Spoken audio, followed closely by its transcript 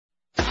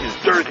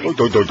dirty. Oy,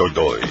 doy, doy,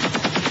 doy.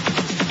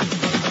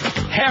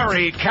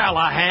 Harry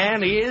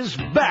Callahan is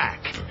back.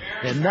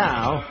 And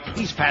now,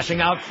 he's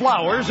passing out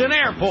flowers in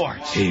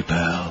airports. Hey,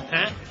 pal.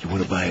 Huh? You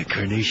want to buy a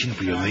carnation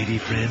for your lady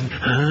friend?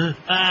 Huh?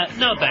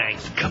 No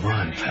thanks. Come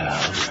on, pal.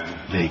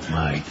 Make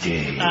my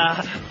day.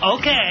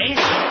 Okay.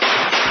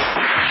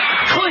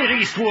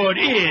 Clint Eastwood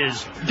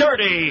is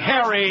Dirty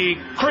Harry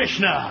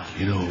Krishna.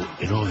 You know,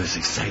 in all this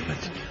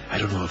excitement, I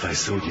don't know if I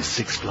sold you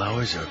 6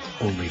 flowers or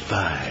only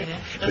 5.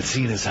 But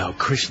seeing as how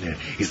Krishna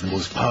is the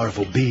most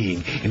powerful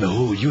being in the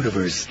whole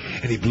universe,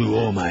 and he blew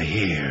all my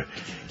hair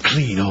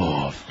clean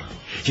off,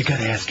 you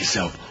gotta ask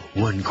yourself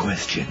one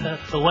question.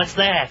 What's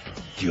that?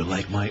 Do you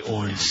like my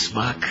orange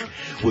smock?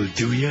 Well,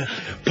 do you,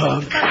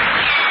 punk?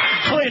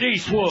 Clint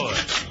Eastwood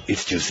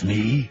It's just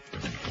me,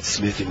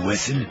 Smith &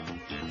 Wesson,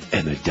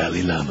 and the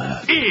Dalai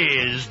Lama.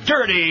 is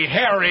Dirty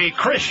Harry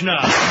Krishna.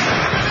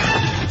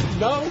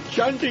 Now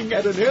chanting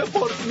at an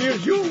airport near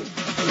you.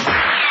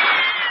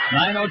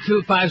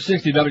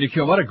 902-560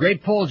 WQAM. What a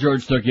great poll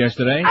George took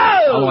yesterday.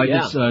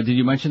 Did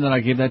you mention that I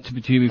gave that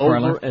to you before I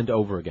left? Over and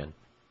over again.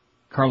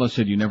 Carlos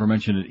said you never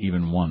mentioned it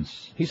even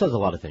once. He says a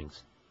lot of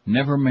things.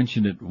 Never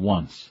mentioned it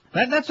once.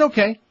 That's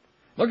okay.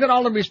 Look at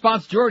all the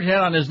response George had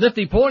on his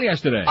nifty poll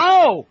yesterday.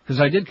 Oh! Because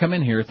I did come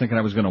in here thinking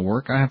I was going to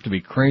work. I have to be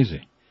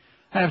crazy.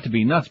 I have to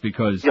be nuts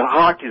because... Your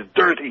heart is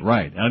dirty.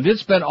 Right. And I did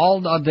spend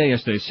all day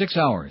yesterday, 6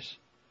 hours,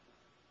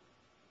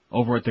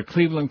 over at the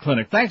Cleveland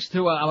Clinic. Thanks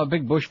to... I'm a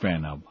big Bush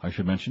fan now, I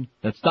should mention.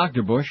 That's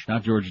Dr. Bush,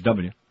 not George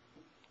W.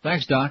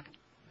 Thanks, Doc.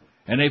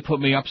 And they put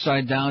me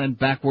upside down and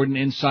backward and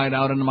inside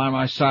out and on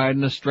my side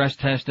and the stress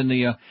test and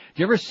the...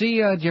 do you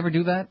ever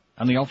do that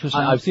on the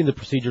ultrasound? I've seen the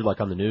procedure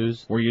like on the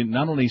news. Where you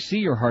not only see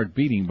your heart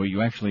beating, but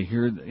you actually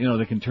hear...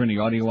 they can turn the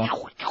audio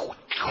up.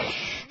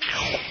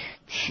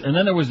 And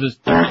then there was this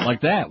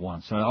like that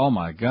once. Oh,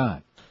 my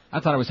God. I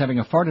thought I was having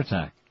a fart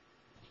attack.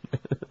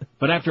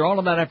 But after all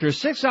of that, after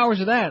 6 hours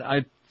of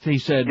that, he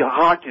said... Your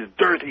heart is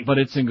dirty. But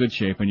it's in good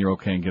shape and you're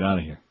okay and get out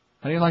of here.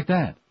 How do you like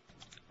that?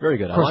 Very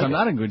good. Of course, I'm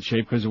not in good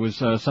shape because it was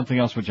something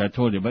else which I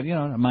told you, but,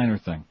 a minor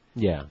thing.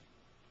 Yeah.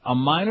 A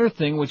minor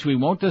thing which we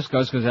won't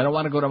discuss because I don't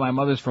want to go to my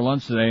mother's for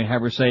lunch today and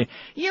have her say,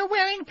 "You're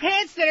wearing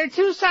pants that are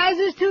 2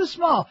 sizes too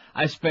small."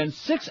 I spent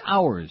 6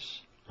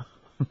 hours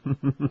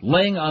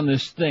laying on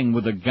this thing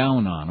with a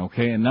gown on,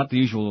 okay, and not the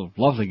usual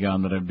lovely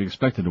gown that I'd be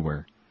expected to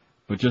wear,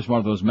 but just one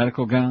of those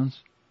medical gowns.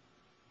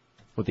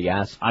 With the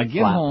ass I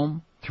get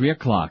home, 3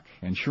 o'clock,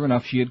 and sure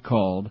enough, she had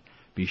called.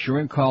 Be sure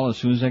and call as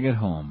soon as I get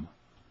home.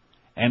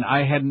 And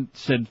I hadn't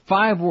said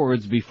 5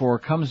 words before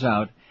it comes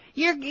out,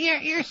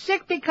 You're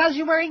sick because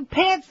you're wearing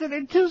pants that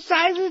are 2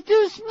 sizes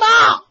too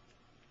small.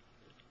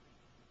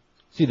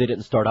 See, they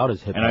didn't start out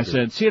as hip. And I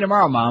said, "See you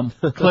tomorrow, Mom."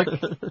 Click,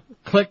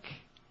 click,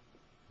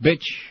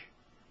 bitch.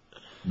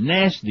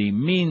 Nasty,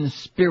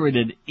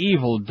 mean-spirited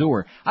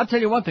evildoer. I'll tell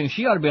you one thing,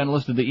 she ought to be on the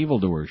list of the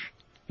evildoers.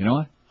 You know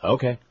what?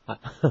 Okay.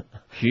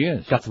 She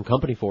is. Got some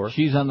company for her.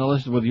 She's on the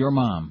list with your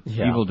mom,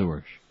 yeah.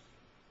 Evildoers.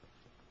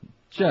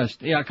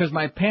 Because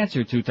my pants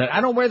are too tight.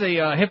 I don't wear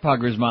the hip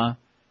huggers, Ma.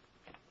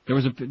 There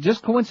was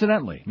just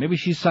coincidentally, maybe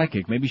she's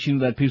psychic. Maybe she knew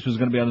that piece was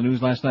going to be on the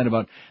news last night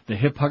about the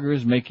hip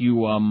huggers make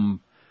you,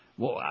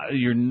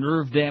 your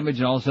nerve damage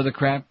and all this other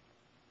crap.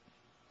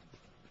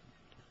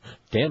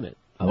 Damn it.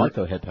 I like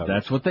the hip huggers.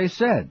 That's what they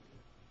said.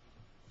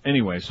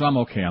 Anyway, so I'm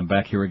okay. I'm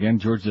back here again.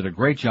 George did a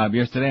great job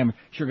yesterday. I'm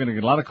sure going to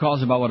get a lot of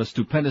calls about what a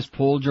stupendous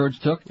poll George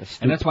took.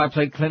 And that's why I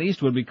played Clint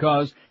Eastwood,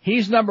 because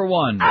he's number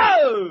one.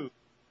 Oh!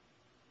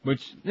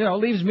 Which,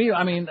 leaves me,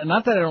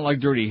 not that I don't like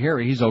Dirty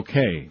Harry. He's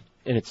okay.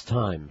 And it's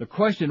time. The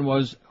question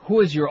was, who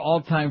is your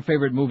all-time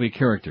favorite movie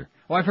character?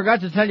 Well, I forgot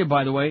to tell you,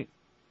 by the way,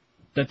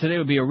 that today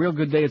would be a real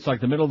good day. It's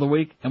like the middle of the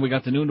week, and we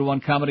got the noon to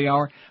 1 comedy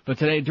hour. But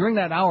today, during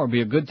that hour, would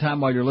be a good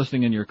time while you're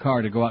listening in your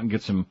car to go out and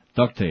get some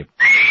duct tape.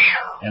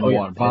 And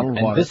water,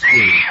 bottled water. And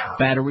Visqueen.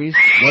 Batteries.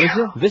 What is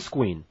it?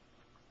 Visqueen.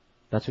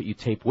 That's what you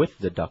tape with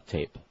the duct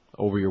tape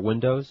over your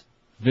windows.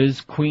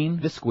 Visqueen?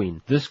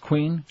 Visqueen. This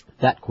queen?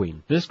 That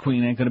queen. This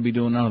queen ain't going to be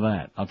doing none of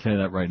that. I'll tell you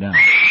that right now.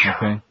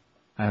 Okay?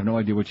 I have no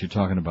idea what you're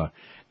talking about.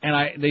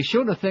 And they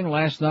showed a thing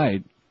last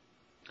night.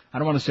 I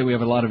don't want to say we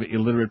have a lot of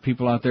illiterate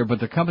people out there, but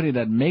the company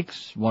that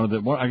makes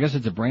I guess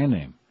it's a brand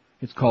name.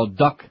 It's called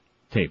Duct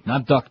Tape.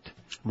 Not duct,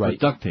 right. But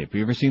duct tape.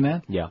 You ever seen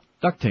that? Yeah.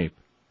 Duct tape.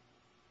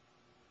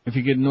 If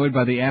you get annoyed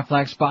by the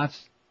Aflac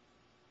spots,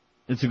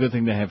 it's a good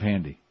thing to have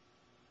handy.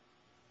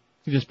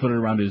 You just put it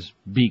around his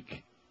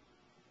beak,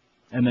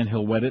 and then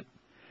he'll wet it.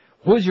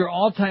 Who's your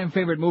all-time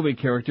favorite movie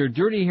character?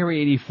 Dirty Harry,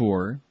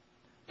 84.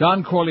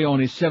 Don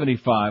Corleone,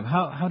 75.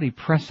 How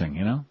depressing,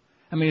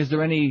 is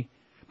there any...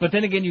 But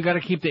then again, you got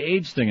to keep the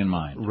age thing in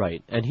mind.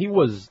 Right. And he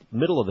was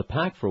middle of the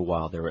pack for a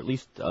while there, at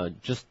least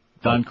just...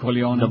 Don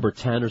Corleone? Number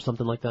 10 or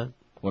something like that.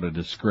 What a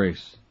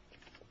disgrace.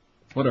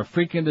 What a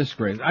freaking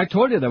disgrace. I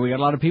told you that we got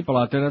a lot of people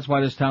out there. That's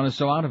why this town is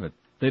so out of it.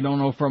 They don't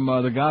know from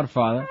The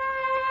Godfather.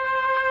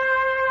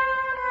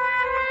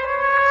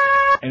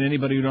 And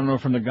anybody who don't know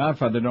from The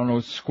Godfather, they don't know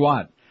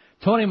squat.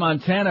 Tony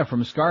Montana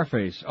from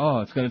Scarface. Oh,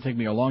 it's going to take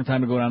me a long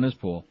time to go down this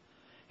pool.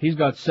 He's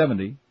got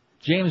 70.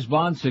 James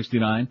Bond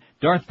 69,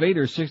 Darth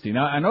Vader 60.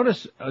 Now I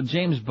notice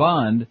James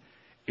Bond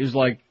is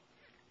like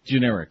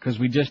generic because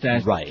we just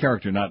asked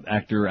character, not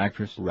actor,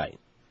 actress. Right.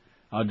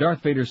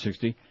 Darth Vader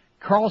 60.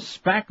 Carl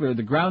Spackler,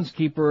 the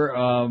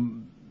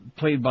groundskeeper,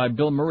 played by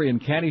Bill Murray in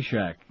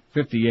Caddyshack,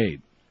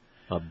 58.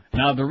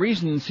 Now the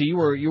reason, see,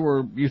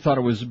 you thought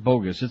it was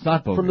bogus. It's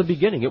not bogus. From the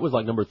beginning, it was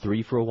like number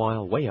 3 for a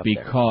while, way up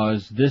there.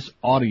 Because this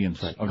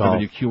audience of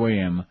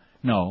WQAM,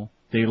 no,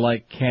 they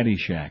like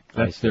Caddyshack.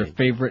 That's their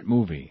favorite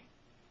movie.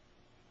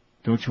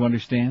 Don't you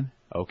understand?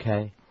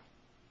 Okay.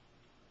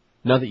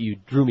 Now that you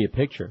drew me a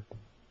picture,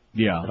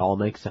 it all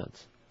makes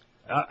sense.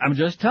 I'm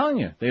just telling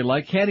you, they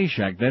like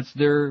Caddyshack. That's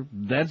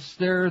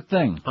their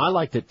thing. I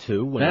liked it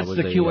too when I was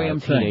the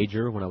QAM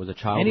teenager, when I was a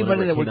child.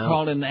 Anybody that would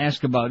call in and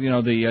ask about, the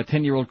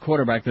 10-year-old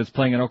quarterback that's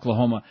playing in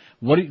Oklahoma,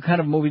 what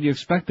kind of movie do you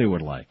expect they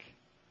would like?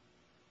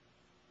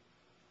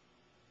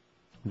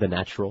 The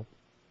Natural.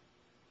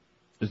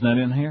 Isn't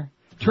that in here?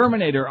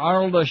 Terminator,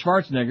 Arnold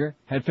Schwarzenegger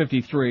had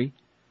 53.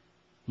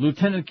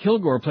 Lieutenant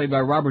Kilgore, played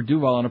by Robert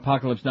Duvall in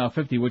Apocalypse Now,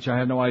 50, which I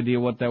have no idea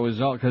what that was,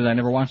 because I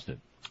never watched it.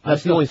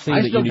 That's the only scene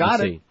that you need to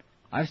see.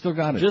 I still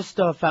got it. Just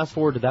fast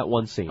forward to that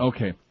one scene.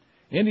 Okay.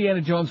 Indiana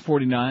Jones,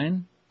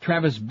 49.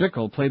 Travis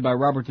Bickle, played by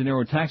Robert De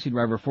Niro, Taxi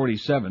Driver,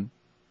 47.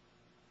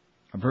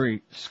 A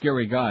very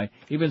scary guy.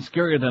 Even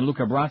scarier than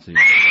Luca Brasi.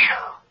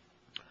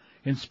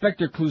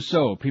 Inspector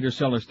Clouseau, Peter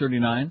Sellers,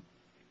 39.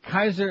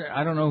 Kaiser,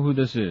 I don't know who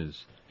this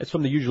is. It's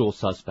from The Usual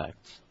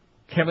Suspects.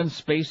 Kevin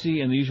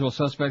Spacey in The Usual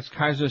Suspects.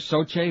 Kaiser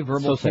Soche,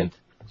 verbal hint.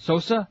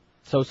 Sosa?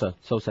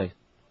 Sosa.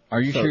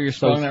 Are you sure you're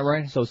spelling that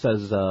right? So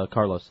says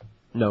Carlos.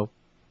 No.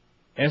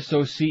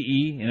 Soce.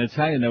 In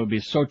Italian, that would be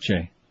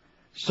Soche.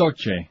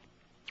 Soche.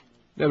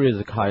 Maybe it is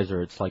a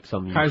Kaiser. It's like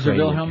some Kaiser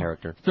Ukrainian Wilhelm,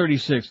 character.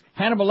 36.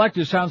 Hannibal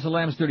Lecter, Sounds of the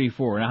Lambs,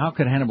 34. Now, how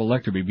could Hannibal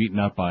Lecter be beaten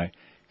up by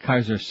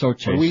Kaiser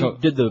Soche? When we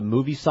did the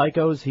movie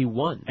Psychos, he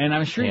won. And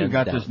I'm sure you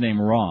got this name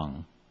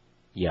wrong.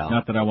 Yeah.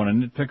 Not that I want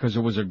to nitpick, because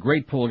it was a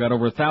great poll. It got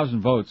over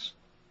 1,000 votes.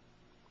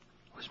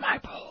 It was my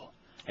poll.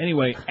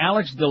 Anyway,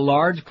 Alex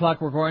DeLarge,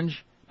 Clockwork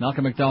Orange.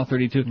 Malcolm McDowell,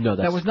 32. No,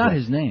 that was not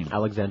his name.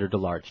 Alexander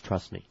DeLarge,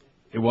 trust me.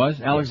 It was?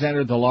 Yes.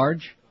 Alexander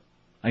DeLarge?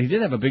 He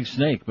did have a big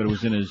snake, but it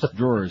was in his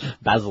drawers.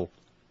 Basil.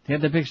 He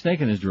had that big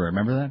snake in his drawer,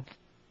 remember that?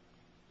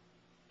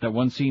 That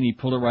one scene, he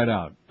pulled it right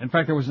out. In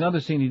fact, there was another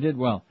scene he did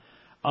well.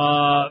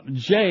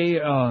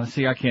 Jay, I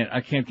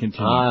can't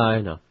continue.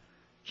 I know.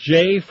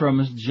 Jay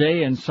from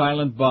Jay and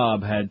Silent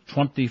Bob had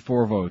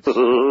 24 votes.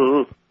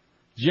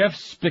 Jeff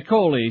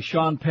Spicoli,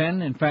 Sean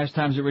Penn in Fast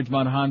Times at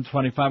Ridgemont High,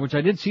 25, which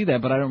I did see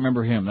that, but I don't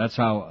remember him. That's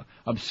how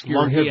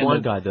obscure he is.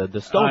 One guy, the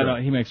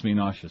stoner. He makes me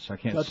nauseous. I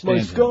can't That's stand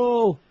my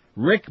skull. him.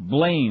 Rick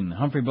Blaine,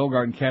 Humphrey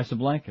Bogart in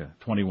Casablanca,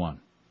 21.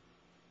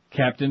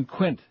 Captain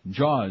Quint,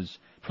 Jaws,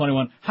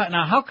 21.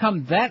 Now, how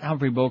come that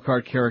Humphrey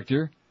Bogart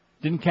character,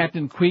 didn't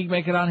Captain Queeg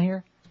make it on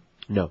here?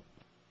 No.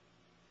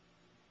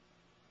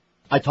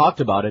 I talked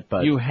about it,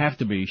 but... You have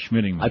to be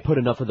schmitting me. I put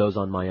enough of those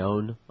on my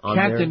own.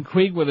 Captain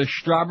Queeg with the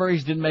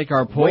strawberries didn't make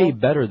our poll? Way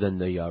better than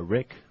the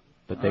Rick,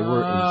 but they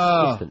were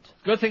insistent.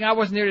 Good thing I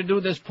wasn't here to do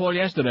this poll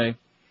yesterday.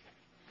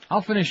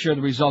 I'll finish the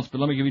results,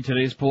 but let me give you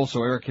today's poll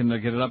so Eric can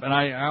get it up. And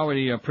I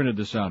already printed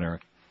this out,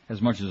 Eric, as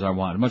much as I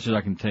want, as much as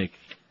I can take.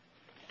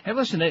 Hey,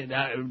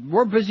 listen,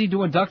 we're busy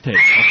doing duct tape,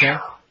 okay?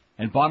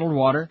 And bottled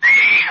water.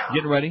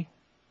 Getting ready.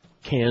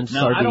 Canned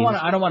sardines. Now,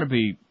 I don't want to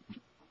be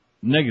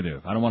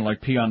negative. I don't want to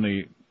pee on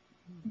the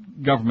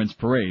government's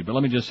parade, but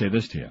let me just say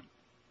this to you.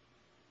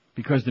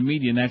 Because the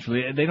media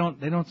naturally, they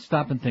don't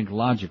stop and think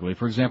logically.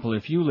 For example,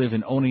 if you live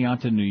in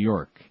Oneonta, New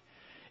York,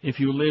 if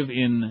you live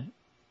in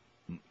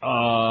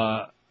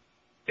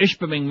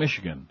Ishpeming,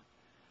 Michigan,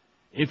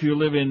 if you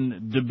live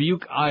in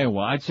Dubuque,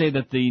 Iowa, I'd say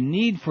that the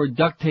need for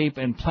duct tape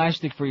and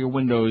plastic for your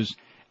windows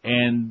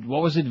and,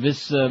 what was it,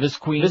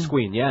 Visqueen?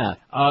 Visqueen, yeah.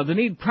 The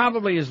need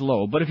probably is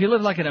low, but if you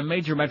live in a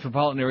major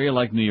metropolitan area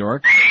like New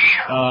York,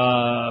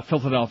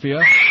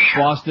 Philadelphia,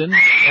 Boston,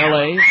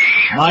 L.A.,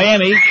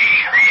 Miami,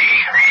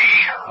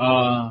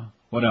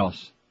 what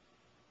else?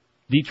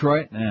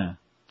 Detroit? They're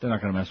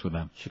not going to mess with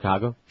them.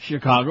 Chicago?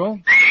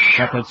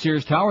 Got that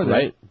Sears Tower there.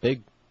 Right,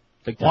 big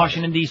tower.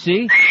 Washington,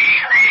 D.C.?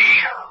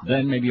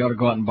 Then maybe you ought to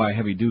go out and buy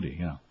heavy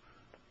duty,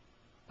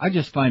 I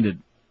just find it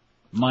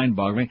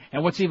mind-boggling.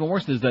 And what's even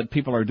worse is that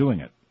people are doing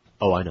it.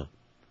 Oh, I know.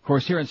 Of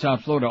course, here in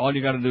South Florida, all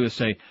you got to do is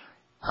say,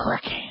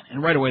 hurricane,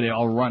 and right away they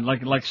all run,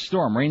 like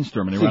storm,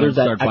 rainstorm, and they run and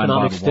start buying bottled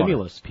water. There's that economic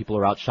stimulus. People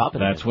are out shopping.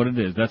 That's what it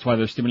is. That's why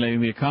they're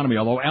stimulating the economy,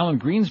 although Alan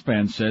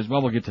Greenspan says,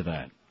 well, we'll get to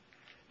that.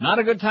 Not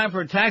a good time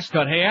for a tax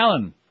cut. Hey,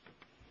 Alan,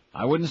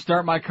 I wouldn't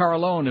start my car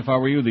alone if I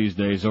were you these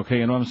days, okay?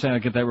 You know what I'm saying? I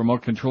get that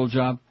remote control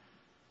job.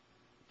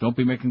 Don't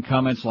be making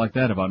comments like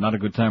that about not a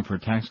good time for a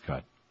tax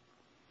cut.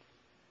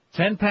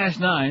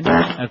 9:10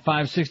 at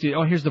 5:60.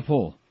 Oh, here's the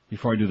poll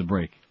before I do the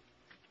break.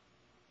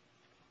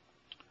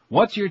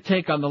 What's your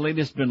take on the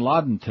latest Bin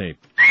Laden tape?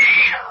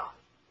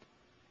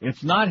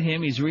 It's not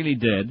him. He's really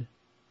dead.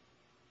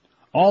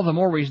 All the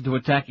more reason to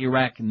attack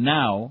Iraq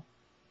now.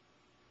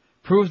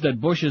 Proves that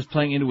Bush is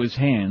playing into his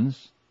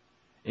hands.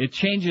 It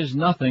changes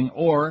nothing.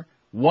 Or,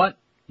 what?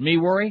 Me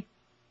worry?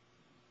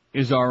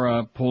 is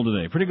our poll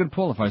today. Pretty good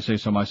poll, if I say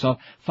so myself.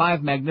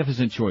 5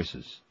 magnificent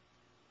choices.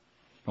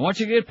 I want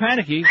you to get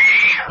panicky,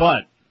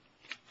 but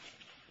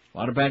a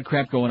lot of bad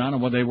crap going on,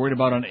 and what they worried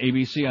about on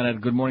ABC on that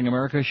Good Morning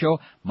America show,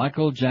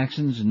 Michael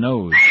Jackson's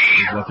nose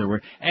is what they're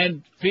worried.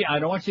 And I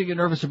don't want you to get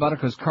nervous about it,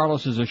 because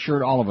Carlos has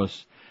assured all of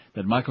us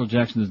that Michael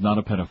Jackson is not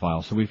a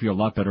pedophile, so we feel a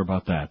lot better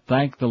about that.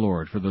 Thank the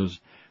Lord for those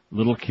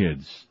little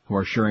kids who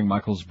are sharing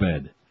Michael's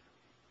bed.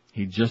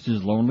 He just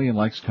is lonely and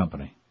likes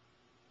company.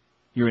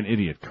 You're an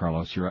idiot,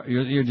 Carlos.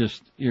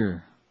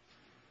 You're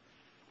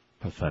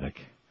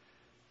pathetic.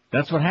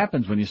 That's what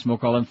happens when you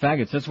smoke all them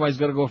faggots. That's why he's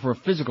going to go for a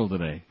physical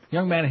today.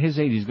 Young man at his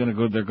age, he's going to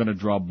go, they're going to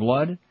draw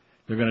blood.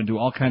 They're going to do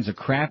all kinds of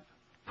crap.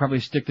 Probably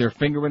stick their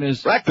finger in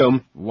his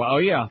rectum. Well,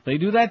 yeah, they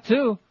do that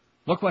too.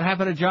 Look what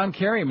happened to John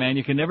Kerry, man.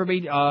 You can never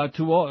be,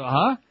 too old,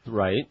 huh?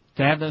 Right.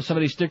 To have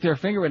somebody stick their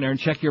finger in there and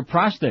check your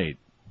prostate.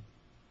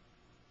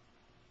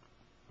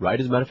 Right.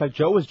 As a matter of fact,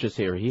 Joe was just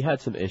here. He had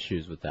some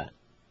issues with that.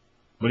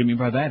 What do you mean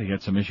by that? He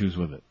had some issues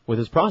with it. With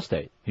his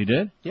prostate. He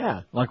did?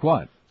 Yeah. Like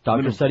what?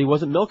 Doctor said he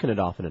wasn't milking it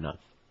often enough.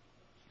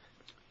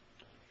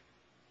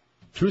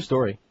 True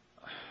story.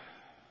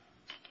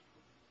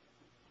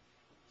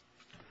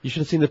 You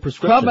should have seen the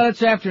prescription. 12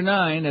 minutes after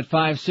 9 at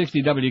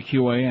 560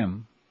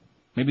 WQAM.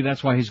 Maybe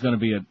that's why he's going to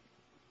be at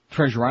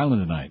Treasure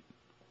Island tonight.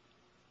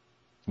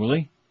 Will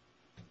he?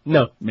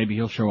 No. Maybe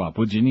he'll show up.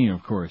 With Janine,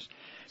 of course.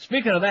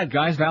 Speaking of that,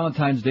 guys,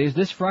 Valentine's Day is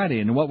this Friday,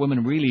 and what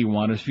women really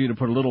want is for you to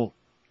put a little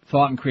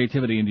thought and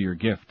creativity into your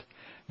gift.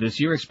 This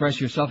year, express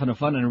yourself in a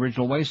fun and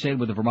original way, say it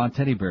with a Vermont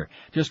teddy bear.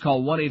 Just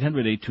call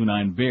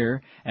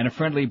 1-800-829-BEAR, and a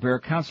friendly bear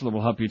counselor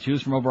will help you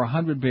choose from over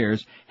 100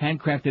 bears,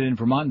 handcrafted in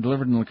Vermont and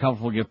delivered in a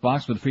colorful gift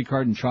box with free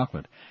card and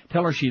chocolate.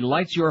 Tell her she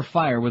lights your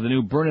fire with a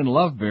new Burnin'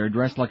 Love bear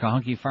dressed like a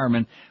hunky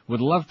fireman with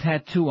a love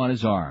tattoo on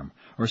his arm.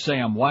 Or say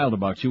I'm wild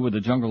about you with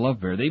the Jungle Love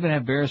Bear. They even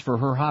have bears for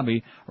her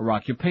hobby or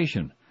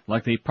occupation,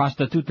 like the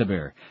Prostituta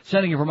bear.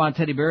 Sending a Vermont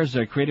teddy bear is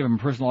a creative and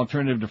personal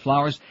alternative to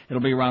flowers.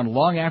 It'll be around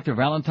long after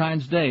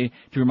Valentine's Day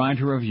to remind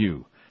her of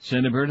you.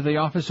 Send a bear to the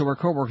office so her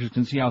coworkers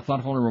can see how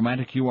thoughtful and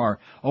romantic you are.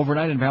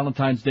 Overnight and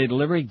Valentine's Day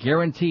delivery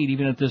guaranteed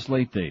even at this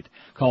late date.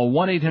 Call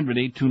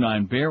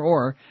 1-800-829-BEAR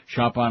or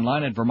shop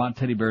online at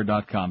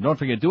VermontTeddyBear.com. Don't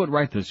forget, do it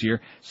right this year.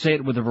 Say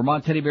it with the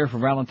Vermont Teddy Bear for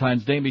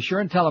Valentine's Day. And be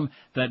sure and tell them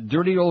that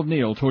dirty old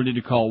Neil told you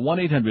to call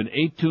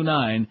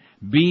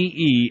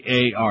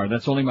 1-800-829-BEAR.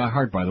 That's only my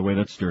heart, by the way.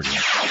 That's dirty.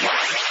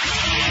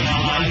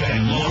 Live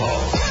and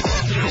local.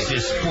 This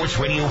is Sports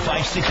Radio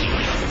 560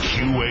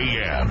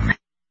 QAM.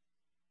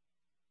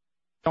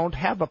 Don't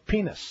have a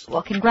penis.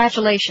 Well,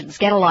 congratulations.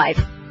 Get a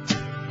life.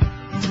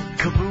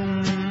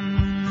 Kaboom.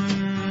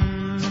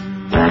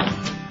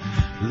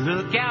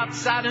 Look out,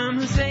 Saddam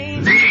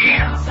Hussein. Look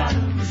out,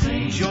 Saddam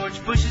Hussein.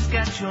 George Bush has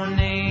got your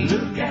name.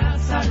 Look out,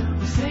 Saddam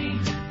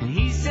Hussein. And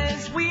he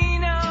says, we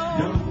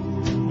know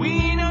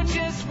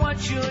just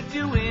what you're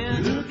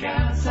doing. Look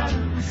out,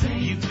 Saddam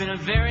Hussein. You've been a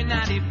very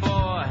naughty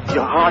boy.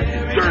 Your heart is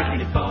dirty. Trying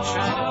to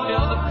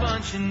build a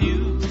bunch of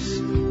nukes.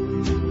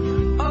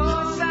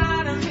 Oh,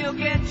 Saddam, he'll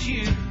get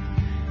you.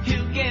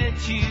 He'll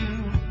get you.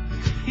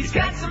 He's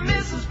got some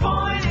missiles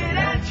pointed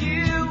at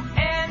you,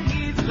 and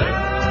he'd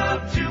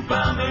love to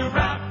bomb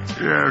Iraq.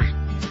 Yes.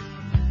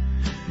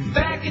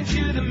 Back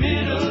into the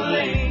Middle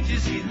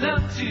Ages, he'd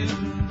love to.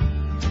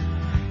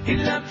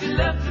 He'd love to,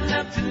 love to,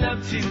 love to,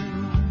 love to.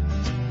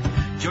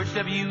 George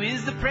W.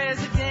 is the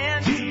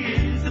president. He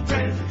is the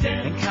president.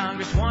 And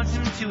Congress wants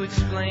him to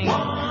explain.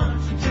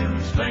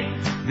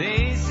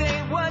 They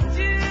say, what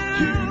do you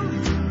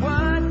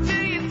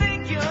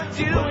think you're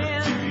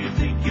doing?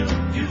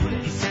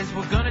 He says,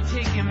 we're gonna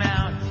take him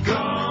out. He's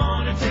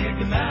gonna go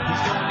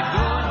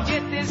and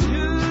get this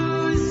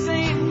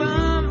Hussein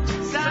bomb.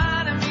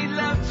 Saddam, he'd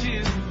love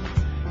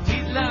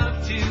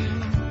to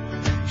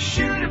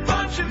shoot a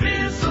bunch of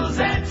missiles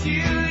at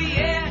you.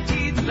 Yeah,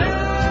 he'd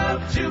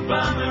love to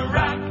bomb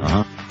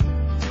Iraq.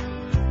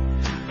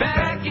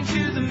 Back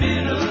into the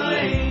Middle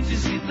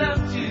Ages, he'd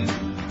love to.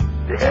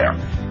 Yeah.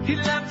 He'd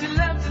love to,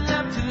 love to,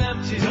 love to,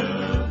 love to.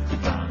 Love to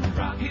bomb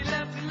Iraq. He'd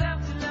love to,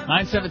 love to, love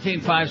to.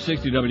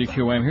 917-560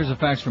 WQAM. Here's a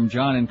fax from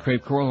John in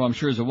Cape Coral, who I'm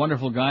sure is a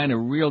wonderful guy and a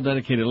real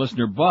dedicated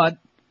listener, but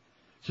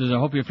says, I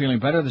hope you're feeling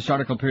better. This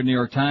article appeared in the New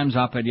York Times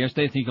op-ed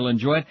yesterday. I think you'll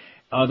enjoy it.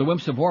 The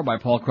Wimps of War by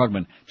Paul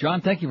Krugman.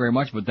 John, thank you very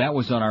much, but that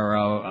was on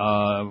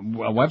our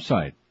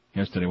website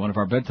yesterday, one of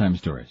our bedtime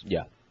stories.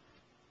 Yeah.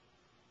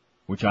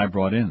 Which I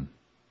brought in.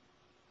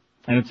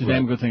 And it's a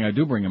damn good thing I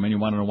do bring them in. You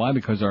want to know why?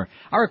 Because our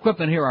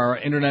equipment here, our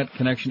internet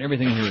connection,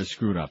 everything here is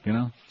screwed up, you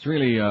know? It's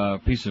really a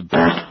piece of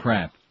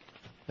crap.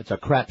 It's a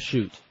crap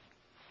shoot.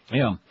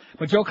 Yeah.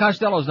 But Joe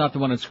Costello's not the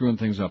one that's screwing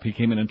things up. He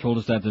came in and told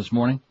us that this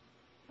morning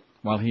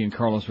while he and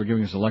Carlos were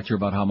giving us a lecture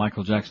about how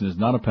Michael Jackson is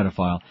not a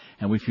pedophile,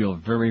 and we feel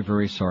very,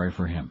 very sorry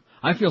for him.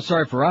 I feel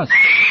sorry for us.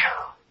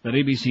 That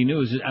ABC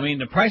News, I mean,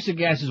 the price of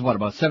gas is what,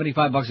 about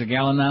 $75 a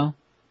gallon now?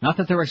 Not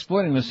that they're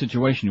exploiting this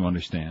situation, you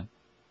understand.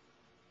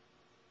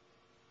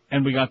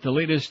 And we got the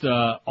latest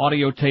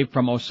audio tape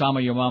from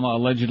Osama Yamama,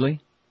 allegedly.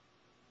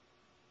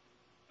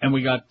 And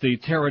we got the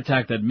terror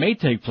attack that may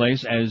take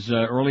place as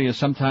early as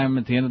sometime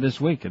at the end of this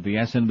week, at the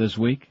end of this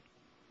week.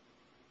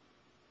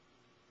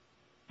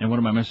 And what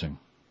am I missing?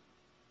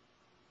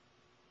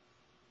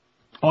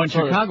 Oh, and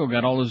Chicago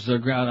got all his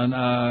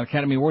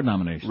Academy Award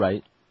nominations.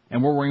 Right.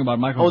 And we're worrying about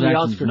Michael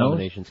Jackson's the Oscar nose.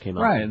 nominations came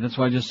out. Right, that's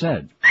what I just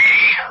said.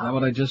 Is that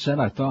what I just said?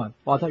 I thought.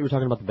 Well, I thought you were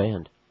talking about the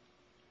band.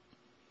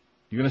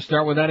 You're going to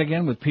start with that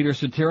again with Peter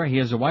Cetera? He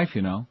has a wife,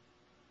 you know.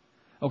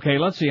 Okay,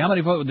 let's see. How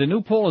many votes? The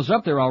new poll is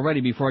up there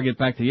already before I get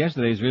back to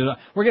yesterday's.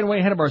 We're getting way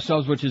ahead of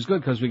ourselves, which is good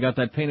because we got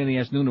that pain in the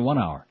ass noon to 1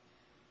 hour,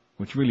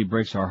 which really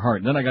breaks our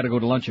heart. Then I got to go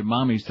to lunch at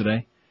Mommy's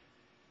today.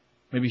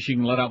 Maybe she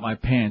can let out my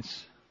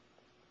pants.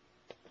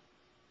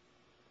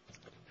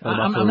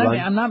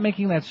 I'm not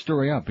making that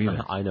story up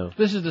either. I know.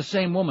 This is the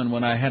same woman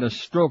when I had a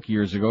stroke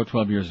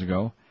 12 years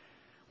ago,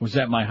 was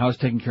at my house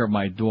taking care of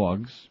my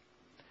dogs.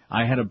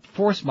 I had to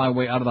force my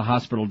way out of the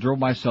hospital, drove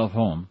myself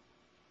home.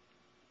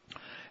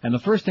 And the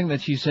first thing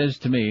that she says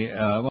to me,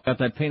 got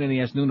that pain in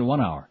the ass noon to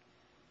 1 hour,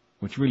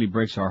 which really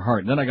breaks our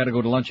heart. Then I got to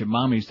go to lunch at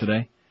Mommy's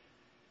today.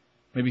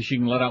 Maybe she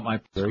can let out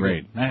my...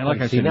 Great.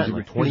 Like I said,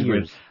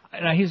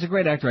 he's a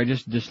great actor. I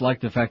just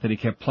disliked the fact that he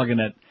kept plugging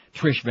that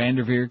Trish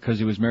Vanderveer because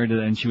he was married to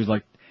her, and she was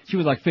like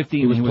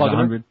 15 and he was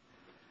 100.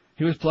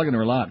 He was plugging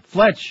her a lot.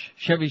 Fletch,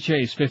 Chevy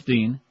Chase,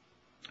 15.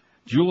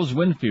 Jules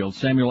Winfield,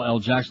 Samuel L.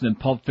 Jackson in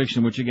Pulp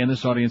Fiction, which again,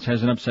 this audience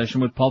has an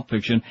obsession with Pulp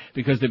Fiction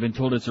because they've been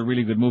told it's a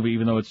really good movie,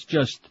 even though it's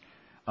just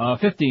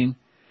 15.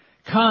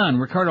 Khan,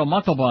 Ricardo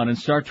Montalban in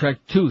Star Trek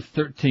II,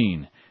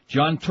 13.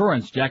 John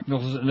Torrance, Jack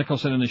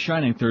Nicholson in The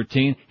Shining,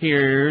 13.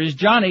 Here's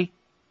Johnny.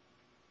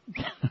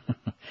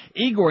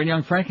 Igor in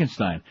Young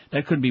Frankenstein.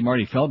 That couldn't be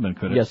Marty Feldman,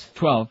 could it? Yes.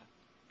 12.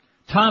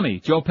 Tommy,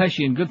 Joe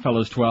Pesci in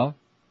Goodfellas, 12.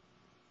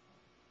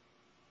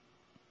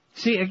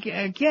 See,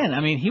 again, I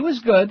mean, he was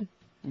good.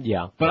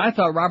 Yeah. But I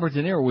thought Robert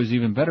De Niro was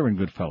even better in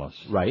Goodfellas.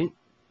 Right.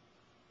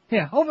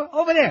 Yeah,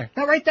 over there.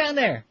 No, right down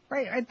there.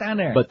 Right down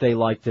there. But they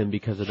liked him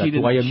because of that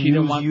way of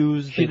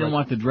used. She didn't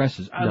want the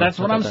dresses. That's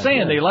what I'm saying.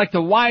 Yeah. They like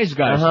the wise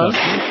guy stuff.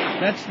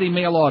 That's the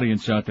male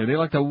audience out there. They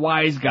like the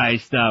wise guy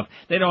stuff.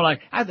 They don't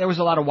like... there was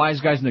a lot of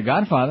wise guys in The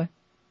Godfather.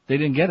 They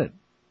didn't get it.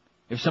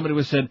 If somebody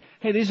was said,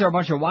 hey, these are a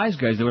bunch of wise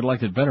guys, they would have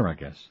liked it better, I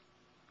guess.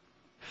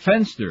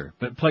 Fenster,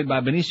 played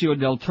by Benicio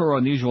del Toro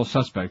in The Usual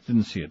Suspects.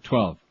 Didn't see it.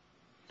 12.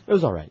 It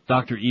was all right.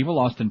 Dr. Evil,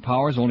 Austin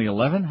Powers, only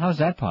 11? How's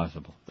that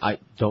possible? I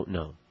don't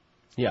know.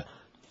 Yeah.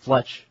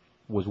 Fletch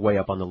was way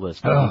up on the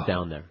list, but he's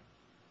down there.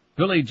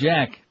 Billy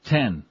Jack,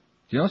 10.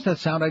 Do you notice that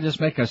sound I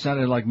just make? I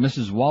sounded like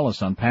Mrs.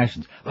 Wallace on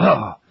Passions.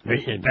 Oh,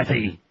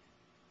 Bethy.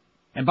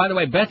 And by the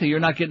way, Bethy, you're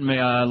not getting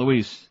me,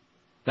 Luis.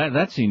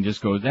 That scene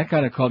just goes, that guy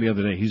that called the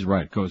other day, he's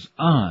right, goes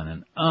on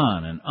and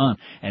on and on.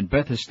 And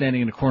Beth is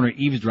standing in the corner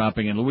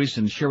eavesdropping, and Luis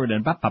and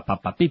Sheridan,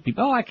 beep, beep.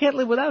 Oh, I can't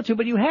live without you,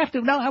 but you have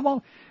to. No, I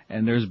won't.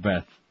 And there's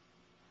Beth.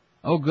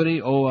 Oh,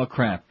 goody. Oh,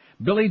 crap.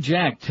 Billy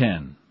Jack,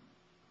 10.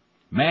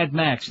 Mad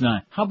Max,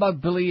 9. How about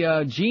Billy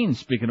Jean,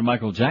 speaking of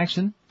Michael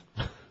Jackson?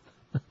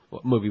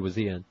 What movie was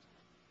he in?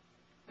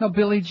 No,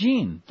 Billie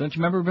Jean. Don't you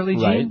remember Billie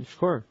Jean? Right,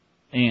 sure.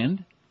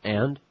 And?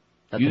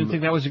 You didn't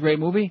think that was a great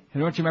movie?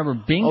 And don't you remember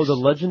Binks? Oh, The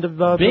Legend of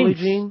Billie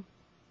Jean?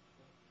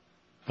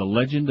 The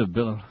Legend of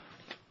Billie...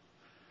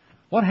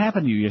 What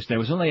happened to you yesterday? I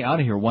was only out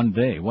of here one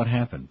day. What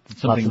happened?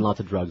 Lots and lots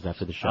of drugs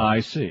after the show.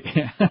 I see.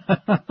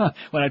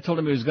 When I told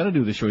him he was going to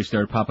do the show, he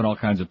started popping all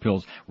kinds of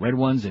pills. Red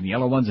ones and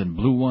yellow ones and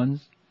blue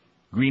ones.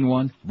 Green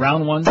ones.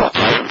 Brown ones.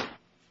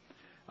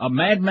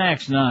 Mad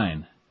Max,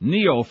 9.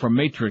 Neo from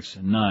Matrix,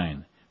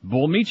 9.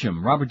 Bull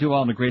Meacham, Robert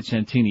Duvall and the Great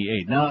Santini,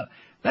 8. Now...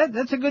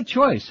 That's a good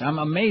choice. I'm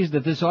amazed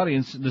that this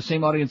audience, the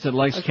same audience that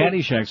likes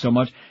Caddyshack so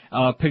much,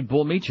 picked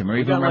Bull Meacham, or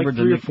even remembered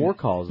like 3 or 4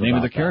 calls. Name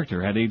of the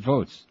character had 8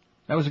 votes.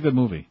 That was a good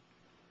movie.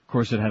 Of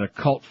course, it had a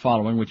cult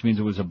following, which means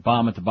it was a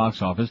bomb at the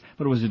box office,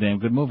 but it was a damn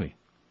good movie.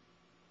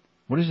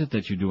 What is it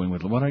that you're doing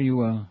with? What are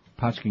you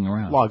potchking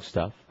around? Log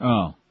stuff.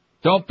 Oh,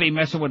 don't be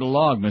messing with a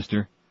log,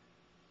 Mister.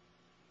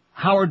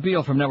 Howard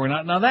Beale from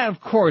Network. Now that, of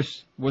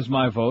course, was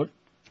my vote.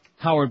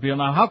 Howard Beale.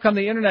 Now, how come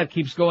the internet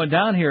keeps going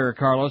down here,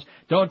 Carlos?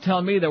 Don't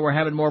tell me that we're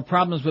having more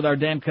problems with our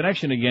damn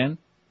connection again.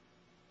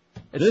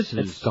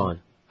 It's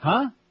gone.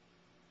 Huh?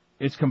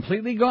 It's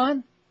completely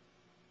gone?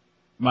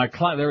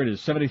 There it is,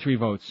 73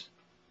 votes.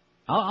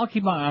 I'll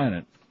keep my eye on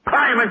it.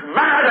 I'm as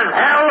mad as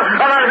hell,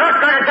 and I'm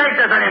not going to take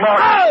this anymore.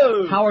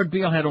 Oh! Howard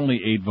Beale had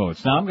only 8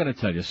 votes. Now, I'm going to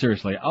tell you,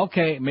 seriously,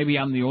 okay, maybe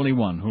I'm the only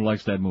one who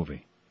likes that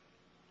movie.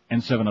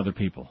 And 7 other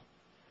people.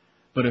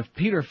 But if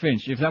Peter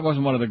Finch, if that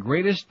wasn't one of the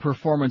greatest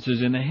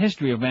performances in the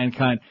history of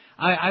mankind,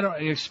 I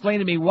don't,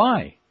 explain to me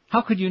why.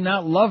 How could you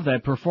not love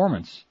that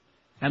performance?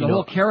 And the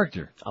whole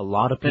character. A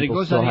lot of people that he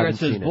goes on here and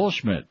says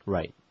Bullschmidt.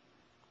 Right.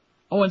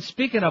 Oh, and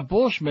speaking of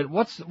Bullschmidt,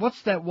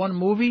 what's that one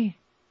movie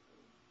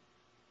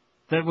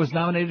that was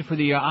nominated for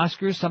the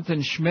Oscars?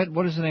 Something Schmidt?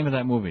 What is the name of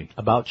that movie?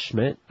 About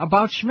Schmidt?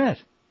 About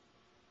Schmidt.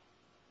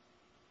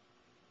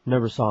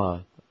 Never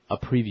saw a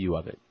preview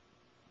of it.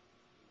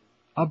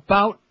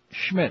 About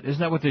Schmidt.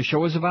 Isn't that what this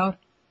show is about?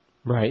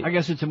 Right. I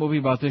guess it's a movie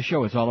about this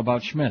show. It's all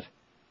about Schmidt.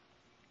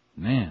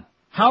 Man.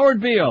 Howard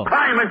Beale.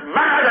 I'm as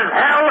mad as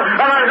hell,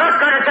 and I'm not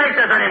going to take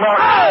this anymore.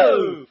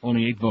 Oh!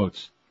 Only 8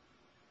 votes.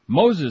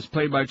 Moses,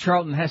 played by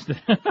Charlton Heston.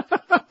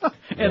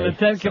 And the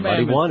Ten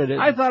Commandments. Wanted it.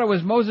 I thought it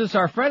was Moses,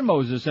 our friend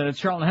Moses, and it's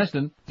Charlton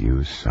Heston.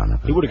 You son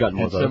of a... He would have gotten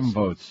more votes. 7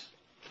 votes.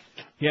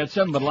 He had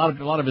 7, but a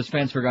lot of his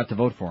fans forgot to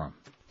vote for him.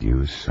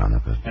 You son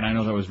of a... And I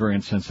know that was very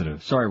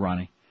insensitive. Sorry,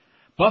 Ronnie.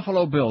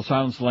 Buffalo Bill,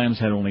 Silence of the Lambs,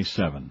 had only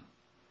 7.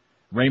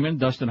 Raymond,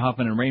 Dustin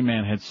Hoffman, and Rain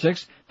Man had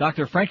 6.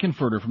 Dr.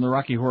 Frankenfurter from the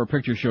Rocky Horror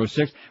Picture Show,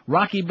 6.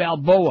 Rocky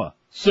Balboa,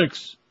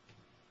 6.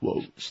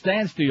 Whoa.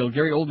 Stan Steele,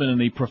 Gary Oldman in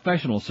The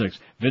Professional, 6.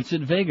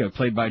 Vincent Vega,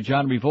 played by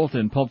John Travolta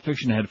in Pulp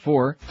Fiction, had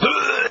 4.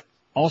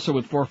 Also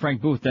with 4,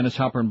 Frank Booth, Dennis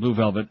Hopper in Blue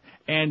Velvet,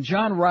 and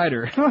John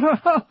Ryder,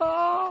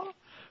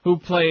 who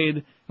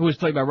was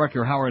played by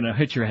Rutger Hauer in A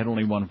Hitcher, had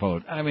only 1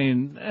 vote. I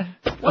mean...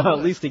 Well,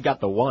 at least he got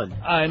the 1.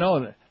 I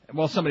know that.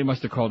 Well, somebody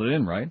must have called it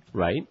in, right?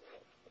 Right.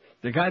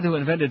 The guy who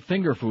invented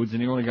finger foods,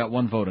 and he only got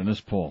 1 vote in this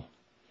poll.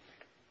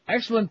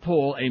 Excellent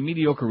poll, a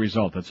mediocre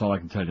result. That's all I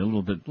can tell you. A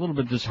little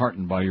bit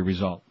disheartened by your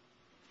result.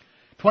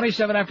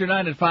 27 after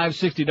 9 at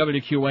 560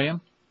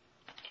 WQAM.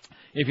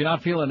 If you're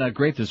not feeling that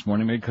great this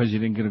morning, maybe because you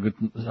didn't get a good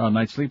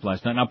night's sleep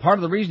last night. Now, part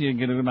of the reason you didn't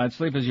get a good night's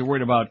sleep is you're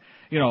worried about,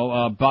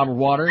 bottled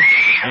water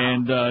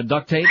and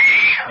duct tape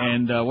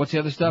and what's the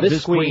other stuff?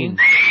 Visqueen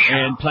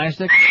and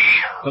plastic.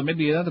 But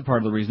maybe another part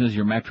of the reason is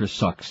your mattress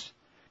sucks.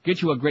 Get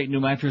you a great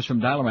new mattress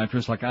from Dialer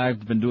Mattress like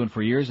I've been doing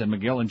for years, and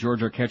Miguel and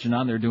George are catching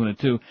on. They're doing it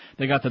too.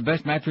 They got the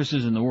best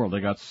mattresses in the world.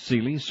 They got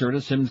Sealy,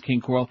 Serta, Simmons, King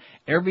Coil,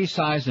 every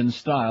size and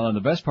style. And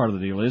the best part of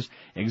the deal is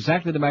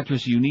exactly the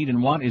mattress you need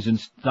and want is in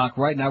stock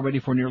right now, ready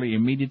for nearly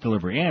immediate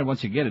delivery. And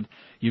once you get it,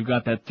 you've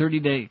got that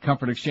 30-day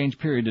comfort exchange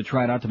period to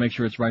try it out to make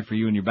sure it's right for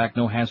you and you're back.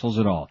 No hassles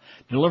at all.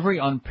 Delivery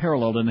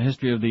unparalleled in the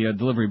history of the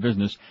delivery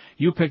business.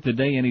 You pick the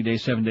day, any day,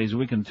 7 days a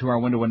week, in the 2-hour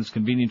window when it's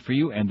convenient for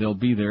you, and they'll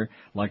be there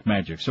like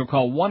magic. So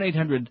call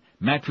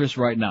 1-800-MATTRESS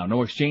right now.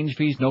 No exchange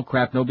fees, no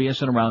crap, no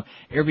BSing around.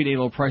 Everyday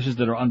low prices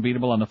that are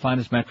unbeatable on the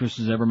finest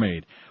mattresses ever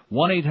made.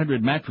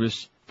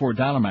 1-800-MATTRESS for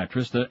Dialer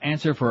Mattress, the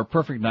answer for a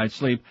perfect night's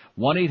sleep.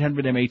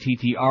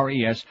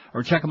 1-800-MATTRESS,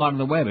 or check them out on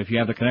the web if you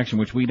have the connection,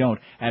 which we don't,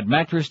 at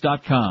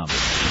mattress.com.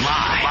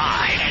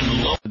 Live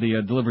and local.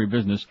 The delivery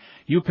business.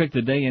 You pick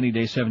the day, any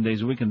day, 7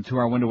 days a week, in the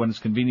 2-hour window when it's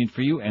convenient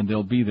for you, and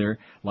they'll be there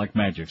like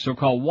magic. So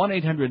call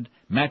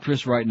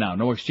 1-800-MATTRESS right now.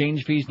 No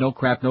exchange fees, no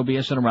crap, no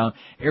BSing around.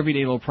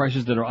 Everyday low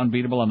prices that are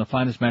unbeatable on the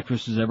finest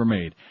mattresses ever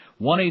made.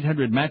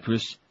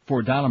 1-800-MATTRESS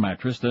for Dialer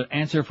Mattress, the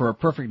answer for a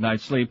perfect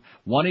night's sleep.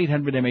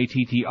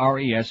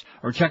 1-800-MATTRESS,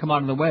 or check them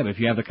out on the web if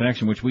you have the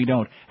connection, which we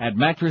don't, at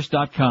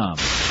mattress.com.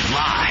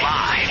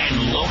 Live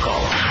and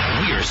local.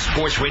 We're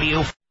Sports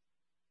Radio.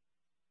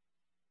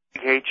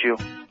 Hate you.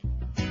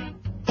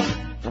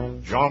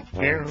 Jumped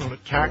in a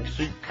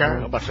taxi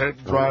cab, I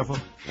said, driver,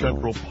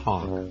 Central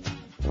Park.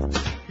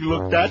 He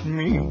looked at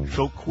me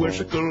so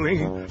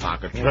quizzically, I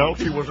could tell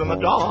he was in the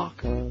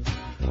dark.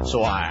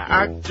 So I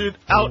acted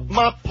out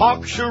my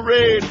park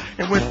charade,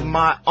 and with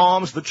my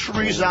arms the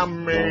trees I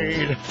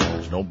made.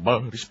 'Cause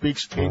nobody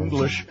speaks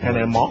English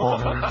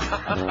anymore.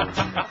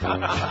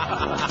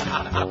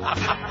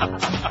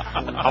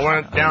 I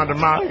went down to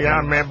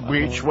Miami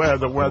Beach where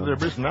the weather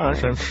is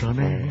nice and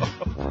sunny.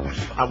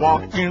 I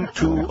walked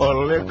into a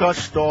liquor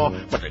store,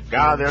 but the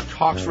guy there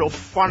talks real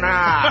funny.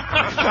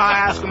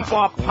 I asked him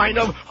for a pint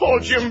of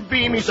old Jim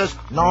Beam. He says,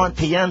 "No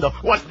entiendo."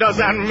 What does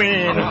that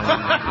mean?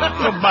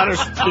 Nobody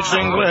speaks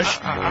English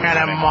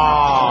anymore.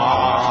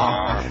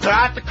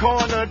 At the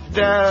corner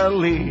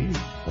deli.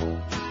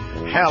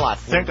 Hell, I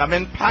think I'm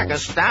in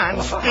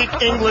Pakistan.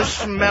 Speak English,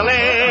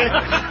 smelly.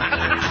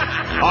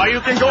 Or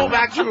you can go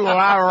back to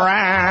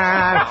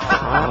Iran.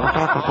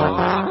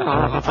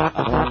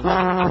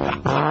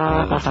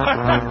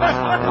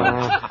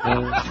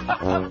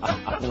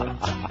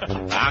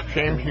 I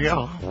came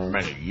here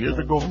many years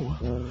ago.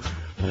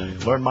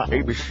 Learned my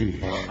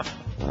ABCs.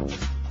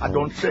 I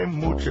don't say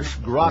muchas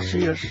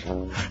gracias.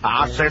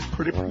 I say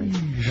pretty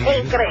please.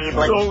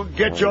 Incredible. So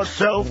get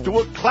yourself to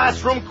a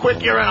classroom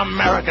quick. You're in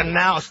America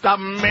now. Stop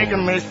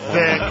making me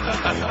sick.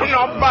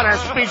 Nobody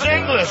speaks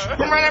English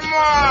anymore.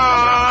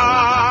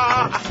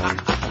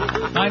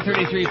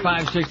 9:33,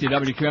 560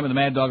 WQAM, and the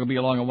Mad Dog will be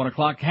along at 1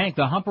 o'clock. Hank,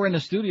 the Humper in the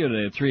studio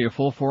today at 3, a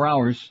full 4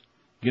 hours.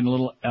 Getting a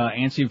little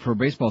antsy for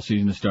baseball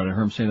season to start. I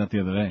heard him say that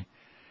the other day.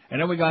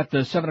 And then we got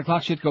the 7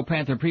 o'clock Shitco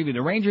Panther preview.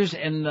 The Rangers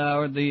in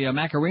the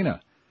Mac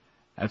Arena.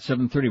 At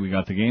 7:30 we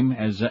got the game,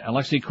 as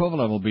Alexei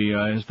Kovalev will be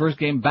his first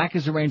game back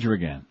as a Ranger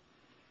again.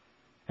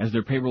 As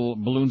their payroll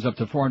balloons up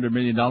to $400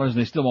 million, and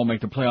they still won't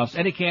make the playoffs.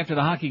 Eddie K after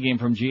the hockey game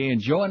from GA,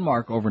 and Joe and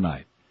Mark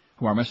overnight,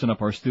 who are messing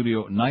up our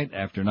studio night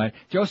after night.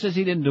 Joe says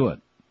he didn't do it.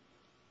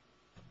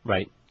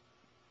 Right.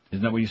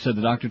 Isn't that what you said?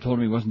 The doctor told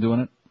him he wasn't doing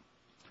it?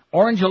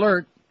 Orange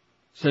alert,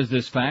 says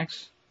this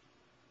fax.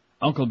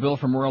 Uncle Bill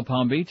from Royal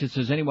Palm Beach. It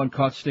says anyone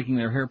caught sticking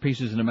their hair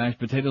pieces into mashed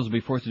potatoes will be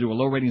forced to do a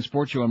low-rating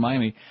sports show in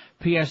Miami.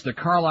 P.S. The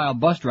Carlisle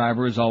bus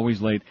driver is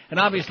always late. And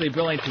obviously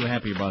Bill ain't too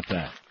happy about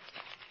that.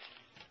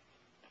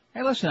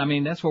 Hey, listen, I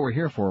mean, that's what we're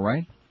here for,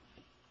 right?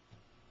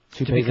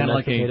 To be kind of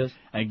like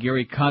a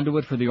Gary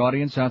Conduit for the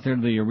audience out there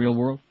in the real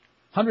world.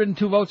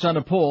 102 votes on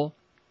the poll.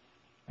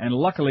 And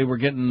luckily we're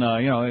getting,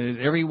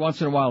 every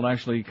once in a while it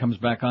actually comes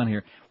back on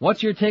here.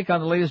 What's your take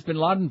on the latest Bin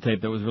Laden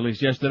tape that was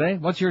released yesterday?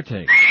 What's your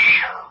take?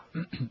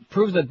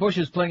 Proves that Bush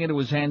is playing into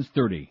his hands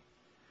 30.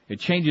 It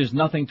changes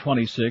nothing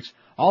 26.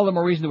 All the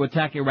more reason to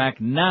attack Iraq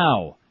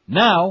now.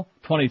 Now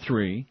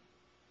 23.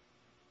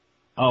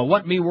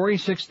 What me worry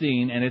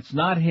 16, and it's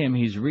not him,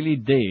 he's really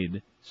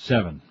dead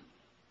 7.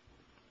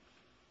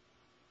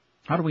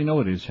 How do we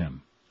know it is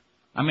him?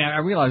 I mean, I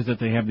realize that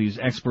they have these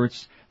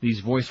experts, these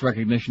voice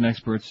recognition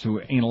experts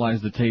who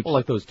analyze the tapes. Well,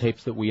 like those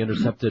tapes that we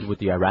intercepted with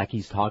the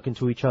Iraqis talking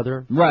to each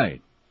other.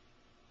 Right.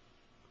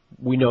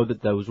 We know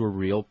that those were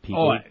real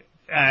people. Oh,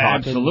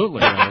 absolutely.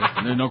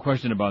 There's no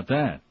question about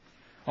that.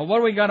 Well, what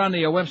do we got on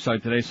the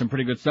website today? Some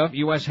pretty good stuff.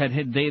 U.S. had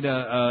hit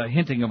data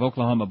hinting of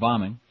Oklahoma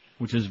bombing,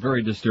 which is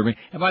very disturbing.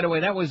 And by the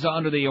way, that was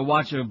under the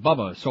watch of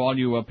Bubba. So all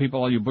you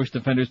people, all you Bush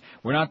defenders,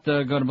 we're not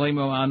going to blame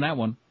him on that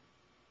one.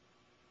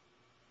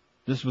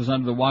 This was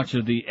under the watch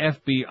of the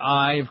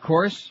FBI, of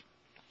course.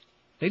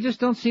 They just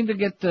don't seem to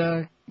get,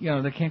 they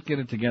can't get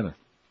it together.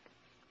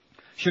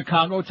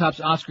 Chicago tops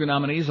Oscar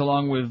nominees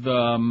along with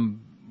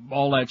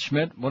all that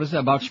Schmidt. What is that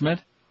about Schmidt?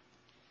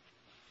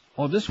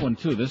 Oh, this one,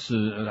 too. This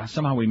is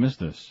somehow we missed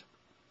this.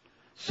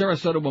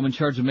 Sarasota woman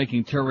charged with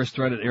making terrorist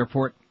threat at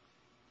airport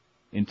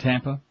in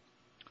Tampa.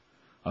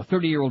 A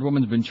 30-year-old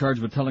woman's been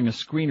charged with telling a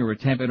screener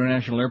at Tampa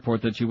International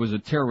Airport that she was a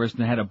terrorist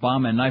and had a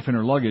bomb and knife in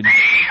her luggage,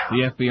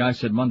 the FBI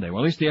said Monday.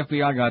 Well, at least the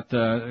FBI got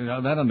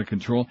that under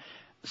control.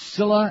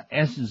 Scylla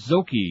S.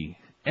 Zoke,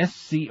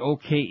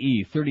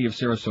 S-C-O-K-E, 30 of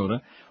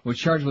Sarasota, was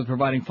charged with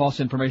providing false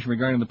information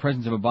regarding the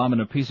presence of a bomb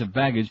and a piece of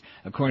baggage,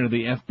 according to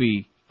the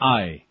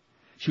FBI.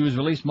 She was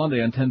released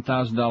Monday on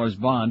 $10,000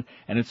 bond,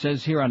 and it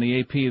says here on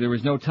the AP there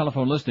is no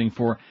telephone listing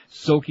for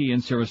Zoke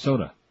in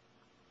Sarasota.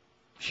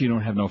 She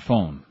don't have no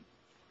phone.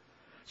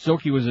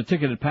 Zoke was a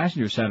ticketed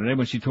passenger Saturday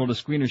when she told a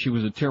screener she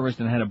was a terrorist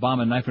and had a bomb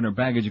and knife in her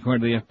baggage,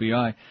 according to the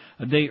FBI.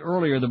 A day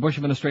earlier, the Bush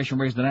administration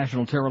raised the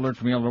national terror alert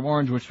from yellow to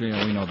orange, which we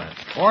know that.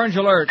 Orange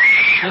alert!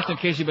 Just in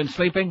case you've been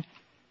sleeping, in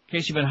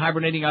case you've been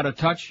hibernating out of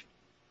touch.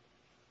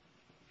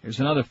 Here's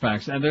another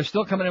fact. And they're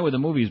still coming in with the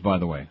movies, by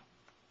the way.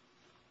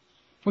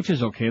 Which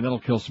is okay. That'll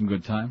kill some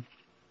good time.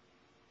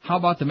 How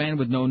about the man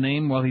with no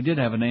name? Well, he did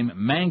have a name.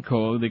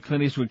 Manco, the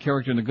Clint Eastwood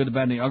character in The Good, the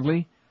Bad, and the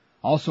Ugly.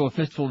 Also a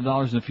fistful of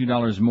dollars and a few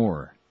dollars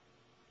more.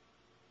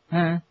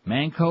 Huh?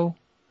 Manco?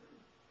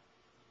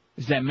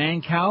 Is that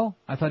Mancow?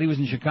 I thought he was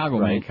in Chicago,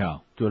 right.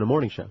 Mancow. Doing a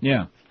morning show.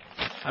 Yeah.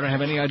 I don't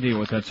have any idea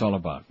what that's all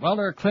about. Well,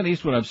 they're Clint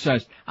Eastwood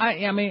obsessed.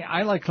 I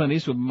like Clint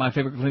Eastwood. My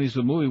favorite Clint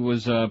Eastwood movie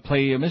was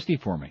Play Misty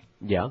for Me.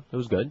 Yeah, it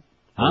was good.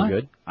 Huh?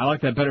 Good. I like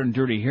that better than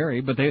Dirty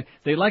Harry, but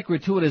they like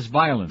gratuitous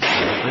violence.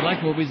 They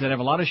like movies that have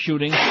a lot of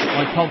shooting,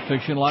 like Pulp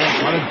Fiction, a lot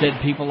of dead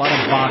people, a lot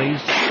of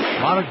bodies,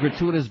 a lot of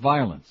gratuitous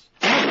violence.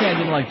 I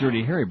didn't like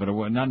Dirty Harry, but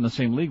not in the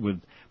same league with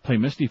Play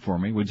Misty for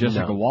Me with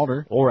Jessica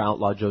Walter. Or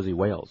Outlaw Josie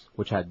Wales,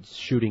 which had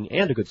shooting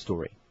and a good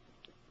story.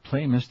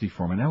 Play Misty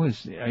for Me. That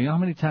was, you know how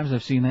many times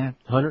I've seen that?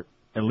 100.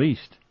 At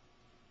least.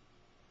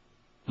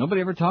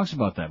 Nobody ever talks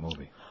about that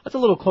movie. That's a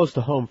little close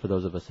to home for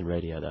those of us in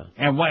radio, though.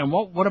 And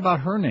what about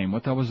her name?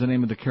 What was the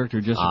name of the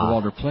character Jessica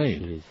Walter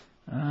played?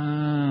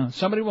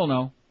 Somebody will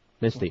know.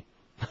 Misty.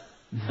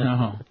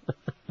 No.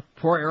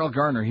 Poor Errol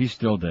Garner, he's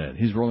still dead.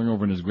 He's rolling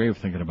over in his grave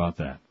thinking about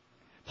that.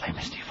 Play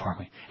Misty for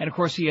Me. And of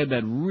course he had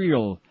that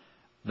real,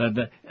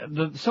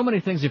 so many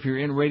things if you're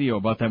in radio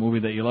about that movie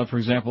that you love. For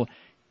example,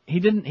 he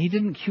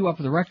didn't cue up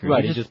the record.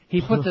 Right,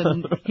 he put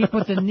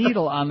the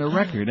needle on the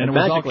record and it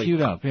was all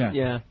queued up.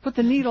 Yeah. Put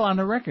the needle on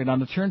the record on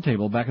the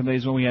turntable back in the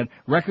days when we had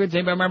records.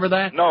 Anybody remember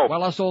that? No.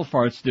 Well, us old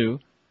farts do.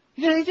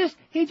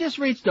 He just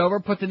reached over,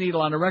 put the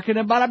needle on the record,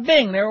 and bada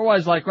bing, there it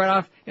was, like right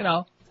off,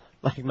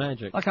 like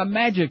magic. Like a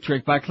magic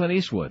trick by Clint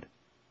Eastwood.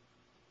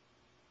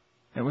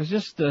 It was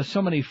just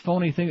so many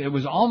phony things. It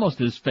was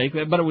almost as fake,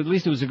 but at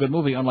least it was a good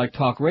movie, unlike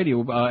talk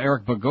radio.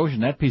 Eric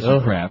Bogosian, that piece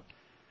of crap,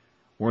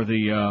 where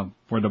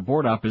the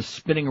board op is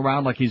spinning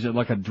around like he's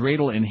like a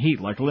dreidel in heat,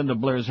 like Linda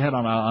Blair's head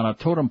on a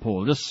totem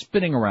pole, just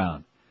spinning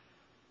around,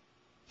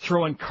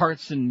 throwing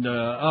carts and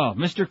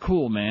Mr.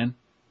 Cool, man,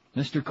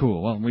 Mr.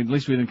 Cool. Well, at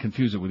least we didn't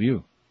confuse it with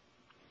you.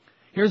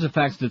 Here's a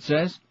fact that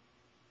says,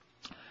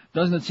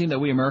 doesn't it seem that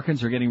we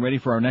Americans are getting ready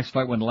for our next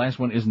fight when the last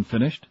one isn't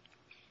finished?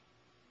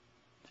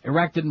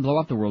 Iraq didn't blow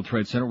up the World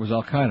Trade Center. It was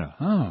Al-Qaeda.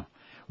 Huh.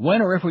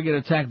 When or if we get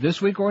attacked this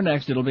week or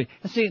next, it'll be...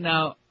 See,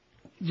 now,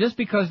 just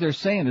because they're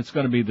saying it's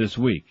going to be this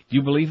week, do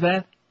you believe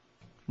that?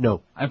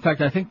 No. In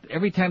fact, I think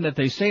every time that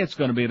they say it's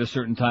going to be at a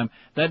certain time,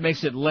 that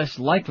makes it less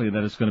likely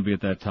that it's going to be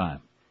at that time.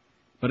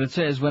 But it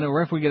says, when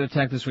or if we get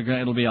attacked this week,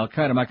 it'll be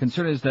Al-Qaeda. My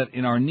concern is that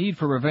in our need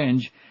for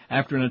revenge,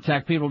 after an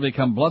attack, people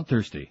become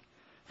bloodthirsty.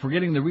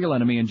 Forgetting the real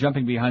enemy and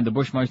jumping behind the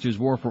Bushmeisters'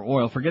 war for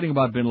oil, forgetting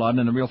about Bin Laden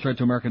and the real threat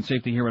to American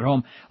safety here at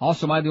home.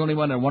 Also, am I the only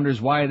one that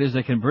wonders why it is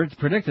they can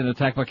predict an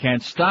attack but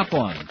can't stop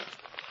one?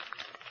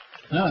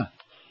 Huh.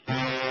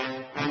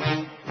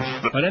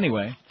 But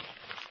anyway,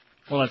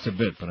 well, that's a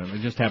bit, but it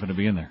just happened to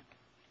be in there.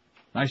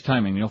 Nice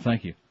timing, Neil.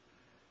 Thank you.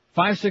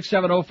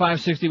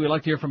 5670560. We'd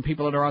like to hear from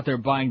people that are out there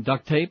buying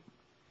duct tape,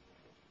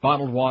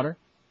 bottled water,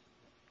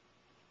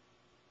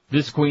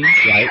 Visqueen.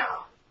 Right.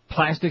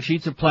 Plastic,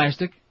 sheets of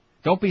plastic.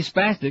 Don't be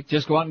spastic,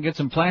 just go out and get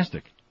some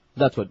plastic.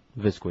 That's what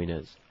Visqueen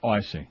is. Oh,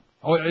 I see.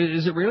 Oh,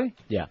 is it really?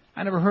 Yeah.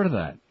 I never heard of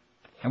that.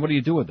 And what do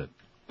you do with it?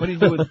 What do you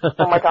do with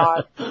Oh, my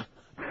God.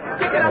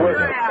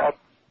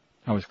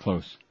 I was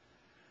close.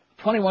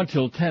 21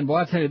 till 10. Boy,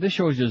 I tell you, this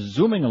show is just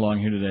zooming along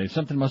here today.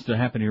 Something must have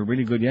happened here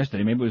really good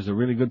yesterday. Maybe it was a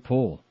really good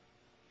poll.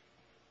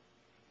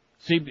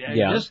 See,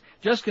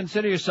 just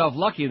consider yourself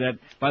lucky that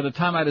by the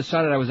time I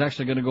decided I was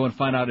actually going to go and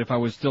find out if I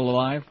was still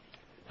alive,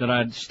 that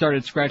I'd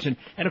started scratching.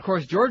 And, of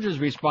course, George's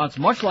response,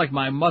 much like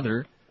my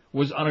mother,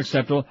 was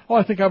unacceptable. Oh,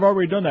 I think I've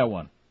already done that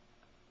one.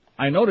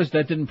 I noticed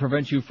that didn't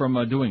prevent you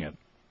from doing it.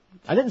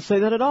 I didn't say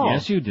that at all.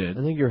 Yes, you did.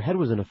 I think your head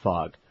was in a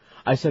fog.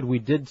 I said we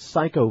did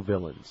psycho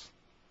villains.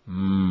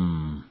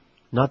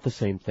 Not the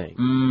same thing.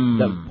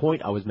 The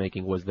point I was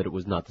making was that it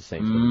was not the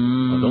same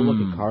thing. Now, don't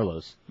look at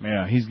Carlos.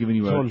 Yeah, he's giving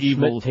you an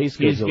evil,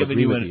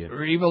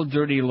 evil,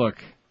 dirty look.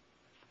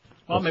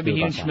 Well, maybe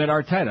he and Schmidt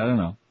are tight. I don't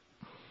know.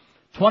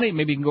 20,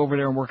 maybe you can go over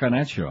there and work on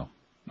that show.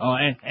 Oh,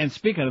 and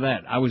speaking of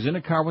that, I was in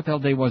a car. What the hell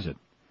day was it?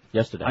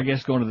 Yesterday. I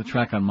guess going to the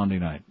track on Monday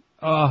night.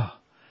 Oh,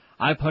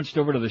 I punched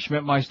over to the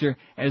Schmidtmeister.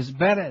 As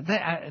bad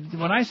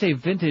when I say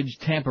vintage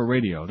Tampa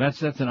radio,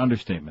 that's an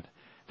understatement.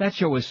 That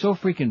show is so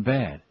freaking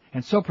bad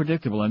and so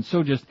predictable and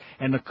so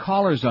and the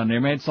callers on there,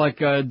 man, it's like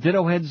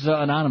Ditto Heads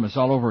Anonymous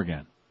all over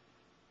again.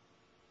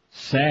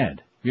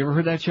 Sad. You ever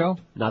heard that show?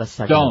 Not a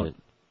second.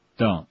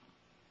 Don't.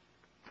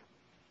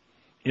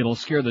 It'll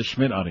scare the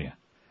Schmidt out of you.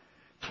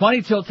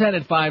 20 till 10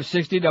 at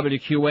 560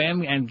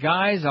 WQAM. And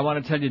guys, I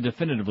want to tell you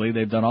definitively,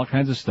 they've done all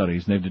kinds of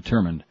studies and they've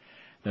determined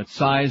that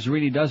size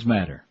really does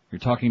matter. You're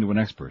talking to an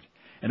expert.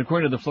 And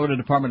according to the Florida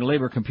Department of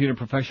Labor, computer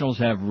professionals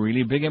have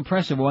really big,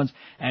 impressive ones.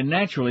 And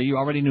naturally, you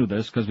already knew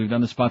this because we've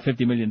done this about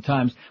 50 million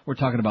times. We're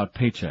talking about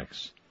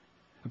paychecks.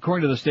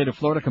 According to the state of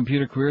Florida,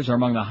 computer careers are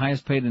among the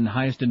highest paid and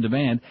highest in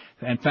demand,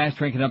 and Fast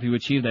Train can help you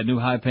achieve that new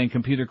high-paying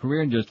computer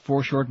career in just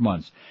 4 short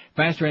months.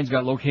 Fast Train's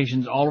got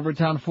locations all over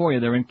town for you.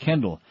 They're in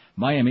Kendall,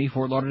 Miami,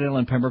 Fort Lauderdale,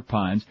 and Pembroke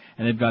Pines,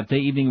 and they've got day,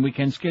 evening, and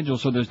weekend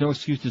schedules, so there's no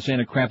excuse to stay in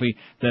a crappy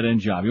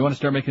dead-end job. You want to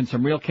start making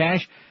some real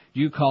cash?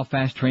 You call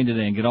Fast Train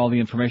today and get all the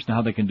information on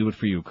how they can do it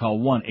for you. Call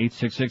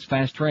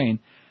 1-866-FAST-TRAIN.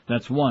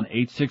 That's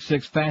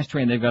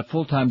 1-866-FAST-TRAIN. They've got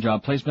full-time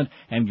job placement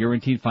and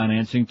guaranteed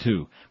financing,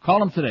 too. Call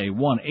them today,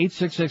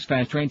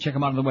 1-866-FAST-TRAIN. Check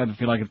them out on the web if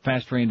you like at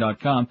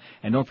fasttrain.com.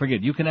 And don't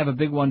forget, you can have a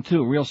big one,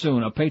 too, real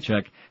soon, a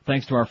paycheck,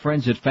 thanks to our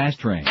friends at Fast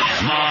Train.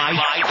 Live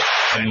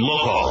and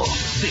local.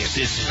 This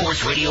is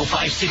Sports Radio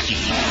 560.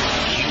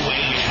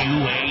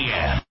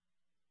 WQAM.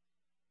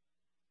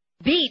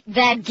 Beat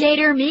that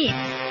gator meat.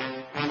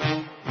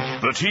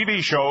 The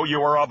TV show you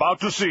are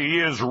about to see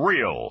is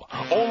real.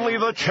 Only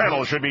the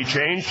channel should be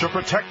changed to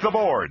protect the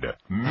board.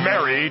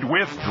 Married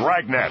with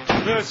Dragnet.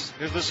 This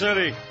is the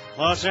city,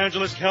 Los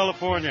Angeles,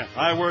 California.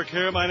 I work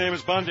here. My name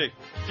is Bundy.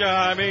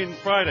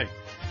 Friday.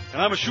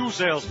 And I'm a shoe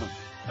salesman.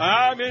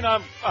 I'm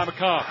a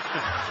cop.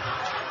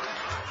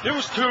 It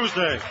was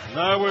Tuesday, and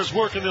I was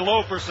working the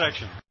loafer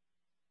section.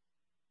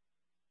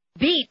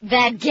 Beat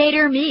that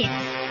gator meat.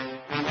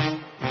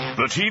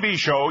 The TV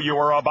show you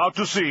are about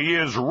to see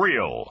is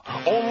real.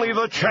 Only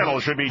the channel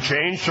should be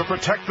changed to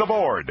protect the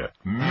board.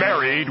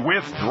 Married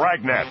with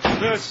Dragnet.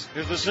 This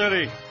is the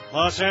city,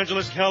 Los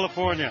Angeles,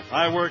 California.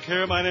 I work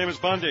here. My name is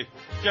Bundy.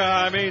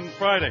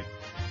 Friday.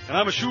 And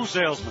I'm a shoe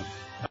salesman.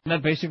 Isn't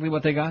that basically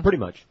what they got? Pretty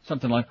much.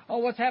 Something like, oh,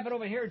 what's happened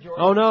over here, George?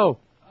 Oh, no.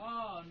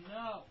 Oh,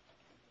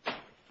 no.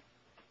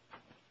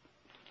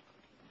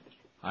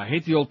 I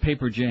hate the old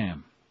paper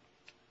jam.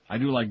 I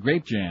do like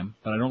grape jam,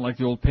 but I don't like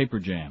the old paper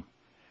jam.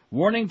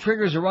 Warning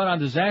triggers a run on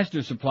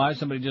disaster supplies.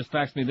 Somebody just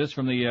faxed me this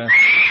from the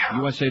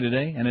USA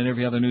Today and in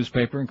every other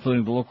newspaper,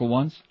 including the local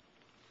ones.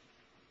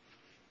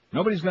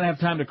 Nobody's going to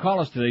have time to call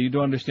us today. You do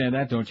understand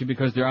that, don't you?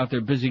 Because they're out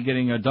there busy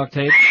getting duct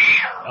tape,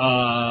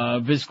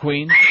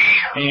 Visqueen,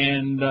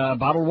 and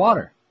bottled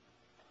water.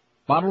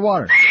 Bottled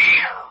water.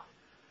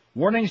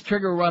 Warnings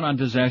trigger a run on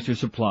disaster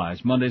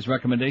supplies. Monday's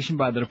recommendation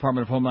by the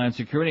Department of Homeland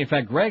Security. In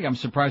fact, Greg, I'm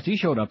surprised he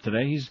showed up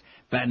today. He's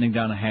battening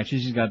down the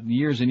hatches. He's got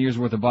years and years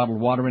worth of bottled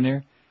water in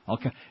there.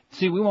 Okay.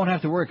 See, we won't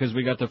have to worry because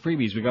we got the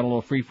freebies. We got a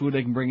little free food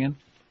they can bring in.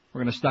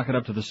 We're going to stock it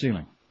up to the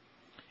ceiling.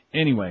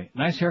 Anyway,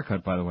 nice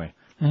haircut, by the way.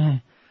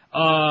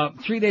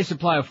 3-day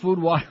supply of food,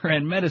 water,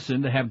 and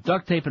medicine to have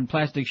duct tape and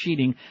plastic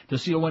sheeting to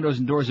seal windows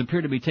and doors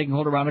appear to be taking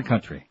hold around the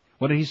country.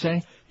 What did he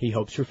say? He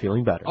hopes you're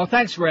feeling better. Oh,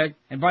 thanks, Greg.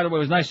 And by the way, it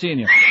was nice seeing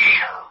you.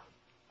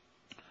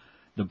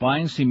 The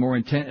buying seemed more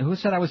intense. Who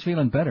said I was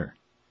feeling better?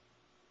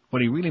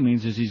 What he really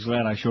means is he's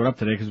glad I showed up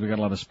today because we got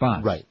a lot of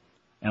spots. Right.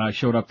 And I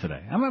showed up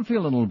today. I'm going to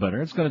feel a little better.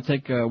 It's going to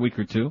take a week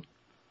or two.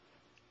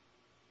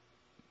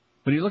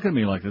 But you look at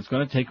me like it's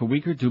going to take a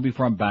week or two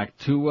before I'm back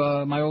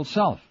to my old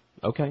self.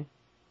 Okay.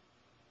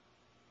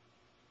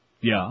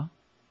 Yeah.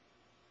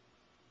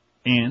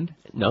 And?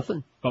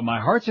 Nothing. But my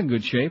heart's in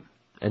good shape.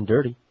 And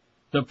dirty.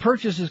 The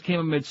purchases came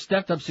amid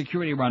stepped-up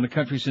security around the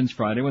country since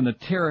Friday when the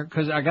terror,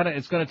 because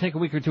it's going to take a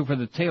week or two for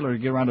the tailor to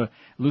get around to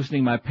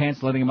loosening my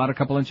pants, letting them out a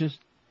couple inches,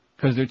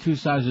 because they're 2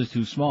 sizes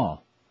too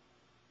small.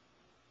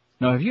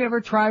 Now, have you ever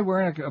tried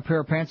wearing a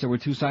pair of pants that were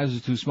 2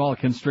 sizes too small? It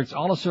constricts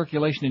all the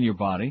circulation in your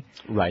body.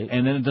 Right.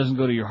 And then it doesn't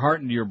go to your heart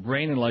and to your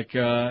brain,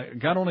 and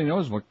God only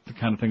knows what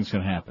kind of things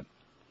can happen.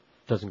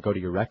 Doesn't go to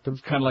your rectum?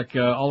 It's kind of like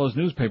all those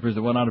newspapers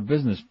that went out of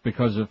business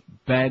because of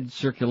bad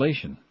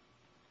circulation.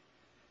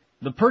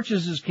 The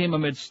purchases came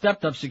amid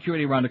stepped-up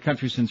security around the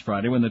country since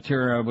Friday when the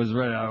terror was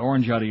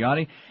orange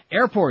yada-yada.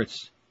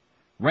 Airports.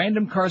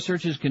 Random car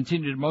searches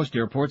continued at most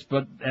airports,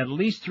 but at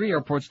least 3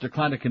 airports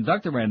declined to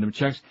conduct the random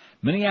checks.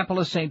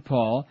 Minneapolis, St.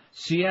 Paul,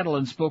 Seattle,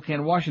 and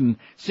Spokane, Washington.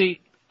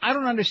 See, I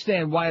don't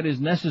understand why it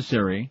is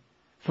necessary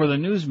for the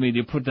news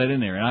media to put that in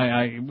there.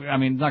 And I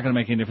mean, it's not going to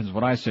make any difference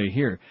what I say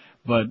here,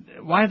 but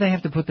why do they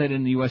have to put that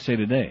in the USA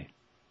Today?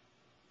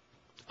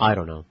 I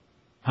don't know.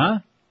 Huh?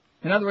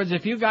 In other words,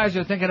 if you guys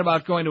are thinking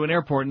about going to an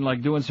airport and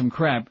like doing some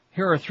crap,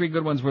 here are 3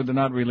 good ones where they're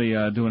not really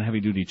doing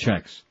heavy-duty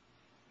checks.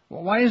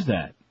 Well, why is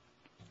that?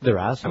 They're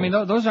assholes. I mean,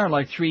 those aren't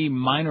like 3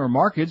 minor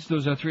markets.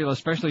 Those are 3,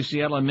 especially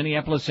Seattle and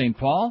Minneapolis, St.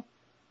 Paul.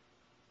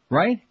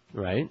 Right?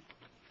 Right.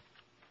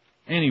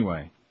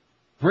 Anyway,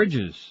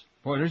 bridges.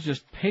 Boy, there's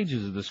just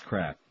pages of this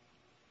crap.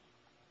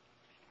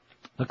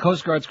 The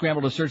Coast Guard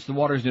scrambled to search the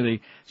waters near the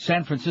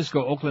San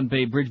Francisco-Oakland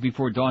Bay Bridge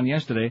before dawn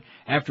yesterday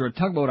after a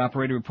tugboat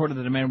operator reported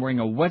that a man wearing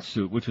a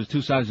wetsuit, which was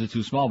 2 sizes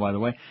too small, by the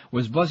way,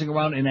 was buzzing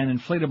around in an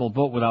inflatable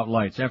boat without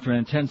lights. After an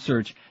intense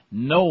search,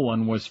 no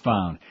one was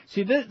found.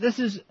 See, this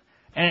is...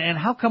 And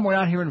how come we're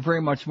not hearing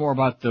very much more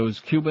about those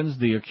Cubans,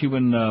 the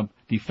Cuban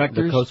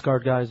defectors? The Coast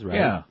Guard guys, right?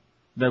 Yeah,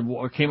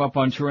 that came up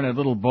on shore in a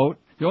little boat.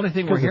 The only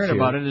thing we're hearing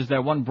about it is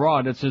that one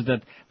broad that says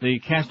that the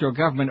Castro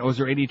government owes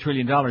her $80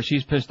 trillion.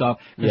 She's pissed off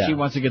because she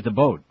wants to get the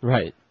boat.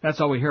 Right. That's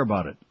all we hear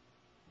about it.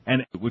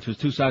 And which was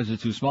 2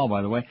 sizes too small,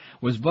 by the way,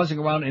 was buzzing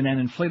around in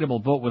an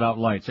inflatable boat without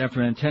lights.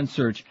 After an intense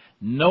search,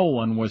 no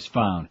one was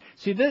found.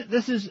 See,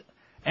 this is...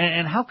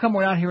 And how come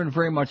we're not hearing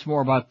very much more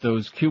about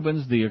those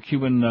Cubans, the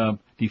Cuban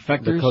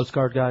defectors? The Coast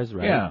Guard guys,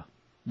 right? Yeah,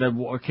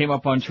 that came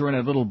up on shore in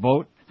a little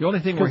boat. The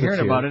only thing we're hearing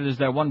about it is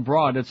that one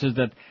broad that says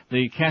that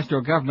the Castro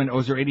government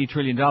owes her $80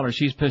 trillion.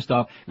 She's pissed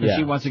off because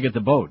she wants to get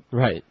the boat.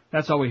 Right.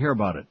 That's all we hear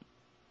about it.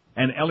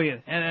 And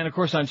Elliot, and of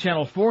course on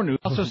Channel 4 News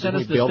also sent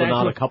us the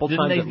statue.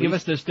 Didn't they give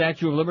us the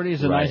Statue of Liberty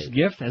as a nice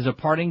gift, as a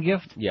parting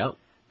gift? Yeah.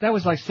 That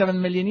was like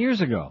 7 million years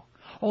ago.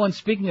 Oh, and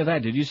speaking of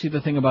that, did you see the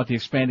thing about the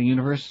expanding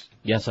universe?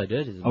 Yes, I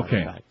did, as a matter of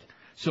fact.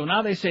 So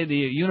now they say the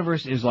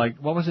universe is like,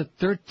 what was it,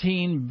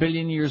 13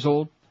 billion years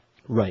old?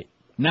 Right.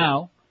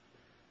 Now,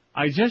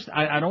 I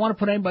don't want to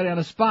put anybody on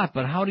the spot,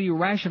 but how do you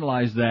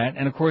rationalize that?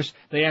 And of course,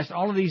 they asked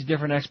all of these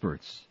different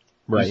experts,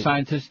 the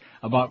scientists,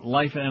 about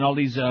life, and all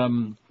these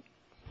NASA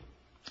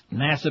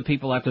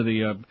people after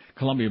the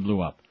Columbia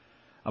blew up,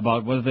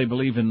 about whether they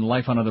believe in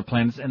life on other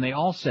planets, and they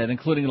all said,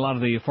 including a lot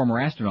of the former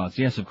astronauts,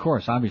 yes, of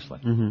course, obviously.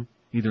 Mm-hmm.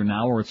 Either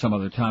now or at some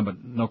other time,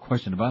 but no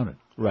question about it.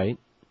 Right.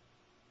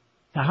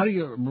 Now,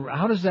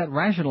 how does that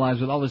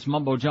rationalize with all this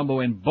mumbo-jumbo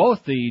in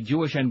both the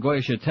Jewish and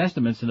Goyish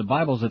testaments and the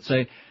Bibles that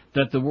say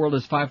that the world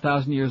is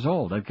 5,000 years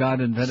old, that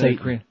God invented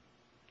it?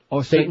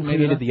 Oh, Satan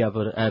created the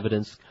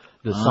evidence.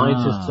 The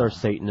scientists are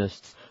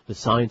Satanists. The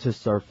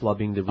scientists are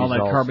flubbing the results.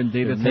 All that carbon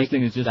data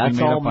testing is just that's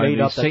made all up by made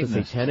the up. Satanists.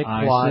 That's a satanic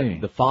plot. See.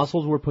 The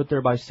fossils were put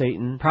there by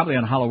Satan. Probably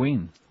on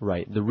Halloween.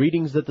 Right. The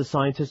readings that the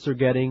scientists are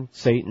getting,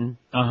 Satan.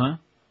 Uh-huh.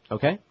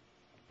 Okay?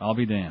 I'll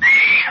be damned.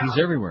 He's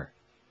everywhere.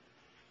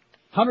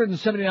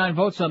 179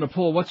 votes on the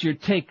poll. What's your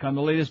take on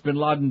the latest Bin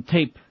Laden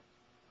tape?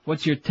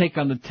 What's your take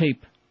on the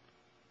tape?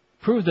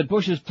 Proves that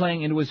Bush is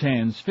playing into his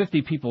hands.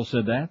 50 people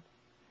said that.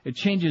 It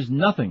changes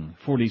nothing.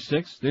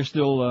 46. They're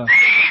still,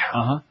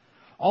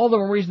 All the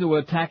more reason to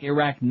attack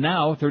Iraq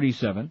now.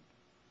 37.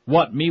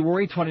 What, me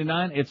worry?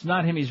 29. It's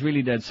not him. He's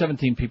really dead.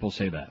 17 people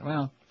say that.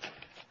 Well,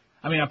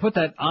 I mean, I put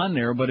that on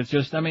there, but it's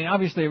just, I mean,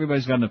 obviously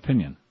everybody's got an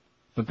opinion.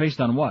 But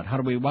based on what?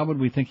 Why would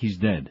we think he's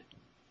dead?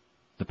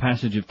 The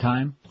passage of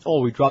time?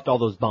 Oh, we dropped all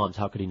those bombs.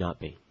 How could he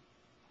not be?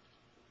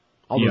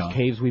 All those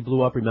caves we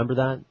blew up, remember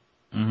that?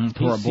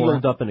 Mm-hmm. He's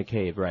sealed up in a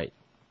cave, right.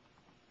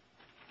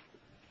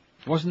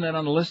 Wasn't that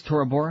on the list,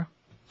 Tora Bora?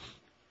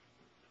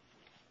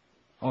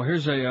 Oh,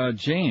 here's a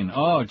Jane.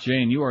 Oh,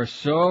 Jane, you are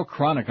so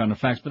chronic on the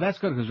facts, but that's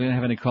good because we didn't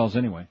have any calls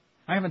anyway.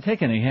 I haven't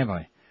taken any, have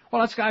I?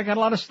 Well, I got a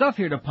lot of stuff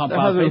here to pump out.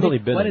 There hasn't really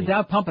been any. Let it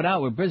down, pump it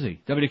out. We're busy.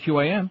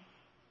 WQAM.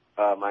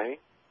 Miami?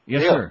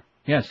 Yes, sir.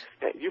 Yes.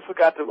 You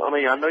forgot to,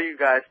 I know you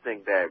guys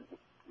think that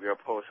your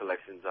poll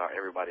selections are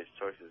everybody's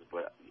choices,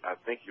 but I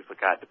think you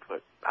forgot to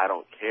put I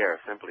don't care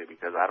simply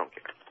because I don't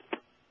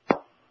care.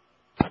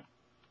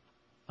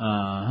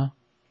 Uh-huh.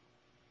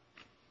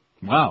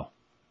 Wow.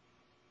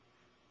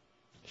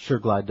 Sure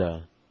glad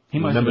he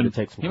must remember to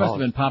take some calls. He must have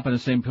been popping the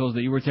same pills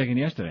that you were taking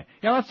yesterday.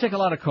 Yeah, let's take a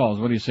lot of calls.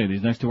 What do you say,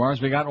 these next 2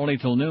 hours? We got only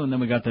till noon, then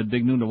we got that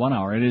big noon to 1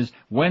 hour. It is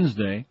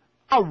Wednesday.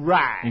 All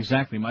right.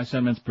 Exactly. My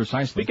sentiments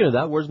precisely. Speaking of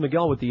that, where's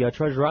Miguel with the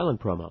Treasure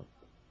Island promo?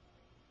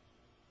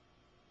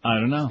 I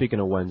don't know. Speaking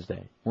of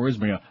Wednesday. Where is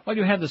Miguel? Well,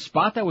 you had the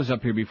spot that was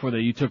up here before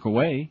that you took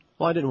away.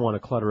 Well, I didn't want to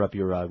clutter up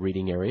your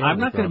reading area. I'm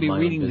not going to be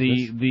reading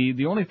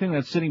the only thing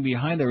that's sitting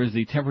behind there is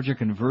the temperature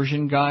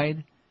conversion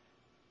guide.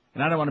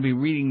 And I don't want to be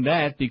reading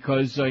that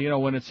because,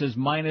 when it says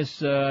minus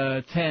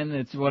 10,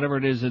 it's whatever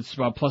it is, it's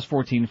plus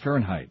 14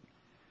 Fahrenheit.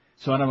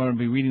 So I don't want to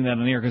be reading that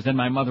on the air because then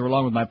my mother,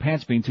 along with my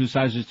pants being 2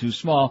 sizes too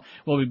small,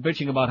 will be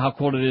bitching about how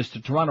cold it is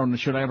to Toronto and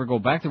should I ever go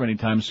back there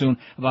anytime soon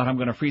about how I'm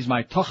going to freeze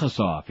my tuchus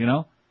off,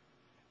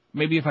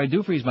 Maybe if I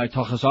do freeze my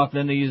tuchus off,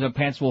 then these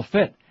pants will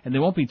fit and they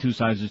won't be 2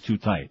 sizes too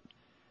tight.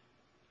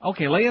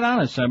 Okay, lay it on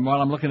us while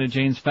I'm looking at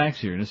Jane's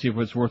facts here to see if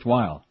it's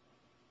worthwhile.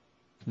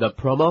 The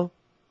promo?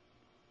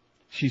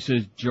 She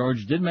says,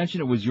 George did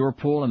mention it was your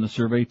pool in the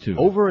survey too.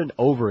 Over and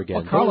over again.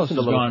 Well, Carlos has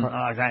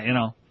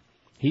gone,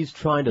 He's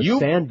trying to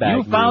sandbag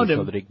you found me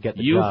him. so that he can get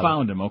the you job.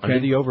 Found him, okay? Under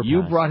the overpass.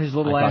 You brought his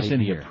little ass in here. I thought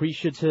he'd be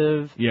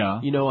appreciative.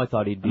 Yeah. I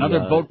thought he'd be...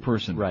 Another boat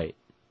person. Right.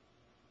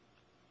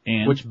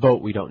 And? Which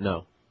boat, we don't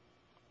know.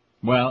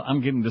 Well,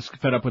 I'm getting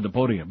fed up with the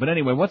boat again. But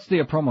anyway, what's the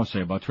promo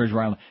say about Treasure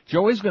Island?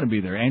 Joe is going to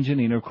be there. And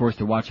Janina, of course,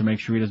 to watch and make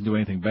sure he doesn't do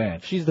anything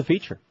bad. She's the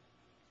feature.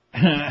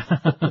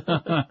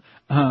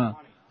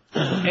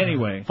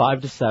 Anyway.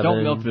 5 to 7.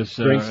 Don't milk this,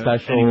 drink any more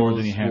specials,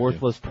 than you have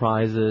worthless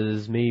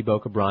prizes, me,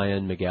 Boca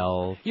Brian,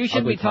 Miguel. You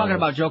should be talking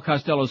about Joe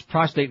Costello's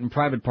prostate and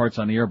private parts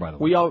on the air, by the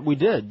way. We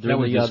did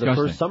during the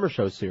first summer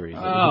show series.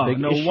 Oh, it was a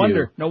big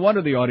issue. No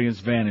wonder the audience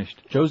vanished.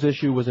 Joe's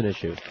issue was an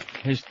issue.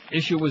 His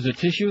issue was a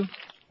tissue?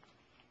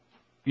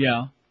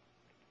 Yeah.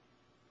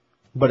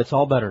 But it's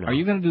all better now. Are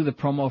you going to do the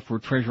promo for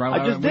Treasure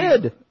Island? I just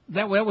did.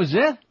 That was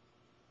it?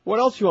 What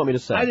else do you want me to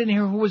say? I didn't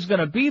hear who was going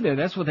to be there.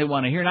 That's what they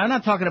want to hear. Now, I'm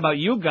not talking about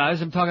you guys.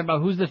 I'm talking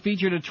about who's the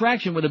featured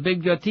attraction with the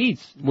big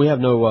teats. We have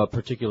no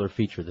particular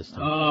feature this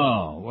time.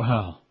 Oh,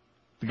 well.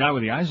 The guy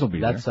with the eyes will be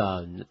there. That's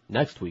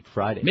next week,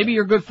 Friday. Maybe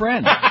your good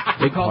friend.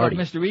 Big call party.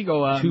 up Mr.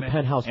 Ego. 2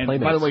 penthouse and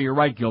playmates. By the way, you're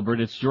right, Gilbert.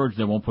 It's George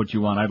that won't put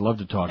you on. I'd love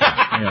to talk to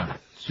you. Yeah,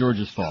 it's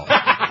George's fault.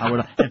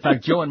 In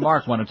fact, Joe and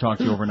Mark want to talk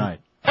to you overnight.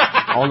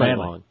 All night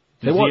long.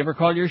 Does he ever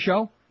call your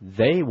show?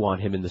 They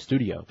want him in the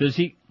studio. Does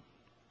he?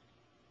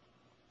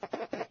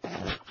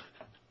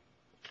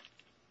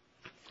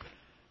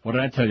 What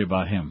did I tell you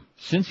about him?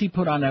 Since he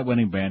put on that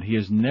wedding band, he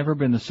has never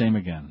been the same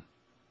again.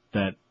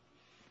 That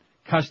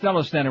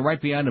Costello's standing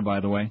right behind him, by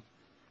the way,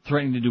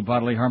 threatening to do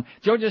bodily harm.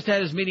 Joe just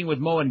had his meeting with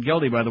Mo and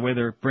Gildy, by the way.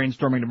 They're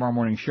brainstorming tomorrow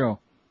morning's show.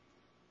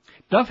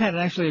 Duff had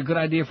actually a good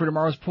idea for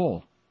tomorrow's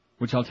poll,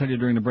 which I'll tell you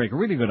during the break. A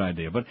really good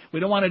idea. But we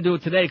don't want to do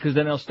it today because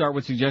then they'll start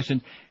with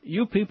suggestions.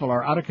 You people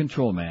are out of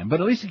control, man.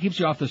 But at least it keeps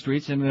you off the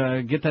streets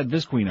and get that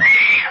Visqueen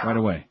out right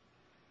away.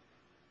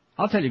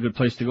 I'll tell you a good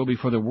place to go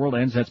before the world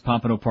ends. That's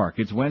Pompano Park.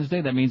 It's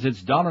Wednesday. That means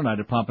it's dollar night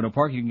at Pompano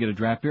Park. You can get a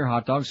draft beer,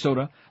 hot dog,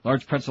 soda,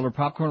 large pretzel or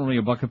popcorn, only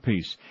 $1 a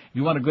piece. If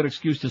you want a good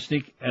excuse to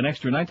sneak an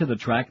extra night to the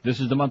track, this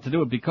is the month to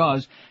do it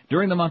because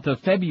during the month of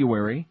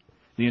February,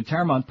 the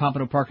entire month,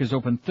 Pompano Park is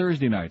open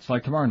Thursday nights,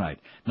 like tomorrow night.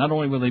 Not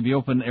only will they be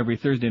open every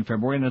Thursday in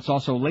February, and it's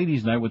also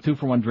ladies' night with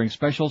 2-for-1 drink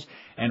specials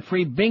and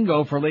free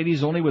bingo for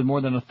ladies only with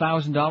more than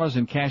 $1,000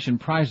 in cash and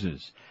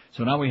prizes.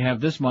 So now we have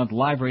this month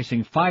live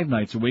racing 5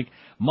 nights a week,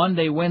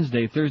 Monday,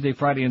 Wednesday, Thursday,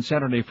 Friday, and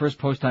Saturday, first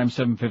post time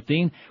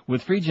 7:15,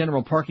 with free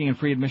general parking and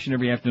free admission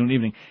every afternoon and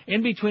evening.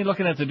 In between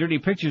looking at the dirty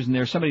pictures in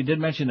there, somebody did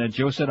mention that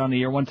Joe said on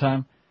the air one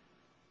time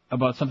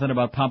about something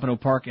about Pompano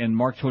Park, and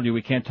Mark told you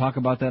we can't talk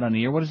about that on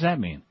the air. What does that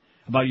mean?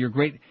 About your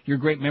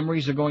great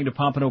memories of going to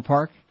Pompano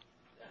Park?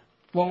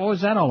 Well, what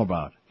was that all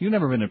about? You've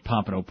never been to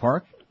Pompano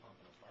Park.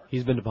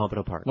 He's been to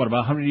Pompano Park. What,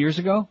 about 100 years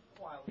ago?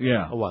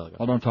 Yeah. A while ago.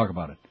 Well, don't talk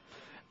about it.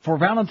 For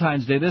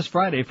Valentine's Day this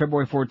Friday,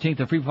 February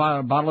 14th, a free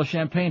bottle of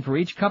champagne for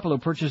each couple who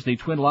purchased the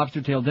twin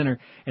lobster tail dinner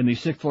in the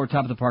 6th floor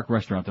top of the park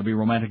restaurant. There'll be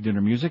romantic dinner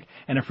music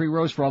and a free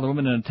rose for all the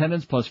women in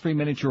attendance, plus free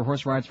miniature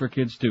horse rides for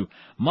kids too.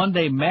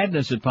 Monday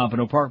Madness at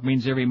Pompano Park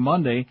means every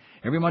Monday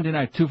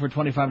night, 2 for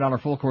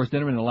 $25 full course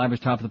dinner in the lavish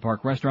top of the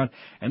park restaurant.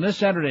 And this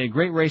Saturday,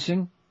 great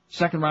racing.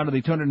 Second round of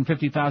the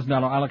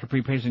 $250,000 Isla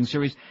Capri Pacing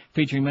Series,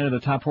 featuring many of the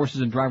top horses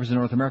and drivers in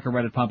North America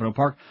right at Pompano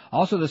Park.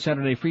 Also this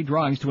Saturday, free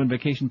drawings to win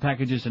vacation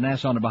packages to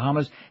Nassau and the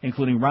Bahamas,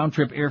 including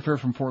round-trip airfare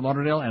from Fort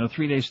Lauderdale and a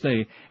 3-day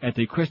stay at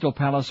the Crystal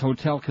Palace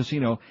Hotel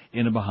Casino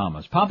in the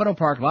Bahamas. Pompano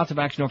Park, lots of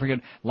action. Don't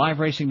forget,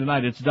 live racing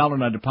tonight. It's dollar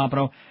night at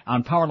Pompano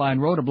on Powerline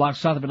Road, a block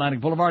south of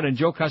Atlantic Boulevard, and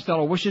Joe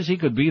Costello wishes he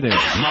could be there.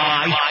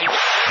 Live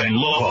and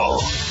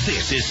local.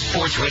 This is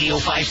Sports Radio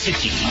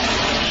 560.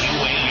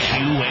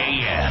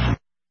 QAM.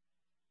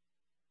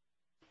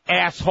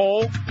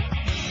 Asshole.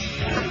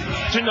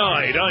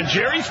 Tonight on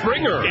Jerry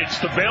Springer, it's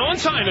the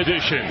Valentine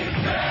edition.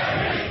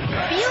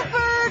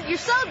 Buford, you're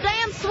so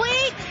damn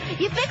sweet.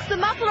 You fixed the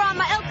muffler on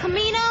my El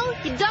Camino.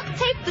 You duct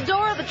taped the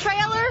door of the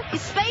trailer. You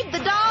spayed the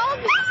dog.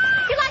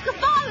 You're like a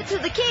father to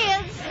the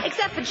kids,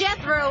 except for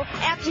Jethro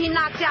after he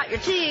knocked out your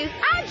tooth.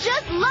 I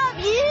just love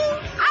you.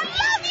 I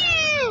love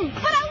you.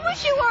 But I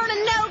wish you weren't a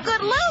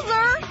no-good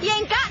loser. You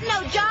ain't got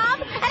no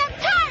job, and I'm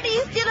tired of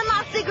you stealing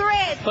my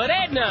cigarettes. But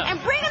Edna.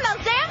 And bringing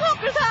those damn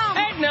hookers home.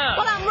 Edna.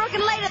 While I'm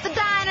working late at the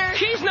diner.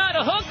 She's not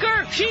a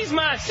hooker. She's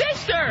my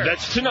sister.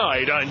 That's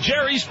tonight on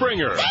Jerry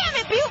Springer. Damn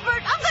it,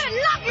 Buford. I'm going to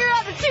knock your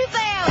other tooth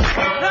out.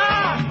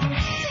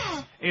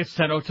 It's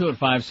 10:02 at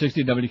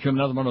 560 WQAM.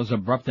 Another one of those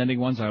abrupt ending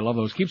ones. I love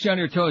those. Keeps you on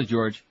your toes,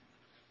 George.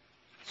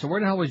 So where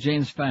the hell was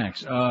Jane's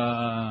fax?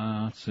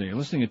 Let's see.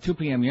 Listening at 2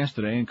 p.m.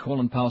 yesterday, and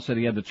Colin Powell said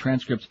he had the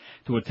transcripts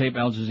to a tape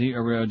Al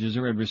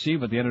Jazeera had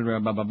received, but the editor,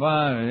 blah, blah,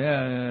 blah,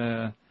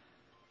 yeah.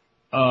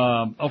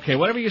 Okay,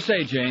 whatever you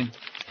say, Jane.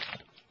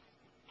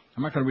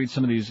 I'm not going to read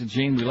some of these.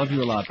 Jane, we love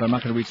you a lot, but I'm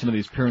not going to read some of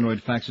these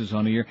paranoid faxes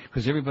on the air,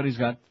 because everybody's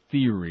got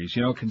theories,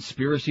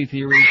 conspiracy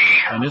theories,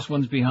 and this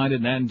one's behind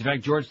it, and in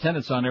fact, George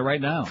Tenet's on there right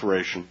now.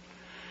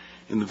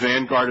 In the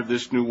vanguard of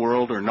this new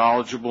world are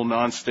knowledgeable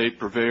non-state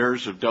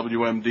purveyors of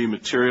WMD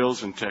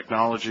materials and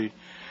technology.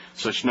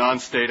 Such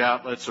non-state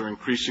outlets are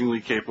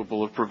increasingly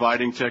capable of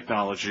providing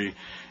technology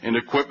and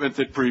equipment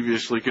that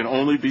previously can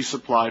only be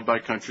supplied by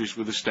countries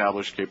with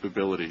established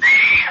capabilities.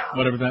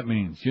 Whatever that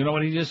means. You know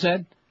what he just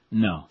said?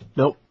 No.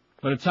 Nope.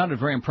 But it sounded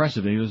very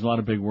impressive. He used a lot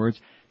of big words.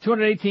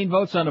 218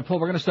 votes on the poll.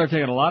 We're going to start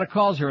taking a lot of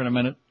calls here in a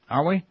minute,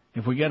 are we?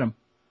 If we get them.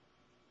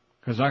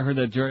 Because I heard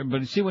that,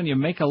 but see, when you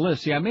make a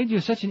list, I made you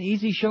such an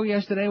easy show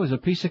yesterday. It was a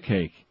piece of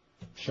cake.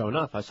 Sure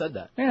enough, I said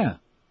that. Yeah.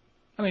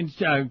 I mean,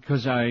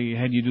 because I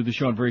had you do the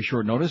show on very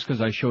short notice,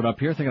 because I showed up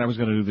here thinking I was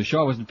going to do the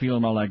show. I wasn't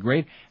feeling all that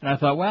great. And I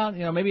thought, well,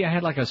 maybe I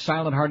had like a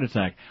silent heart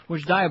attack,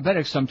 which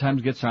diabetics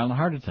sometimes get silent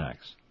heart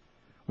attacks,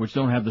 which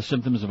don't have the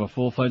symptoms of a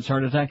full-fledged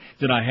heart attack.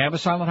 Did I have a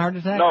silent heart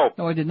attack? No.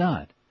 No, I did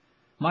not.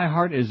 My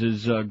heart is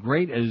as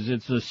great as,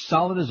 it's as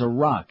solid as a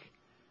rock.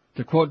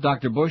 To quote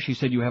Dr. Bush, he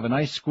said, you have a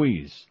nice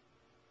squeeze.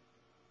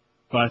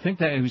 But I think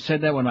that he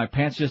said that when my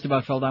pants just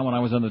about fell down when I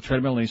was on the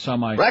treadmill and he saw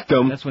my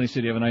rectum. That's when he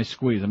said you have a nice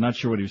squeeze. I'm not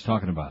sure what he was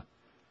talking about.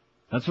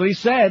 That's what he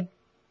said.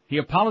 He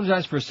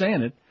apologized for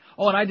saying it.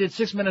 Oh, and I did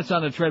 6 minutes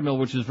on the treadmill,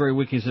 which is very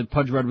weak. He said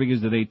Pudge Rodriguez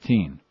did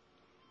 18,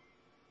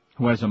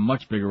 who has a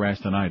much bigger ass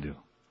than I do.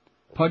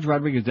 Pudge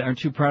Rodriguez,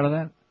 aren't you proud of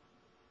that?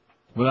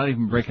 Without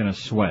even breaking a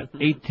sweat.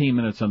 18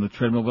 minutes on the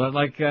treadmill,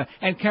 without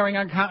and carrying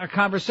on a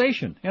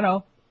conversation,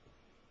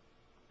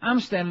 I'm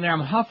standing there,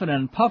 I'm huffing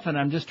and puffing,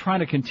 I'm just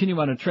trying to continue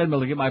on a treadmill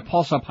to get my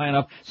pulse up high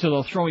enough so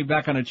they'll throw me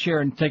back on a chair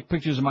and take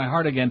pictures of my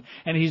heart again.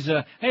 And he's,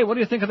 hey, what do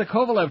you think of the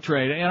Kovalev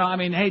trade?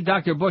 Hey,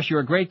 Dr. Bush,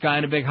 you're a great guy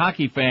and a big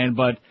hockey fan,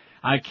 but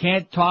I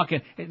can't talk,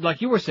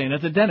 like you were saying,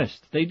 at the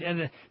dentist.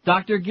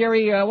 Dr.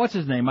 Gary, what's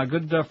his name? My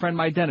good friend,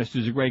 my dentist,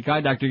 who's a great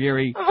guy, Dr.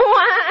 Gary.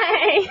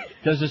 Why?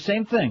 Does the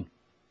same thing.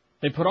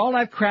 They put all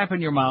that crap in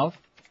your mouth,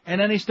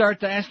 and then they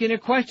start asking you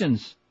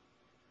questions.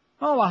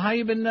 Oh, well, how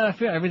you been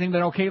feeling? Everything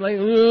been okay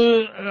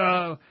lately?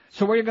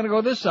 So where you going to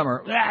go this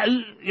summer?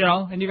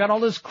 And you got all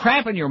this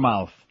crap in your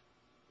mouth.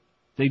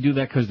 They do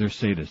that because they're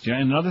sadists.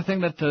 And another thing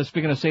that,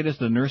 speaking of sadists,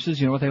 the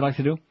nurses, you know what they like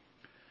to do?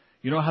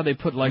 You know how they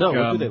put what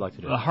do they like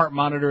to do? The heart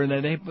monitor,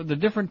 and they put the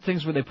different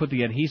things where they put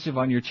the adhesive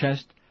on your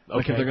chest.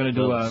 Like if they're going to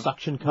do a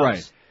suction cups.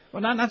 Right.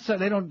 Well,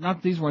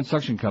 these weren't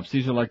suction cups.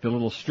 These are like the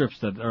little strips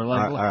that are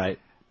like. All right.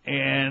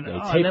 And,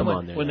 tape them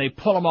on there. When they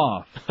pull them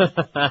off.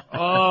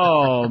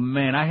 Oh,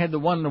 man, I had the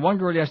one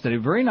girl yesterday,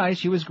 very nice,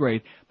 she was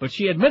great, but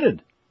she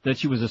admitted that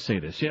she was a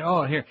sadist.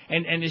 Here.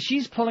 And as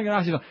she's pulling it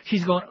off,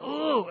 she's going,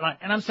 ooh,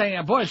 and I'm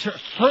saying, boy, it's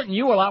hurting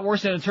you a lot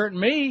worse than it's hurting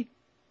me.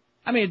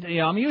 I mean,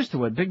 I'm used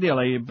to it. Big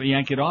deal. You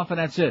yank it off and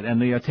that's it.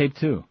 And the tape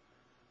too.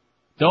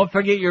 Don't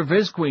forget your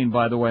Viz Queen,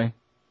 by the way.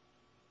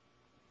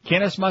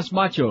 Canis Mas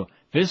Macho,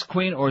 Viz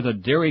Queen or the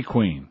Dairy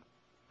Queen?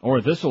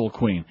 Or this old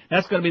queen?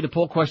 That's going to be the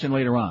poll question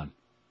later on.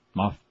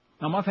 Muff.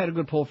 Now, Muff had a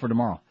good poll for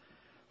tomorrow.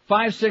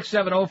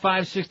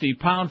 5670560,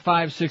 pound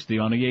 560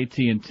 on the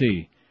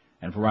AT&T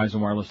and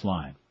Verizon Wireless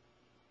line.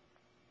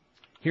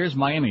 Here's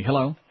Miami.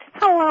 Hello.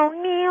 Hello,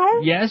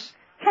 Neil. Yes?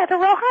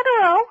 Hetero.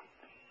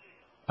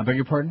 I beg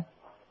your pardon?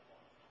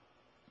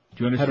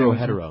 Do you understand?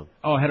 Hetero.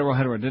 Oh,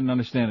 hetero. Didn't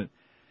understand it.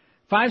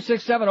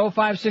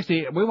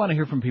 5670560. We want to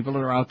hear from people that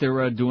are out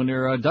there doing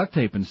their duct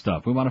tape and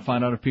stuff. We want to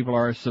find out if people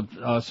are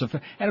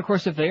and of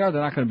course, if they are,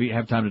 they're not going to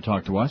have time to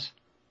talk to us.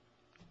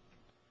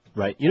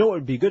 Right. You know what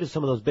would be good is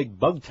some of those big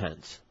bug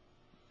tents.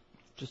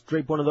 Just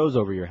drape one of those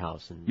over your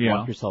house and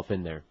lock yourself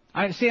in there.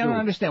 I don't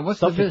understand.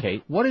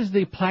 What is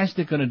the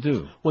plastic going to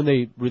do? When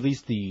they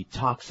release the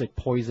toxic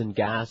poison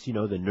gas,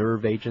 the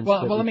nerve agents.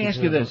 Well, let me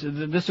ask you this.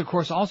 This, of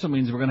course, also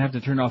means we're going to have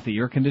to turn off the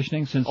air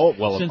conditioning since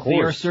the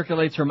air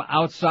circulates from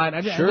outside.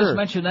 I just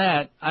mentioned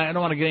that. I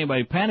don't want to get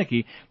anybody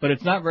panicky, but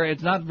it's not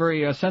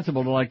very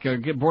sensible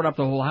to board up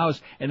the whole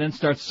house and then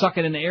start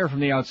sucking in the air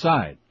from the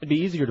outside. It'd be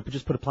easier to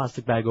just put a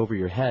plastic bag over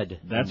your head.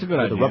 That's a good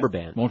idea. With a rubber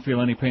band. Won't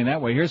feel any pain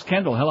that way. Here's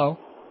Kendall. Hello.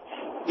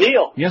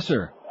 Neil. Yes,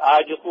 sir.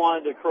 I just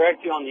wanted to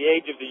correct you on the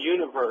age of the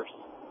universe.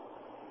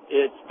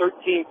 It's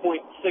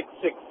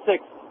 13.666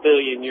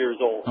 billion years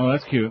old. Oh,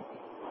 that's cute.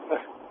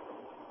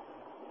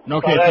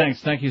 Okay,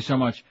 thanks. Thank you so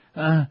much.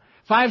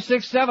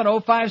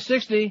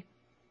 5670560,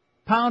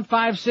 pound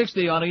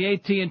 560 on the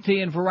AT&T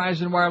and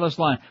Verizon Wireless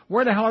line.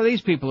 Where the hell are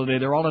these people today?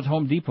 They're all at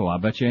Home Depot. I'll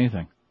bet you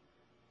anything.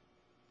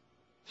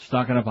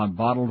 Stocking up on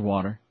bottled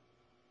water,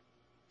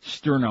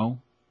 sterno,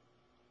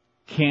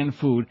 canned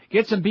food.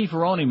 Get some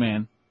beefaroni,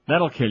 man.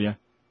 That'll kill you.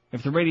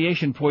 If the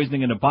radiation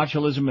poisoning and the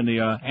botulism and the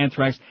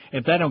anthrax,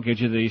 if that don't get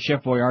you, the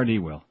Chef Boyardee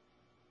will.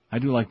 I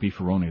do like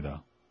beefaroni,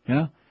 though.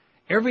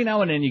 Every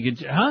now and then you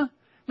get, No,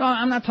 No,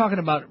 I'm not talking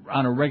about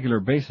on a regular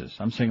basis.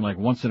 I'm saying like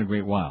once in a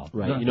great while.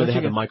 Right. You know they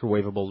have the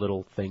microwavable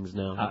little things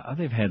now.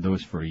 They've had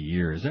those for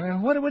years. I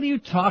mean, what are you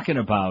talking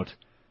about?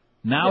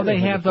 Now they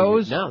have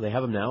those? No, they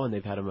have them now, and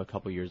they've had them a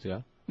couple years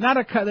ago.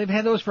 They've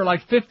had those for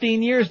like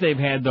 15 years. They've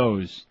had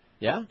those.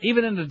 Yeah.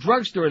 Even in the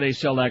drugstore, they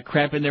sell that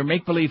crap in their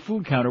make-believe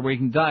food counter where you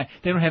can die.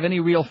 They don't have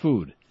any real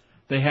food.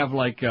 They have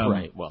like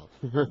right. Well,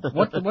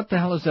 what the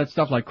hell is that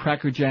stuff like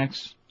Cracker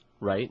Jacks?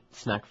 Right.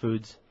 Snack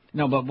foods.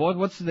 No, but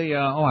what's the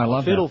I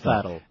love Fiddle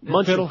that Faddle.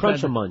 Munch and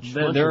Crunch and Munch.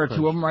 There are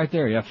two of them right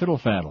there. Yeah, Fiddle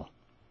Faddle.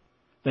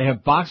 They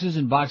have boxes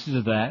and boxes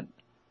of that.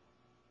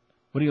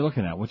 What are you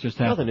looking at? What just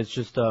happened? Nothing. It's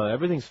just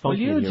everything's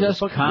funky. Will you just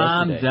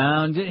calm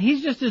down?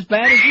 He's just as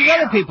bad as these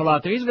other people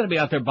out there. He's going to be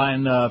out there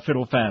buying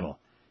Fiddle Faddle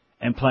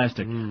and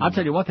plastic. I'll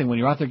tell you one thing: when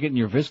you're out there getting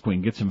your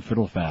Visqueen, get some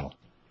Fiddle Faddle.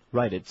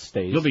 Right, it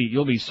stays.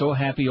 You'll be so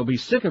happy. You'll be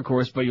sick, of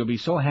course, but you'll be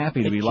so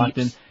happy to be locked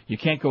in. You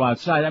can't go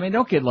outside. I mean,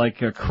 don't get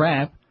like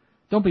crap.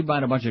 Don't be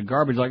buying a bunch of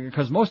garbage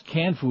because most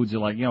canned foods are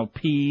like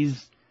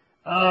peas.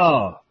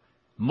 Oh.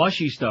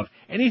 Mushy stuff.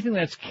 Anything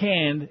that's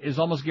canned is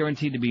almost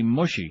guaranteed to be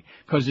mushy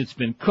because it's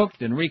been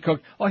cooked and recooked.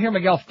 Oh, here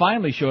Miguel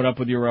finally showed up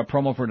with your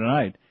promo for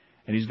tonight,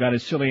 and he's got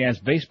his silly-ass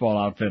baseball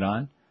outfit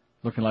on,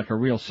 looking like a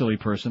real silly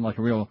person, like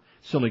a real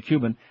silly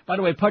Cuban. By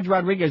the way, Pudge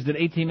Rodriguez did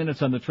 18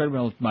 minutes on the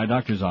treadmill at my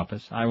doctor's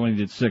office. I only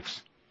did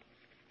 6.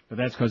 But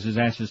that's because his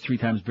ass is 3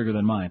 times bigger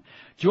than mine.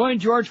 Join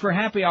George for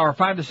happy hour,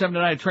 5 to 7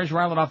 tonight at Treasure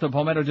Island off the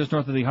Palmetto, just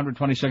north of the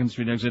 122nd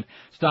Street exit.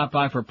 Stop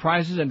by for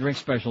prizes and drink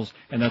specials,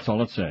 and that's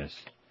all it says.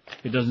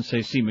 It doesn't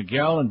say see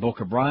Miguel and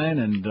Boca Brian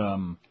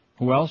and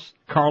who else?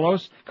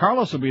 Carlos.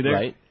 Carlos will be there.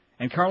 Right.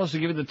 And Carlos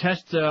will give you the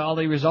test, all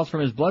the results from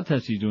his blood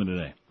test he's doing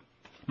today.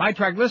 My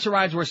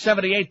triglycerides were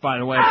 78, by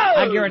the way. Oh!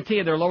 I guarantee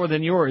you they're lower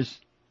than yours.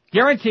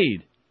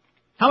 Guaranteed.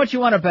 How much you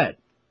want to bet?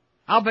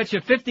 I'll bet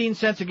you 15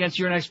 cents against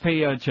your next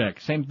pay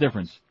check. Same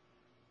difference.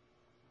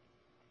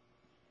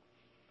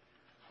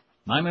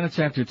 9 minutes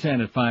after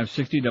 10 at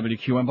 560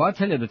 WQAM. But I'll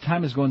tell you, the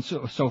time is going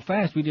so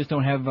fast, we just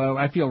don't have,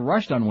 I feel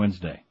rushed on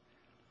Wednesday.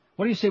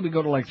 What do you say we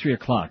go to like 3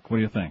 o'clock? What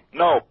do you think?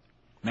 No.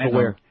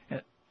 Where?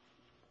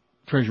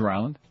 Treasure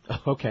Island.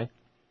 Okay.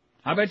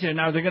 I bet you.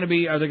 Now are they going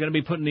to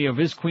be putting the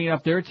Visqueen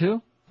up there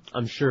too?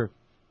 I'm sure.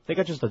 They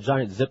got just a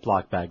giant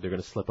Ziploc bag they're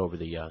going to slip over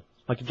the,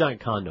 like a giant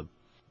condom.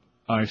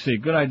 Oh, I see.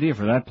 Good idea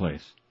for that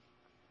place.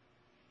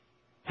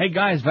 Hey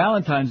guys,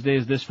 Valentine's Day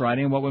is this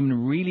Friday, and what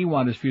women really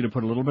want is for you to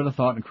put a little bit of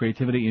thought and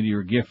creativity into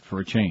your gift for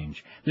a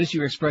change. This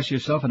year, express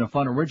yourself in a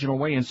fun, original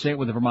way and say it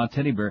with a Vermont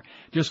teddy bear.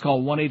 Just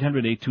call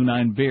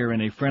 1-800-829-BEAR,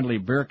 and a friendly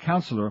bear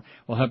counselor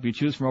will help you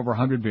choose from over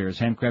 100 bears,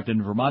 handcrafted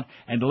in Vermont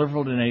and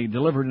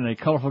delivered in a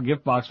colorful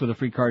gift box with a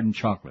free card and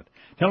chocolate.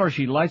 Tell her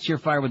she lights your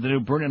fire with the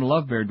new Burnin'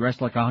 Love Bear dressed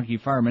like a hunky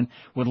fireman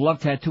with love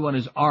tattoo on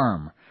his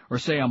arm. Or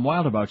say I'm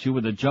wild about you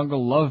with a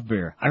jungle love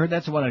bear. I heard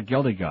that's the one that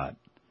Geldy got.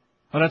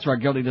 Oh, that's right.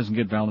 Geldy doesn't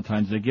get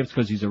Valentine's Day gifts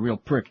because he's a real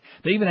prick.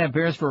 They even have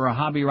bears for a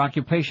hobby or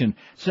occupation.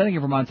 Sending a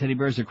Vermont teddy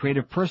bear is a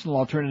creative, personal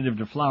alternative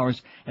to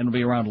flowers and will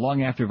be around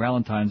long after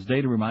Valentine's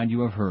Day to remind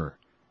you of her.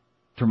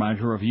 To remind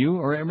her of you,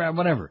 or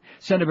whatever.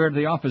 Send a bear to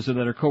the office so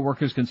that her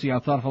coworkers can see how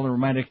thoughtful and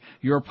romantic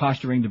you're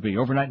posturing to be.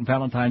 Overnight and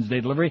Valentine's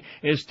Day delivery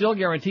is still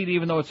guaranteed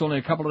even though it's only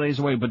a couple of days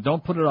away, but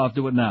don't put it off.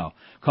 Do it now.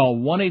 Call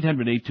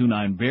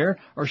 1-800-829-BEAR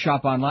or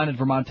shop online at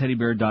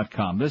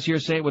VermontTeddyBear.com. This year,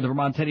 say it with a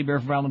Vermont Teddy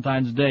Bear for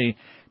Valentine's Day.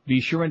 Be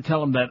sure and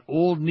tell him that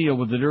old Neil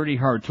with the dirty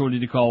heart told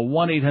you to call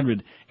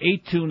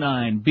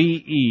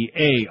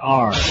 1-800-829-BEAR.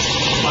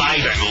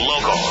 Live and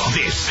local.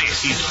 This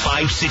is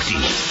 560.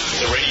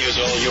 The radio's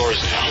all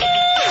yours now.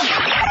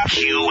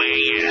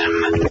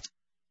 WQAM.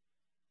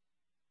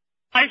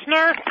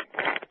 Eisner?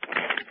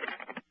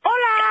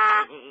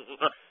 Hola.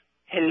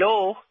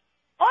 Hello.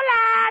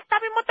 Hola,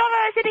 Tommy Motor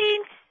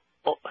residence.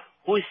 Oh,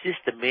 who is this,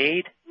 the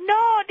maid?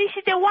 No, this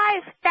is the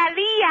wife,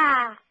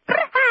 Talia.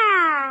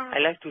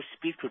 I'd like to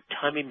speak to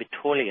Tommy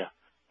Matolia.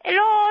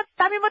 Hello,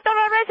 Tommy Motor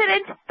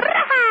residence.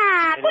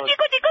 Gucci,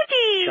 gucci,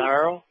 gucci.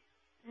 Charo?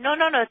 No,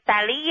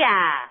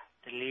 Talia.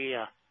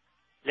 Talia.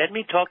 Let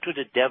me talk to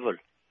the devil.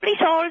 Please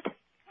hold.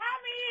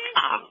 Tommy!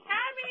 Tommy!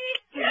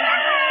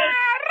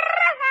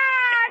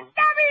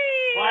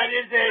 What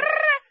is it?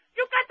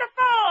 You got the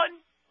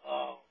phone.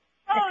 Oh.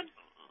 Phone.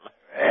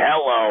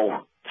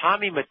 Hello.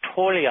 Tommy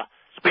Matolia.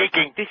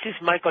 Speaking. This is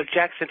Michael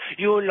Jackson.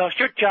 You lost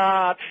your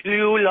job.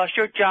 You lost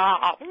your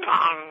job.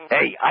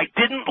 Hey, I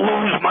didn't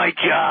lose my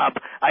job.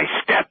 I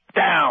stepped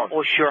down.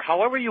 Oh, sure.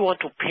 However you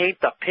want to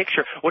paint the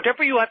picture,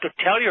 whatever you have to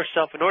tell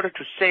yourself in order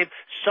to save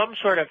some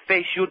sort of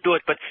face, you do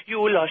it. But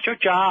you lost your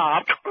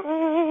job.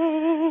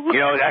 You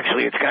know,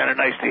 actually, it's kind of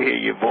nice to hear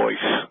your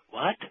voice.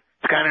 What?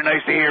 It's kind of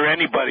nice to hear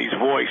anybody's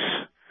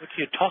voice. What are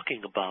you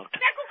talking about?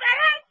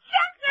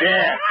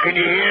 Yeah, can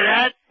you hear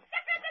that?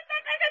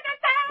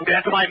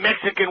 That's my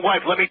Mexican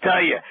wife, let me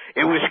tell you.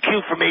 It was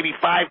cute for maybe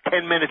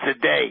 5-10 minutes a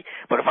day.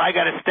 But if I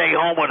gotta stay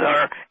home with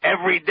her,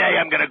 every day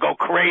I'm gonna go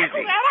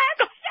crazy.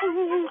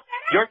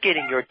 You're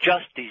getting your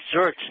just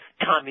desserts,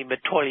 Tommy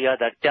Matolia,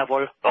 the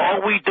devil.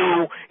 All we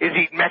do is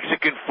eat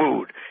Mexican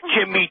food.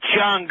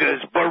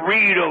 Chimichangas,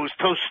 burritos,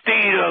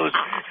 Tostitos.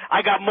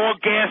 I got more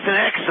gas than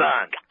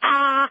Exxon.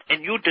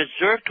 And you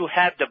deserve to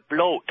have the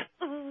bloat.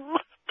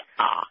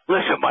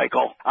 Listen,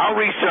 Michael, I'll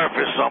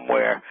resurface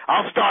somewhere.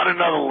 I'll start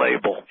another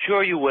label.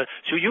 Sure you will.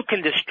 So you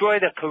can destroy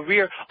the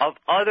career of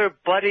other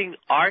budding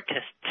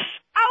artists.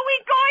 Are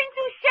we going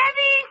to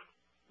Chevy?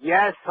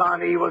 Yes,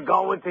 honey, we're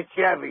going to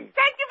Chevy.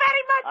 Thank you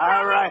very much.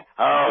 All right.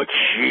 Oh,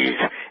 jeez.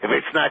 If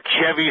it's not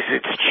Chevy's,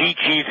 it's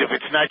Chi-Chi's. If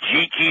it's not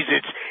Chi-Chi's,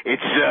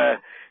 it's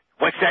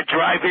what's that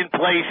drive-in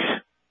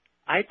place?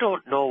 I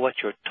don't know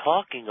what you're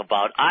talking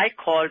about. I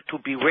called to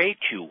berate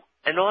you,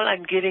 and all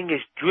I'm getting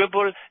is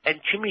dribble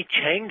and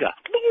chimichanga.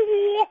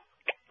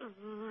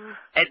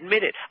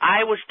 Admit it,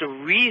 I was the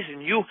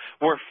reason you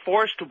were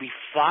forced to be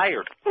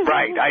fired.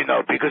 Right, I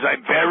know, because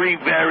I'm very,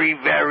 very,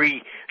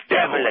 very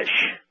devilish.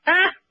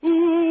 I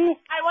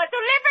want to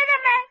live in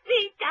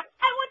America.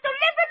 I want to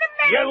live in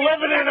America. You're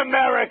living in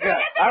America,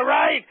 all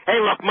right? Hey,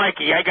 look,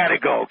 Mikey, I gotta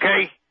go,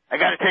 okay? I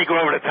gotta take her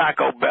over to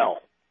Taco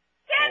Bell.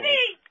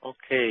 Chevy!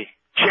 Okay.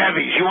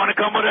 Chevy's, you want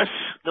to come with us?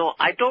 No,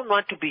 I don't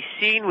want to be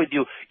seen with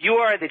you. You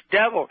are the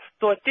devil.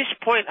 So at this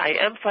point, I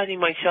am finding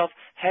myself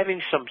having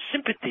some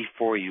sympathy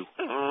for you.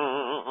 All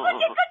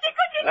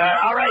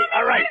right.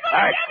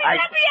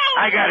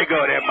 I gotta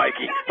go there,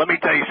 Mikey. Let me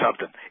tell you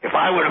something. If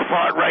I were to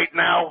fart right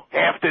now,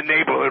 half the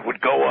neighborhood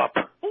would go up.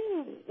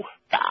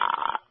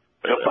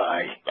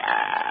 Goodbye.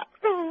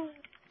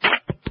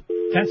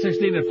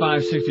 10:16 at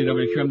 560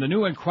 WQAM. The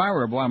new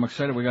Inquirer. Boy, I'm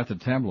excited we got the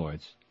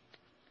tabloids.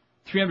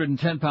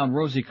 310-pound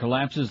Rosie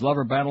collapses,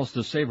 lover battles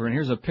to save her, and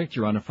here's a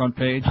picture on the front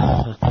page.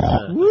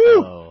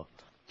 Woo!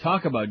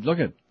 Talk about, take a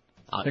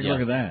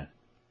look at that.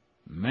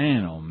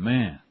 Man, oh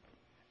man.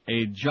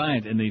 A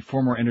giant in the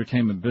former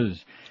entertainment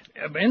business.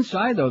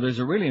 Inside, though, there's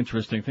a really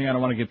interesting thing. I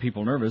don't want to get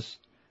people nervous,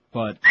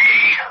 but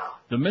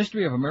the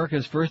mystery of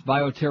America's first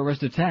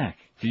bioterrorist attack.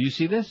 Did you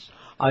see this?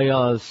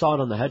 I saw it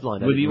on the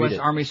headline. With the U.S.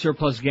 Army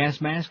surplus gas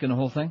mask and the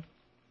whole thing?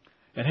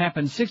 It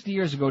happened 60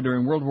 years ago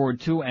during World War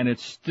II, and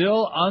it's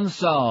still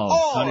unsolved.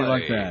 Oy. How do you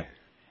like that?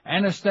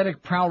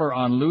 Anesthetic prowler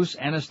on loose.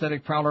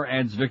 Anesthetic prowler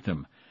adds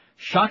victim.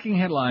 Shocking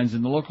headlines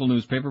in the local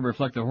newspaper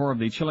reflect the horror of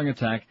the chilling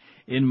attack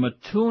in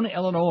Mattoon,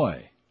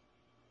 Illinois.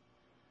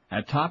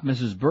 At top,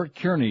 Mrs. Bert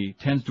Kearney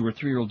tends to her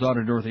 3-year-old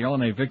daughter, Dorothy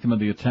Ellen, a victim of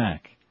the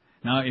attack.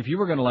 Now, if you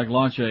were going to,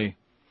 launch a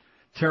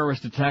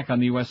terrorist attack on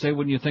the USA,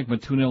 wouldn't you think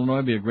Mattoon, Illinois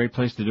would be a great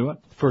place to do it?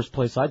 First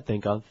place I'd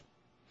think of.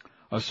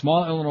 A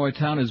small Illinois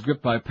town is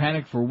gripped by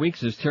panic for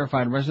weeks as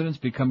terrified residents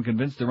become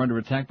convinced they're under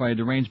attack by a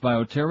deranged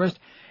bioterrorist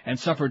and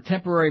suffer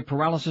temporary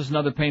paralysis and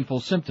other painful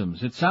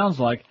symptoms. It sounds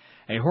like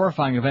a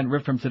horrifying event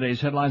ripped from today's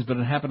headlines, but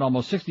it happened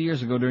almost 60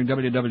 years ago during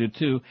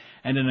WW2,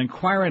 and an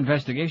Inquirer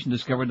investigation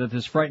discovered that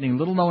this frightening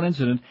little-known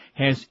incident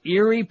has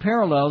eerie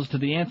parallels to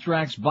the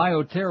anthrax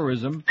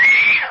bioterrorism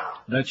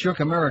that shook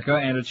America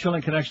and a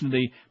chilling connection to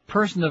the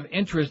person of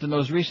interest in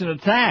those recent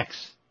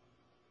attacks.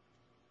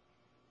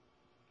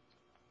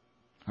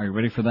 Are you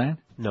ready for that?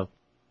 No.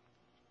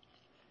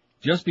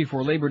 Just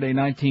before Labor Day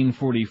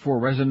 1944,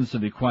 residents of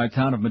the quiet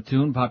town of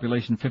Mattoon,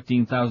 population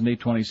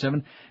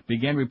 15,827,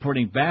 began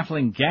reporting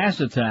baffling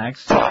gas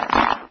attacks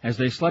as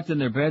they slept in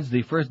their beds,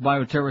 the first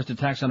bioterrorist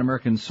attacks on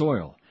American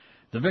soil.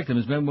 The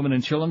victims, men, women,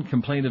 and children,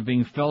 complained of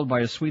being felled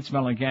by a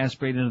sweet-smelling gas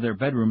sprayed into their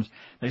bedrooms.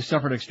 They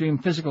suffered extreme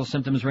physical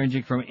symptoms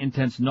ranging from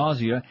intense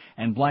nausea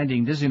and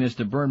blinding dizziness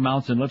to burned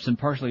mouths and lips and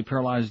partially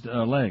paralyzed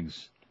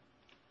legs.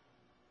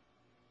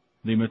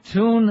 The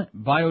Mattoon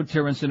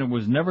bioterror incident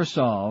was never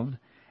solved,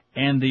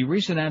 and the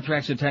recent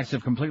anthrax attacks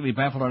have completely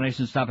baffled our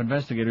nation's top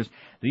investigators.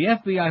 The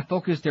FBI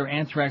focused their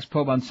anthrax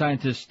probe on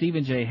scientist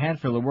Stephen J.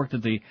 Hadfield, who worked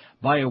at the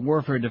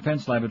Biowarfare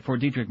Defense Lab at Fort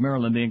Detrick,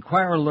 Maryland. The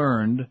Inquirer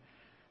learned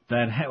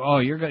that,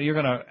 are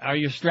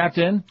you strapped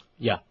in?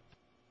 Yeah.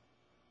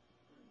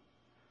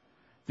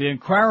 The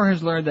Inquirer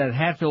has learned that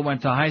Hadfield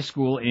went to high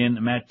school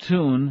in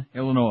Mattoon,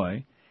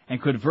 Illinois,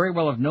 and could very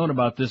well have known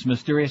about this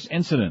mysterious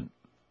incident.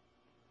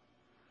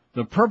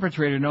 The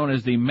perpetrator, known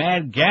as the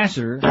Mad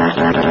Gasser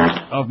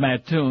of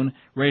Mattoon,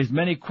 raised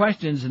many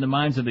questions in the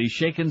minds of the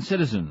shaken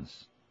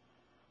citizens.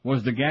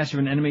 Was the Gasser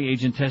an enemy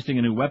agent testing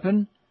a new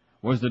weapon?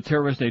 Was the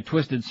terrorist a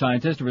twisted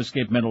scientist or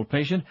escaped mental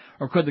patient?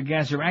 Or could the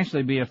Gasser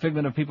actually be a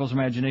figment of people's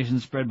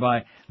imaginations spread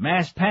by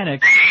mass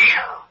panic,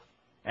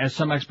 as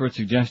some experts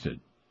suggested?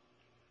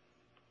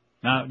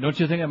 Now, don't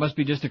you think that must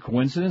be just a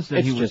coincidence?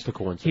 That just a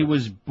coincidence. He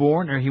was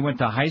born, or he went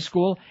to high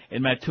school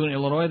in Mattoon,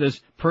 Illinois,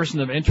 this person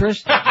of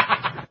interest?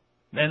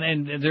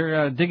 And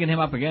they're digging him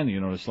up again,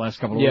 this last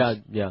couple of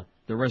weeks. Yeah.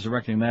 They're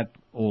resurrecting that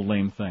old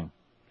lame thing.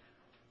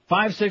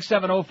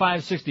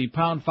 5670560,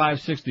 pound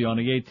 560 on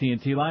the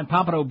AT&T line.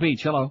 Pompano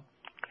Beach, hello.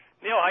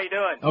 Neil, how you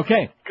doing?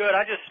 Okay. Good.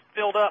 I just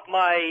filled up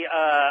my,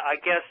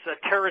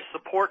 terrorist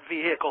support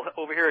vehicle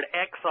over here at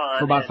Exxon.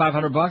 For about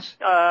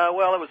 $500?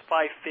 Well, it was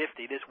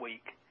 $550 this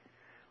week.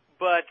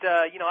 But,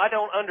 I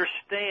don't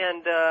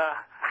understand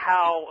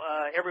how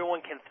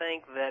everyone can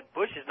think that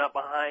Bush is not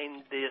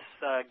behind this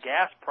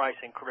gas price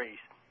increase.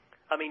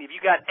 I mean, if you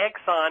got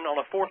Exxon on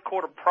a fourth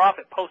quarter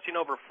profit posting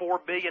over $4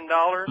 billion,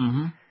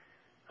 mm-hmm.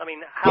 I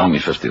mean, how... Only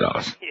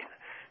 $50. Yeah.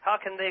 how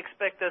can they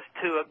expect us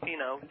to,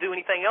 do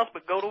anything else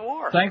but go to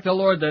war? Thank the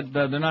Lord that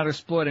they're not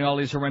exploiting all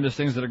these horrendous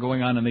things that are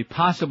going on and the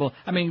possible.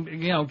 I mean,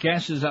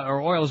 gas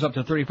or oil is up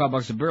to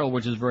 $35 a barrel,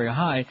 which is very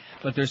high.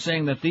 But they're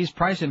saying that these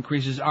price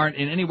increases aren't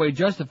in any way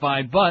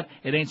justified, but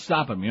it ain't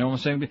stopping them. You know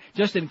what I'm saying?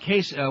 Just in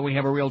case we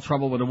have a real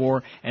trouble with a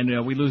war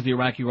and we lose the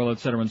Iraqi war, et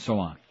cetera, and so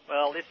on.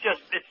 Well, it's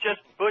just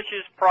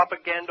Bush's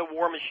propaganda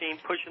war machine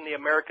pushing the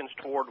Americans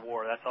toward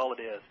war. That's all it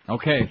is.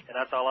 Okay. And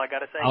that's all I got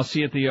to say. I'll see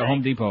you at the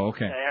Home Depot.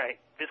 Okay. All right.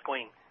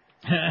 Visqueen.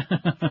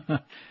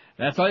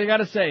 That's all you got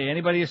to say.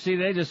 Anybody you see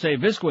today, just say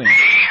Visqueen.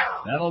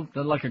 That's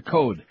like a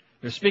code.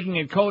 They're speaking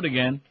in code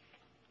again.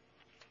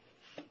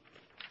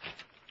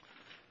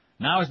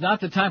 Now is not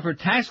the time for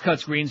tax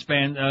cuts,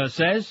 Greenspan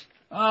says.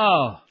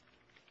 Oh,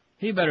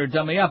 he better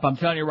dumb me up. I'm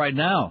telling you right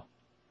now.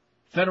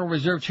 Federal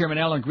Reserve Chairman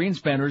Alan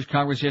Greenspan urged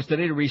Congress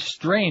yesterday to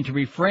refrain,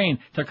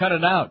 to cut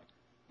it out.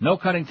 No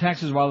cutting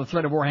taxes while the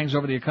threat of war hangs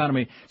over the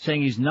economy,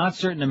 saying he's not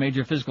certain a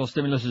major fiscal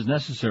stimulus is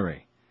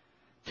necessary.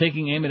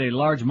 Taking aim at a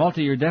large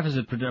multi-year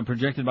deficit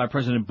projected by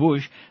President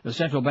Bush, the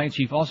central bank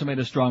chief also made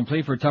a strong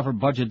plea for tougher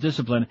budget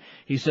discipline.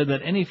 He said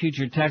that any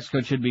future tax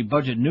cut should be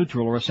budget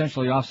neutral or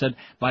essentially offset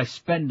by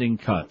spending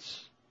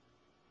cuts.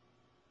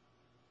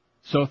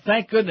 So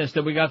thank goodness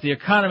that we got the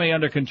economy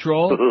under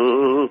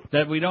control,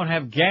 that we don't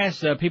have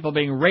gas, people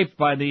being raped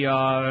by the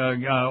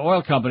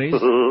oil companies,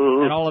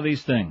 and all of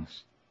these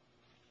things.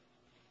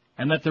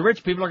 And that the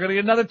rich people are going to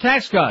get another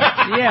tax cut.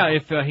 Yeah,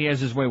 if he has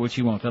his way, which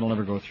he won't. That'll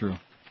never go through.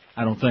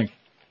 I don't think.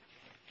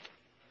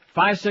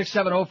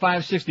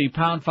 5670560,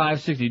 pound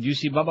 560. Did you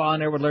see Bubba on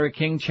there with Larry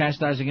King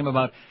chastising him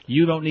about,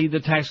 you don't need the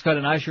tax cut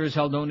and I sure as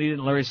hell don't need it?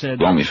 And Larry said,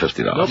 Loan me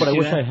 $50. No, but I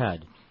wish I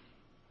had.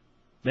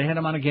 They had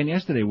him on again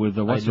yesterday with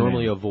what's I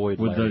normally avoid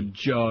with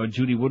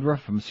Judy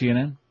Woodruff from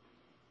CNN.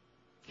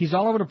 He's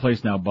all over the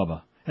place now,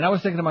 Bubba. And I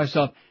was thinking to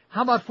myself,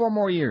 how about 4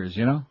 more years,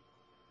 And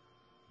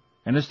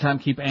this time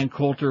keep Ann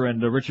Coulter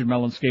and Richard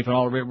Mellon-Scaife and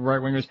all the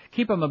right-wingers,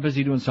 keep them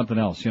busy doing something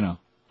else,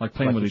 like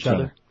playing with each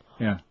other.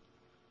 Yeah.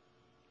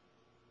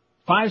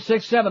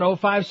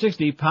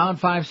 5670560, pound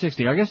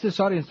 560. I guess this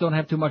audience don't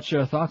have too much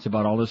thoughts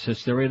about all this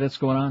hysteria that's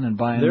going on and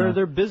buying.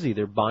 They're busy.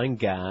 They're buying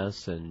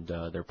gas and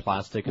their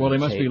plastic. Well, they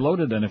must be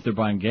loaded then if they're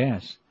buying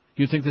gas.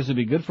 You think this would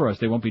be good for us?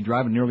 They won't be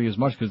driving nearly as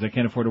much because they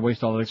can't afford to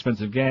waste all that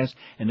expensive gas,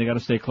 and they got to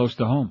stay close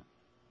to home.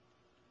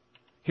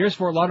 Here's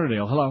Fort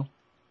Lauderdale. Hello.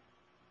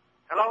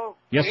 Hello.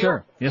 Yes,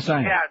 sir. Yes, I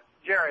am. Yeah,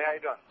 Jerry. How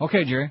you doing?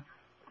 Okay, Jerry.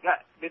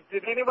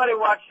 Did anybody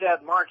watch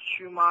that Mark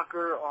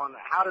Schumacher on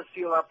how to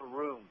seal up a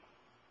room?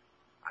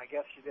 I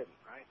guess you didn't,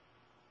 right?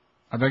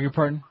 I beg your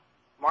pardon?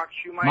 Mark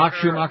Schumacher. Mark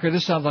Schumacher.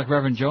 This sounds like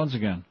Reverend Jones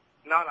again.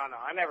 No.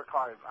 I never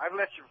caught it. I've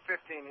listened for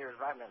 15 years,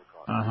 but I've never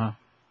caught it. Uh-huh.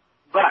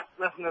 But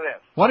listen to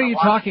this. What are you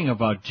talking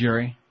about,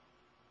 Jerry?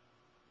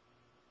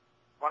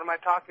 What am I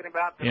talking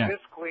about? The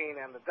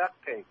Visqueen and the duct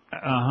tape.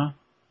 Uh-huh.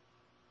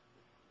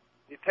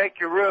 You take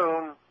your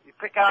room, you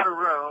pick out a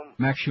room.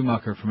 Max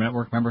Schumacher from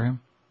Network, remember him?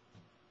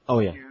 Oh,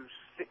 yeah.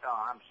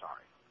 I'm sorry.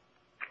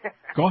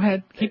 Go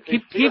ahead.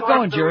 Keep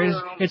going, Jerry.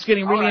 It's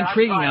getting really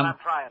intriguing. I'm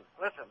trying.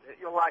 Listen,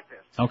 you'll like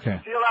this. Okay.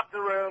 Seal up the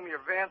room, your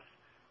vents,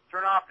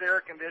 turn off the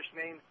air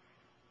conditioning.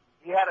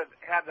 He had a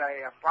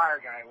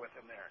fire guy with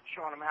him there,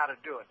 showing him how to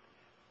do it.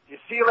 You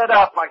seal it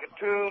up like a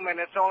tomb, and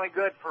it's only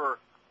good for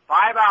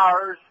 5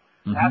 hours.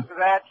 Mm-hmm. After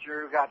that,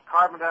 you've got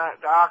carbon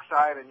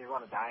dioxide, and you're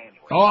going to die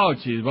anyway. Oh,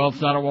 geez. Well, it's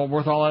not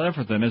worth all that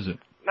effort then, is it?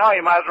 No,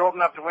 you might as well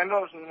open up the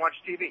windows and watch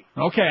TV.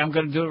 Okay, I'm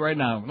going to do it right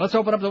now. Let's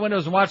open up the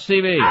windows and watch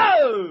TV.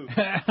 Oh!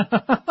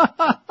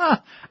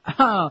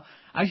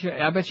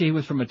 I bet you he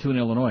was from Mattoon,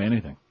 Illinois,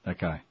 anything, that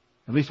guy.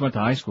 At least went to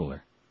high school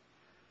there.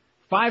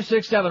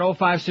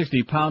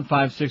 5670560, pound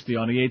 560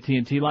 on the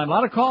AT&T line. A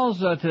lot of calls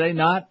today,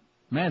 not.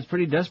 Man, it's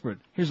pretty desperate.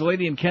 Here's a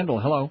lady in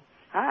Kendall. Hello.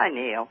 Hi,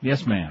 Neil.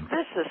 Yes, ma'am.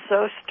 This is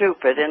so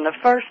stupid. In the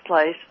first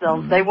place,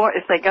 they won't,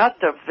 if they got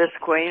the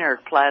Visqueen or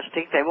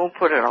plastic, they won't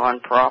put it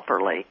on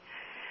properly.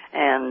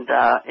 And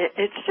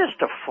it's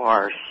just a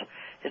farce.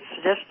 It's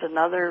just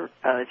another,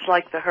 it's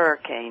like the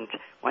hurricanes.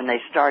 When they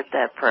start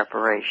that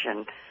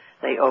preparation,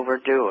 they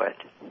overdo it.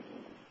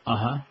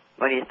 Uh-huh.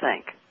 What do you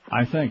think?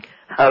 I think.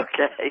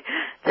 Okay.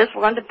 Just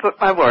wanted to put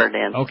my word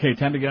in. Okay,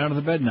 time to get out of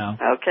the bed now.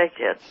 Okay,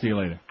 kid. See you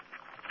later.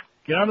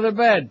 Get out of the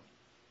bed.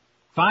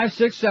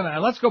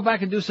 567. Let's go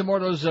back and do some more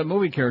of those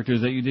movie characters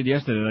that you did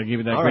yesterday. I gave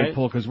you that great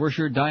pull because we're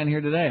sure dying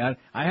here today.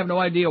 I have no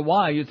idea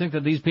why. You'd think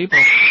that these people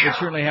would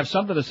certainly have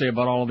something to say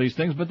about all of these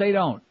things, but they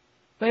don't.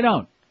 They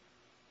don't.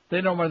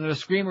 They don't whether to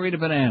scream or eat a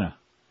banana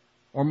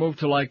or move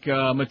to like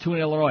Mattoon,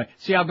 Illinois.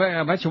 See, I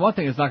bet you one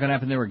thing is not going to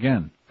happen there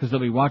again because they'll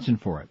be watching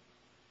for it.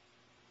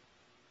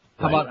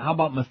 How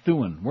about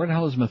Methuen? Where the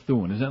hell is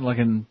Methuen? Is it like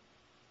in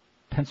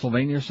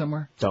Pennsylvania or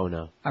somewhere? Don't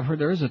know. I've heard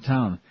there is a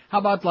town. How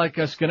about like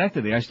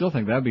Schenectady? I still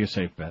think that would be a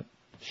safe bet.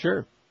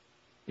 Sure.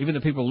 Even the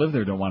people who live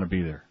there don't want to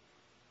be there.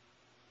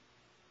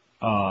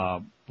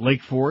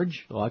 Lake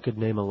Forge. Well, I could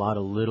name a lot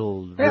of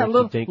little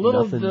little nothings.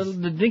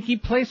 the dinky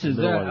places.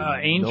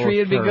 Aintree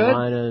would be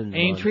good.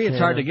 Aintree, it's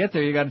hard to get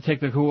there. You got to take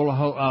the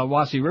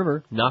Coolahuasi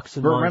River.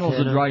 Knoxon, Burt Montana.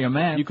 Reynolds will draw you a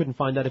map. You couldn't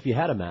find that if you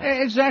had a map.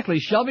 Exactly.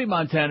 Shelby,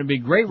 Montana would be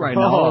great right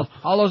now.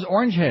 All those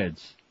orange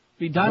heads.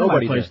 Be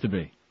dynamite place to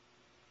be.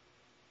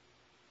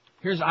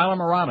 Here's Isla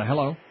Morada.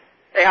 Hello.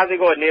 Hey, how's it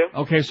going, Neil?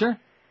 Okay, sir.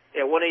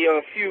 Yeah, one of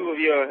your few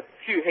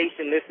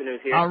Haitian listeners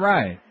here. All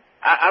right.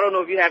 I don't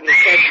know if you have any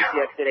questions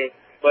yesterday,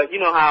 but you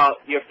know how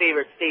your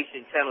favorite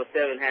station, Channel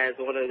 7, has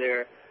one of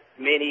their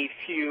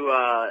few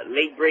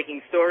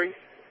late-breaking stories?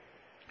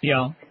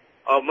 Yeah.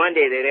 On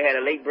Monday, they had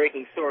a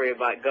late-breaking story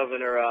about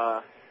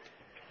Governor,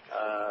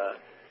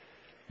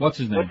 what's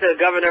his name? What's the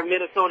governor of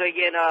Minnesota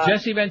again?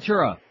 Jesse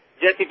Ventura.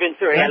 Jesse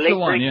Ventura. That's the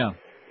one,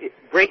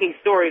 breaking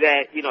story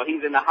that,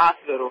 he's in the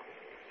hospital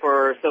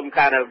for some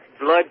kind of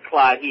blood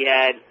clot he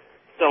had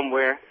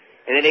somewhere.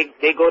 And then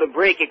they go to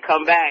break and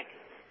come back,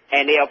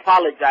 and they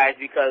apologize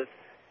because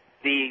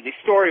the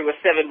story was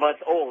 7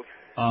 months old.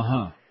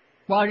 Uh-huh.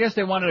 Well, I guess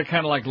they wanted to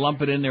kind of like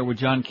lump it in there with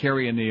John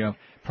Kerry and the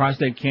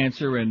prostate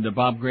cancer and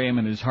Bob Graham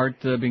and his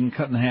heart being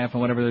cut in half and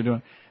whatever they're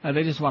doing.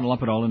 They just want to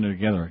lump it all in there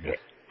together, I guess.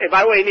 Hey,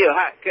 by the way, Neil,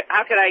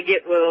 how can I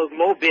get one of those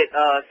Mobit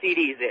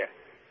CDs there?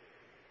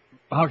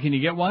 How can you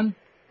get one?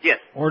 Yes.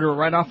 Order it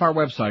right off our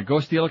website. Go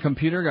steal a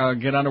computer,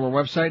 get onto our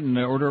website, and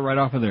order it right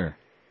off of there.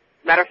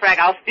 Matter of fact,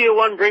 I'll steal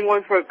one, bring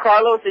one for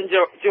Carlos and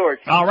George.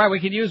 All right,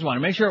 we can use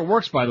one. Make sure it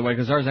works, by the way,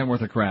 because ours ain't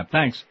worth a crap.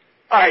 Thanks.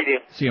 All right,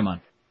 dear. See you,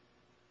 man.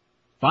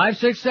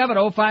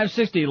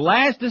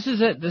 567-0560. This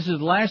is it. This is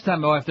the last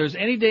time. If there's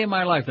any day in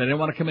my life that I didn't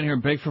want to come in here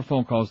and beg for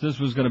phone calls, this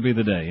was going to be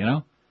the day,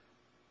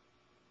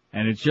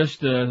 And it's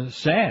just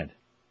sad.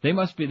 They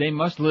must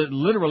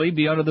literally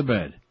be under the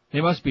bed.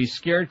 They must be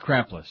scared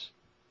crapless.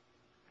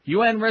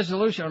 UN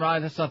resolution. No,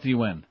 that's not the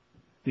UN.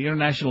 The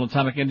International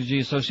Atomic Energy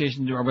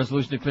Association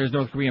resolution declares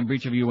North Korea in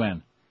breach of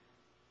UN.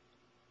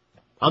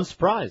 I'm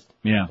surprised.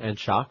 Yeah. And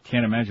shocked.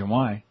 Can't imagine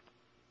why.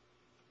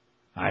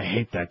 I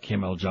hate that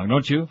Kim Il-jung,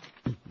 don't you?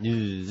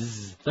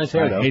 Nice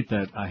hair, though.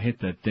 I hate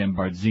that damn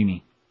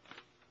Barzini.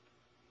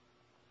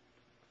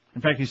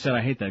 In fact, he said,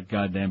 I hate that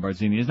goddamn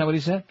Barzini. Isn't that what he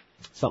said?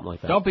 Something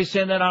like that. Don't be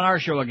saying that on our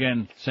show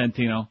again,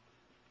 Santino.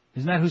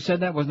 Isn't that who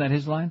said that? Wasn't that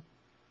his line?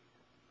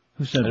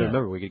 Who said that? I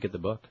remember. We could get the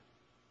book.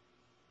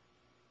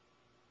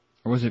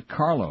 Or was it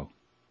Carlo?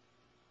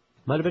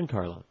 Might have been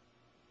Carlo.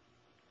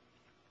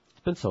 It's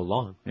been so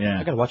long. Yeah.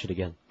 I gotta watch it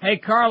again. Hey,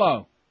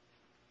 Carlo.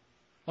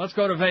 Let's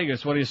go to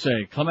Vegas. What do you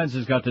say? Clemens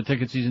has got the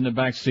tickets. He's in the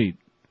back seat.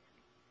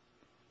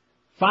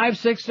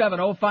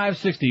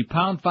 567-0560,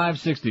 pound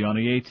 560 on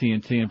the AT&T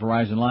and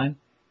Verizon line.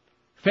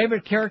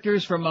 Favorite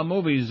characters from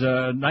movies,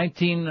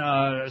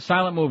 19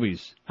 silent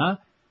movies, huh?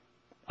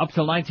 Up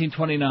till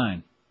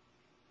 1929.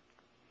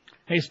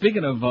 Hey,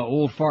 speaking of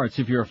old farts,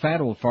 if you're a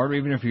fat old fart, or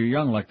even if you're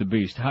young like the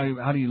Beast,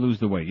 how do you lose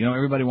the weight?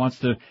 Everybody wants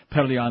to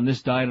peddle you on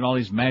this diet and all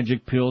these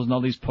magic pills and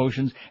all these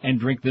potions and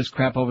drink this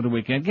crap over the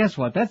weekend. Guess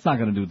what? That's not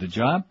going to do the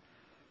job.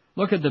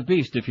 Look at the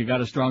Beast. If you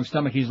got a strong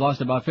stomach, he's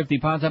lost about 50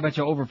 pounds. I bet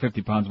you over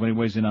 50 pounds when he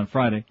weighs in on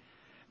Friday.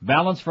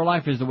 Balance for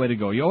life is the way to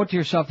go. You owe it to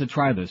yourself to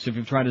try this. If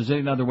you've tried a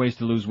zillion other ways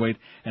to lose weight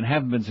and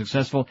haven't been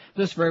successful,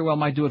 this very well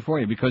might do it for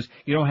you because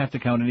you don't have to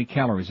count any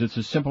calories. It's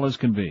as simple as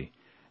can be.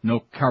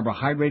 No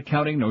carbohydrate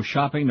counting, no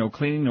shopping, no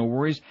cleaning, no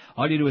worries.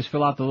 All you do is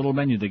fill out the little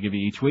menu they give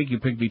you each week. You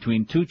pick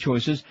between 2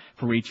 choices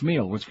for each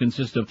meal, which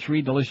consists of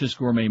 3 delicious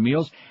gourmet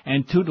meals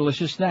and 2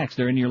 delicious snacks.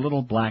 They're in your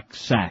little black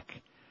sack.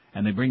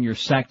 And they bring your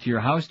sack to your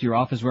house, to your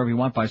office, wherever you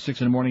want by 6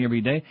 in the morning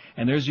every day,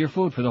 and there's your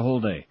food for the whole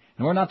day.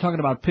 And we're not talking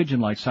about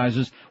pigeon-like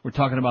sizes. We're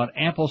talking about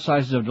ample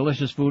sizes of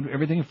delicious food,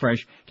 everything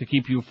fresh, to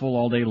keep you full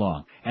all day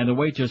long. And the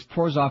weight just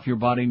pours off your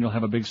body, and you'll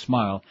have a big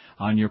smile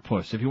on your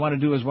puss. If you want to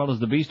do as well as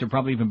the Beast, or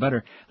probably even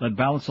better, let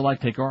Balance of Life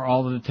take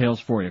all the details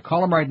for you.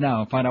 Call them right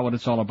now and find out what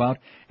it's all about,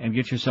 and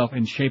get yourself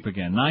in shape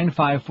again.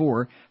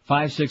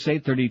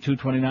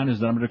 954-568-3229 is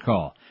the number to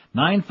call.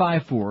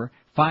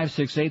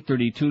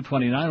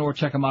 954-568-3229, or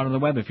check them out on the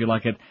web if you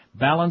like it,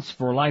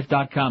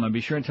 balanceforlife.com, and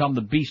be sure and tell them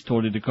the Beast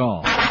told you to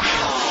call.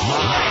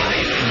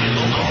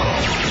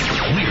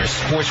 We're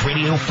Sports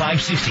Radio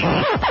 560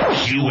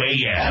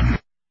 QAM.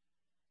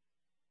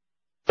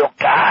 Oh,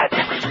 God.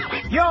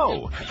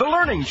 Yo, the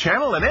Learning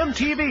Channel and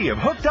MTV have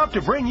hooked up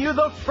to bring you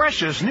the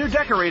freshest new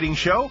decorating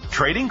show,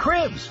 Trading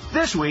Cribs.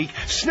 This week,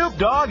 Snoop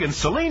Dogg and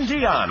Celine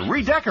Dion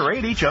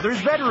redecorate each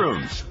other's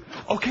bedrooms.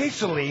 Okay,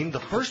 Celine, the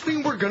first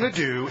thing we're gonna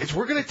do is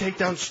we're gonna take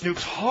down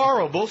Snoop's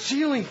horrible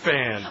ceiling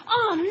fan.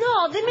 Oh,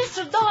 no, the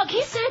Mr. Dog,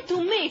 he said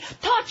to me,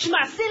 touch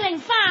my ceiling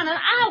fan and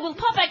I will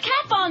pop a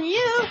cap on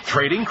you.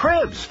 Trading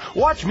Cribs.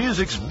 Watch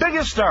music's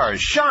biggest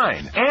stars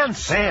shine, and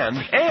sand,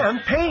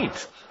 and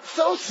paint.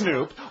 So,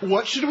 Snoop,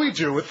 what should we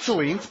do with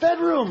Celine's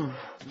bedroom?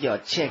 Yo,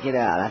 check it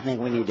out. I think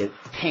we need to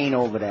paint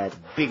over that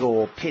big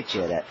old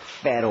picture, that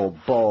fat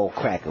old ball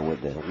cracker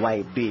with the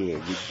white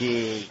beard, you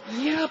dig?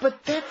 Yeah,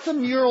 but that's a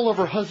mural of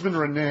her husband,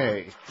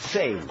 Renee.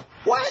 Say,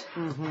 what?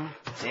 Mm-hmm.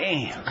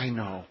 Damn. I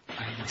know.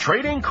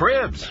 Trading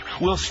Cribs.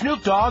 Will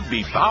Snoop Dogg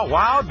be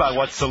bow-wowed by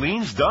what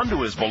Celine's done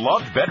to his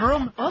beloved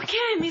bedroom? Okay,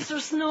 Mr.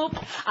 Snoop.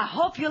 I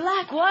hope you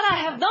like what I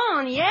have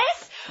done,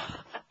 yes?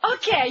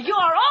 Okay, you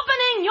are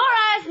opening your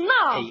eyes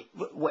now.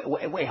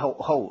 Hey, wait,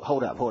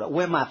 hold up.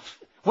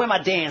 Where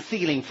my damn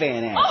ceiling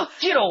fan at? Oh,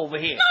 get over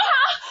here. No,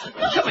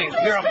 Come here,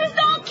 girl. Please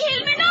don't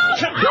kill me,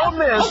 no. Don't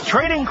miss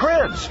Trading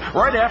Cribs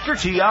right after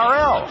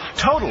TRL.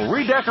 Total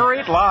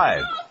Redecorate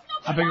Live.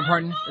 I beg your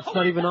pardon? It's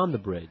not even on the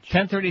bridge.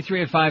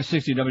 10:33 at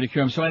 560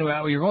 WQAM. So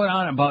anyway, you're going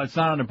on about it's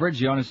not on the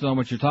bridge. You honestly know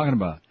what you're talking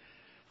about.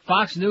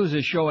 Fox News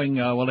is showing,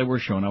 they were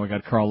showing. Now we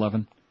got Carl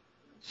Levin.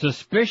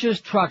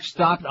 Suspicious truck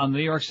stopped on the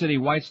New York City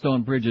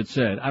Whitestone Bridge, it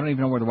said. I don't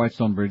even know where the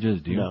Whitestone Bridge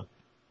is, do you? No.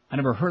 I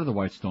never heard of the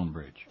Whitestone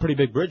Bridge. Pretty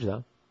big bridge,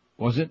 though.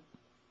 Was it?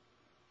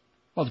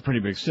 Well, it's a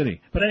pretty big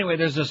city. But anyway,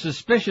 there's a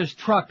suspicious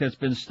truck that's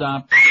been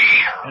stopped,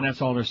 and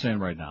that's all they're saying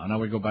right now. Now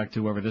we go back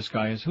to whoever this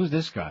guy is. Who's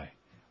this guy?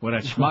 What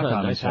that schmuck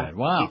on his head.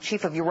 Wow.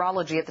 Chief of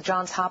Urology at the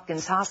Johns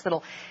Hopkins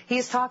Hospital.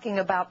 He's talking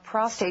about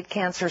prostate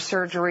cancer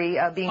surgery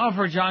being... Oh,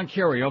 for John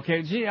Kerry.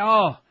 Okay. Gee,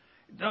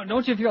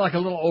 don't you feel like a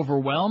little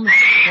overwhelmed?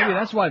 Maybe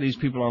that's why these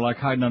people are like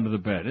hiding under the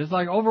bed. It's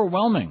like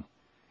overwhelming.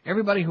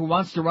 Everybody who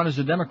wants to run as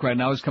a Democrat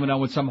now is coming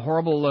down with some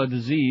horrible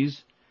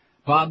disease.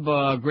 Bob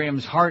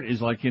Graham's heart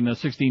is like in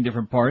 16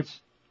 different parts.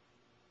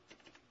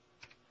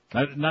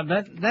 Now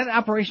that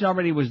operation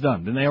already was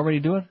done. Didn't they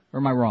already do it? Or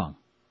am I wrong?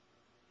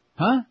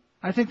 Huh?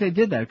 I think they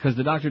did that because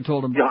the doctor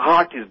told him... Your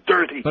heart is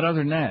dirty. But other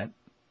than that,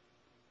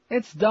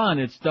 it's done.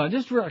 It's done.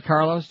 Just,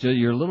 Carlos,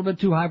 you're a little bit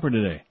too hyper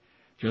today.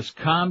 Just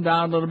calm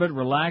down a little bit,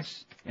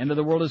 relax. End of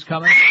the world is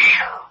coming.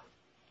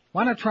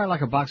 Why not try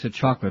like a box of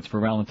chocolates for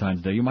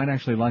Valentine's Day? You might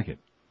actually like it.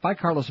 Buy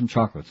Carlos some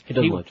chocolates. He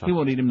doesn't like chocolates. He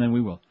won't eat them, then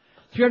we will.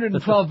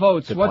 312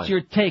 votes. What's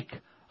your take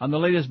on the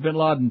latest Bin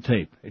Laden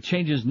tape? It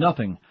changes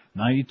nothing.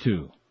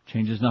 92.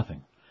 Changes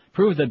nothing.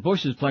 Proves that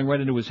Bush is playing right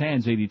into his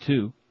hands.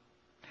 82.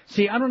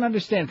 See, I don't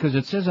understand, because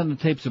it says on the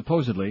tape,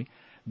 supposedly,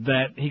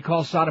 that he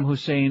calls Saddam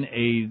Hussein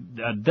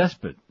a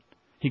despot.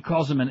 He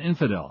calls him an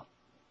infidel.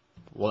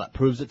 Well, that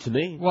proves it to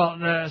me. Well,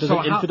 Does so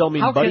an infidel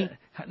mean buddy?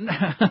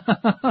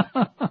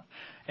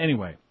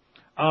 Anyway,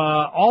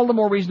 all the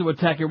more reason to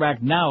attack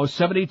Iraq now,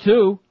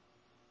 72.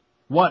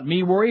 What,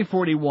 me worry,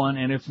 41,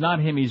 and if it's not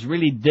him, he's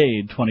really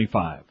dead,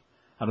 25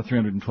 out of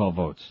 312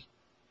 votes.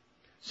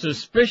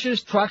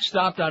 Suspicious truck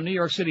stopped on New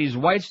York City's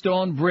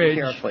Whitestone Bridge.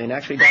 Carefully, and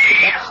actually Dr.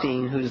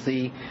 Epstein, who's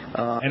the...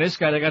 And this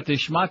guy, they got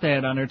this schmata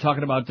head on there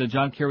talking about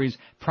John Kerry's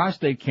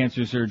prostate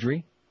cancer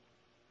surgery.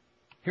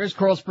 Here's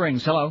Coral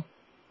Springs. Hello.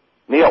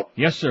 Neil.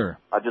 Yes, sir.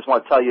 I just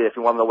want to tell you, if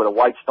you want to know where the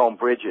Whitestone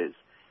Bridge is,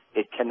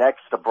 it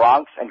connects the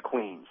Bronx and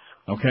Queens.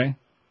 Okay.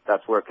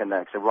 That's where it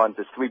connects. It runs,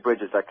 there's three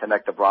bridges that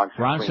connect the Bronx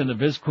and Bronx Queens. and the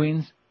Viz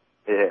Queens?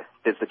 Yeah.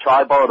 There's the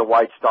Tri-Borough, the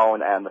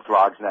Whitestone, and the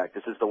Throgs Neck.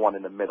 This is the one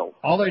in the middle.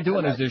 All they're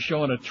doing is they're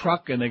showing a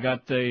truck, and they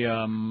got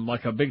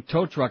like a big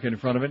tow truck in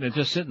front of it, and it's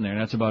just sitting there, and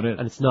that's about it.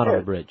 And it's not on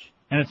the bridge.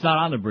 And it's not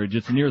on the bridge.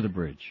 It's near the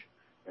bridge.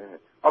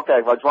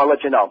 Okay, well, I just want to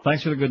let you know.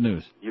 Thanks for the good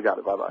news. You got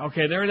it. Bye-bye.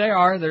 Okay, there they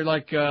are. They're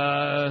like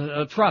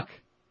a truck.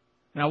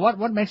 Now, what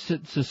makes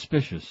it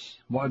suspicious?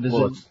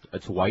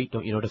 It's white.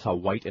 Don't you notice how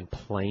white and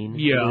plain it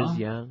is?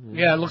 Yeah.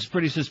 Yeah, it looks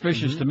pretty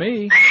suspicious to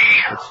me.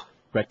 It's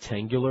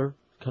rectangular,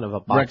 kind of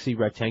a boxy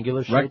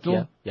rectangular shape.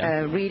 Rectal?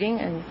 Yeah. Reading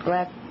and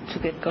glad to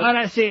get going. And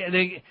I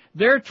see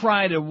they're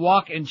trying to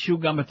walk and chew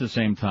gum at the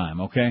same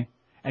time, okay?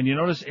 And you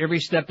notice every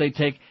step they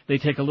take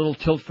a little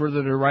tilt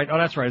further to the right. Oh,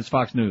 that's right, it's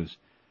Fox News.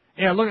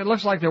 Yeah, look, it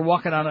looks like they're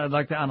walking on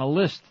a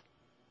list.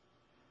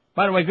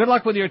 By the way, good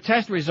luck with your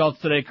test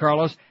results today,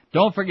 Carlos.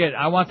 Don't forget,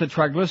 I want the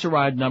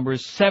triglyceride number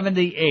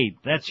 78.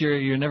 That's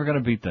you're never going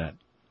to beat that.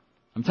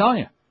 I'm telling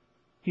you.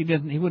 He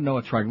wouldn't know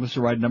a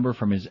triglyceride number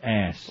from his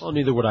ass. Well,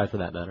 neither would I for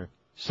that matter.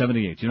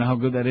 78. You know how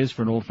good that is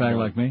for an old fag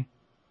like me?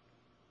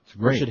 It's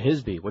great. What should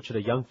his be? What should a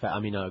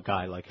a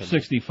guy like him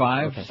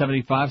 65, okay.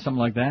 75, something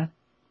like that.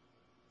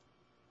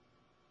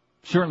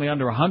 Certainly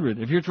under 100.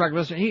 If you're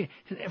triglyceride,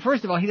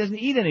 first of all, he doesn't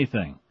eat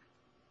anything.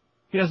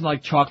 He doesn't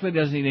like chocolate, he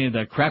doesn't eat any of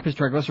that crap. His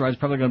triglycerides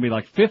probably going to be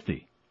like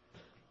 50.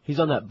 He's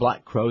on that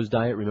Black Crowes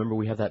diet. Remember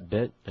we have that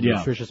bit? A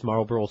nutritious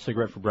Marlboro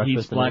cigarette for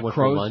breakfast and then one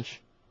for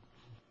lunch.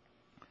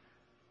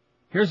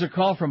 Here's a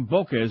call from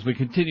Boca as we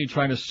continue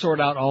trying to sort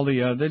out all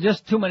the, there's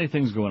just too many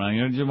things going on.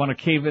 You just want to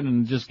cave in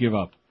and just give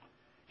up.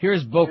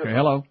 Here's Boca.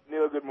 Hello.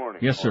 Neil, good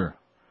morning. Yes, sir.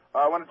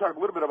 I want to talk a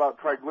little bit about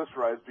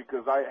triglycerides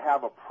because I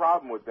have a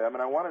problem with them,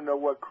 and I want to know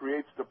what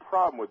creates the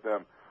problem with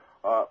them.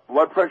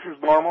 Blood pressure's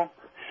normal.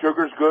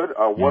 Sugar's good.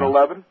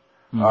 111.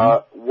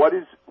 What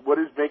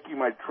is making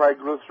my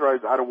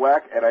triglycerides out of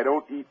whack? And I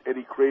don't eat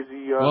any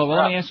crazy. Well,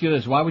 let me ask you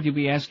this: why would you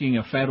be asking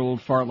a fat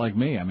old fart like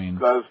me? I mean,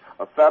 because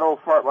a fat old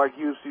fart like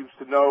you seems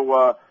to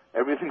know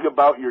everything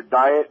about your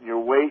diet and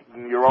your weight,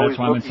 and you're always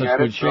looking at it. That's why I'm in such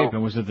good shape. So...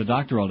 and was at the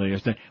doctor all day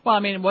yesterday. Well, I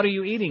mean, what are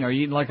you eating? Are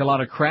you eating like a lot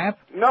of crap?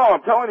 No,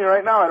 I'm telling you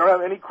right now, I don't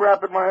have any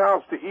crap in my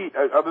house to eat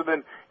other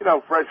than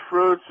fresh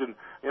fruits and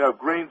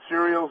green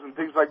cereals and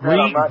things like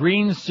that.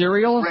 Green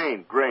cereals?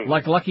 Grain.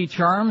 Like Lucky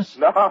Charms?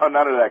 No,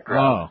 none of that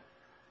crap. Oh.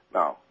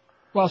 No.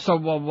 Well,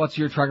 what's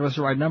your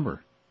triglyceride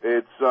number?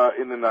 It's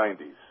in the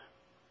 90s.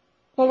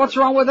 Well, what's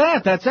wrong with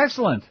that? That's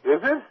excellent.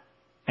 Is it?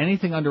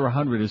 Anything under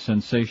 100 is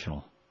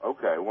sensational.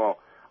 Okay, well,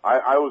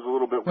 I was a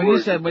little bit When worried.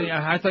 you said,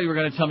 I thought you were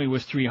going to tell me it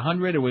was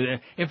 300. It was,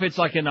 if it's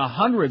like in the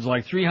hundreds,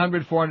 like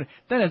 300, 400,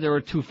 then if there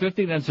were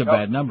 250, that's a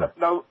bad number.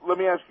 Now, let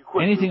me ask you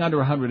quickly. Anything under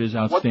 100 is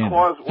outstanding.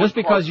 What Just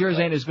because causes yours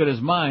that? ain't as good as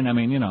mine, I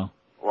mean, you know.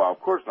 Well, of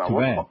course not. Too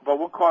bad. But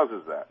what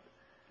causes that?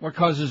 What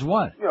causes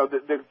what? You know,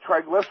 the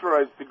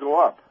triglycerides to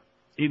go up.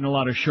 Eating a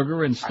lot of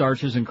sugar and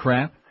starches and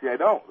crap. See, I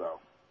don't, though.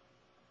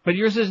 But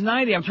yours is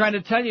 90. I'm trying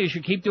to tell you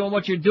should keep doing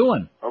what you're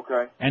doing.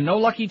 Okay. And no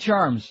Lucky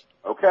Charms.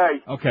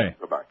 Okay. Okay.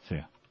 Bye-bye.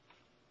 See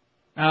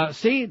ya.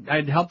 See,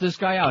 I'd help this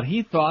guy out.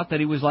 He thought that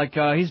he was like,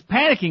 he's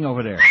panicking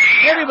over there.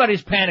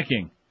 Everybody's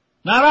panicking.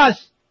 Not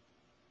us.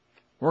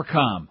 We're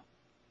calm.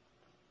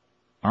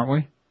 Aren't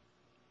we?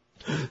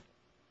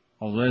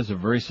 Oh, there's a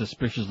very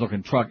suspicious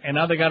looking truck. And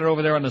now they got it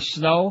over there on the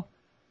snow.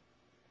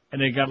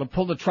 And they got to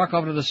pull the truck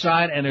over to the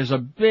side, and there's a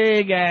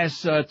big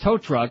ass tow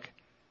truck.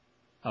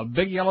 A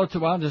big yellow tow,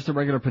 well, just a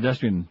regular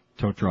pedestrian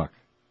tow truck.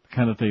 The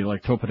kind that they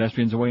like tow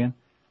pedestrians away in.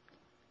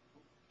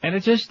 And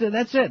it's just,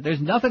 that's it. There's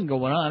nothing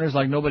going on. There's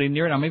like nobody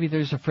near it. Now maybe they're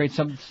just afraid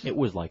something. It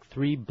was like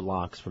 3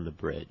 blocks from the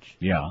bridge.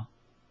 Yeah.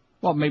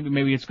 Well,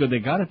 maybe it's good they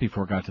got it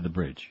before it got to the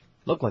bridge.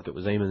 Looked like it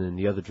was aiming in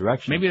the other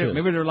direction. Maybe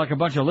they're like a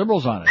bunch of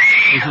liberals on it.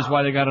 Which is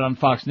why they got it on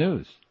Fox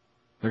News.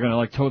 They're gonna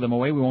like tow them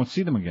away. We won't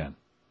see them again.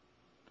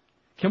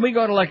 Can we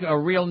go to like a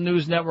real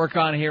news network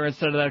on here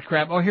instead of that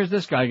crap? Oh, here's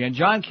this guy again.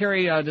 John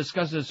Kerry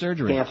discusses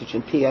surgery.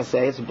 Antigen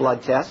PSA is a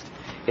blood test.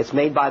 It's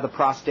made by the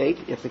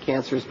prostate. If the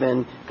cancer has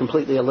been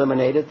completely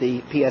eliminated,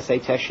 the PSA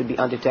test should be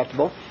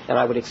undetectable, and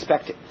I would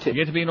expect it to. You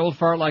get to be an old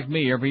fart like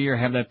me. Every year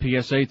have that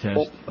PSA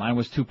test. Mine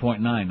was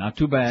 2.9. Not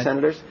too bad.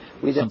 Senators,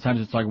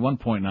 sometimes it's like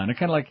 1.9. It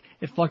kind of like,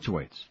 it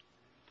fluctuates.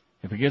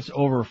 If it gets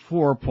over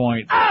 4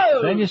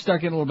 then you start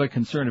getting a little bit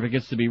concerned. If it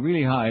gets to be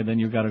really high, then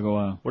you've got to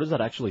go, What does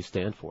that actually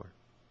stand for?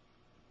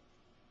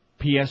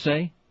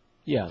 PSA?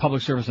 Yeah.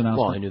 Public service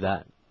announcement. Well, I knew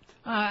that.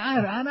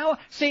 I know.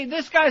 See,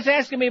 this guy's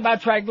asking me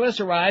about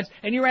triglycerides,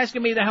 and you're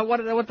asking me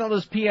what the hell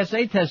does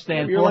PSA test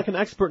stand for? You're like an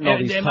expert in all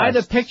these Am tests. I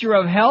the picture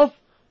of health?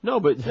 No,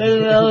 but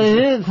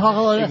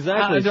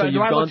exactly. So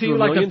do I look to you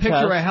like a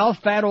picture of health,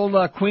 fat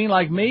old queen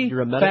like me?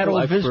 You're a fat medical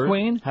old Viz expert,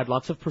 queen. Had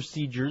lots of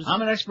procedures.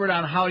 I'm an expert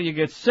on how you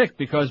get sick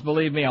because,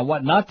 believe me, on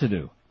what not to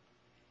do.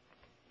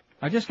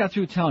 I just got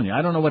through telling you.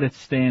 I don't know what it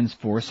stands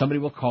for. Somebody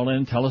will call in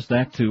and tell us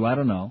that too. I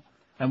don't know.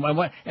 And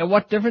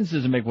what difference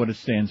does it make what it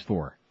stands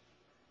for?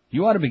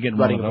 You ought to be getting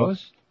one of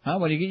those. Huh?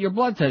 When you get your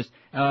blood test.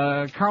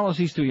 Carlos,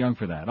 he's too young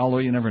for that, although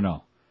you never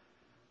know.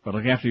 But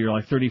like after you're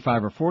like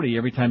 35 or 40,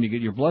 every time you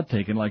get your blood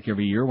taken, like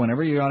every year,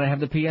 whenever, you ought to have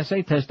the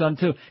PSA test done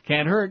too.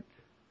 Can't hurt.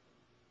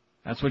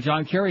 That's what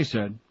John Kerry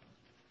said.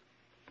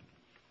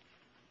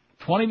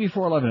 20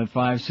 before 11 at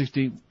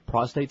 560.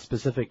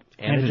 Prostate-specific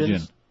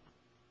antigens?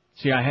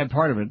 See, I had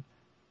part of it.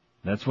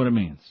 That's what it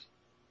means.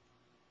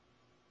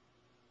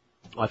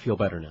 I feel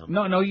better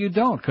now. No, you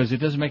don't, because it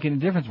doesn't make any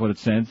difference what it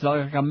says. It's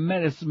like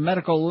it's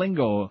medical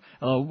lingo,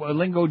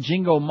 lingo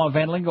jingo,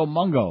 van lingo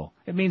mungo.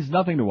 It means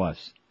nothing to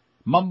us.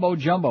 Mumbo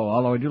jumbo,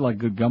 although I do like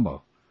good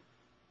gumbo.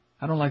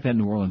 I don't like that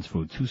New Orleans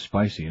food, too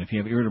spicy. And if you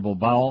have irritable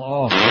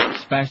bowel,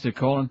 spastic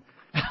colon.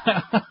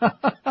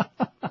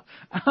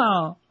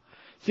 Oh.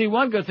 See,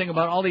 one good thing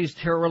about all these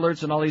terror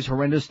alerts and all these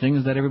horrendous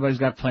things that everybody's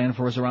got planned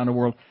for us around the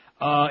world,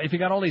 if you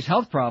got all these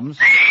health problems,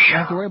 you don't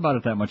have to worry about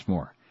it that much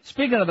more.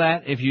 Speaking of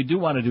that, if you do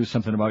want to do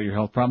something about your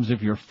health problems,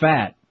 if you're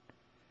fat,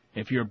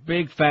 if you're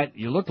big, fat,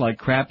 you look like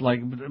crap,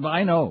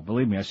 I know,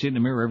 believe me, I see it in the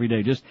mirror every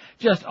day,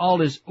 just all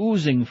this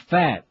oozing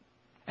fat,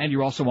 and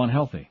you're also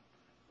unhealthy.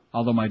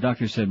 Although my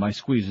doctor said my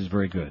squeeze is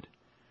very good.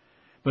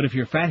 But if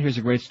you're fat, here's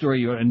a great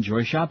story. You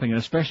enjoy shopping, and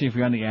especially if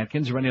you're on the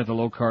Atkins or any other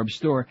low-carb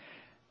store,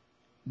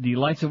 the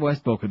Lights of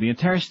West Boca. The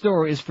entire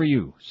store is for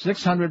you.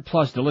 600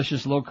 plus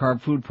delicious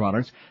low-carb food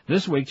products.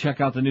 This week, check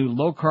out the new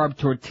low-carb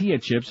tortilla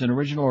chips in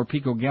original or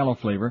pico gallo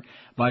flavor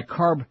by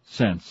Carb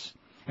Sense.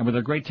 And with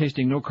a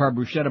great-tasting no-carb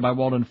bruschetta by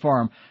Walden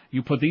Farm,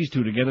 you put these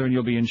two together and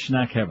you'll be in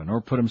snack heaven.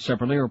 Or put them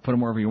separately or put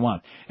them wherever you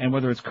want. And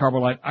whether it's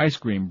Carbolite ice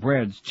cream,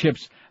 breads,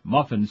 chips,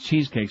 muffins,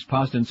 cheesecakes,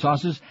 pasta, and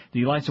sauces,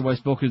 the Lights of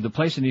West Boca is the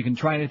place, and you can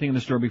try anything in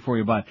the store before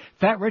you buy it.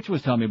 Fat Rich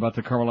was telling me about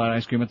the Carbolite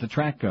ice cream at the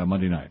track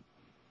Monday night.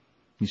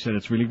 He said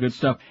it's really good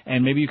stuff,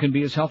 and maybe you can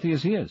be as healthy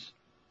as he is,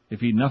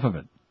 if you eat enough of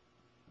it.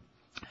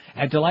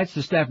 At Delights,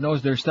 the staff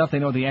knows their stuff. They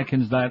know the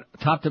Atkins diet,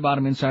 top to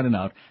bottom, inside and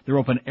out. They're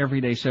open every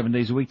day, 7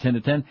 days a week, 10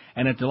 to 10.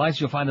 And at Delights,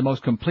 you'll find the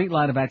most complete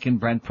line of Atkins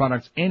brand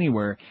products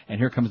anywhere. And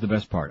here comes the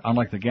best part.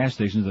 Unlike the gas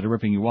stations that are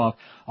ripping you off,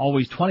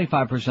 always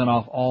 25%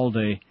 off all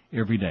day,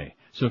 every day.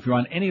 So if you're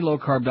on any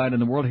low-carb diet in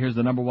the world, here's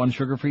the #1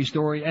 sugar-free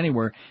store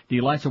anywhere.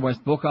 The Lights of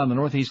West Boca on the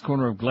northeast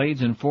corner of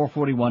Glades and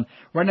 441,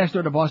 right next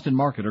door to Boston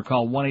Market, or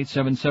call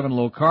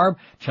 1-877-LOW-CARB.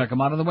 Check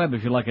them out on the web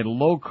if you like at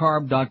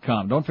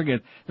lowcarb.com. Don't forget,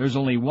 there's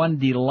only one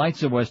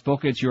Delights of West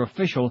Boca. It's your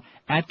official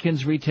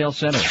Atkins Retail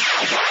Center.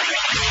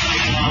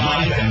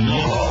 Live and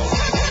local.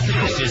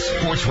 This is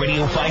Sports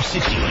Radio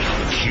 560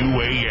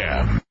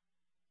 QAM.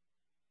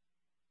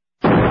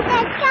 The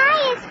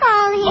sky is falling.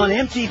 On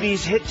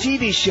MTV's hit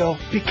TV show,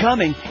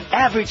 Becoming,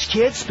 Average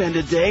kids spend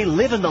a day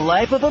living the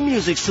life of a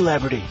music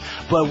celebrity.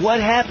 But what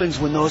happens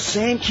when those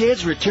same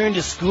kids return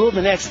to school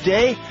the next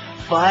day?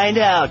 Find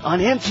out on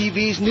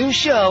MTV's new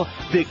show,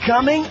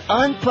 Becoming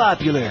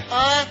Unpopular.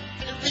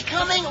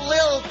 Becoming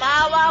Lil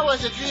Bow Wow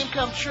was a dream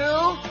come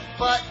true,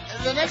 but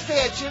the next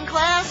day at gym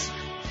class,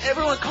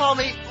 everyone called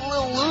me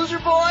Lil Loser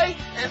Boy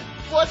and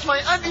flushed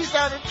my undies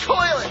down the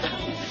toilet.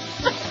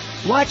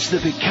 Watch the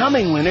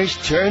Becoming winners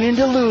turn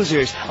into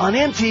losers on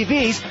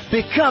MTV's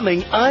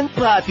Becoming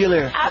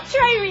Unpopular. After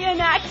I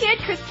reenacted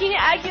Christina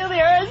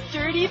Aguilera's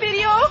Dirty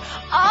video,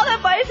 all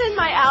the boys in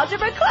my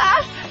algebra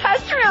class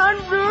passed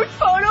around rude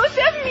photos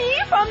of me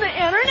from the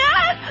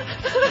internet.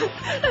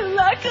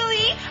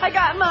 Luckily, I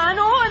got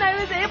mono and I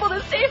was able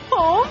to stay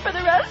home for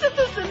the rest of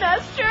the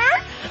semester.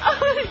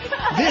 Oh my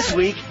God. This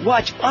week,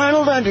 watch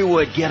Arnold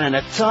Underwood get an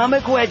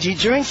atomic wedgie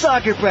during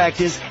soccer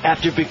practice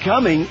after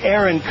becoming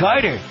Aaron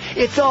Carter.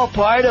 It's all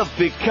part of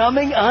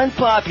Becoming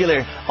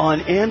Unpopular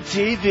on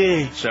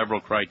MTV. Several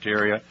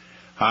criteria: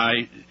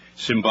 high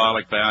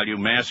symbolic value,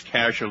 mass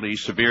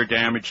casualties, severe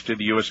damage to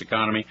the U.S.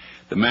 economy,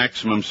 the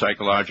maximum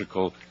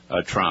psychological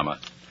trauma.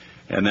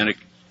 And then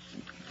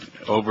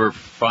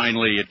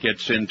finally it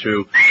gets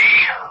into...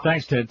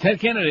 Thanks, Ted. Ted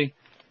Kennedy,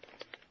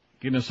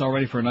 getting us all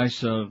ready for a nice,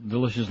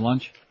 delicious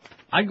lunch.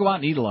 I'd go out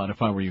and eat a lot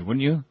if I were you,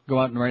 wouldn't you? Go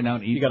out and right now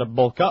and eat. You got to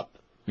bulk up.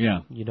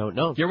 Yeah. You don't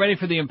know. Get ready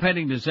for the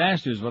impending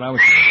disaster is what I would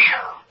say.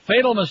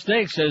 Fatal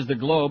mistake, says the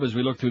Globe, as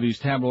we look through these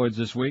tabloids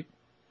this week.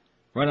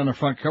 Right on the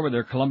front cover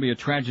there, Columbia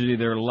tragedy,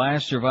 their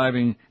last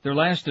terrifying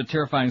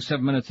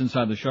 7 minutes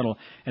inside the shuttle.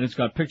 And it's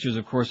got pictures,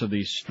 of course, of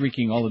the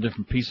streaking, all the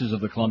different pieces of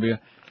the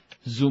Columbia,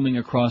 zooming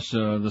across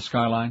the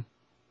skyline.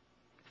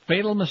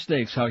 Fatal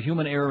mistakes, how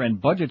human error and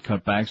budget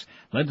cutbacks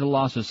led to the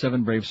loss of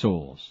 7 brave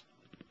souls.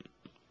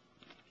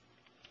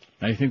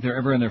 Now, you think they're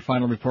ever in their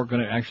final report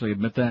going to actually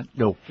admit that?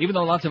 No. Even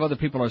though lots of other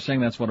people are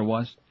saying that's what it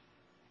was?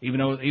 Even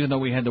though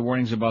we had the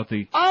warnings about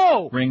the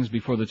rings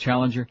before the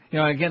Challenger. You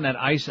know, again, that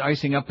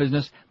icing up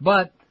business.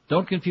 But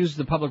don't confuse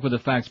the public with the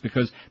facts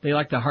because they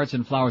like the hearts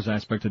and flowers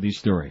aspect of these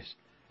stories.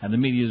 And the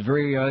media is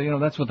very,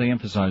 that's what they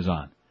emphasize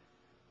on.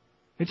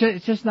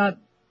 It's just not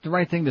the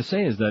right thing to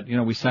say is that,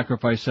 we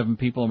sacrificed 7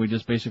 people and we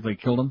just basically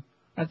killed them.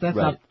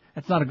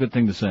 That's not a good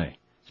thing to say,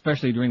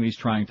 especially during these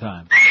trying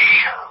times.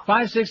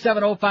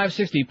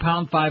 5670560,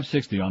 pound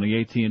 560 on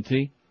the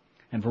AT&T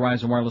and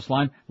Verizon Wireless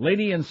line.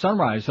 Lady in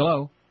Sunrise,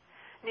 hello.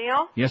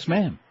 Neil? Yes,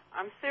 ma'am.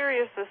 I'm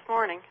serious this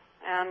morning,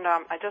 and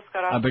I just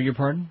got off... I beg your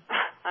pardon?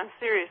 I'm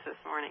serious this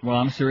morning. Well,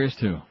 I'm serious,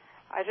 too.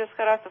 I just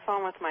got off the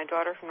phone with my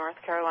daughter from North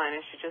Carolina.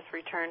 She just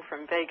returned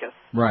from Vegas.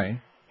 Right.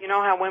 You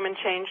know how women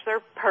change their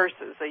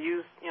purses. They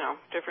use,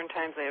 different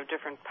times they have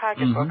different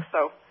pocketbooks.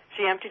 So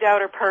she emptied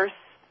out her purse,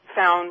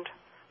 found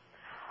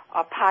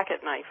a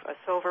pocket knife, a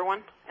silver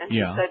one, and she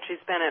said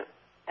she's been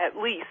at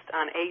least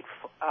on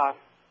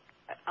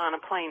a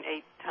plane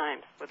 8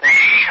 times with a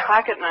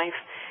pocket knife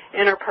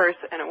in her purse,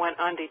 and it went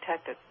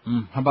undetected.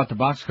 How about the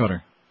box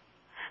cutter?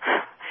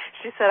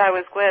 She said I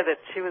was glad that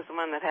she was the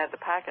one that had the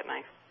pocket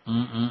knife.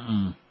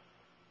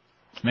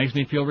 Makes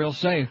me feel real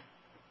safe.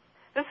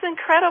 This is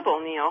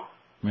incredible, Neil.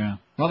 Yeah.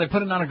 Well, they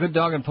put it on a good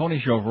dog and pony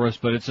show for us,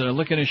 but it's a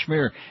lick and a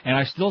schmear. And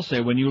I still say,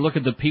 when you look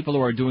at the people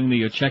who are doing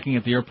the checking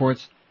at the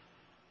airports,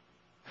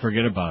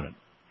 forget about it.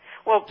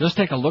 Well, just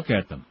take a look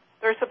at them.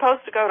 They're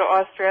supposed to go to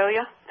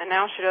Australia, and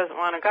now she doesn't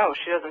want to go.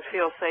 She doesn't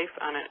feel safe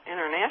on an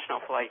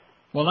international flight.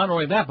 Well, not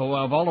only that, but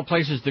of all the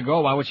places to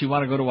go, why would she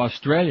want to go to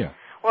Australia?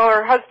 Well,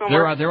 her husband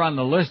they're on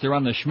the list. They're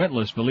on the Schmidt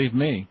list, believe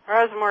me. Her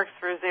husband works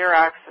for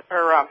Xerox,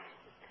 or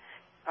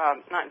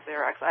not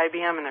Xerox,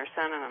 IBM, and they're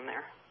sending him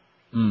there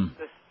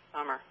this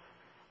summer.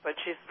 But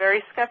she's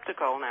very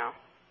skeptical now.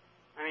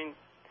 I mean,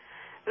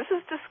 this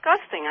is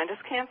disgusting. I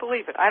just can't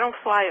believe it. I don't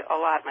fly a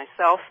lot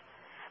myself,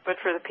 but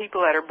for the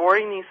people that are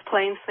boarding these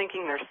planes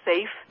thinking they're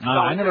safe.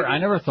 I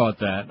never thought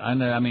that.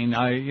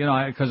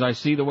 Because I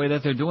see the way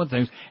that they're doing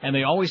things, and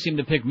they always seem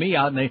to pick me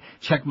out, and they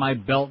check my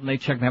belt, and they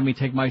have me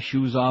take my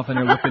shoes off, and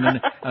they're looking in,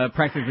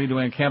 practically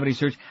doing a cavity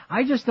search.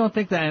 I just don't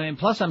think that, and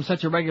plus I'm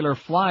such a regular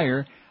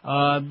flyer,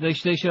 they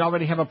should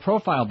already have a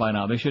profile by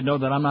now. They should know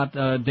that I'm not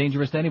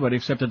dangerous to anybody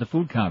except at the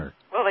food counter.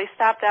 Well, they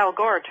stopped Al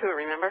Gore, too,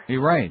 remember?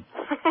 You're right.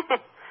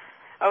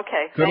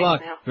 Okay. Good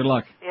luck. Now. Good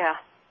luck. Yeah.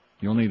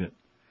 You'll need it.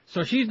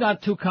 So she's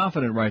not too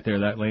confident right there,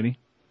 that lady.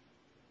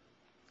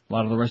 A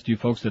lot of the rest of you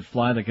folks that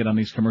fly, that get on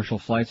these commercial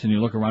flights, and you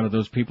look around at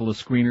those people, the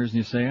screeners, and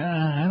you say,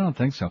 I don't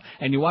think so.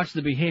 And you watch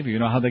the behavior,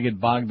 how they get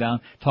bogged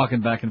down,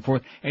 talking back and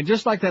forth. And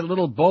just like that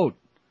little boat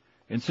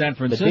in San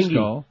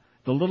Francisco,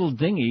 the little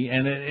dinghy,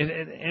 and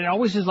it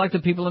always is like the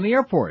people in the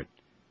airport.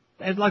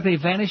 It's like they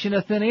vanish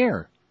into thin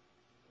air.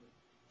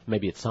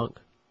 Maybe it sunk.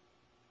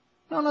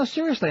 No,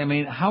 seriously. I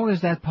mean, how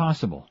is that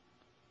possible?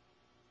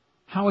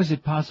 How is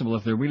it possible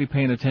if they're really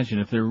paying attention,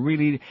 if they're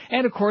really...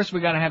 And, of course, we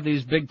got to have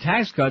these big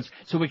tax cuts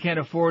so we can't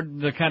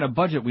afford the kind of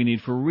budget we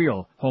need for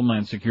real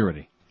Homeland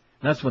Security.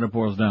 That's what it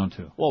boils down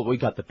to. Well, we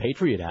got the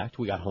Patriot Act.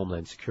 We got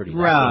Homeland Security.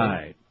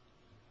 Right.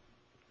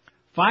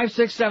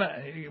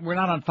 567... We're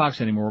not on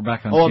Fox anymore. We're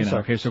back on CNN. I'm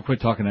sorry. Okay, so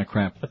quit talking that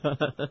crap.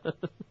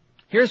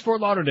 Here's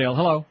Fort Lauderdale.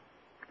 Hello.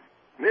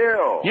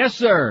 Neil. Yes,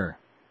 sir.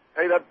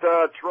 Hey, that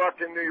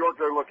truck in New York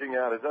they're looking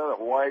at, is that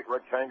a white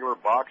rectangular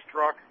box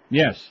truck?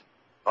 Yes.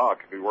 Oh, it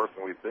could be worse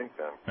than we think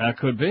then. That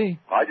could be.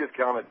 I just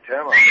counted 10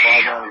 on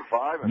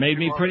 595. Made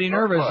me pretty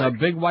nervous. A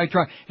big white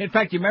truck. In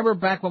fact, you remember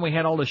back when we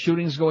had all the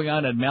shootings going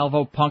on at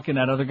Malvo Punk and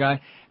that other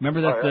guy?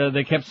 Remember that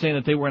they kept saying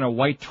that they were in a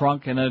white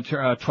trunk and a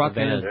truck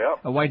and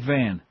a white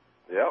van?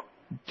 Yep.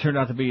 Turned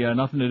out to be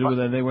nothing to do with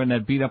it. They were in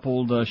that beat-up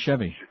old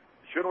Chevy.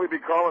 Shouldn't we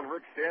be calling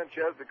Rick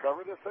Sanchez to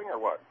cover this thing or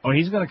what? Oh,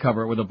 he's going to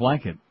cover it with a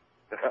blanket.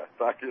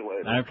 Talk to you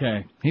later.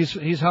 Okay.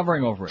 He's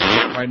hovering over it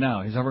right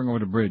now. He's hovering over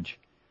the bridge.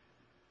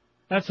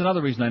 That's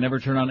another reason I never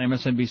turn on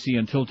MSNBC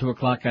until 2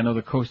 o'clock. I know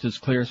the coast is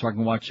clear so I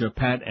can watch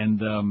Pat and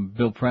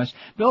Bill Press.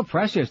 Bill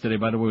Press yesterday,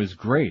 by the way, was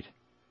great.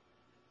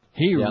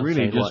 He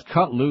really just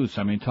cut loose.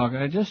 I mean,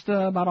 talking just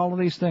about all of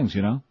these things,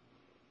 you know.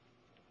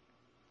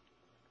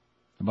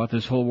 About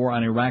this whole war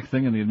on Iraq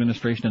thing and the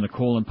administration and the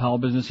coal and power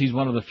business. He's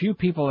one of the few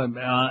people in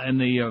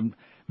the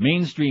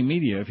mainstream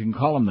media, if you can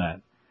call him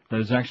that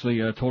has actually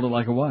told it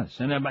like it was.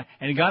 And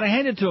you got to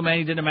hand it to him, man.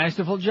 He did a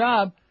masterful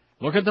job.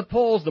 Look at the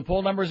polls. The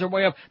poll numbers are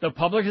way up. The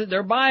public,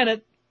 they're buying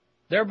it.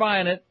 They're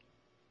buying it.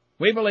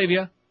 We believe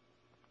you.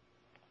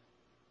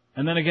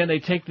 And then again, they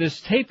take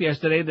this tape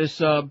yesterday, this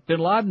Bin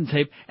Laden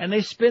tape, and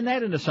they spin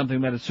that into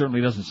something that it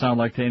certainly doesn't sound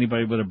like to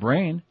anybody with a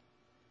brain.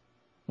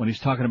 When he's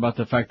talking about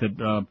the fact that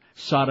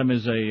Saddam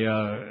is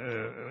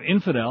a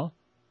infidel.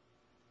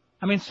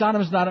 I mean,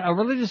 Saddam's not a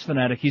religious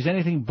fanatic. He's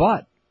anything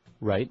but.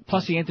 Right.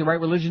 Plus, he ain't the right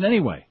religion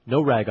anyway.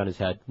 No rag on his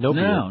head. No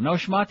beard. No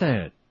schmata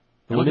head.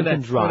 The Look at women that,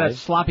 can drive. that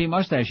sloppy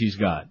mustache he's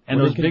got. And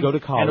Women those can big, go to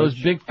college. and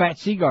those big fat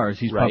cigars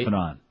he's puffing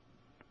on.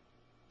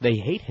 They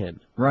hate him.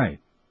 Right.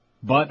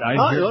 But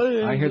I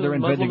hear they're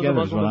in bed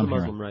together is what I'm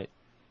hearing. Right.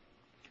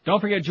 Don't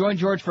forget, join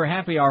George for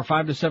Happy Hour,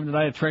 5 to 7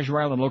 tonight at Treasure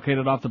Island,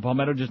 located off the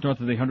Palmetto, just north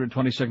of the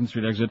 122nd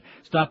Street exit.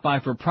 Stop by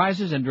for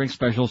prizes and drink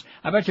specials.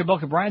 I bet you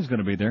Boca Brian's going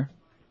to be there.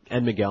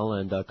 And Miguel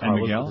and Carlos.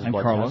 And Miguel and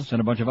Carlos and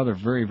a bunch of other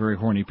very, very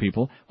horny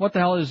people. What the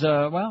hell is,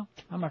 well,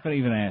 I'm not going to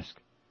even ask.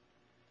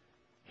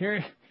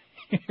 Here's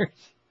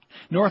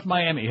North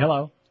Miami.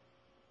 Hello.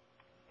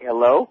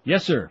 Hello?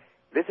 Yes, sir.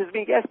 This is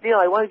me. Yes, Neil,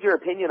 I wanted your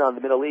opinion on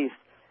the Middle East.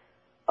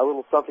 A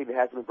little something that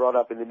hasn't been brought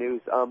up in the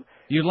news.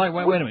 You'd like,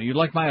 wait a minute, you'd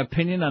like my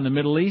opinion on the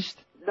Middle East?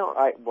 No,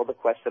 well, the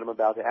question I'm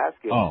about to ask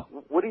you. Oh.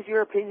 What is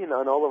your opinion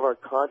on all of our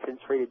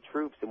concentrated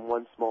troops in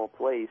one small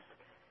place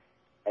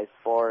as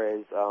far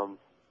as,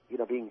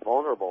 being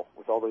vulnerable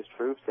with all those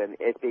troops? And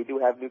if they do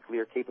have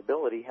nuclear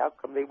capability, how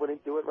come they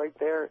wouldn't do it right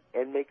there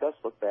and make us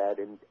look bad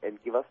and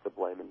give us the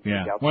blame?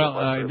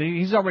 And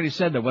he's already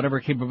said that whatever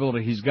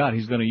capability he's got,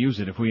 he's going to use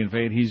it. If we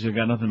invade, he's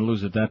got nothing to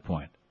lose at that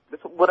point.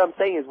 What I'm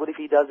saying is, what if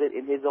he does it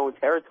in his own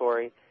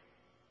territory,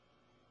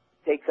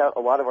 takes out a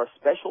lot of our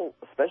special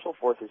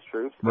forces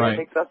troops, right, and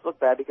makes us look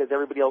bad because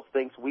everybody else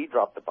thinks we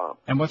dropped the bomb?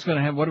 And what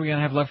are we going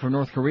to have left for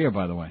North Korea,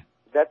 by the way?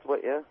 That's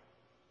what, yeah.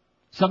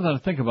 Something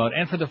to think about.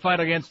 And for the fight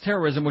against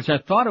terrorism, which I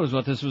thought it was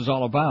what this was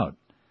all about.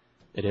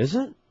 It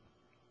isn't?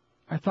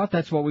 I thought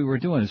that's what we were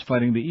doing, is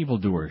fighting the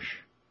evildoers.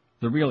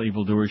 The real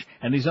evildoers,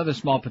 and these other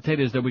small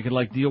potatoes that we could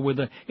deal with.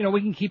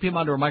 We can keep him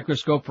under a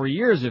microscope for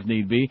years if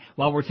need be,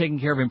 while we're taking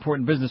care of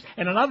important business.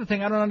 And another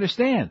thing I don't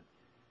understand.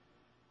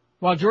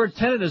 While George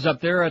Tenet is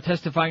up there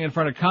testifying in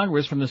front of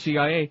Congress from the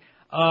CIA,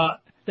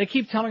 they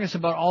keep telling us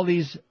about all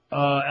these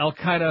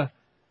Al-Qaeda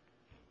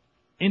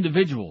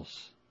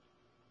individuals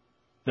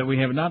that we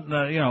have,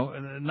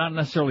 not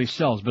necessarily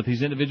cells, but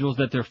these individuals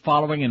that they're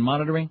following and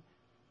monitoring.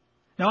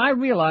 Now, I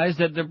realize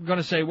that they're going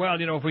to say, well,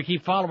 if we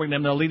keep following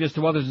them, they'll lead us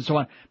to others and so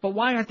on. But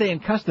why aren't they in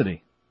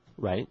custody?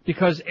 Right.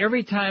 Because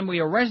every time we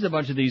arrest a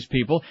bunch of these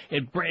people,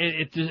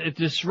 it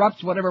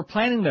disrupts whatever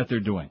planning that they're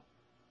doing.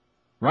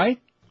 Right?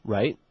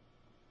 Right.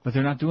 But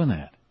they're not doing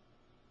that.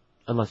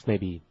 Unless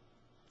maybe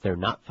they're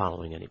not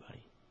following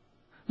anybody.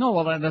 No,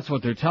 well, that's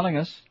what they're telling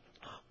us.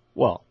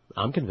 Well,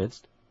 I'm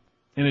convinced.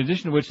 In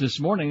addition to which, this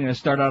morning, I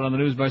start out on the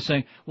news by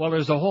saying, well,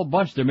 there's a whole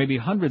bunch, there may be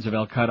hundreds of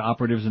Al-Qaeda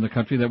operatives in the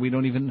country that we're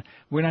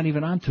not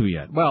even onto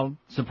yet. Well,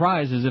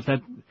 surprise, is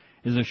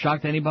a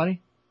shock to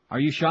anybody? Are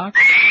you shocked?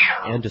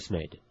 And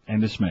dismayed.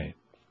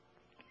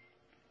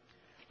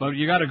 But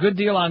you got a good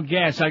deal on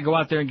gas. I go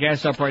out there and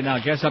gas up right now.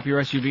 Gas up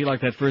your SUV like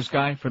that first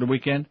guy for the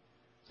weekend.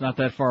 It's not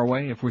that far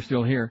away if we're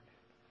still here.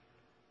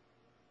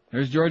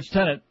 There's George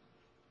Tenet.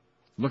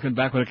 Looking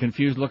back with a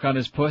confused look on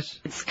his puss.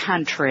 Its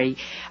country.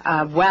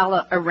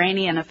 While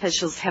Iranian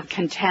officials have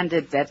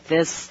contended that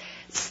this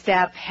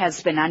step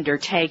has been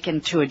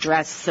undertaken to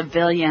address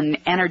civilian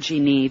energy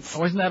needs.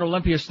 Wasn't that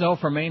Olympia Snow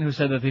from Maine who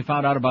said that they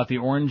found out about the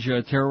orange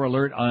terror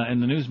alert in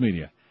the news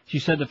media? She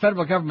said the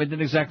federal government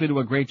didn't exactly do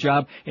a great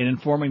job in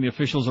informing the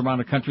officials around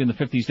the country in the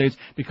 50 states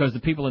because the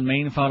people in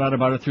Maine found out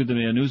about it through the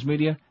news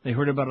media. They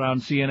heard about it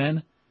on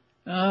CNN.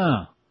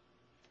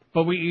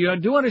 But we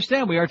do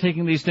understand we are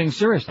taking these things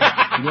seriously.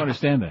 We do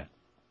understand that.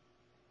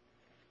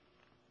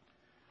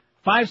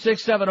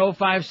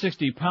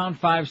 5670560, pound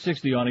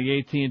 560 on the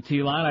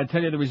AT&T line. I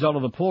tell you the result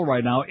of the poll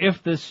right now.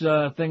 If this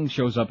thing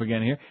shows up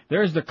again here,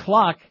 there's the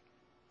clock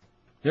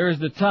There's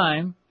the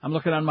time. I'm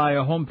looking on my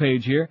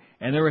homepage here,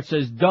 and there it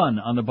says done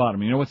on the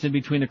bottom. You know what's in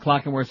between the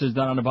clock and where it says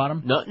done on the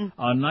bottom? Nothing.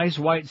 A nice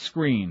white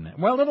screen.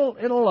 Well,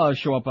 it'll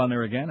show up on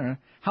there again.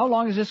 How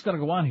long is this going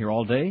to go on here?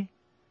 All day?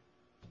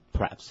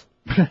 Perhaps.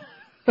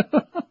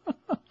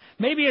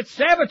 Maybe it's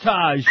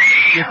sabotage.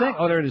 You think?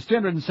 Oh, there it is.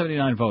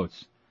 379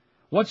 votes.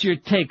 What's your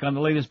take on the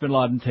latest Bin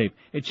Laden tape?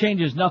 It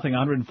changes nothing,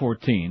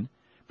 114.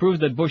 Proves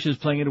that Bush is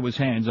playing into his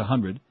hands,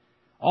 100.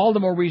 All the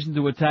more reason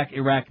to attack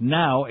Iraq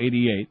now,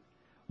 88.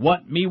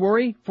 What, me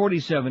worry?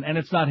 47. And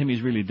it's not him,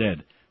 he's really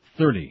dead.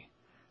 30.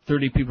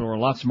 30 people are a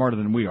lot smarter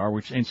than we are,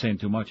 which ain't saying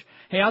too much.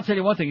 Hey, I'll tell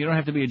you one thing. You don't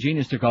have to be a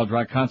genius to call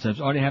Dry Concepts.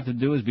 All you have to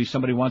do is be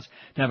somebody who wants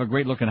to have a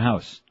great-looking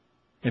house.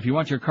 If you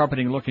want your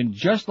carpeting looking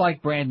just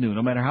like brand new,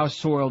 no matter how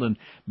soiled and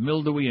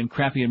mildewy and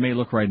crappy it may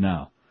look right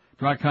now,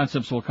 Dry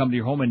Concepts will come to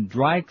your home and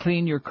dry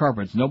clean your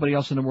carpets. Nobody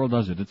else in the world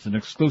does it. It's an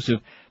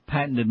exclusive,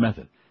 patented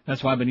method.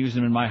 That's why I've been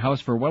using them in my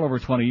house for well over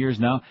 20 years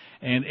now,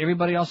 and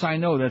everybody else I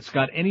know that's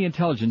got any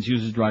intelligence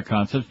uses Dry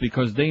Concepts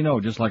because they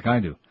know, just like I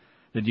do,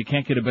 that you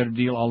can't get a better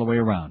deal all the way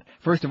around.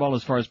 First of all,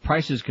 as far as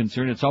price is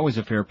concerned, it's always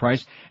a fair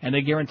price, and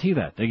they guarantee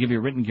that. They give you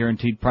a written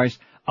guaranteed price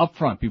up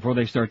front before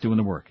they start doing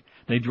the work.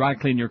 They dry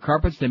clean your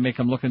carpets, they make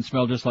them look and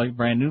smell just like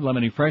brand new,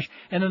 lemony fresh,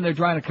 and then they're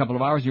dry in a couple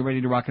of hours, you're ready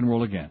to rock and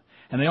roll again.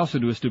 And they also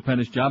do a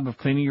stupendous job of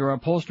cleaning your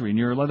upholstery and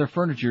your leather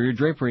furniture, your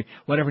drapery,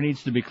 whatever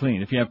needs to be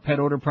cleaned. If you have pet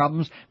odor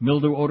problems,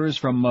 mildew odors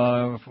from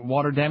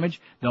water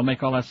damage, they'll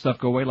make all that stuff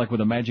go away like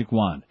with a magic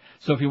wand.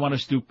 So if you want a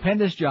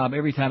stupendous job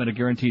every time at a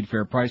guaranteed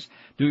fair price,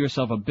 do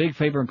yourself a big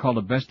favor and call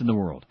the best in the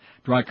world.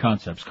 Dry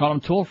Concepts. Call them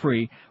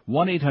toll-free,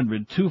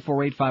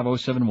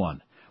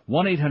 1-800-248-5071.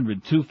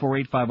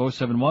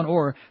 1-800-248-5071,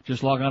 or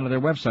just log on to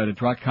their website at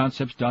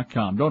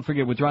dryconcepts.com. Don't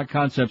forget, with Dry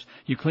Concepts,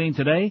 you clean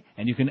today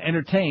and you can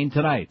entertain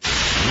tonight.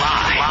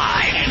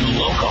 Live and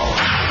local.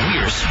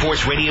 We're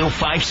Sports Radio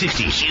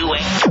 560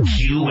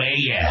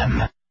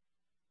 QAM.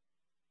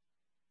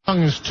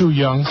 Young is too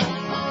young.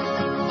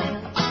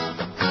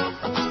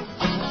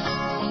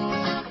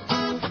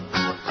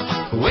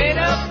 Wait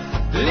up,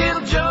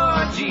 little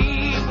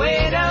Georgie,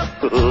 wait up.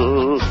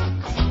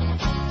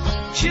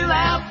 Chill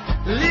out,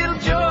 little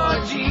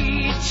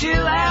Georgie,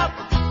 chill out.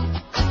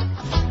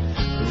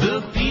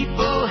 The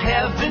people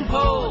have been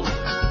polled,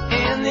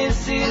 and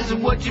this is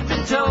what you've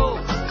been told.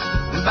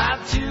 By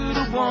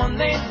 2-1,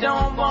 they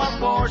don't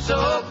want war,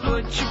 so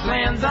put your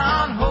plans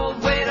on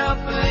hold. Wait up,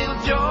 little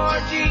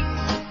Georgie,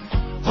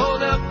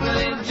 hold up,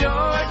 little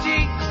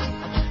Georgie.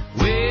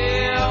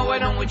 Well, why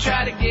don't we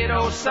try to get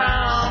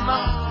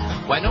Osama?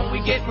 Why don't we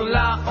get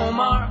Mullah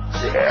Omar?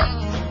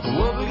 Yeah.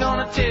 What we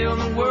gonna tell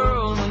the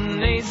world when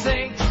they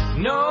say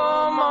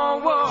no more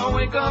war?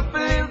 Wake up,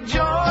 little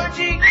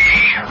Georgie,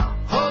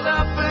 hold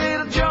up,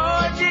 little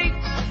Georgie.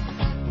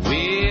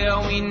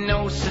 Well, we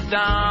know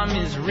Saddam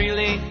is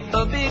really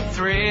a big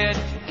threat,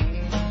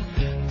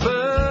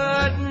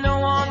 but no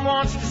one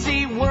wants to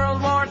see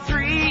World War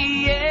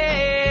III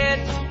yet.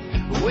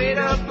 Wait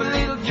up,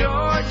 little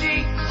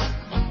Georgie,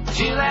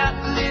 chill out,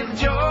 little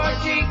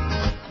Georgie.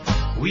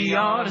 We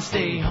ought to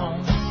stay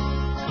home.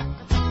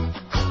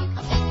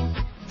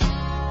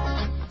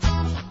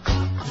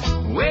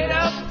 Wait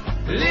up,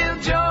 little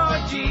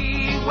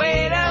Georgie,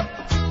 wait up.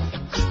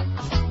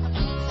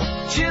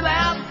 Chill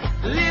out,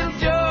 little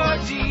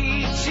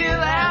Georgie,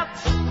 chill out.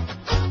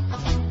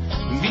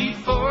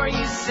 Before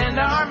you send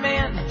our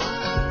men,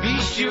 be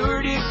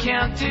sure to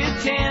count to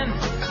 10.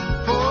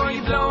 Before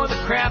you blow the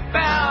crap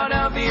out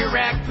of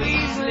Iraq,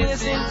 please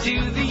listen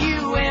to the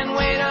UN.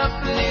 Wait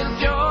up, little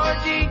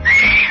Georgie,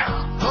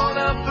 hold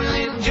up,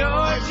 little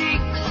Georgie.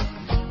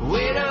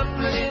 Wait up,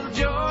 little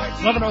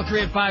Georgie.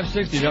 11:03 at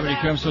 560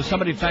 WQAM. So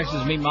somebody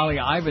faxes me Molly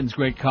Ivan's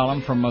great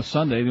column from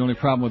Sunday. The only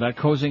problem with that,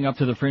 cozying up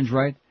to the fringe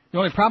right. The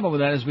only problem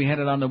with that is we had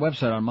it on the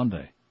website on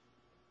Monday.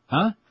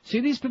 Huh? See,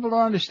 these people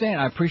don't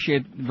understand. I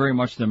appreciate very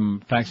much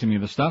them faxing me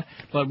the stuff,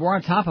 but we're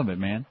on top of it,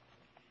 man.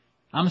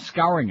 I'm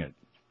scouring it.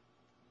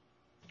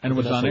 And it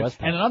was on it.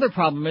 And another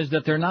problem is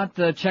that they're not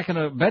checking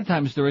the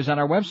bedtime stories on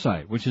our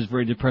website, which is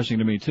very depressing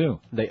to me, too.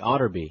 They ought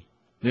to be.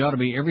 They ought to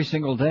be every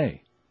single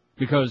day.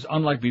 Because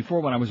unlike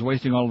before when I was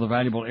wasting all of the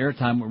valuable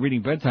airtime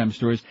reading bedtime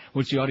stories,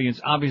 which the audience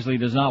obviously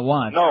does not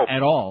want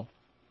at all,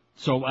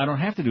 so I don't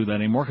have to do that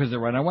anymore because they're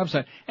right on our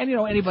website. And, you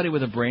know, anybody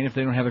with a brain, if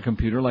they don't have a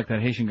computer like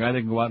that Haitian guy,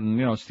 they can go out and,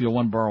 you know, steal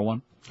one, borrow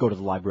one. Go to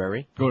the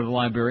library. Go to the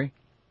library.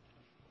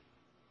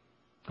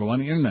 Go on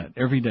the internet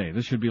every day.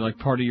 This should be like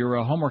part of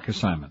your homework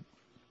assignment.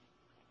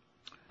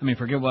 I mean,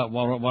 forget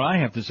what I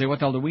have to say. What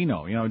the hell do we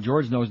know? You know,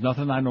 George knows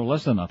nothing. I know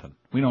less than nothing.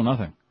 We know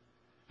nothing.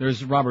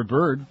 There's Robert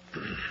Byrd.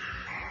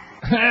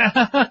 Excellent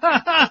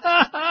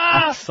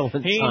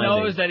He timing.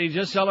 knows that he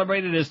just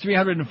celebrated his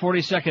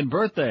 342nd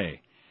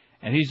birthday.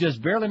 And he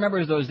just barely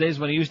remembers those days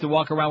when he used to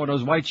walk around with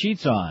those white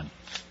sheets on.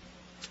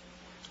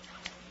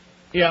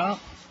 Yeah.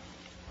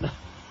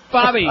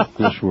 Bobby.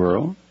 This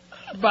world.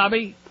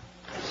 Bobby.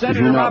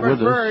 Senator Robert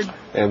Byrd.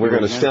 And we're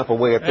going to step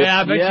away at this.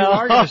 Yeah, I bet you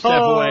are going to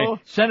step away.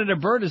 Senator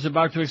Byrd is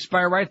about to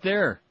expire right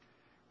there.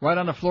 right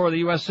on the floor of the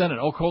U.S. Senate.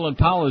 Colin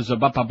Powell is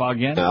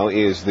again. Now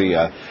is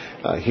the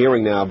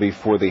hearing now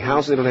before the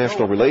House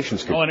International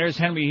Relations Committee. Oh, and there's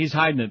Henry. He's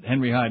hiding it.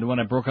 Henry Hyde, the one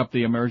that broke up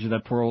the marriage of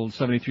that poor old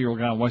 73-year-old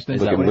guy in West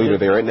End. Looking leader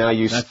there. Right now,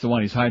 that's the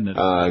one. He's hiding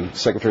it.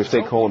 Secretary of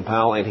State Colin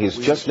Powell, and he's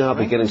just now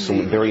beginning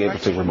some very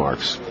interesting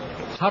remarks.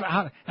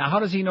 How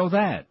does he know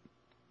that?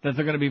 That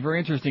they're going to be very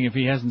interesting if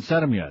he hasn't said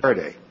them yet.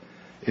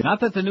 Not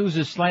that the news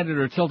is slanted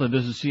or tilted.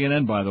 This is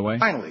CNN, by the way.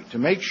 Finally, to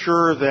make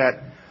sure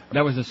that...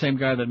 That was the same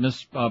guy that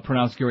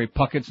mispronounced Gary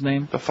Puckett's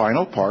name? The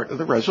final part of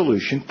the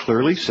resolution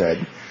clearly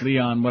said...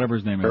 Leon, whatever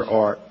his name is. There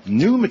are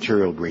new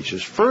material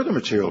breaches, further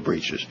material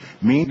breaches.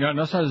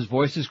 Notice how his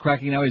voice is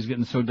cracking now? He's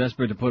getting so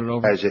desperate to put it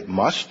over. As it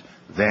must,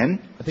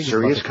 then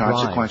serious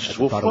consequences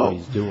will flow.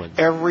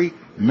 Every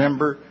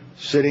member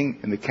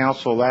sitting in the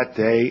council that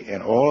day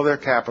and all of their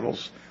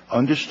capitals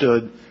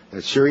understood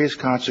that serious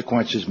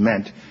consequences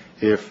meant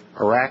if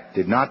Iraq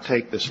did not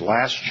take this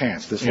last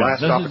chance, this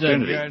last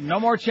opportunity. No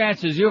more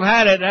chances. You've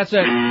had it. That's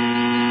it.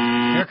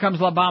 Here comes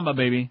La Bamba,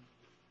 baby.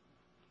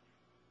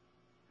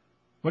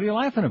 What are you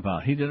laughing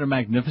about? He did a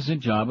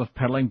magnificent job of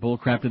peddling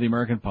bullcrap to the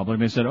American public.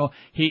 They said,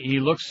 he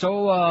looks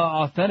so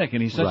authentic,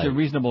 and he's such a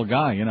reasonable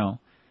guy, and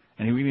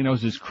he really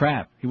knows his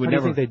crap. He would How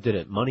do you think they did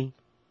it? Money?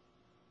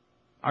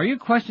 Are you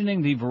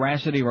questioning the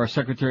veracity of our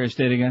Secretary of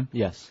State again?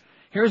 Yes.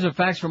 Here's a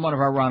fax from one of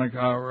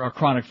our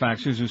chronic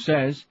faxers who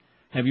says,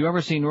 have you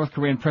ever seen North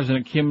Korean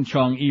President Kim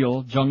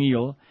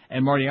Jong-il,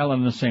 and Marty Allen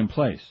in the same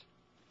place?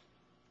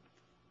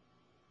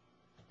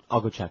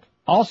 I'll go check.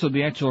 Also,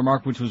 the actual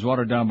remark which was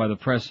watered down by the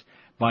press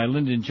by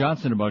Lyndon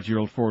Johnson about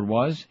Gerald Ford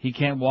was, he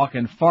can't walk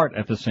and fart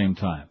at the same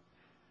time.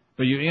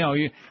 But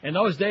you in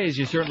those days,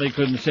 you certainly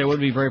couldn't say, it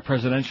would be very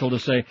presidential to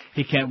say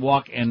he can't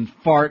walk and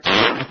fart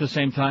at the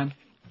same time.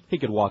 He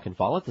could walk and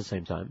fall at the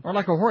same time. Or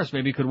like a horse,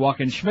 maybe he could walk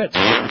and schmitt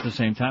at the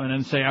same time and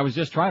then say, I was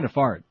just trying to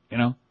fart,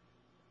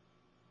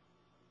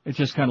 It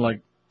just kind of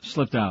like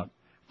slipped out.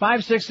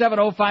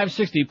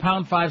 5670560,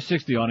 pound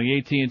 560 on the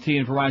AT&T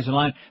and Verizon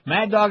line.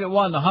 Mad Dog at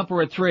 1, the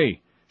Humper at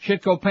 3.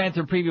 Shitco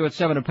Panther preview at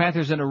 7. The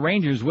Panthers and the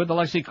Rangers with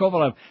Alexei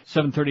Kovalev,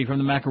 7:30 from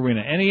the Mac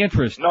Arena. Any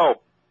interest? No.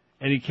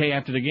 Eddie K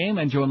after the game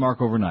and Joe and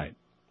Mark overnight.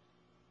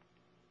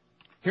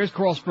 Here's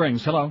Coral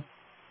Springs. Hello.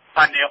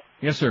 Hi, Neil.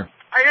 Yes, sir.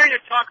 I hear you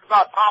talk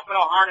about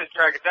Pompano Harness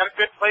Track. Is that a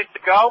good place to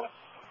go?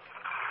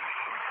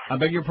 I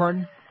beg your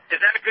pardon? Is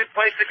that a good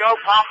place to go,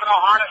 Pompano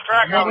Harness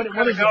Track? Well, I was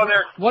going to go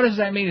there. What does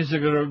that mean? Is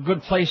it a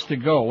good place to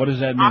go? What does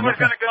that mean? I was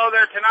going to go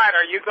there tonight.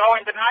 Are you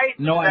going tonight?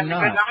 No, I'm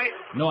not. Good night?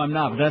 No, I'm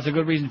not. But that's a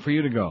good reason for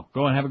you to go.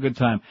 Go and have a good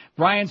time.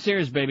 Brian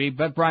Sears, baby.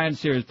 Bet Brian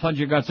Sears. Plunge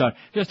your guts out.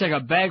 Just take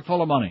a bag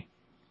full of money.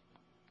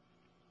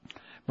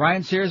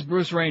 Brian Sears,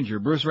 Bruce Ranger.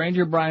 Bruce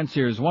Ranger, Brian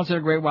Sears. Once in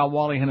a great while,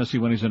 Wally Hennessy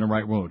when he's in the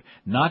right mood.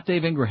 Not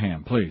Dave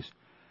Ingraham, please.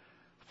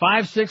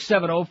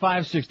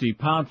 5670560,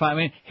 pound 5. I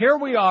mean, here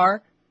we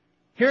are.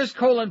 Here's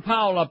Colin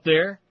Powell up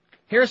there.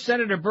 Here's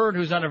Senator Byrd,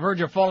 who's on the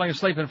verge of falling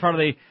asleep in front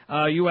of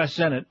the U.S.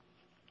 Senate.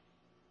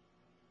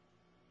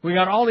 We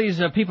got all these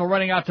people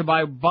running out to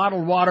buy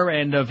bottled water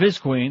and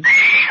Visqueen.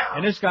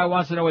 And this guy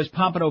wants to know, is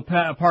Pompano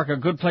Park a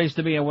good place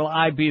to be, and will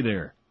I be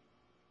there?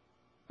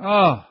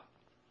 Oh,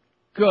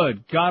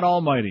 good God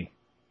Almighty.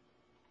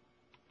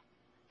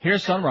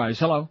 Here's Sunrise.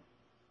 Hello.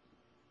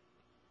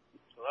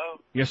 Hello?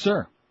 Yes,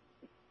 sir.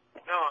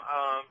 No,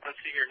 let's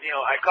see here,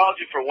 Neil. I called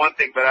you for one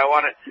thing, but I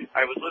was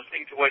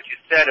listening to what you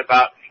said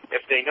about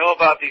if they know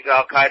about these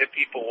Al-Qaeda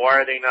people, why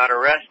are they not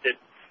arrested?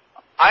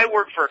 I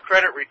work for a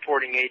credit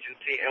reporting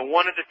agency, and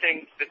one of the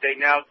things that they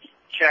now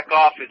check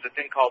off is a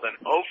thing called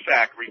an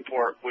OFAC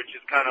report, which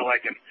is kind of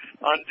like an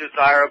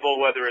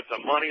undesirable, whether it's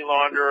a money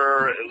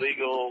launderer,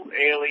 illegal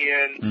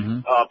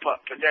alien,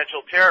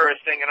 potential terrorist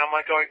thing. And I'm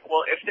like going,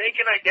 well, if they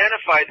can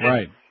identify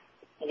this,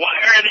 why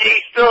are they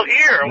still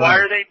here?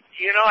 Why are they,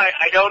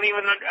 I don't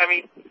even,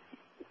 it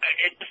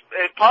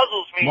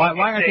puzzles me. Why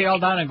aren't they all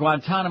down in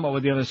Guantanamo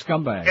with the other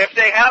scumbags? If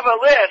they have a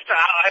list,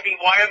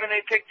 why haven't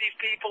they picked these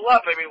people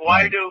up?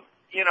 Why do,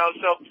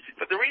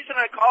 but the reason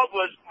I called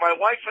was my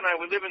wife and I,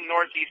 we live in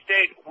Northeast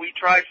State. We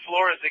tried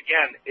Flores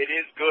again. It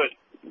is good.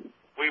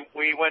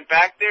 We went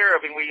back there.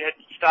 We had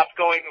stopped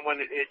going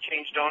when it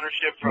changed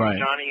ownership from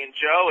Johnny and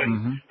Joe.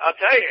 And I'll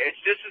tell you,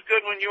 it's just as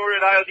good when you were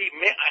at IOD.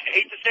 I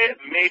hate to say it,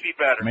 maybe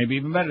better. Maybe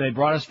even better. They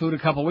brought us food a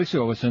couple of weeks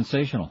ago. It was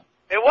sensational.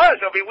 It was.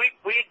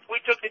 We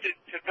took it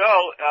to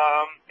go,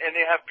 and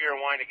they have beer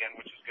and wine again,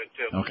 which is good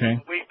too. Okay.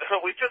 We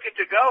took it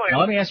to go. And now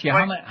let me ask you,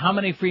 how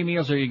many free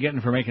meals are you getting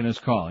for making this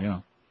call?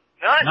 None.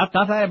 Not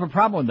that I have a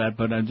problem with that,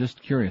 but I'm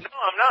just curious. No,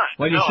 I'm not.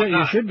 Well, you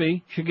should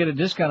be. You should get a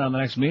discount on the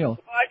next meal.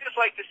 Well, I just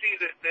like to see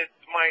that the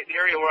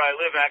area where I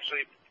live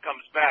actually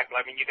comes back.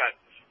 You got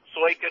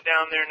Soika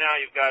down there now.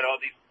 You've got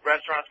all these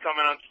restaurants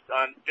coming on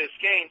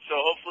Biscayne, so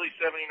hopefully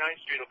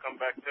 79th Street will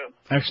come back too.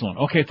 Excellent.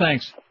 Okay,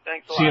 thanks.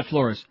 Thanks a lot. See you at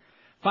Flores.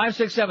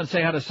 567,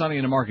 say hi to Sonny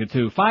in the market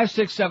too.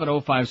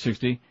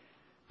 5670560,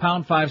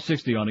 pound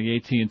 560 on the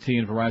AT&T and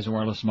Verizon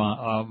Wireless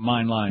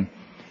mine line.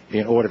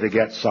 In order to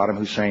get Saddam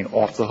Hussein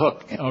off the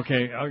hook.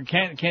 Okay,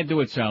 can't do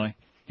it, Sally.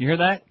 You hear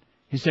that?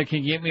 He said,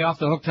 can you get me off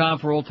the hook, Tom,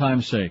 for old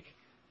time's sake?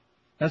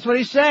 That's what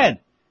he said.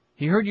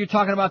 He heard you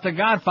talking about The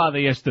Godfather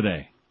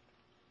yesterday.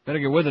 Better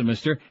get with it,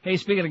 mister. Hey,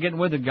 speaking of getting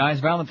with it, guys,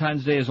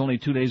 Valentine's Day is only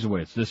 2 days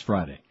away. It's this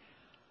Friday.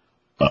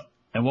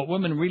 And what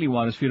women really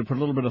want is for you to put a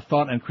little bit of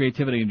thought and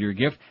creativity into your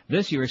gift.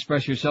 This year,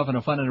 express yourself in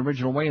a fun and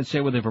original way and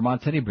say with a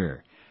Vermont teddy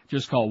bear.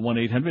 Just call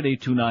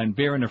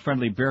 1-800-829-BEAR and a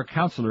friendly bear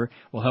counselor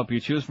will help you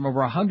choose from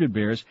over 100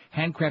 bears,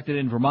 handcrafted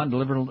in Vermont,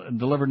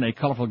 delivered in a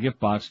colorful gift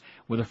box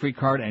with a free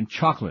card and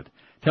chocolate.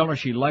 Tell her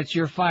she lights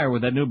your fire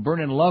with that new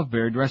Burnin' Love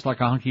bear dressed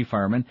like a hunky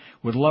fireman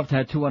with love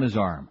tattoo on his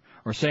arm.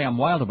 Or say I'm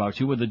wild about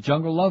you with the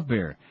Jungle Love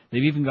Bear.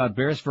 They've even got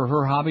bears for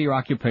her hobby or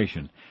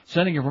occupation.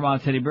 Sending a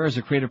Vermont teddy bear is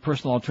a creative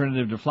personal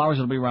alternative to flowers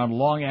that'll be around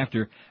long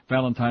after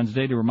Valentine's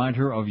Day to remind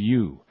her of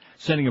you.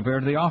 Sending a bear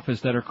to the office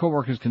that her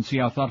coworkers can see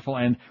how thoughtful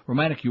and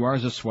romantic you are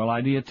is a swell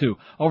idea too.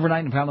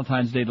 Overnight and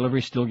Valentine's Day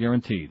delivery still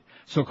guaranteed.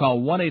 So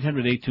call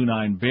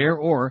 1-800-829-BEAR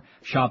or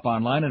shop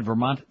online at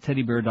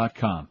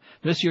VermontTeddyBear.com.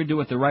 This year do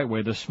it the right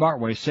way, the smart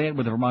way. Say it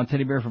with a Vermont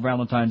Teddy Bear for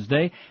Valentine's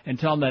Day and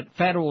tell them that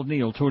fat old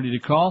Neil told you to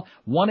call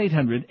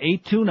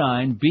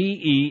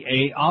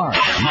 1-800-829-BEAR.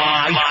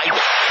 My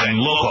and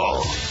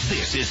local.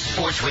 This is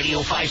Sports Radio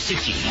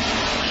 560.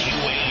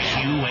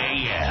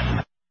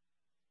 QAM.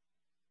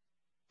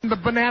 The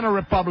Banana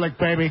Republic,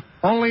 baby.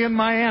 Only in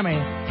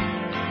Miami.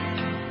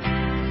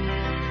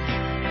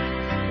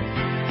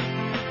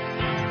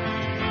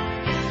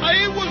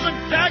 I was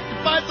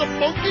attacked by the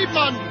monkey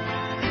man.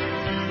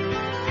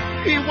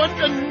 He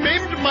went and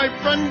maimed my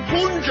friend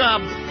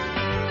Punjab.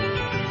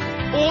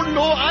 Oh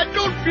no, I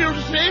don't feel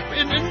safe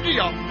in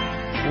India.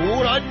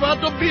 Oh, I'd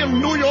rather be in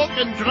New York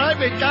and drive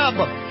a cab.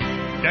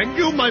 Thank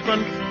you, my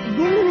friend.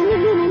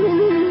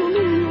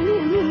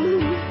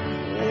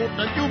 Oh,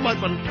 thank you, my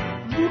friend.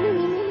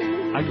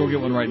 I'd go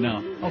get one right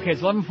now. Okay,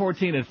 it's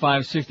 11:14 at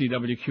 560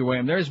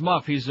 WQAM. There's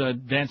Muff. He's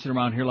dancing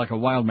around here like a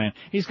wild man.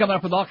 He's coming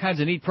up with all kinds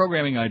of neat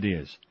programming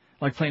ideas,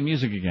 like playing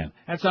music again.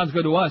 That sounds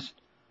good to us.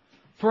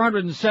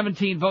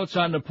 417 votes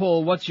on the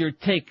poll. What's your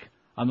take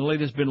on the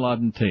latest Bin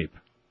Laden tape?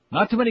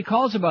 Not too many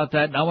calls about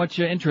that. Not much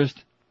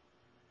interest.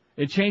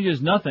 It changes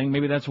nothing.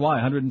 Maybe that's why.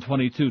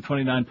 122,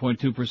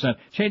 29.2%.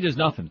 Changes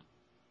nothing.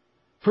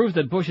 Proves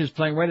that Bush is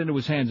playing right into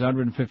his hands,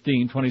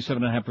 115,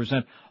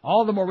 27.5%.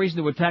 All the more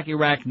reason to attack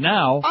Iraq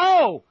now.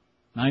 Oh!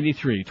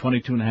 93,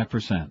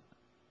 22.5%.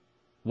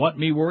 What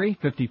me worry?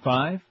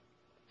 55.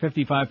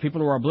 55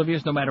 people who are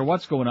oblivious no matter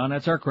what's going on.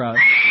 That's our crowd.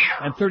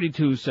 And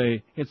 32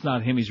 say, it's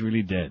not him, he's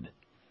really dead.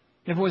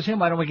 If it was him,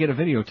 why don't we get a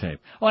videotape?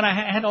 Oh, and I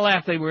had to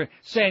laugh. They were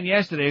saying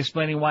yesterday,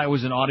 explaining why it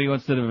was an audio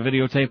instead of a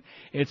videotape.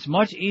 It's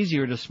much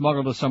easier to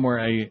smuggle to somewhere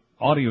a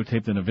audio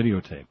tape than a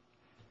videotape.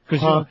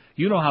 Because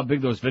you know how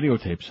big those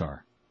videotapes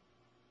are.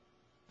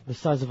 The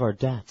size of our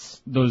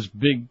debts. Those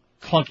big,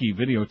 clunky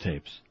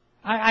videotapes.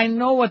 I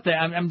know what they...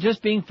 I'm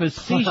just being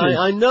facetious.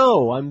 I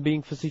know. I'm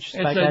being facetious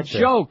back at you. It's a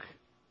joke.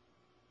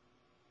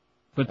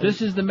 But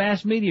this is the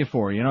mass media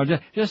for you. You know,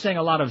 just saying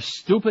a lot of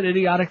stupid,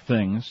 idiotic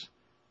things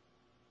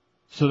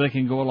so they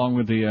can go along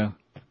with the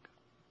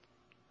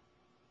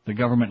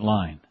government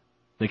line.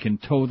 They can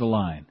toe the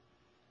line.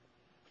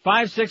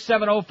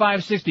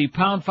 5670560,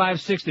 pound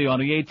 560 on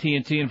the AT&T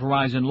and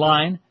Verizon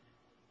line.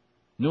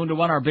 Noon to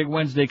 1, our big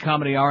Wednesday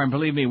comedy hour, and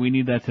believe me, we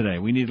need that today.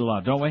 We need a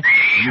lot, don't we?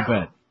 You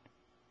bet.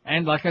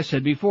 And like I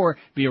said before,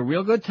 be a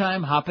real good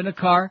time, hop in a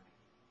car,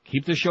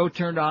 keep the show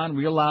turned on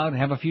real loud,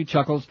 have a few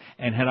chuckles,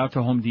 and head out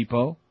to Home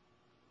Depot,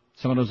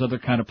 some of those other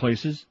kind of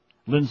places,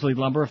 Lindsley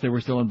Lumber if they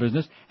were still in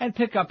business, and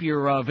pick up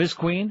your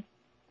Visqueen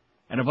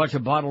and a bunch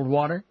of bottled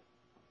water,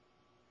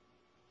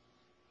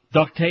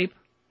 duct tape,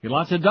 get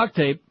lots of duct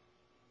tape.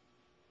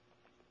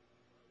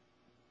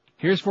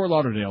 Here's Fort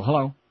Lauderdale.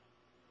 Hello.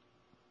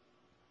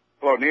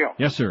 Hello, Neil.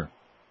 Yes, sir.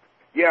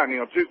 Yeah,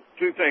 Neil,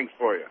 two things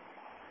for you.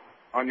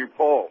 On your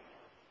poll,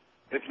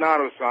 it's not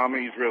Osama,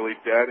 he's really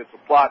dead. It's a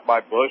plot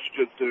by Bush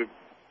just to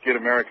get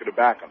America to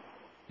back him.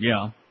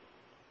 Yeah.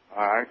 All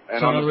right. And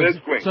so on the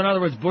Visqueen. So in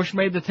other words, Bush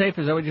made the tape?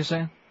 Is that what you're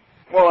saying?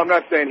 Well, I'm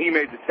not saying he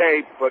made the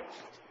tape, but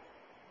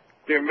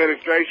the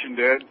administration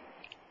did.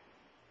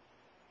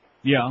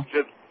 Yeah.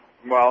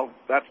 Well,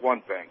 that's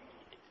one thing.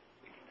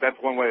 That's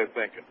one way of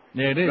thinking.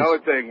 Yeah, it is. Another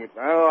thing,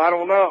 I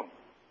don't know.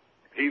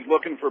 He's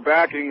looking for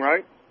backing,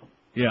 right?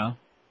 Yeah.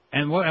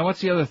 And what's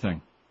the other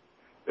thing?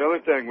 The other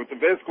thing, with the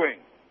Visqueen,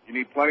 you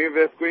need plenty of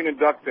Visqueen and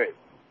duct tape.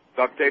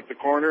 Duct tape the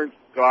corners,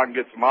 go out and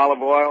get some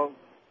olive oil,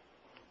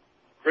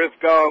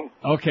 Crisco.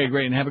 Okay,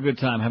 great, and have a good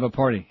time. Have a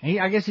party.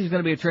 I guess he's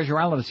going to be at Treasure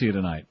Island to see you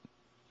tonight.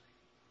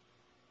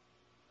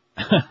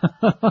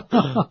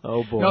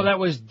 Oh, boy. No, that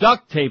was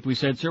duct tape, we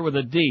said, sir, with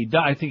a D.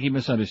 I think he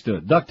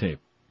misunderstood. Duct tape.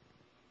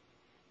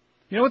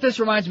 You know what this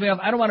reminds me of?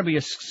 I don't want to be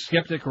a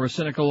skeptic or a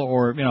cynical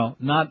or,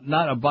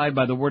 not abide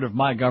by the word of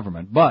my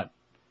government, but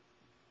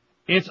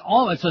it's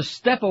a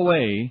step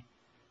away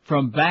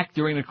from back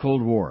during the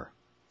Cold War.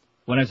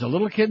 When as a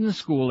little kid in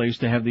school, they used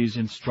to have these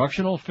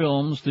instructional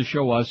films to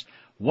show us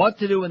what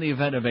to do in the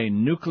event of a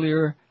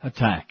nuclear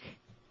attack.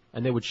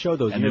 And they would show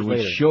those years later. And they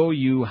would show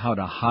you how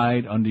to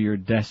hide under your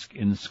desk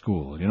in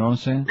school. You know what I'm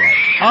saying?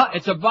 Right.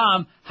 It's a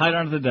bomb. Hide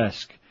under the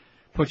desk.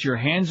 Put your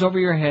hands over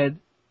your head.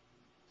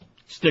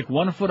 Stick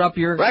one foot up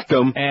your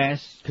rectum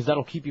ass. Because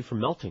that'll keep you from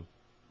melting.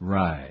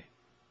 Right.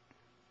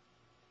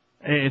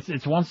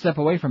 It's one step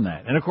away from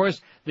that. And of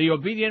course, the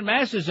obedient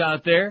masses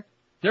out there,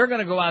 they're going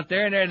to go out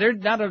there and they're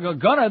not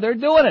gonna, they're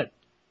doing it.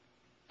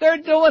 They're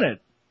doing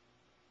it.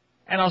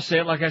 And I'll say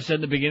it like I said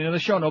in the beginning of the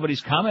show.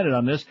 Nobody's commented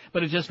on this,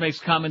 but it just makes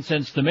common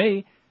sense to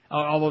me.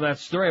 Although that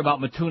story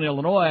about Mattoon,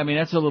 Illinois, I mean,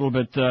 that's a little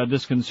bit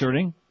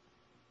disconcerting.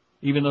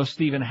 Even though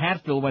Stephen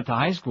Hatfield went to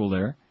high school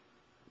there.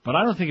 But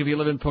I don't think if you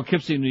live in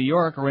Poughkeepsie, New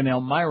York, or in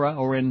Elmira,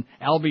 or in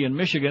Albion,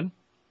 Michigan,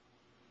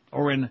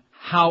 or in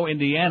Howe,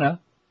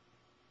 Indiana,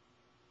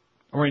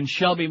 or in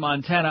Shelby,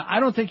 Montana, I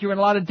don't think you're in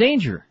a lot of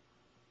danger.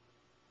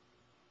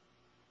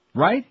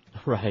 Right?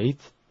 Right.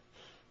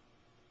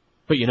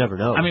 But you never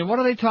know. I mean, what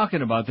are they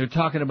talking about? They're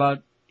talking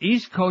about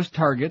East Coast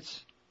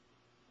targets.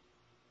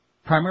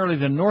 Primarily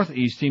the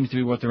Northeast seems to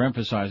be what they're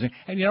emphasizing.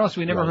 And you notice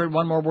we never heard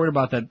one more word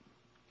about that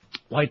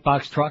white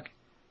box truck.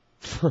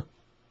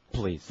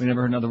 Please. We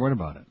never heard another word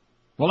about it.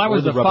 Well, that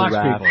was the Fox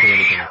people.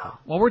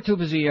 Well, we're too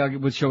busy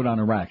with Showdown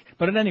Iraq.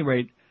 But at any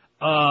rate,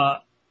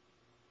 what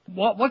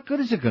good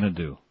is it going to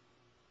do?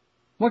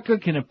 What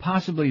good can it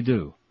possibly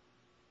do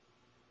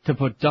to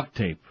put duct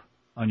tape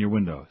on your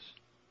windows?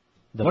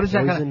 What is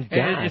that going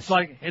to?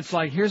 It's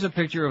like here's a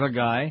picture of a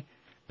guy,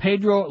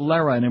 Pedro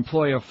Lara, an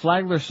employee of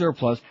Flagler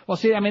Surplus. Well,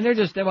 see, I mean,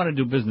 they want to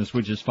do business,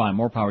 which is fine.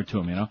 More power to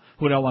them, you know.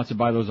 Who the hell wants to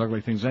buy those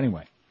ugly things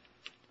anyway?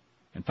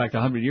 In fact,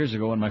 100 years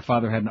ago, when my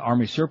father had an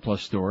Army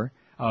surplus store,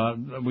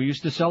 we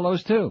used to sell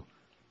those too.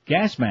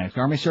 Gas masks,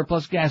 Army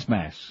surplus gas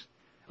masks.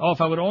 Oh,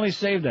 if I would only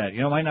save that, you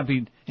know, might not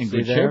be in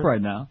good shape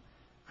right now.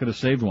 Could have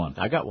saved one.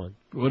 I got one.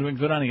 Would have been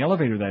good on the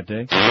elevator that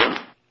day.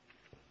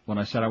 When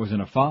I said I was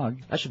in a fog.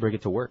 I should bring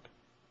it to work.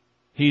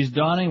 He's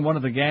donning one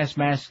of the gas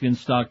masks in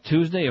stock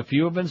Tuesday. A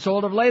few have been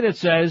sold of late, it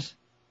says.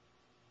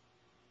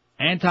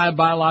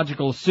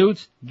 Anti-biological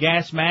suits,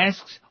 gas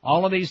masks,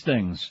 all of these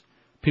things.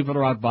 People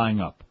are out buying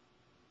up.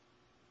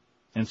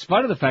 In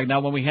spite of the fact, now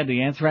when we had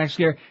the anthrax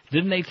scare,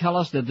 didn't they tell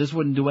us that this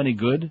wouldn't do any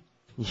good?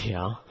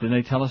 Yeah. Didn't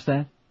they tell us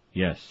that?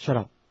 Yes. Shut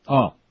up.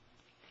 Oh.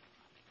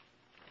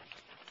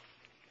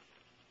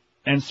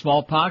 And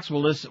smallpox,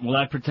 will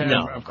that protect?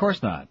 No. Of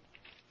course not.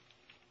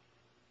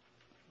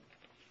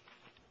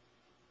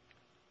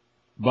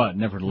 But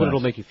nevertheless. But it'll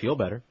make you feel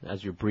better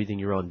as you're breathing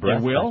your own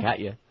breath back at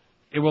you.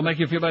 It will make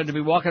you feel better to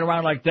be walking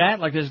around like that,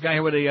 like this guy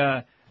with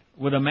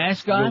a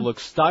mask on. You'll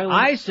look stylish.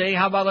 I say,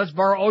 how about let's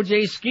borrow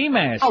OJ's ski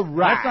mask? All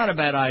right. That's not a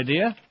bad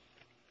idea.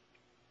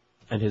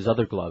 And his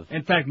other glove.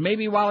 In fact,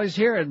 maybe while he's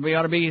here, we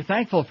ought to be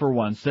thankful for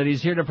once that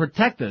he's here to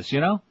protect us, you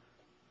know,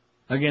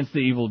 against the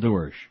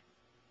evildoers.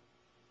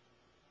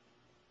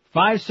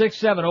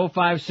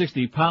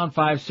 567-0560, pound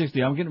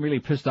 560. I'm getting really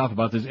pissed off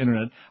about this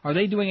internet. Are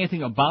they doing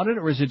anything about it,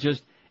 or is it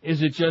just,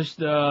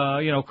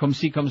 come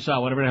see, come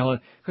saw, whatever the hell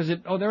it is?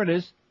 Because there it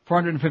is.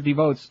 450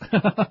 votes.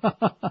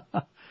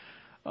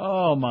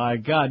 Oh my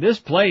God. This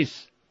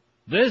place,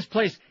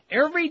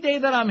 every day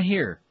that I'm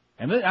here,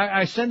 and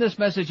I send this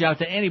message out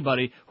to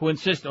anybody who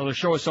insists, the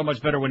show is so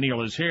much better when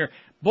Neil is here.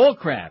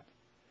 Bullcrap.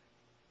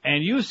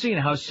 And you've seen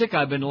how sick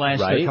I've been the last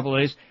couple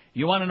of days.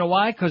 You want to know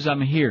why? Because I'm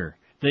here.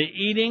 The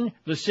eating,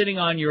 the sitting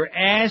on your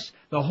ass,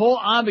 the whole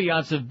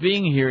ambiance of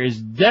being here is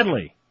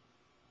deadly.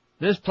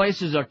 This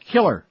place is a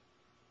killer.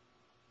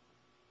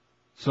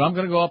 So I'm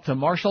going to go up to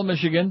Marshall,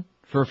 Michigan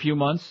for a few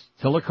months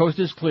till the coast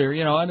is clear.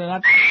 You know, and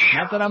not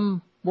that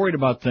I'm worried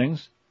about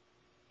things.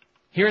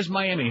 Here's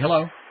Miami.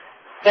 Hello.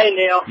 Hey,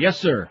 Neil. Yes,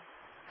 sir.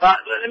 Let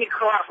me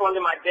crawl off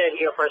under my bed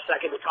here for a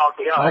second to talk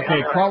to you.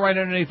 Okay, crawl right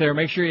underneath there.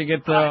 Make sure you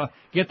get that.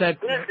 Listen,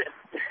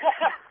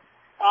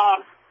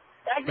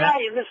 that guy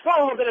is just a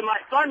little bit of my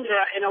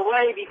thunder in a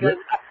way because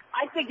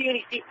I think you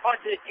only see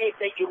parts of the tape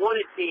that you want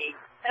to see.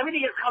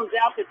 Everything that comes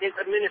out that this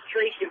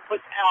administration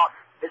puts out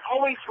is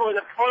always for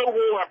the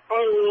pro-war.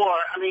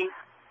 I mean,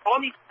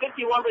 all these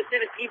 51%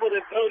 of people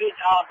that voted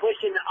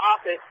Bush into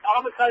office,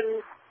 all of a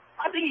sudden,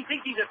 I think he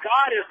thinks he's a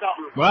god or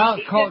something.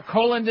 Well,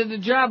 Colin did the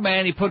job,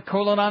 man. He put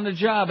Colin on the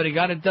job, and he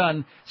got it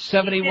done.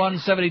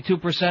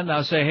 72%.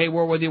 Now say, hey,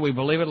 we're with you. We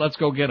believe it. Let's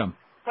go get him.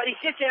 But he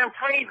sits there and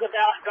prays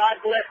about God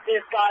bless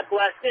this,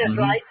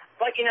 right?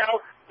 But,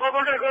 we're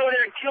going to go over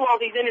there and kill all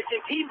these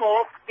innocent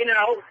people,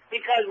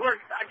 because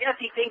I guess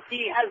he thinks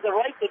he has the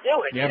right to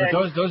do it. Yeah,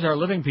 but those are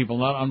living people,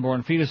 not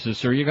unborn fetuses,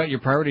 sir. You got your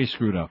priorities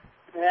screwed up.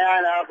 Yeah,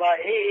 I know, but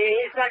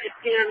he's not just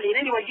scared me.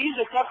 Anyway, use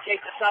the duct tape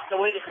to stop the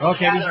witness from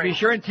gathering. Okay, be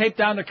sure and tape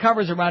down the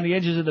covers around the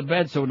edges of the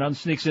bed so none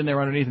sneaks in there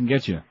underneath and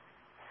gets you.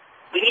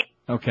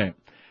 Okay.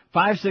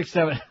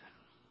 567.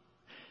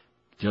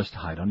 Just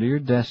hide under your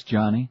desk,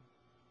 Johnny.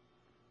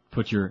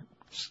 Put your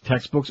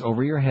textbooks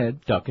over your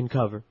head. Duck and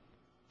cover.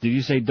 Did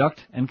you say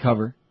ducked and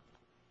cover?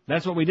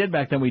 That's what we did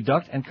back then. We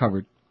ducked and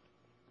covered.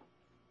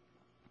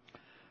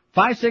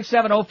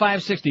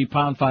 567-0560,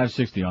 pound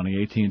 560 on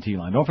the AT&T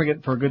line. Don't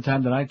forget, for a good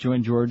time tonight,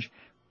 join George,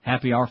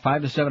 happy hour,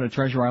 5 to 7 at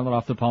Treasure Island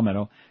off the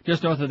Palmetto,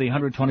 just north of the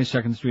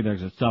 122nd Street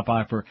exit. Stop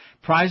by for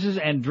prizes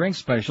and drink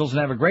specials and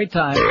have a great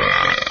time.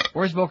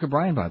 Where's Boca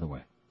Brian, by the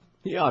way?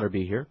 He ought to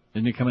be here.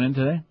 Isn't he coming in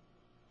today?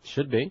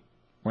 Should be.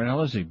 Where the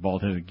hell is he,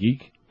 bald-headed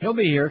geek? He'll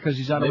be here because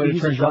he's on the way Maybe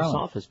to he's in Treasure Duff's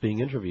Island. office being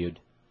interviewed.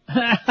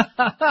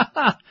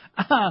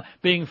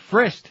 Being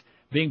frisked,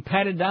 being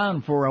patted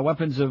down for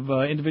weapons of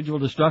individual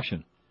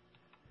destruction.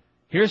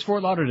 Here's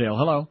Fort Lauderdale.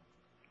 Hello.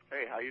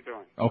 Hey, how you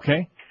doing?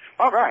 Okay.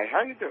 All right,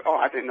 how you doing? Oh,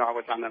 I didn't know I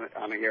was on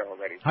the air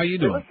already. How you Hey,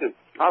 doing? listen,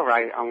 all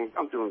right,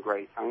 I'm doing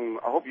great. I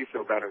hope you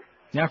feel better.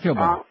 Yeah, I feel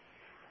better.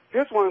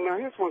 Here's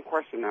one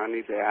question I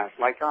need to ask.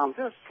 Like,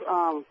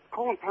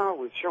 Colin Powell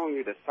was showing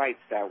you the sites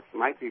that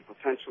might be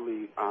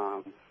potentially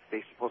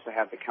they supposed to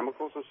have the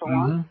chemicals and so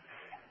on.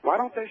 Why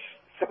don't they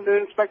send the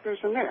inspectors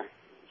in there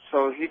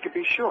so he could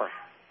be sure?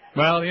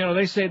 Well,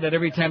 they say that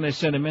every time they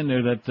send him in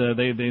there that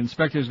the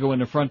inspectors go in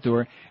the front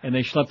door and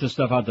they schlep the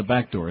stuff out the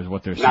back door is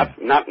what they're saying.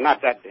 Not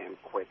that damn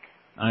quick.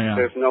 I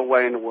There's no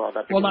way in the world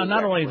that they Well, can do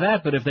not that only quick.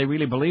 that, but if they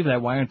really believe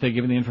that, why aren't they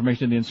giving the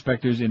information to the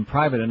inspectors in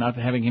private and not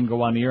having him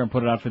go on the air and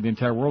put it out for the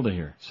entire world to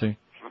hear? See?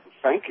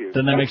 Thank you.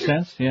 Doesn't that Thank make you.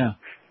 sense? Yeah.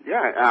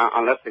 Yeah,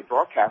 unless they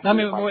broadcast. I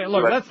mean, wait,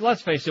 look,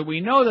 let's face it.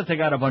 We know that they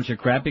got a bunch of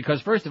crap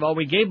because, first of all,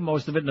 we gave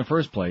most of it in the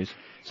first place.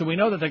 So we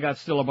know that they got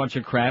still a bunch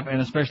of crap,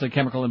 and especially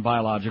chemical and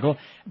biological.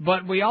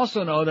 But we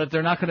also know that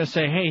they're not going to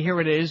say, hey,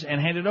 here it is,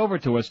 and hand it over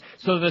to us.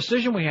 So the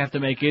decision we have to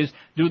make is,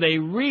 do they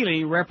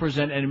really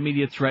represent an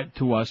immediate threat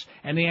to us?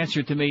 And the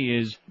answer to me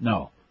is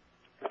no.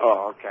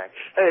 Oh, okay.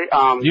 Hey,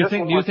 Do you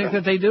think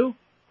that they do?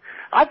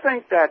 I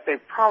think that they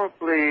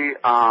probably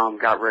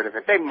got rid of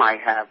it. They might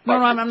have. No,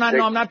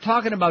 I'm not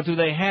talking about do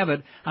they have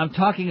it. I'm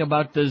talking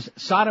about does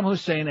Saddam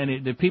Hussein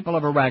and the people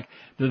of Iraq,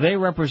 do they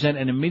represent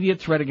an immediate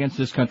threat against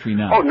this country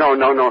now? Oh,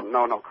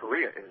 no.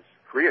 Korea is.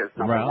 Korea is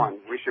number Well. one.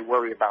 We should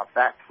worry about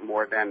that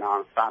more than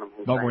Saddam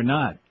Hussein. But we're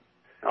not.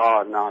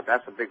 Oh, no,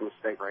 that's a big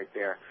mistake right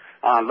there.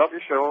 Love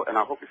your show, and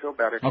I hope you feel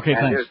better. Okay,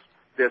 and thanks.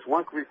 There's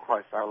one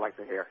request I would like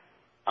to hear.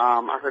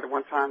 I heard at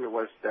one time it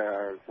was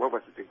the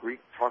Greek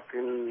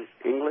talking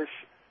English,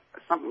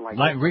 something like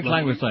that. Greek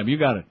language lab, you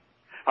got it.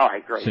 All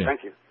right, great. See.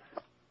 Thank you.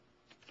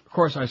 Of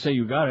course, I say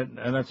you got it,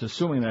 and that's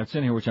assuming that's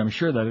in here, which I'm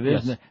sure that it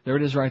is. Yes. There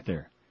it is right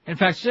there. In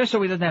fact, just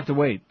so he doesn't have to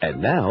wait.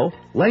 And now,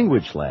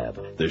 Language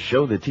Lab, the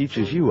show that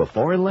teaches you a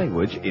foreign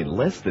language in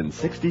less than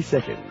 60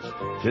 seconds.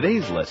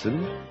 Today's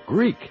lesson,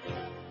 Greek.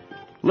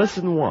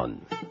 Lesson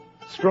 1,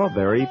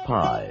 strawberry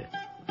pie.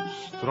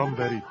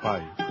 Strawberry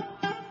pie.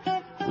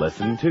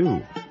 Lesson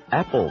 2,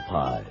 apple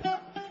pie.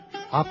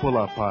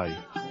 Apple pie.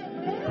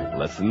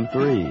 Lesson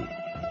 3,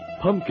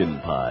 pumpkin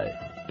pie.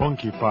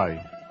 Punky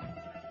pie.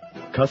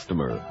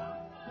 Customer,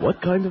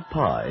 what kind of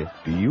pie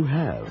do you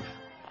have?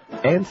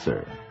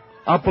 Answer.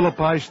 Apple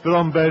pie,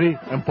 strawberry,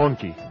 and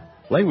punky.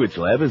 Language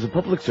Lab is a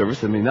public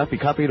service and may not be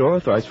copied or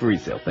authorized for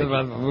resale. Thank you.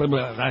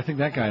 I think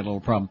that guy had a little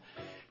problem.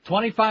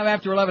 25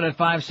 after 11 at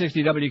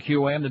 560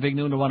 WQAM, the big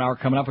noon to 1 hour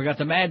coming up. We got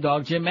the Mad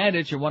Dog, Jim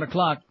Mandich, at 1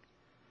 o'clock.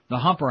 The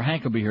Humper,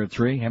 Hank, will be here at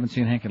 3. Haven't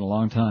seen Hank in a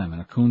long time, in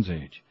a coon's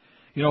age.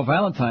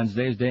 Valentine's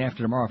Day is day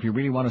after tomorrow. If you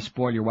really want to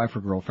spoil your wife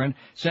or girlfriend,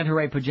 send her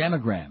a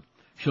pajamagram.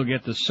 She'll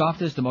get the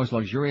softest, the most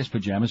luxurious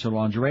pajamas or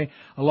lingerie,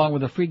 along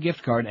with a free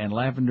gift card and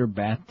lavender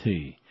bath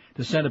tea.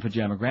 To send a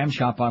pajamagram,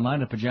 shop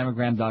online at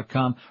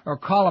pajamagram.com or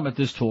call them at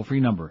this toll-free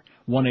number,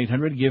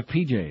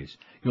 1-800-GIVE-PJs.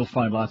 You'll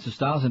find lots of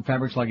styles and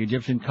fabrics like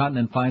Egyptian cotton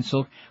and fine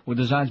silk with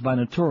designs by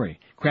Notori,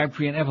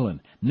 Crabtree and Evelyn,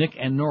 Nick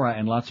and Nora,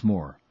 and lots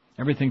more.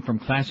 Everything from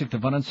classic to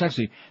fun and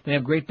sexy. They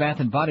have great bath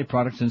and body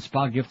products and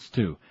spa gifts,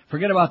 too.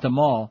 Forget about the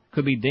mall.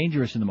 Could be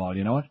dangerous in the mall,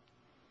 you know it?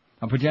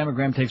 A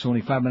pajamagram takes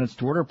only 5 minutes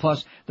to order,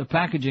 plus the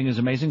packaging is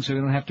amazing so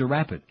you don't have to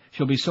wrap it.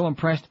 She'll be so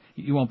impressed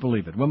you won't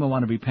believe it. Women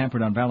want to be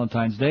pampered on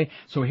Valentine's Day,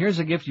 so here's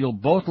a gift you'll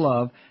both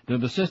love. They're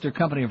the sister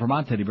company of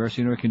Vermont Teddy Bear,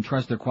 so you know you can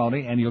trust their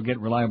quality, and you'll get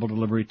reliable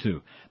delivery,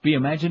 too. Be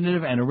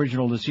imaginative and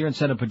original this year and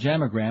send a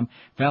pajamagram.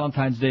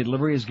 Valentine's Day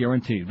delivery is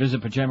guaranteed.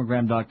 Visit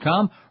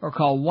pajamagram.com or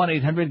call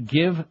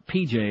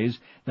 1-800-GIVE-PJs.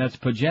 That's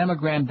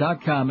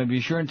pajamagram.com, and be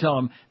sure and tell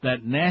them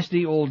that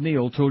nasty old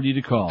Neil told you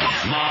to call.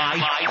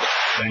 Live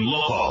and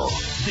local.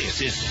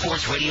 This is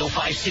Sports Radio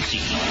 560.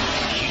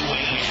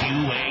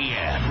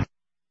 QAM.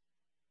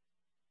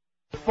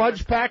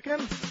 Fudge packing?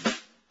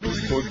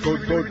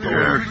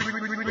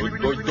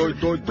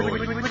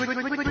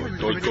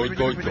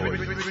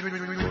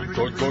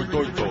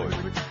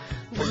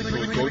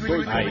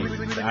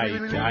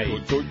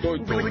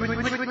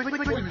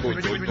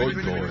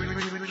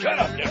 Shut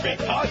up, you big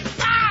hog.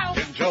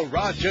 Ginger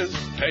Rogers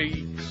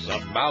takes a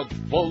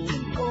mouthful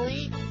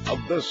of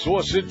the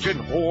sausage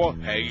and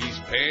Jorge's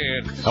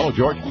pants. Hello,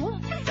 George.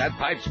 That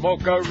pipe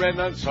smoker and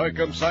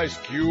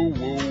uncircumcised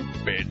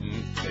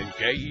Cuban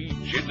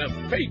engage in a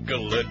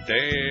fakeler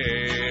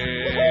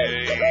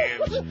dance.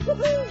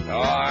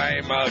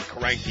 I'm a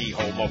cranky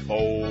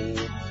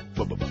homophobe.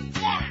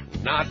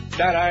 Not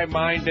that I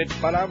mind it,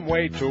 but I'm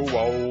way too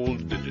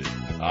old.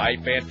 I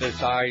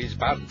fantasize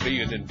about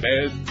being in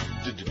bed.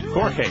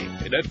 Jorge.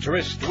 In a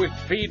tryst with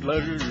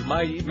Fiedler,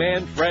 my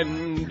man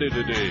friend.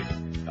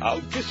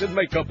 I'll kiss and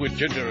make up with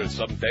Ginger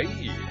someday.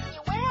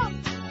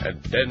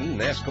 And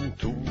then ask him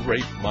to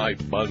rape my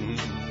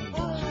buns.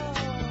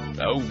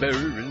 Over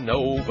and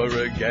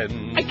over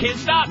again. I can't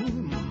stop.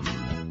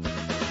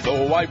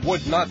 Though I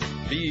would not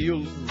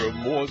feel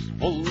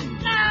remorseful.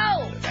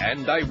 No!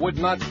 And I would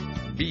not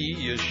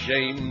be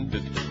ashamed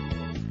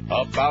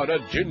about a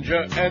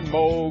Ginger and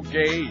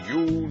Moge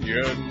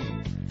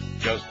union,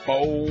 just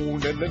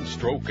boning and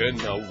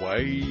stroking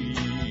away.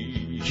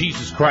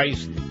 Jesus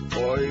Christ.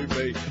 Boy,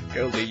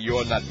 Hildy,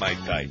 you're not my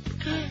type.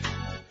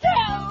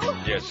 No.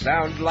 You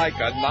sound like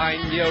a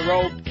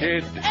 9-year-old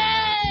kid.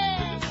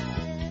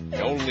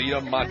 Only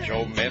a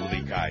macho,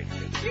 manly guy.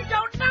 You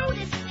don't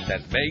notice me.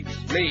 That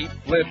makes me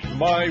flip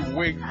my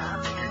wig.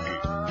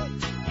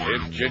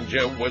 If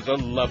Ginger was a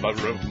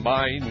lover of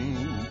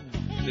mine,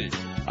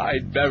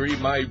 I'd bury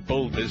my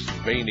bulbous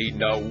veiny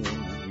nose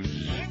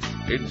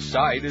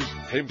inside his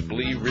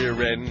pimply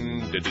rear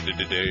end.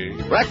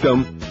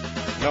 Rectum.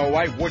 No,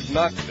 I would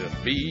not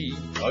be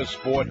a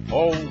sport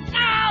hole.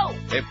 No!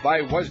 If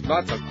I was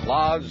not a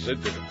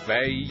closeted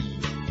fay.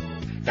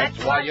 That's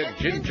why a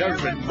Ginger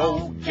and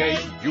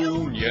Moge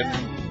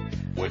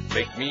union would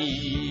make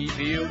me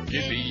feel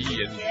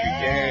giddy and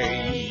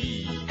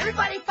gay.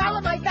 Everybody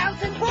follow my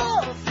bouncing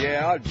balls.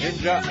 Yeah, a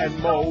Ginger and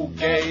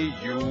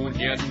Moge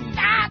union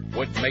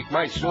would make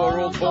my sore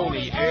old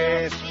bony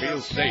ass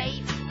feel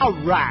safe. All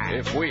right.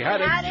 If we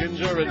had a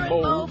Ginger and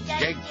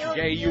Moge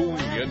gay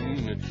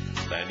union,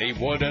 then he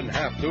wouldn't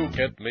have to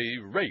get me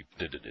raped.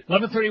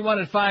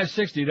 11:31 at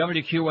 560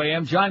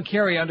 WQAM. John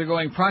Kerry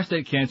undergoing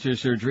prostate cancer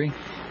surgery.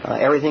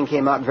 Everything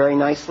came out very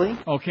nicely.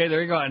 Okay,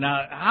 there you go.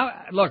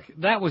 Now, look,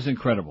 that was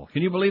incredible.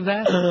 Can you believe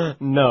that?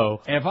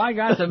 No. If I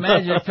got the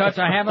magic touch,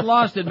 I haven't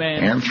lost it,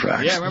 man.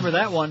 Anthrax. Yeah, remember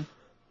that one.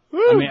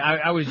 I mean,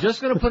 I was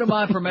just going to put him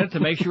on for a minute to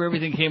make sure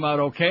everything came out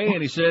okay,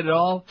 and he said it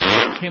all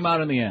came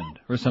out in the end,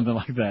 or something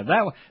like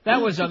that.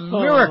 That was a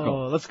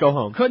miracle. Oh, let's go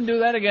home. Couldn't do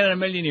that again in a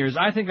million years.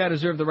 I think I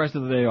deserve the rest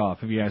of the day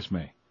off, if you ask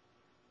me.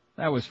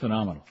 That was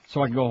phenomenal.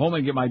 So I can go home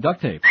and get my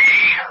duct tape.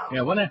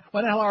 Yeah, when the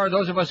hell are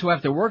those of us who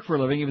have to work for a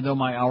living, even though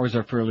my hours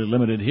are fairly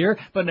limited here,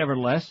 but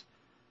nevertheless,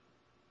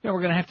 we're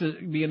going to have to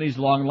be in these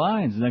long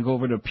lines and then go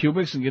over to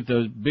Publix and get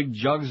those big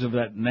jugs of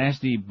that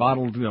nasty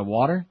bottled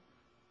water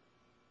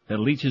that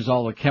leaches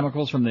all the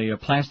chemicals from the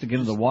plastic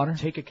into the water.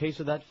 Take a case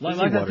of that like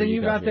water that thing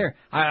you got there.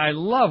 I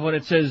love when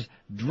it says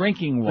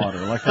drinking water,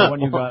 like the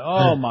one you got.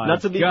 Oh, my God.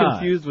 Not to be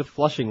confused with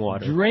flushing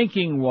water.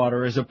 Drinking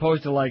water as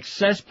opposed to like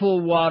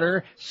cesspool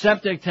water,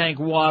 septic tank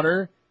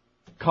water.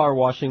 Car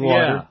washing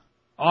water. Yeah.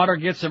 Ought to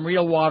get some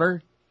real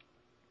water.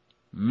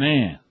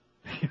 Man.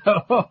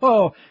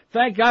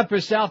 Thank God for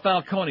Sal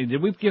Falcone.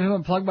 Did we give him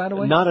a plug, by the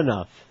way? Not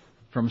enough.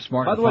 From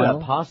Smart By the way, that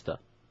pasta.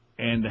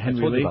 And Henry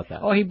I told Lee. you about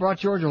that. Oh, he brought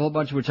George a whole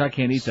bunch, which I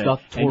can't eat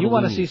Stuffed that. And you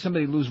want to tortellini. see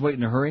somebody lose weight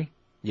in a hurry?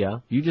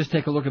 Yeah. You just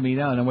take a look at me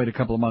now and then wait a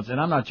couple of months. And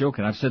I'm not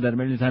joking. I've said that a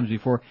million times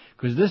before.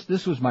 Because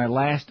this was my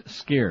last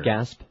scare.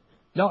 Gasp.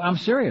 No, I'm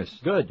serious.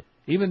 Good.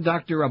 Even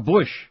Dr.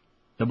 Bush,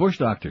 the Bush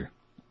doctor,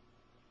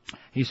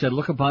 he said,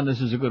 look upon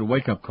this as a good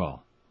wake-up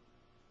call.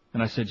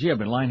 And I said, gee, I've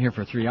been lying here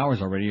for 3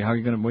 hours already. How are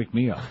you going to wake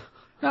me up?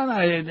 No,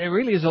 it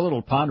really is a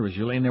little ponderous.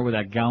 You're laying there with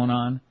that gown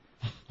on.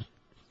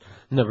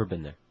 Never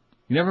been there.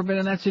 You never been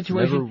in that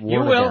situation? Never worn you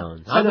will. a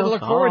gown. Something to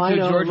look forward to,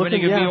 George, when you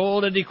get to be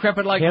old and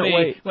decrepit like Can't me.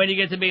 wait. When you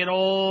get to be an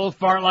old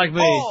fart like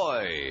me.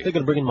 Boy! They're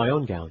going to bring in my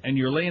own gown. And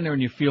you're laying there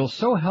and you feel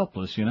so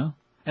helpless, you know?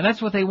 And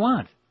that's what they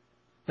want.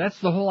 That's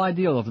the whole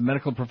ideal of the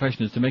medical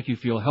profession, is to make you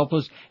feel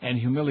helpless and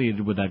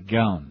humiliated with that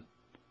gown.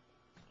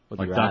 With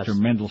like your Dr. ass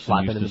Mendelsohn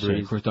flapping used in to the say.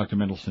 breeze. Of course, Dr.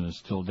 Mendelsohn is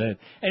still dead.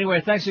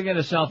 Anyway, thanks again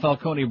to Sal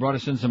Falcone. He brought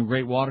us in some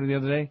great water the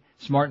other day.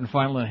 Smart and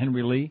Final and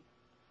Henry Lee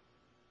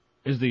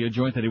is the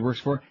joint that he works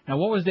for. Now,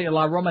 what was the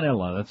La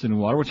Romanella? That's the new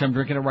water, which I'm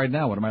drinking it right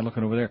now. What am I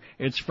looking over there?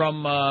 It's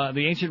from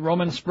the ancient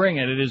Roman spring,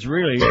 and it is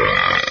really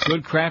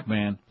good crap,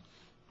 man.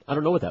 I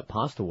don't know what that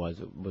pasta was.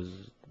 It was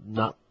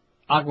not...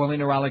 Agua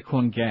minerale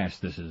con gas,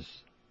 this is.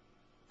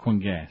 Con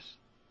gas.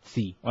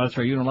 See. Oh, that's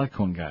right. You don't like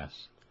con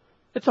gas.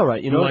 It's all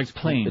right. You know, like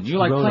plain. it's You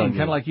like grown plain, on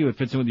kind of me. like you. It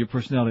fits in with your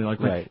personality like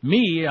plain. Right.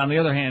 Me, on the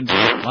other hand,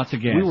 lots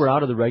of gas. We were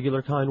out of the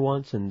regular kind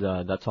once, and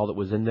that's all that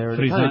was in there.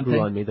 And it kind of grew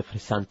on me. The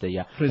frizzante,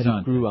 yeah.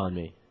 Frizzante. It grew on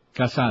me.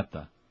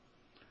 Casata.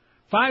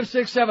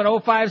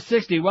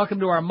 5670560. Welcome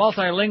to our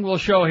multilingual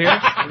show here.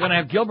 We're going to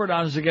have Gilbert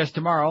on as a guest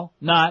tomorrow.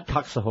 Not.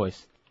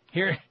 Coxahoist.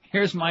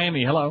 Here's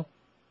Miami. Hello.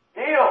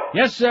 Neil.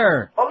 Yes,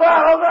 sir. Hold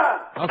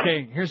on.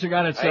 Okay, here's a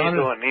guy that's How you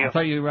under. doing, Neil? I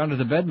thought you were under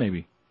the bed,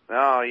 maybe.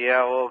 Oh,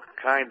 yeah, well,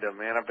 kinda,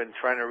 man. I've been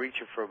trying to reach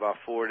you for about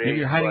 4 days. Maybe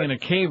you're hiding but... in a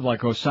cave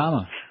like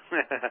Osama.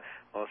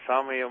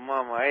 Osama, your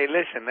mama. Hey,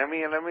 listen, let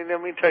me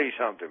tell you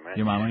something, man.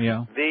 Your mama,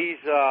 yeah.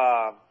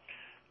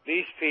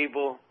 These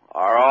people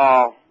are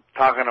all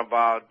talking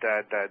about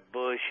that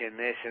Bush and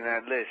this and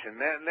that. Listen,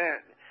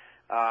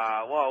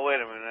 well, wait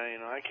a minute. You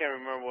know, I can't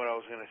remember what I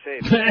was going to say.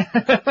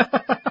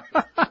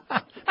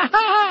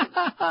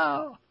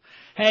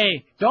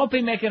 Hey, don't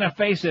be making a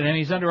face at him.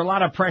 He's under a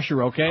lot of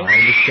pressure, okay? I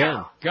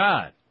understand.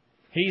 God.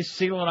 He's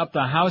sealing up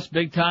the house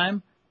big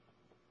time.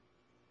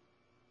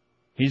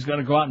 He's going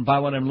to go out and buy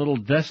one of them little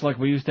desks like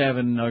we used to have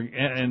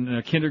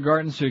in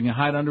kindergarten so you can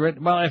hide under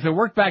it. Well, if it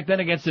worked back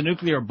then against a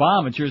nuclear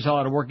bomb, it sure as hell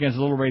ought to work against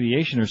a little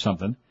radiation or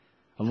something.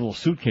 A little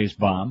suitcase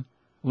bomb.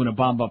 When a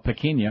bomb up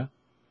Pequeña.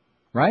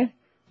 Right?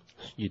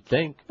 You'd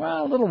think.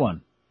 Well, a little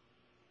one.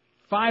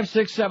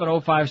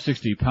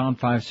 5670560, pound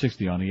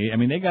 560 on the 8. I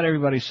mean, they got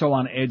everybody so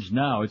on edge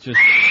now. It's a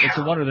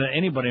wonder that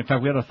anybody, in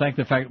fact, we ought to thank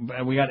the fact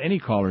we got any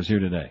callers here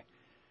today.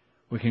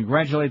 We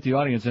congratulate the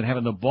audience on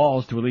having the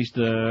balls to at least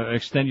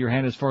extend your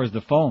hand as far as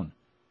the phone.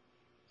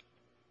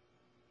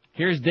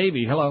 Here's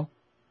Davey. Hello.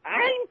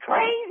 I'm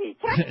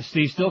crazy.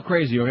 Steve, still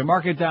crazy. Okay,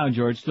 mark it down,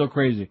 George. Still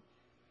crazy.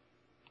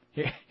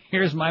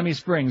 Here's Miami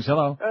Springs.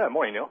 Hello.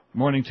 Morning, Neil.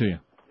 Morning to you.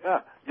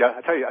 Yeah,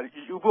 I tell you,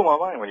 you blew my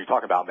mind when you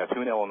talk about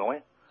Mattoon,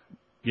 Illinois.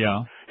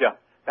 Yeah. Yeah,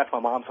 that's my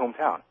mom's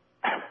hometown.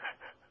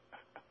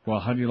 Well,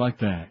 how do you like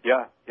that?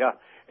 Yeah.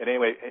 And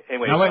anyway.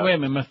 Now, wait a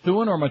minute.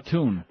 Mattoon or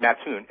Mattoon?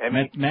 Mattoon.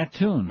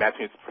 Mattoon. Mattoon.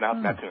 It's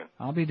pronounced Mattoon.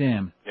 I'll be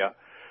damned. Yeah.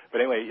 But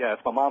anyway, yeah,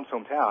 it's my mom's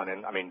hometown,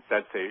 and I mean,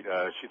 sad to say,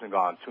 she's been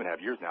gone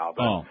 2.5 years now.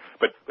 But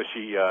but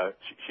she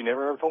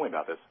never ever told me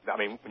about this. I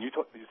mean, when you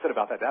said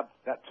about that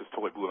just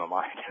totally blew my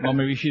mind. Well,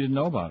 maybe she didn't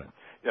know about it.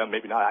 Yeah,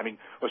 maybe not. I mean,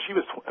 well, she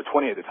was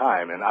 20 at the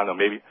time, and I don't know,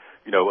 maybe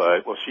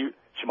well, she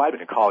might have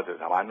been in college at the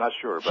time. I'm not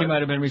sure. But she might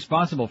have been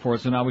responsible for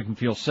it, so now we can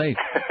feel safe.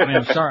 I mean,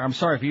 I'm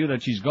sorry for you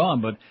that she's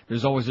gone, but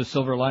there's always a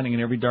silver lining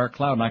in every dark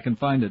cloud, and I can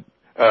find it.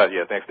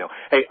 Yeah, thanks, Neil.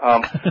 Hey,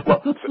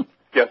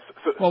 yes.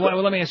 Well,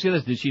 let me ask you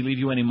this: did she leave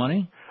you any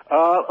money?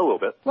 A little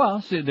bit.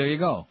 Well, see, there you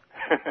go.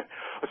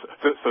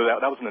 so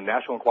that was in the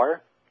National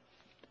Enquirer?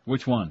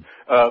 Which one?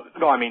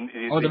 No, I mean...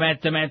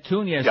 the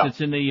Mattoon, yes. Yeah.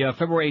 It's in the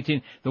February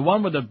 18th. The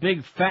one with the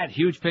big, fat,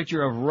 huge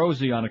picture of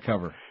Rosie on the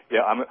cover.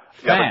 Yeah,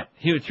 Fat,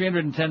 huge,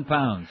 310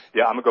 pounds.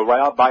 Yeah, I'm going to go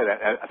right out by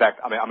that. In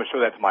fact, I'm going to show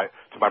that to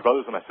my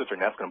brothers and my sister,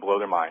 and that's going to blow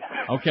their mind.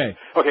 Okay.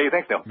 Okay,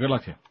 thanks, Neil. Good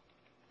luck to you.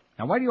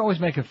 Now, why do you always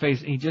make a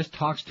face? He just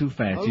talks too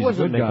fast. I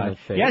wasn't making a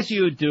face. Yes,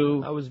 you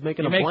do. I was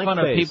making you a make blank fun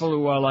face. of people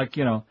who are like,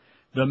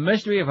 the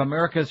mystery of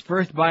America's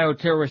first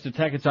bioterrorist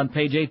attack. It's on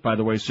page 8, by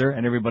the way, sir,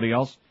 and everybody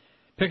else.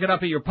 Pick it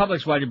up at your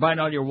Publix while you're buying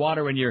all your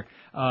water and your,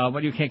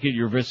 you can't get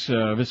your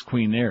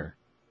Visqueen there.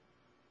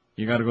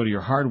 You gotta go to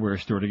your hardware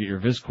store to get your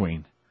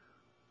Visqueen.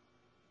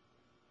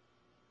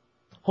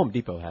 Home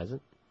Depot has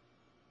it.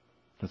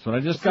 That's what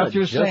I just got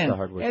through saying.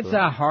 It's store.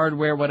 a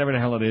hardware, whatever the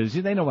hell it is.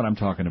 They know what I'm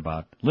talking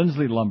about.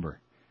 Lindsley Lumber.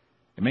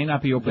 It may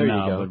not be open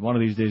now, but one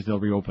of these days they'll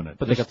reopen it.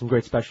 But they got some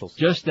great specials.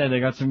 They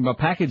got some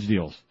package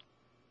deals.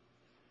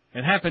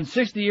 It happened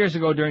 60 years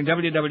ago during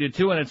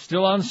WW2, and it's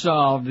still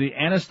unsolved. The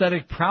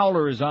anesthetic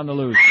prowler is on the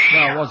loose.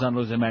 No, it was on the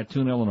loose in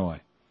Mattoon,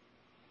 Illinois.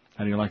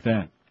 How do you like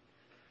that?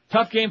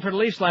 Tough game for the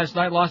Leafs last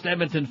night. Lost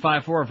Edmonton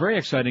 5-4. A very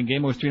exciting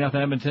game. It was 3-0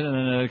 Edmonton, and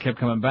then it kept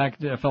coming back.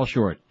 Fell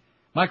short.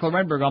 Michael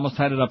Renberg almost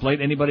tied it up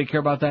late. Anybody care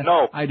about that?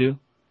 No. I do.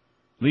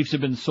 Leafs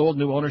have been sold.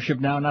 New ownership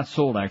now. Not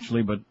sold,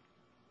 actually, but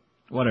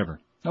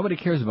whatever. Nobody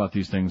cares about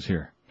these things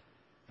here.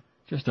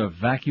 Just a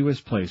vacuous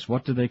place.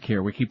 What do they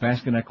care? We keep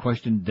asking that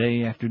question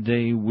day after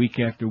day, week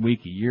after week,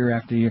 year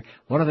after year.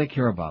 What do they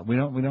care about? We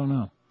don't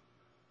know.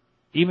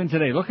 Even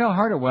today, look how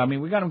hard it was. I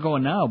mean, we got them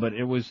going now, but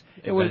it was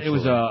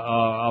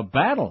a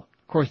battle.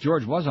 Of course,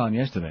 George was on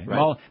yesterday. Right.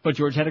 Well, but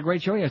George had a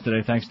great show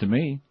yesterday, thanks to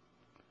me.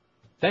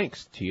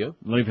 Thanks to you.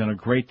 Leaving on a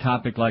great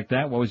topic like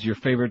that. What was your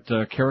favorite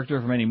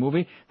character from any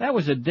movie? That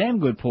was a damn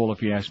good poll,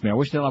 if you ask me. I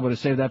wish that I would have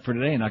saved that for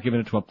today and not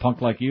given it to a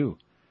punk like you.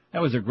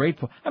 That was a great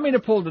poll. I mean,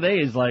 the poll today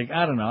is like,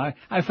 I don't know.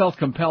 I felt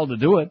compelled to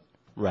do it.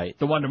 Right.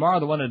 The one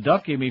tomorrow, the one that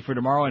Duff gave me for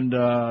tomorrow, and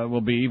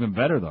will be even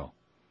better, though.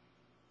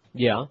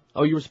 Yeah.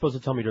 Oh, you were supposed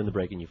to tell me during the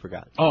break and you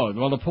forgot. Oh,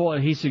 well, the poll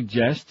he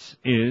suggests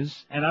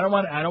is, and I don't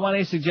want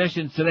any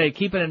suggestions today.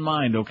 Keep it in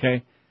mind,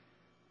 okay?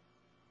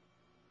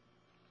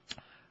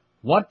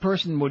 What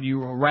person would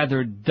you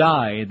rather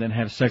die than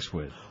have sex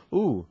with?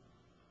 Ooh.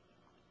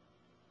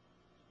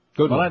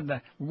 Good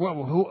one.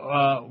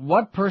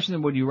 What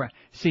person would you...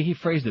 See, he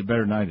phrased it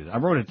better than I did. I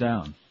wrote it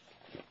down.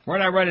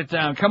 Where'd I write it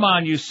down? Come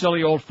on, you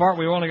silly old fart.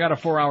 We've only got a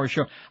 4-hour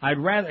show. I'd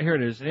rather... Here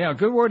it is. Yeah,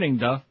 good wording,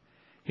 Duff.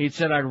 He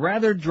said, I'd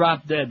rather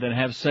drop dead than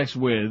have sex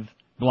with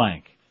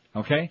blank.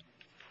 Okay?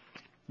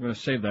 I'm going to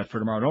save that for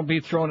tomorrow. Don't be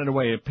throwing it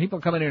away. If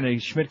people come in here and they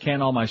Schmidt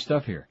can all my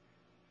stuff here.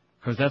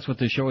 Because that's what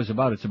this show is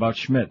about. It's about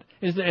Schmidt.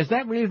 Is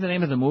that really the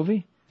name of the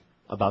movie?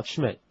 About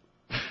Schmidt.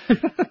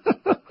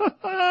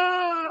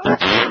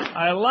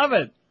 I love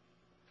it.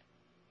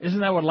 Isn't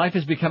that what life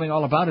is becoming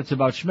all about? It's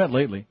about Schmidt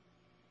lately.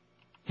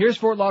 Here's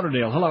Fort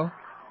Lauderdale. Hello.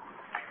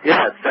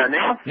 Yes,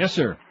 Neil? Yes,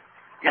 sir.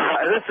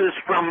 Yeah, this is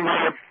from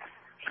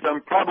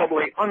some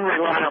probably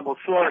unreliable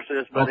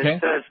sources, but Okay.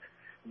 it says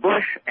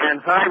Bush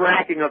and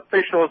high-ranking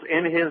officials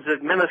in his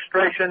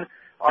administration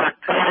are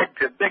tied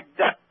to big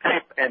duct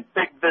tape and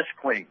big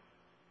Visqueen.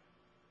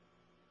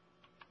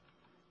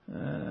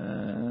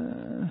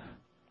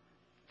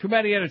 Too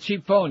bad he had a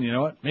cheap phone, you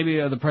know what? Maybe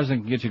the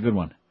president can get you a good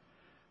one.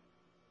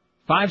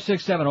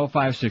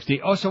 5670560.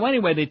 Oh, so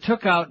anyway, they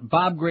took out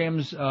Bob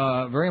Graham's,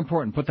 very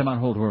important, put them on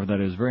hold, whoever that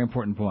is, very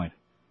important point.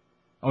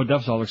 Oh,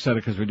 Duff's all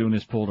excited because we're doing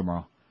this poll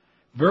tomorrow.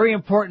 Very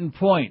important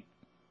point,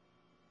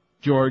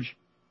 George.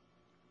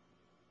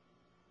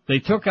 They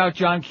took out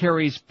John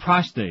Kerry's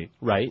prostate.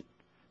 Right.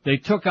 They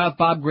took out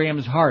Bob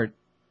Graham's heart.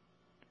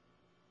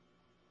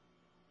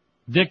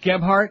 Dick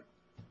Gebhardt?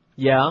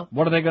 Yeah.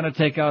 What are they going to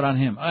take out on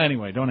him?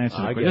 Anyway, don't answer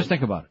that, but just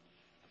think about it.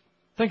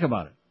 Think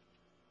about it.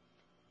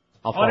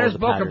 there's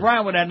Boca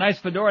Brian with that nice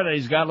fedora that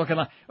he's got looking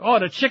like... Oh,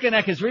 the chicken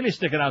neck is really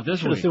sticking out this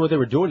Should have week. seen what they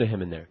were doing to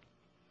him in there.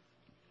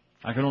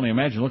 I can only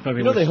imagine. It looked like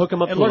they hook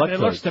him up to electrodes. It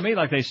looks to me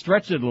like they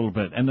stretched it a little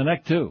bit, and the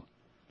neck too.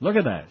 Look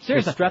at that.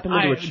 Seriously. They strap him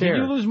into a chair.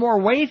 Did you lose more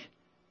weight?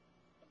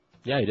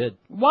 Yeah, he did.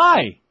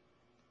 Why?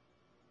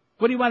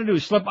 What do you want to do,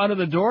 slip under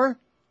the door?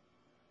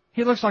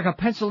 He looks like a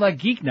pencil-neck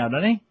geek now,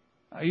 doesn't he?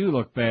 Oh, you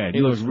look bad.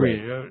 He looks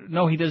great.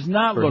 No, he does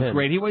not For look him.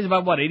 great. He weighs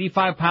about,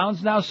 85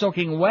 pounds now,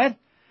 soaking wet?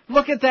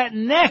 Look at that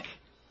neck!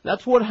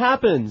 That's what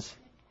happens.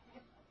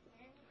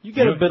 You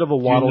get a bit of a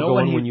waddle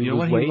going when you lose weight. You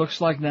know what he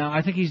looks like now?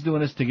 I think he's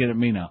doing this to get at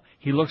me now.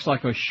 He looks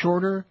like a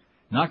shorter,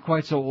 not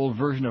quite so old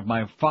version of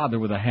my father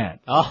with a hat.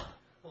 Oh,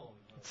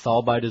 it's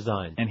all by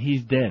design. And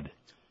he's dead.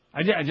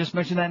 I just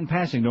mentioned that in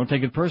passing. Don't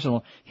take it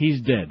personal.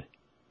 He's dead.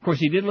 Of course,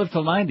 he did live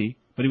till 90,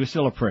 but he was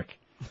still a prick.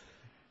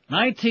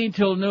 19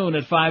 till noon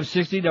at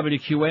 560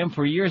 WQAM.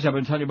 For years I've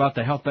been telling you about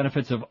the health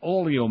benefits of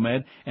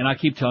Oleomed, and I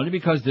keep telling you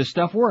because this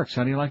stuff works.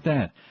 How do you like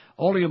that?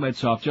 Oleomed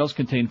soft gels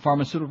contain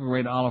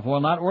pharmaceutical-grade olive oil,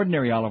 not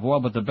ordinary olive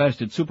oil, but the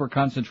best. It's super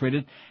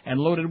concentrated and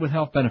loaded with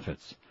health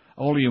benefits.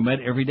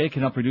 Oleomed every day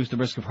can help reduce the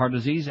risk of heart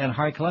disease and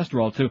high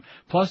cholesterol, too.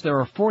 Plus, there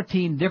are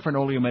 14 different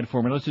Oleomed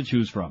formulas to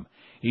choose from.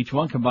 Each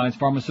one combines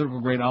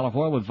pharmaceutical-grade olive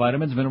oil with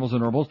vitamins, minerals,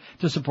 and herbals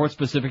to support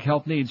specific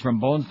health needs, from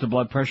bones to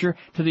blood pressure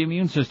to the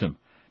immune system.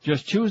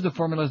 Just choose the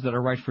formulas that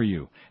are right for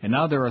you. And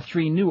now there are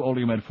 3 new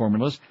Oleomed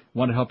formulas.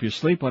 One to help you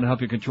sleep, one to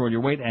help you control your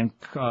weight, and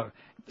what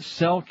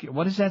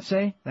does that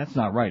say? That's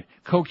not right.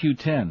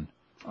 CoQ10.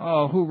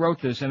 Oh, who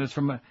wrote this? And it's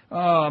from,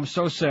 I'm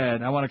so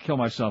sad. I want to kill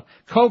myself.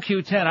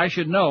 CoQ10, I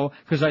should know,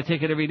 because I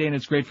take it every day and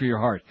it's great for your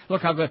heart.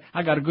 Look how good,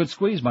 I got a good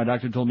squeeze, my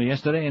doctor told me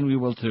yesterday, and we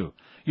will too.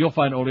 You'll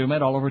find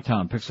Oleomed all over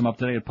town. Pick some up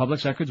today at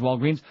Publix, Eckerd's,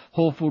 Walgreens,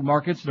 Whole Food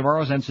Markets,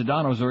 Navarro's, and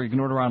Sedano's, or you can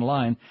order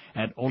online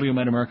at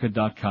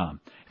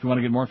oleomedamerica.com. If you want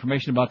to get more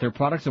information about their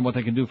products and what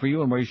they can do for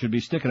you and where you should be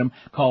sticking them,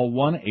 call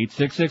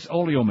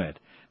 1-866-OLEOMED.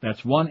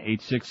 That's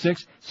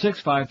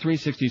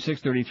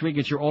 1-866-653-6633.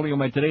 Get your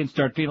Oleomed today and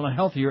start feeling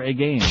healthier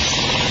again.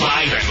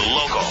 Live and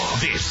local.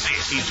 This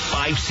is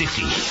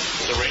 560.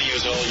 The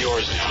radio's all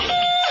yours now.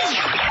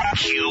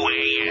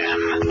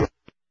 QAM.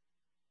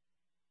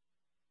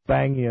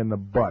 Bang you in the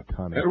butt,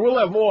 honey. And we'll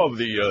have more of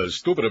the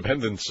stupid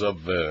appendants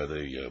of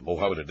the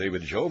Mohammed and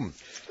David show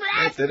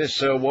after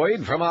this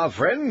word from our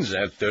friends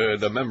at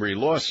the Memory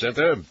Loss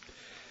Center.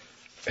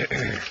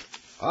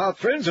 Our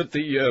friends at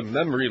the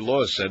Memory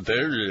Loss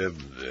Center,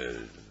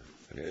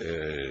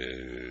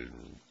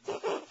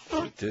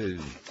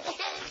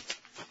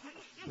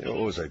 what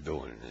was I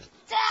doing?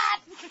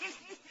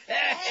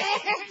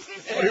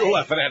 What are you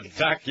laughing at,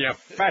 Doc, you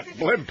fat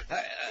blimp?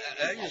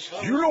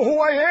 You know who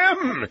I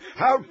am?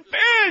 How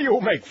dare you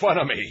make fun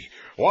of me?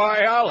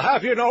 Why, I'll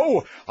have you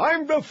know,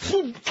 I'm the...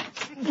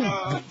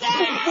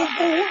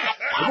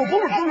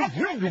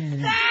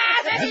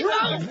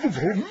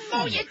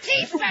 Oh, your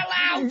teeth fell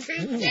out!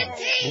 Your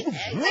teeth!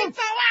 They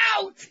fell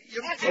out!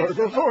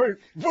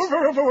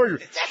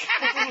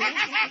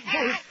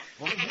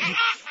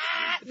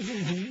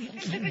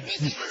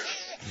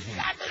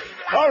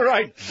 All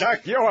right,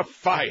 Doc, you're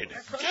fired.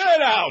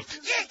 Get out!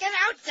 Get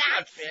out,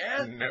 Doc!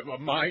 Never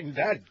mind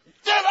that.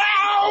 Get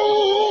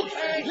out!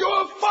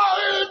 You're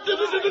fired!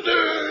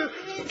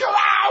 Get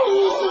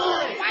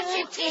out! Watch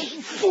your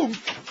teeth!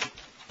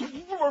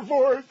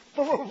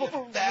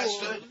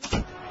 Bastard.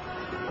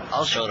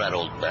 I'll show that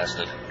old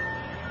bastard.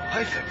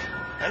 Perfect.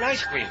 An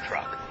ice cream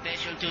truck.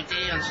 Special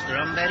today on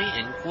strawberry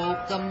and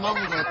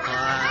Cucamonga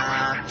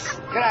pops.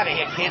 Get out of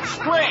here, kid.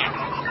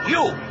 Scram!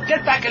 You,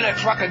 get back in the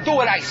truck and do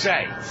what I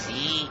say.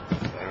 See?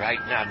 All right,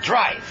 now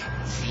drive.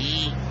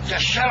 See?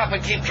 Just shut up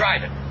and keep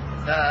driving.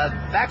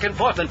 Back and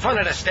forth in front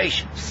of the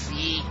station.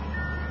 See?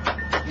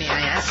 May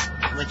I ask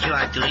what you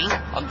are doing?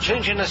 I'm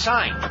changing the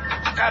sign.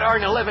 Gotta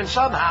earn a living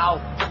somehow.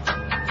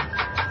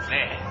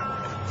 There.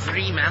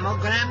 3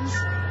 mammograms?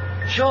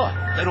 Sure.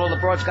 Then all the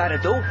broad's gotta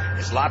do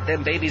is lock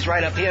them babies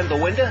right up here in the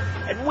window,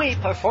 and we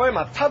perform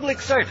a public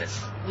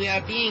service. We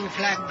are being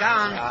flagged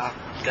down.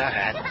 Go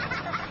ahead.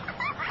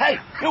 Hey,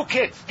 you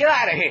kids, get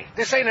out of here.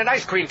 This ain't an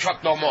ice cream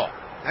truck no more.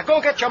 Now go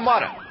get your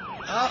mother.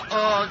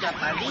 Uh-oh, the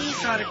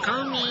police are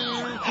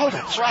coming. Oh,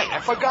 that's right,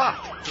 I forgot.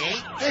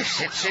 Okay.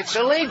 It's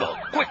illegal.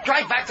 Quick,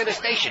 drive back to the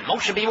station. Mo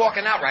should be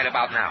walking out right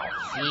about now.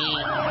 See?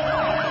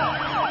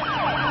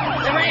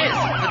 There he is.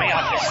 Let me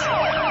out this thing.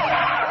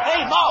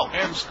 Hey, Mo!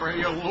 Hamstring,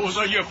 you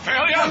loser, you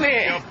failure! Come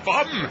here! You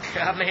bum!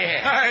 Come here!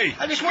 Hey!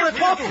 I just want to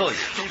talk to you!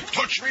 Don't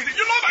touch me! You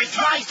know my It's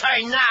my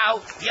turn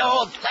now, you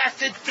old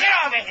bastard! Get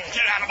out of here!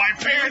 Get out of my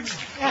pants!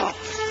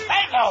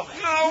 Hey, Mo!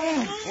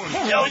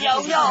 No!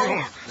 Yo!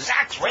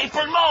 Zach's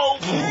raping Mo!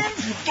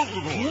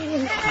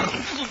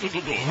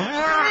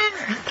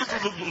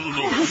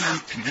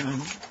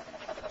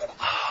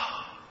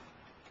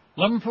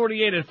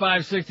 11:48 at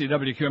 560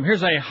 WQAM.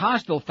 Here's a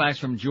hostile fax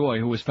from Joy,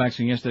 who was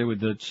faxing yesterday with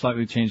the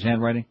slightly changed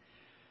handwriting.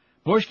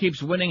 Bush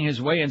keeps winning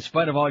his way in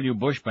spite of all you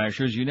Bush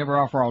bashers. You never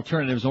offer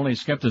alternatives, only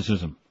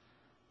skepticism,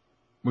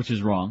 which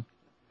is wrong.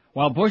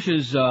 While Bush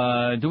is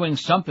doing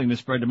something to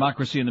spread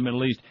democracy in the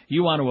Middle East,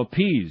 you want to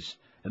appease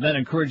and then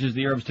encourages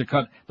the Arabs to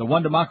cut the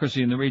one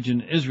democracy in the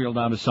region, Israel,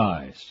 down to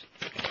size.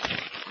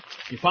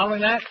 You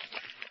following that?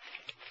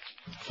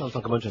 Sounds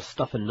like a bunch of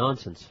stuff and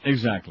nonsense.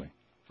 Exactly.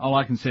 All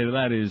I can say to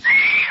that is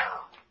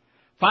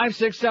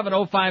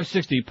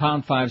 5670560,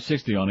 pound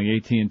 560 on the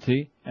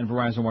AT&T and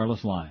Verizon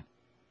wireless line.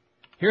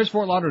 Here's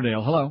Fort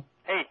Lauderdale. Hello.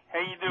 Hey, how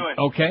you doing?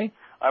 Okay.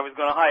 I was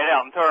going to hide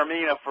out in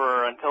Taormina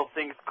until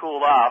things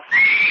cooled off,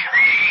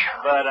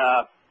 but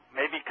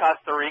maybe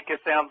Costa Rica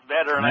sounds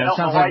better. And I don't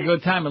sounds know why like a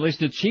good time. At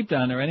least it's cheap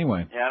down there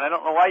anyway. Yeah, and I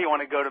don't know why you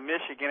want to go to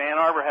Michigan. Ann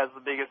Arbor has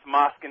the biggest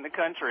mosque in the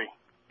country.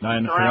 I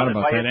forgot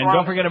about that. And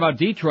don't forget about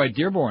Detroit,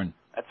 Dearborn.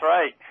 That's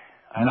right.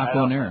 I'm not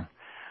going there.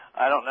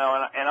 I don't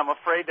know, and I'm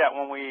afraid that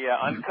when we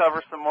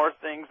uncover some more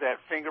things, that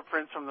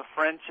fingerprints from the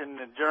French and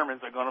the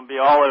Germans are going to be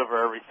all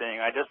over everything.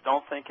 I just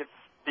don't think it's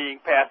being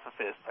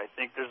pacifist. I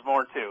think there's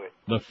more to it.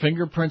 The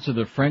fingerprints of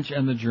the French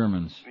and the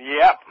Germans.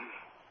 Yep.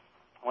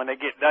 When they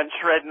get done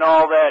shredding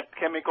all that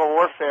chemical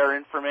warfare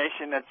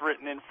information that's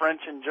written in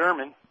French and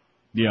German,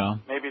 yeah,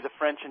 maybe the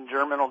French and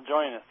German will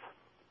join us.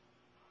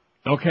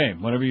 Okay,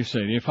 whatever you say.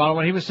 Do you follow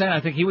what he was saying?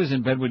 I think he was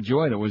in bed with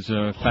Joy that was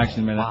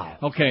faxing me. Wow.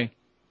 Okay.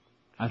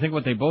 I think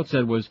what they both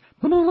said was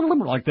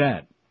like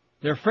that.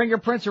 Their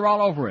fingerprints are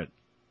all over it.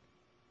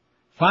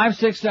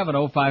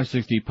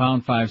 5670560,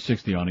 pound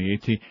 560 on the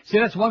AT. See,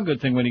 that's one good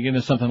thing when you get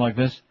into something like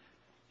this.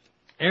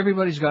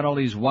 Everybody's got all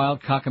these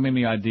wild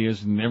cockamamie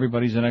ideas, and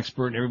everybody's an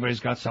expert, and everybody's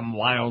got some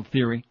wild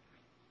theory.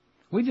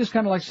 We just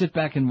kind of like sit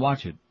back and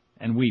watch it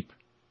and weep.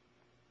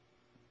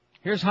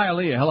 Here's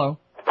Hialeah. Hello.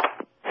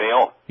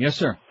 Neil? Yes,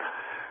 sir.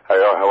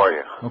 How are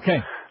you?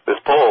 Okay. This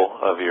poll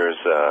of yours,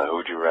 who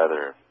would you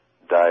rather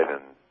die than...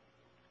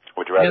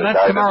 Would you rather yeah, that's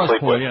die tomorrow's than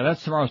sleep poll. with? Yeah,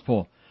 that's tomorrow's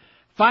poll.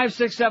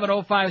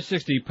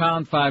 5670560,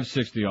 pound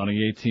 560 on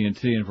the AT&T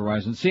and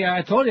Verizon. See,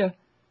 I told you.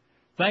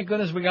 Thank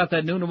goodness we got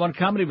that noon to 1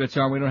 comedy bits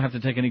hour. We don't have to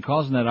take any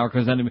calls in that hour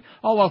because then,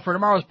 oh, well, for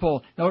tomorrow's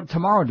poll. No,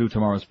 tomorrow do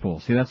tomorrow's poll.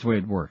 See, that's the way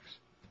it works.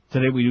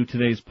 Today we do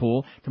today's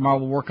poll. Tomorrow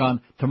we'll work on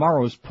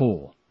tomorrow's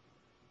poll.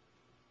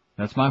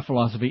 That's my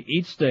philosophy.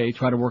 Each day,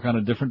 try to work on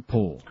a different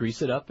poll.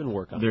 Grease it up and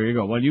work on it. There you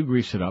go. Well, you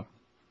grease it up.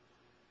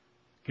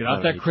 Get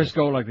out that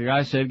Crisco, like the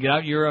guy said. Get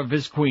out your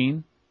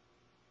Visqueen.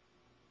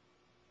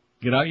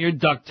 Get out your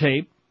duct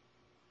tape.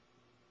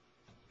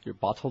 Your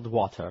bottled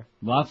water.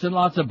 Lots and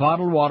lots of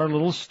bottled water. A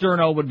little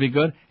sterno would be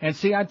good. And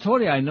see, I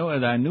told you, I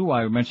knew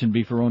I mentioned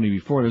beefaroni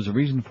before. There's a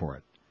reason for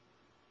it.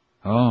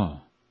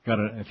 Oh,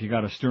 if you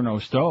got a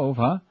sterno stove,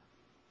 huh?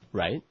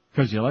 Right.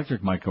 Because the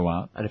electric might go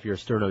out. And if you're a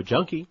sterno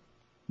junkie,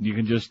 you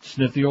can just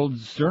sniff the old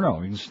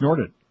sterno. You can snort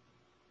it.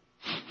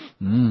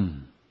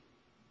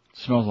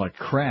 Smells like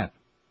crap.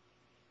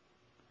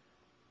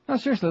 No,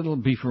 seriously, a little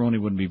beefaroni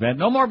wouldn't be bad.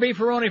 No more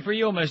beefaroni for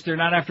you, mister.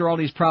 Not after all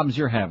these problems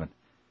you're having.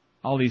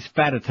 All these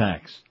fat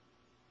attacks.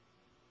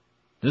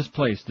 This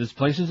place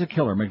is a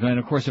killer. McLean,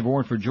 of course, if it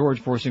weren't for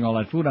George forcing all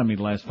that food on me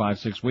the last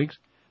 5-6 weeks,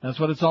 that's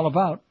what it's all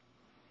about.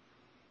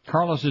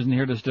 Carlos isn't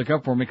here to stick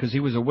up for me because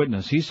he was a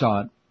witness. He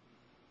saw it.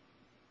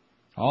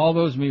 All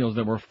those meals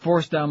that were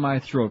forced down my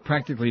throat,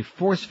 practically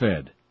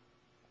force-fed.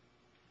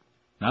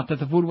 Not that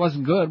the food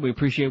wasn't good. We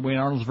appreciate Wayne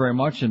Arnold's very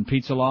much, and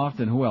Pizza Loft,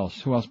 and who else?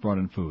 Who else brought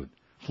in food?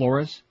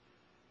 Flores?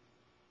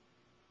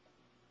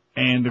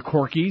 And the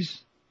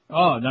Corkies?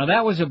 Oh, now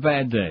that was a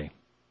bad day.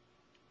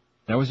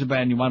 That was a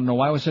bad, and you want to know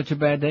why it was such a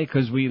bad day?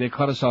 Because they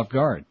caught us off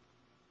guard.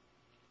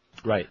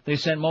 Right. They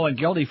sent Mo and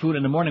Geldy food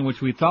in the morning,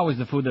 which we thought was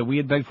the food that we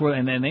had begged for,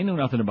 and they knew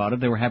nothing about it.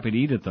 They were happy to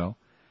eat it, though.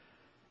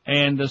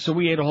 And so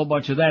we ate a whole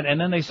bunch of that, and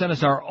then they sent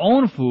us our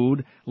own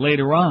food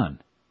later on.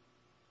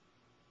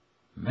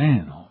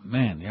 Man, oh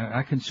man,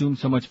 I consumed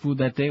so much food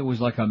that day, it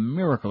was like a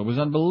miracle. It was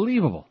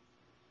unbelievable.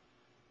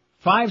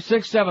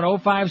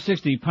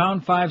 5670560,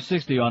 pound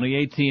 560 on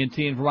the AT&T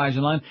and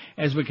Verizon line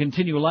as we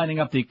continue lining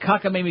up the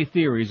cockamamie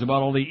theories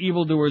about all the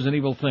evildoers and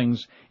evil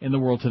things in the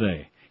world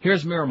today.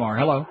 Here's Miramar.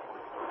 Hello.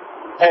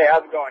 Hey,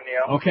 how's it going,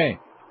 Neil? Okay.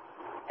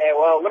 Hey,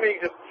 well, let me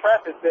just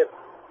preface this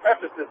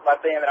by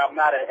saying that I'm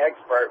not an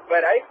expert,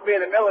 but I used to be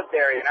in the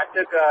military, and I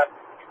took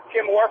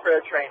chem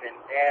warfare training,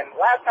 and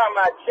last time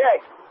I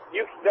checked,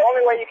 the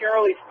only way you can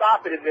really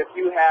stop it is if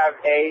you have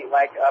a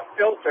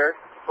filter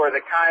for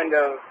the kind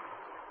of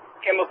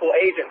chemical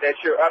agent that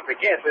you're up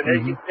against, and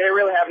they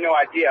really have no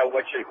idea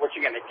what you're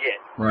going to get.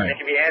 Right. It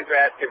could be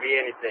anthrax, could be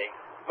anything.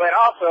 But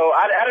also,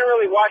 I didn't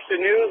really watch the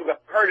news,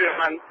 but heard it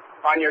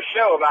on your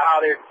show about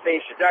how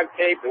they should duct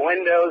tape the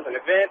windows and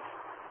the vents.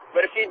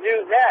 But if you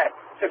do that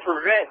to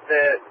prevent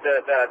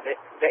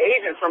the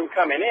agents from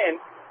coming in,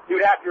 you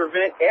would have to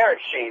prevent air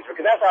exchange,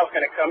 because that's how it's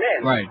going to come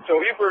in. Right.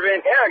 So if you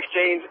prevent air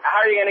exchange,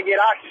 how are you going to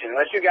get oxygen?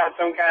 Unless you got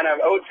some kind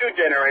of O2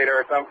 generator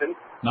or something.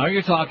 Now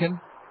you're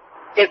talking.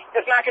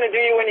 It's not going to do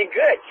you any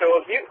good.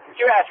 So if you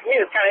ask me,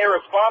 it's kind of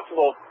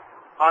irresponsible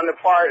on the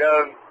part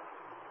of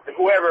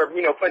whoever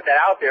put that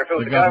out there. If it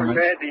was the government,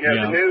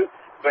 the news,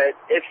 but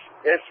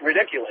it's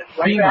ridiculous.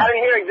 Like I said, I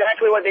didn't hear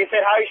exactly what they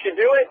said how you should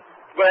do it,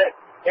 but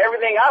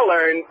everything I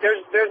learned,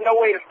 there's no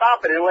way to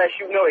stop it unless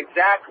you know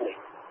exactly.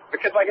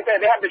 Because like I said,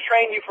 they have to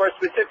train you for a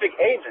specific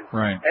agent.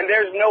 Right. And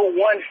there's no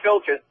one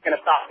filter that's going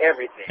to stop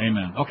everything.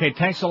 Amen. Okay,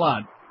 thanks a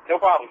lot. No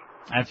problem.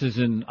 That's as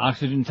in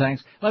oxygen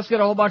tanks. Let's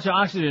get a whole bunch of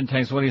oxygen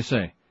tanks. What do you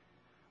say?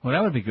 Well,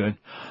 that would be good.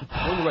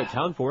 We're in the right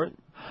town for it.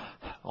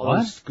 All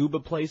those scuba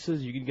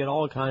places, you can get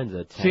all kinds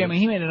of tanks. See, I mean,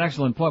 he made an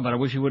excellent point, but I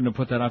wish he wouldn't have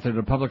put that out there to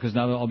the public, because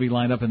now they'll all be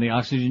lined up in the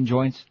oxygen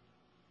joints.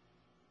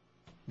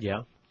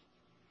 Yeah.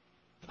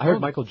 I heard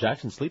Michael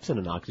Jackson sleeps in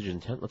an oxygen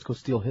tent. Let's go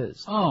steal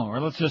his. Oh, or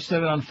let's just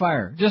set it on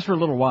fire. Just for a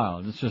little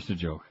while. It's just a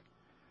joke.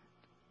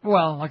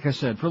 Well, like I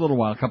said, for a little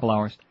while, a couple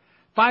hours.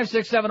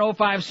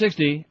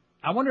 5670560.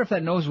 I wonder if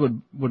that nose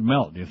would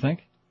melt, do you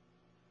think?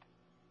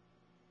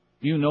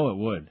 You know it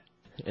would.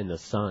 In the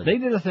sun. They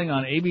did a thing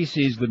on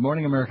ABC's Good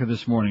Morning America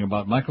this morning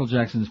about Michael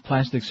Jackson's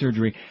plastic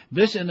surgery.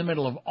 This in the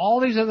middle of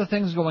all these other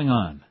things going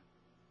on.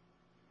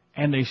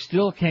 And they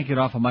still can't get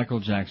off of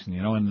Michael Jackson,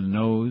 you know, in the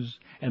nose.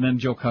 And then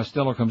Joe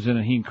Costello comes in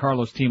and he and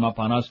Carlos team up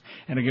on us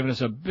and are giving us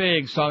a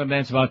big song and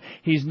dance about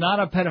he's not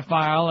a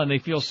pedophile and they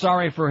feel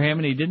sorry for him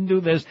and he didn't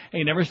do this and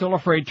he never stole a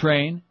freight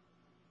train.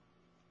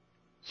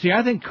 See,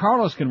 I think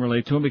Carlos can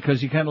relate to him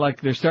because he kind of like,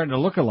 they're starting to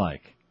look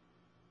alike.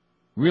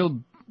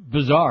 Real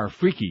bizarre,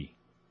 freaky.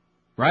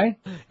 Right?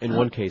 In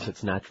one case,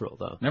 it's natural,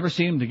 though. Never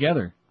seen them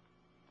together.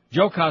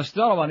 Joe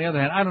Costello, on the other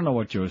hand, I don't know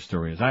what Joe's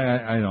story is.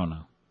 I don't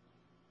know.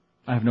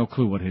 I have no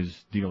clue what his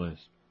deal is.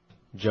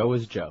 Joe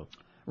is Joe.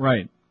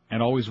 Right.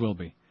 And always will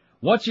be.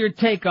 What's your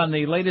take on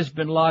the latest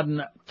Bin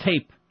Laden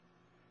tape?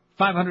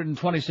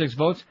 526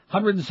 votes.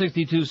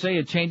 162 say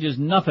it changes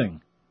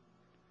nothing.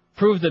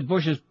 Proves that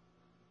Bush is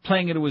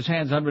playing into his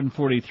hands,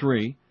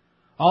 143.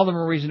 All the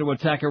more reason to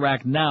attack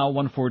Iraq now,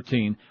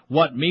 114.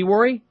 What, me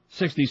worry?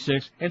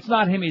 66. It's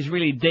not him, he's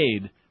really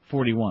dead,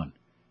 41.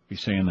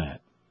 He's saying that.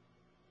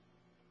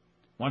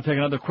 Want to take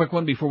another quick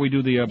one before we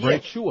do the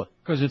break? Yeah, sure.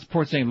 Because it's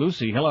Port St.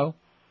 Lucie. Hello.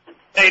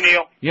 Hey,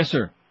 Neil. Yes,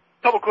 sir.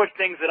 Couple quick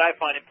things that I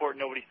find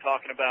important nobody's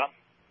talking about.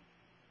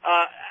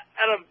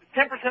 Out of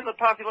 10% of the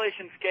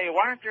population's gay,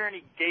 why aren't there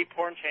any gay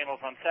porn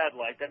channels on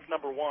satellite? That's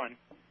number one.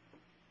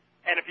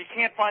 And if you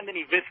can't find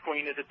any Vis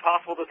Queen, is it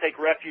possible to take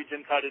refuge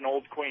inside an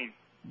old queen?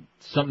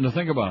 Something to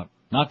think about.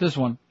 Not this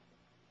one.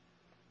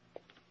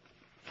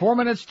 4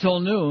 minutes till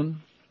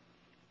noon.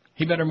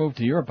 He better move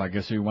to Europe, I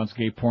guess, if he wants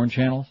gay porn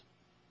channels.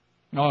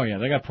 Oh, yeah,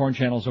 they got porn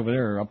channels over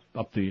there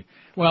up the...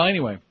 Well,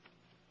 anyway.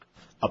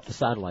 Up the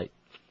satellite.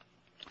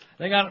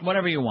 They got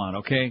whatever you want,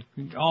 okay?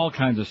 All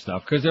kinds of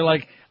stuff. Because they're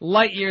like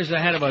light years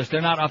ahead of us.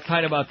 They're not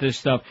uptight about this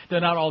stuff.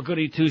 They're not all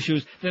goody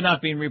two-shoes. They're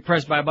not being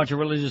repressed by a bunch of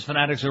religious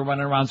fanatics who are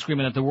running around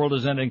screaming that the world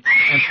is ending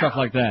and stuff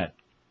like that.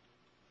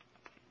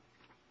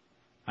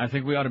 I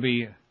think we ought to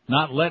be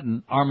not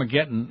letting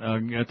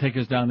Armageddon take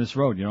us down this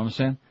road, you know what I'm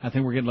saying? I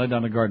think we're getting led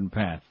down the garden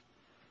path.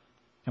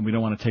 And we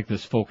don't want to take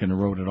this folk in the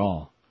road at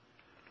all.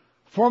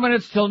 4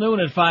 minutes till noon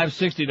at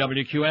 560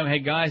 WQAM. Hey,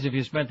 guys, if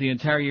you spent the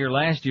entire year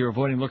last year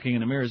avoiding looking in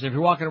the mirrors, if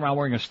you're walking around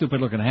wearing a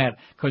stupid-looking hat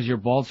because your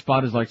bald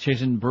spot is like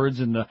chasing birds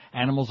and the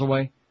animals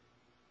away,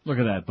 look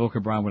at that, Boca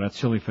Brown with that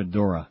silly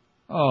fedora.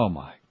 Oh,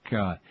 my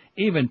God.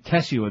 Even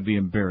Tessie would be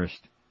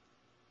embarrassed.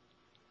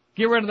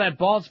 Get rid of that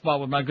bald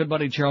spot with my good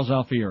buddy Charles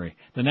Alfieri.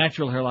 The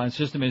natural hairline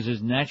system is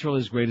as natural,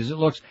 as great as it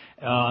looks,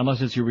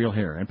 unless it's your real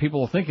hair. And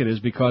people will think it is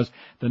because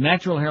the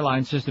natural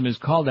hairline system is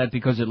called that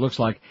because it looks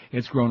like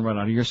it's grown right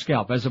out of your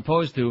scalp, as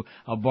opposed to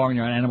a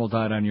barnyard animal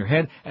died on your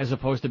head, as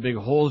opposed to big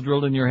holes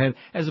drilled in your head,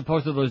 as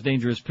opposed to those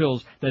dangerous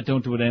pills that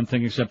don't do a damn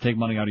thing except take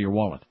money out of your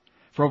wallet.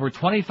 For over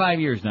 25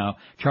 years now,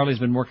 Charlie's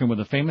been working with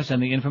the famous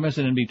and the infamous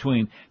and in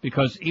between,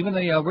 because even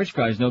the rich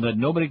guys know that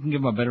nobody can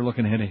give them a better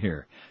looking head of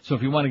hair. So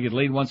if you want to get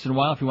laid once in a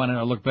while, if you want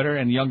to look better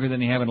and younger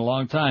than you have in a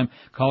long time,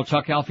 call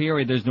Chuck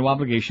Alfieri. There's no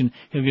obligation.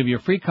 He'll give you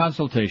a free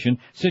consultation,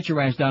 sit your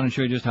ass down and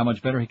show you just how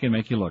much better he can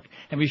make you look.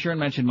 And be sure and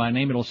mention my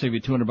name. It'll save you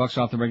 $200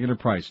 off the regular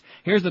price.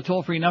 Here's the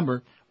toll-free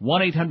number,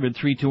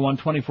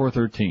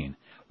 1-800-321-2413.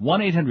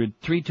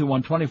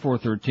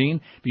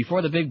 1-800-321-2413.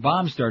 Before the big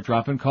bombs start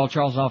dropping, call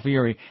Charles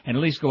Alfieri and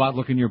at least go out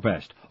looking your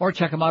best. Or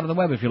check him out on the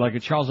web if you like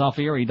at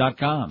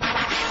charlesalfieri.com.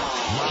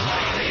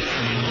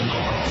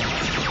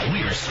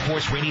 We're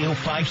Sports Radio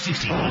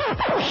 560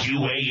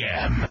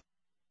 QAM.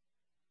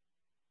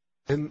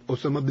 I'm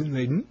Osama bin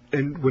Laden,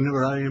 and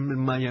whenever I am in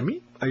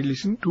Miami, I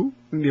listen to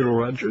Nero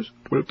Rogers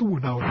 12 to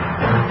 1 hour.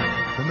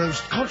 The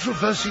most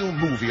controversial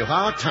movie of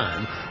our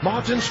time,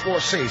 Martin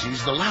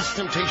Scorsese's The Last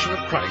Temptation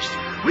of Christ,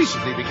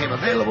 recently became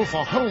available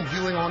for home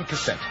viewing on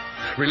cassette.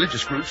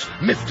 Religious groups,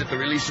 miffed at the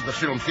release of the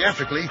film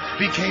theatrically,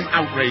 became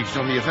outraged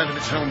on the event of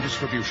its home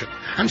distribution.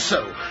 And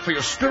so, for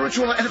your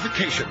spiritual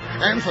edification,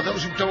 and for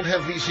those who don't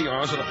have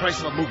VCRs at the price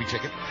of a movie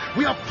ticket,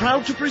 we are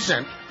proud to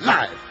present,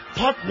 live,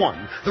 Part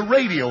 1, the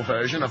radio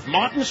version of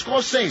Martin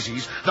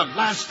Scorsese's The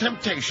Last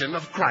Temptation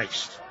of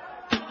Christ.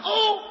 Hey,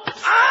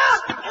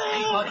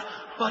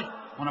 bud,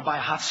 want to buy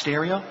a hot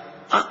stereo?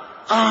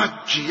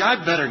 Gee, I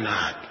better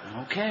not.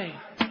 Okay.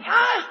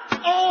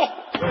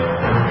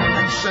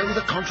 And so the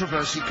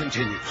controversy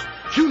continues.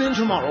 Tune in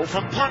tomorrow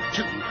for Part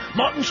 2,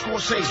 Martin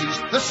Scorsese's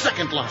The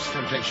Second Last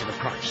Temptation of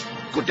Christ.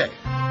 Good day.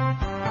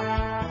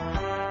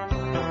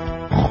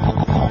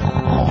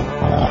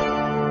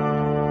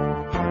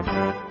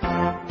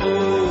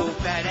 Oh,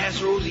 fat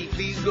ass Rosie,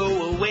 please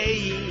go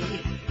away.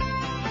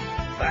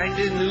 Find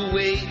find a new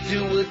way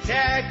to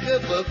attack a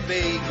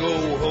buffet.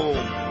 Go home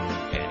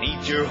and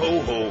eat your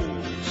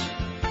ho-hos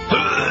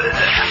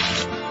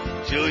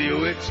till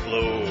you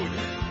explode.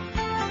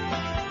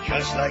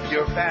 Just like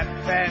your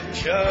fat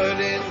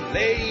shut-in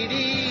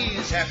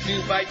ladies have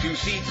to buy 2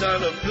 seats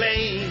on a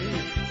plane.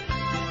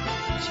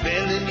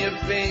 Smelling your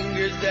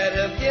fingers that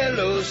have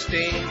yellow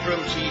stain from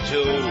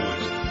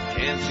Cheetos.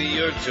 Can't see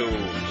your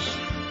toes.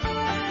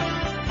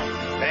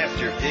 Past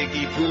your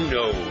piggy poo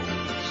nose.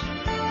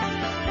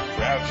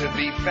 Proud to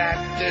be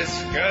fat,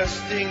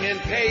 disgusting, and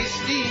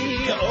pasty.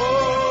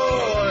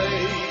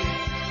 Oi!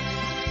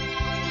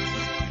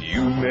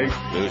 You make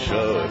the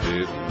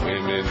shut-in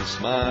women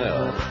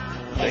smile.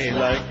 They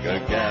like a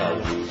gal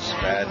who's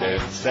fat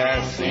and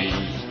sassy.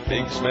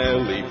 Big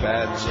smelly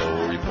fat,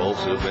 so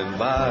repulsive and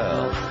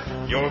vile.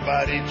 Your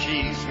body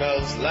cheese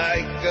smells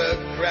like a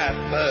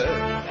crapper.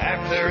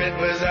 After it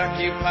was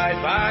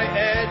occupied by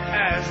Ed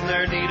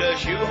Asner. Need a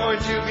shoehorn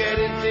to get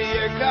into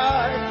your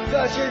car,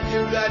 'cause you're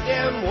too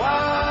goddamn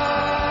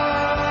wide.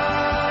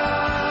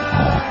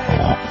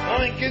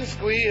 Oink and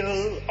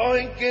squeal,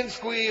 oink and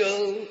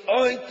squeal,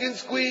 oink and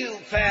squeal.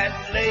 Fat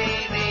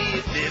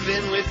lady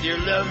living with your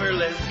lover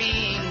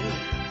lesbian.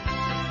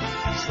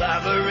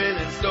 Slobbering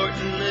and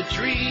snorting the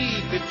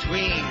tree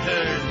between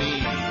her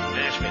knees.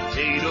 Mashed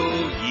potato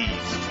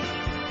yeast.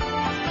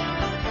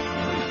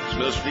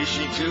 Smells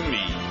fishy to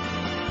me.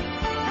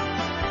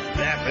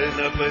 Lapping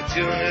up a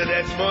tuna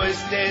that's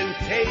moist and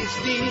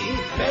tasty.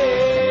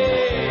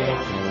 Hey.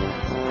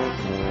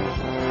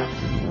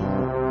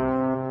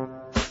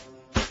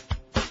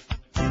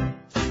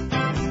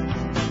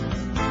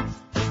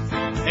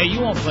 Hey, you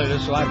won't play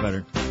this, so I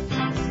better.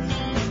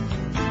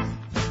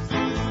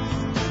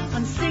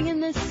 I'm singing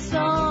this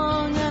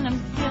song and I'm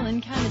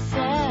feeling kind of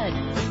sad.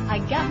 I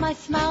got my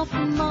smile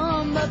from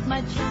Mom, but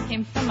my cheeks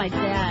came from my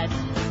dad.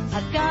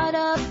 I've got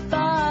a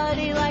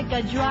body like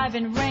a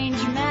driving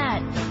range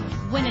mat.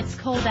 When it's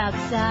cold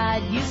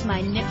outside, use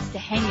my nips to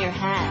hang your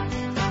hat.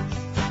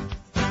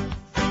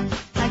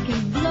 I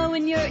can blow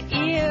in your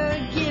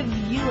ear, give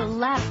you a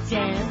lap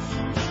dance,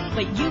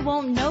 but you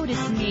won't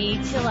notice me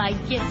till I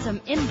get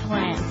some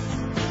implants.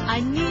 I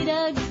need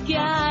a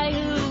guy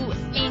who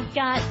ain't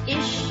got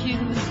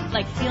issues,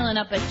 like feeling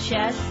up a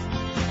chest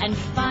and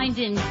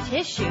finding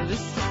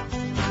tissues.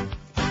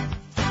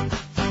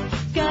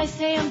 Guys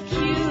say I'm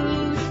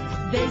cute,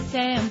 they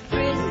say I'm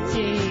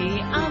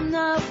pretty. I'm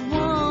not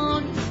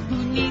one who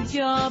needs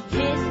your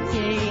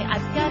pity.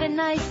 I've got a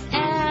nice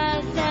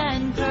ass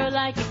and purr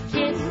like a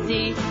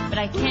kissy, but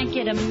I can't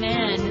get a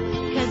man,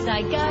 'cause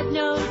I got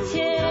no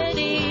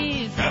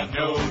titties. Got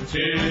no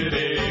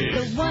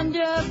titties. The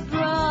Wonder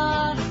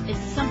Bra is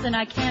something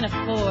I can't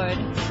afford.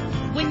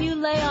 When you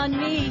lay on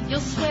me, you'll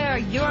swear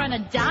you're on a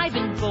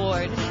diving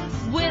board.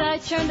 When I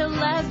turned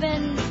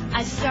 11,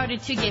 I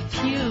started to get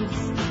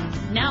pubes.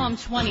 Now I'm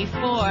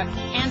 24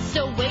 and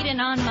still waiting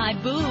on my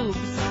boobs.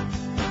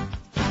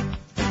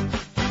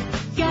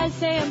 Guys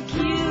say I'm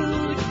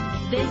cute,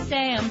 they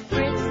say I'm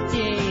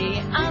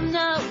pretty. I'm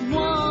not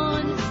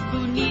one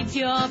who needs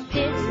your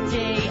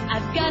pity.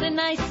 I've got a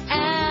nice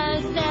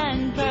ass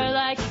and purr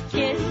like a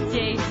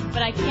kissy,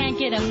 but I can't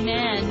get a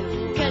man,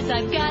 'cause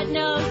I've got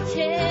no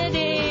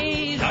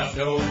titties. Got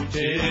no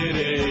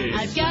titties.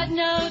 I've got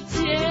no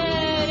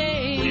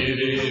titties.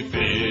 Itty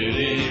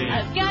bitty.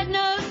 I've got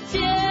no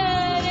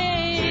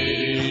titties.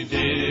 Itty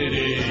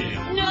bitty.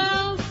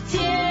 No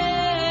titties.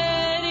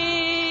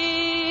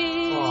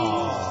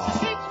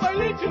 It's my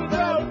little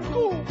round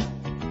coop.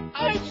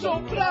 I'm so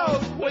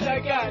proud what I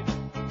got.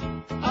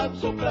 I'm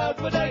so proud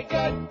what I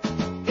got.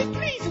 It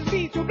pleases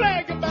me to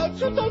brag about,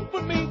 so don't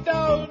put me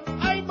down.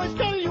 I must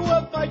tell you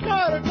of my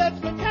car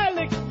that's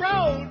metallic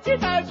brown.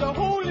 It has a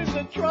hole in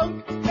the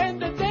trunk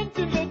and a dent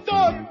in the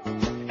door,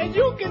 and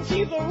you can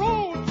see the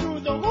road through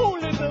the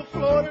hole in the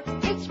floor.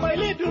 It's my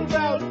little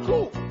round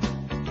coupe.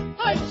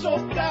 I'm so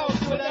proud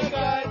what I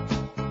got.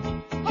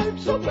 I'm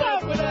so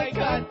proud what I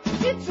got.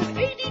 It's an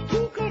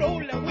 82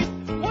 Corolla with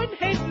one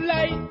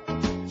headlight,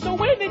 so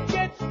when it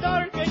gets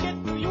dark I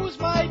get to use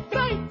my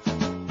bright.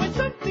 When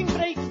something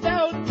breaks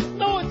down,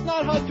 no, it's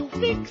not hard to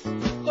fix,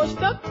 'cause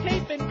duct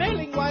tape and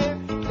baling wire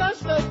does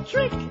the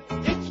trick.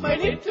 It's my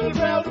little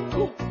round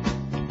coupe.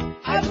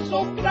 I'm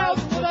so proud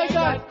what I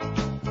got.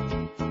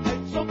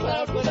 I'm so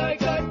proud what I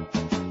got.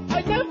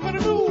 I never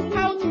knew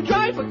how to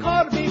drive a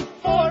car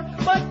before,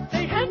 but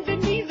they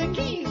handed me the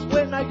keys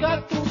when I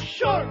got to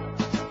shore.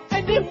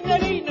 And if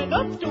that ain't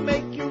enough to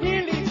make you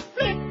really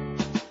flip,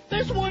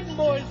 there's one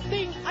more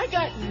thing. I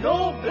got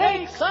no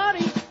brakes,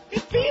 sorry.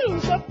 It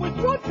fills up with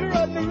water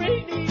on a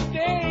rainy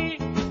day,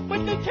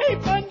 but the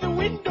tape on the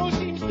window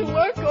seems to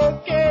work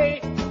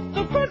okay.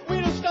 The front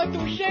wheels start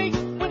to shake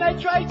when I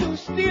try to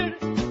steer,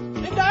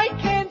 and I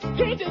can't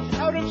get it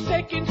out of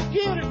second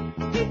gear.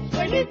 It's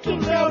my little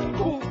round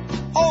coupe.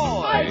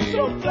 Oh, I'm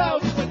so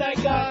proud what I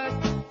got.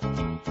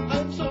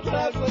 I'm so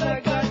proud what I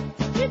got.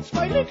 It's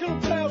my little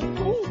brown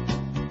coupe.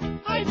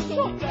 I'm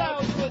so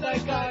proud what I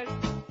got.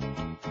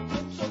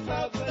 I'm so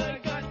proud what I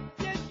got.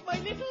 Yes, my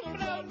little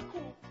brown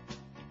coupe.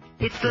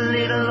 It's the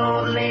little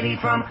old lady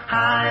from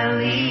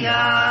Hialeah.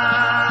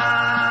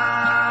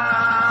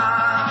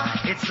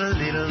 It's the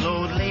little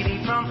old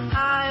lady from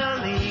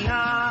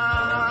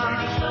Hialeah.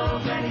 Granny slow,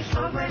 granny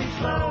slow, granny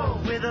slow.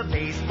 With a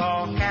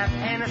baseball cap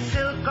and a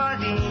silk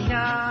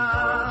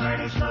gardenia.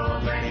 Granny slow,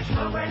 granny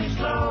slow, granny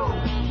slow.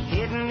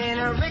 Hidden in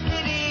a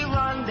rickety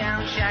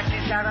rundown shack.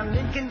 She's got a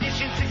mint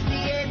condition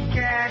 68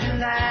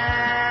 Cadillac.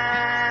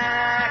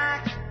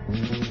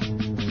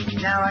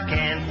 Now I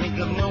can't think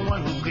of no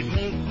one who could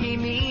make me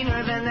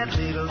meaner than that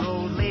little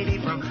old lady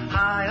from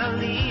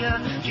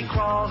Hialeah. She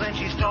crawls and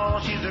she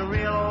stalls, she's a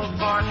real old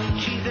fart.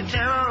 She's the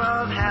terror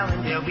of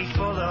Hallandale Beach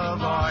full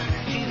of art.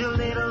 She's a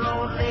little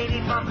old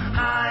lady from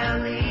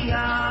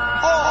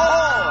Hialeah. Oh!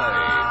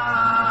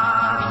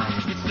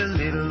 It's the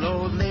little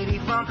old lady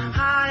from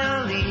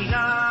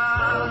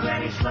Hialeah.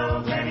 Granny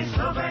slow, granny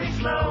slow, granny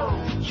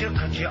slow. She'll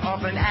cut you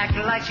off and act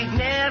like she's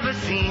never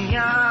seen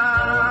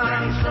ya.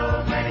 Granny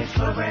slow, granny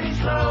slow, granny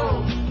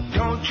slow.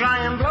 Don't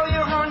try and blow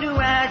your horn to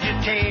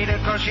agitate her,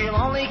 'cause she'll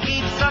only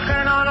keep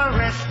sucking on a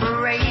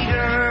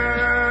respirator.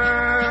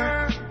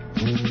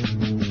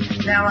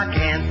 Now I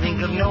can't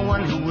think of no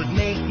one who would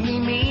make me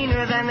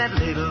meaner than that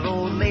little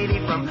old lady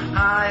from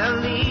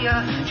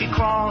Hialeah. She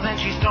crawls and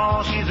she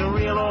stalls, she's a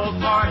real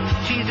old fart.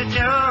 She's the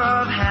terror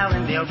of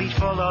Hallandale Beach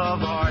full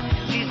of art.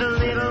 She's the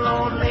little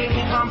old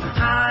lady from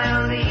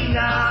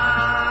Hialeah.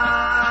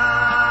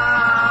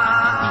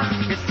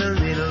 It's the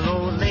little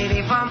old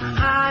lady from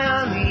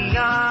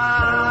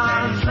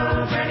Hialeah.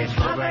 Slow, granny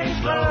slow, granny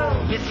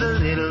slow. It's the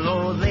little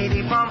old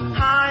lady from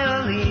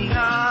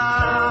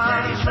Hialeah.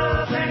 Granny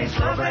slow, granny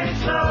slow, granny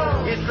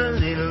slow. It's the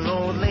little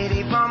old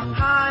lady from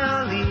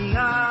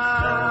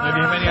Hialeah. Do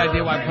you have any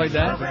idea why I played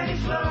that?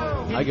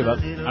 I give up.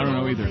 I don't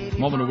know either.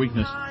 Moment of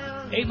weakness.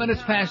 8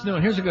 minutes past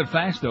noon. Here's a good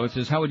fact, though. It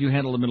says, how would you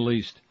handle the Middle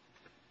East? It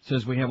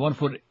says we have one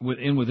foot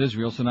in with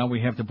Israel, so now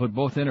we have to put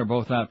both in or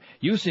both out.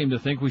 You seem to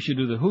think we should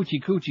do the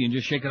hoochie coochie and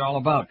just shake it all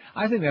about.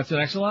 I think that's an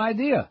excellent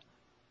idea.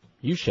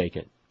 You shake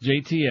it.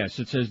 JTS.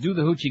 It says do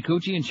the hoochie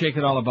coochie and shake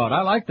it all about.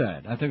 I like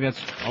that. I think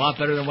that's a lot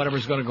better than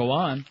whatever's going to go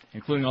on,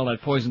 including all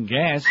that poison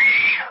gas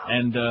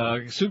and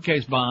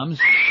suitcase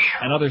bombs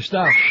and other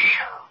stuff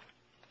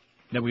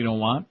that we don't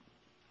want.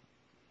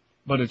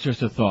 But it's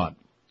just a thought.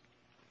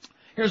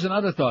 Here's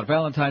another thought.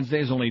 Valentine's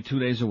Day is only 2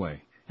 days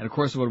away. And, of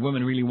course, what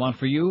women really want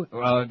for you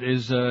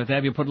is to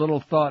have you put a little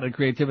thought and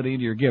creativity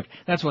into your gift.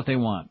 That's what they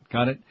want.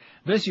 Got it?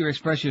 This year,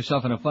 express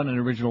yourself in a fun and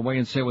original way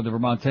and say it with the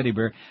Vermont Teddy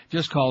Bear.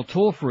 Just call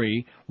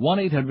toll-free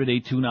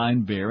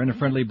 1-800-829-BEAR, and a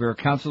friendly bear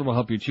counselor will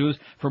help you choose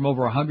from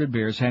over 100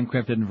 bears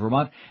handcrafted in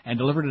Vermont and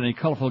delivered in a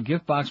colorful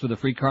gift box with a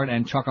free card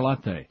and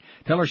chocolate.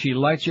 Tell her she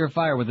lights your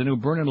fire with the new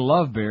Burnin'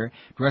 Love Bear,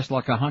 dressed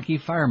like a hunky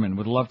fireman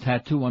with a love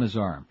tattoo on his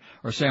arm.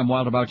 Or say I'm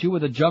wild about you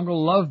with a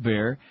Jungle Love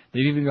Bear.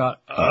 They've even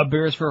got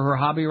bears for her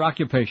hobby or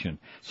occupation.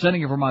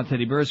 Sending a Vermont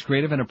Teddy Bear is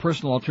creative and a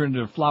personal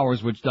alternative to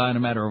flowers which die in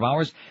a matter of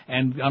hours.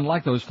 And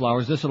unlike those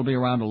flowers, this will be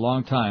around a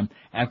long time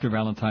after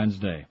Valentine's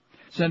Day.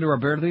 Send her a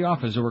bear to the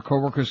office so her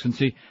coworkers can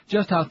see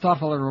just how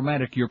thoughtful and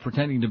romantic you're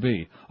pretending to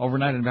be.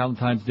 Overnight and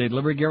Valentine's Day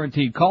delivery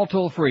guaranteed. Call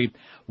toll-free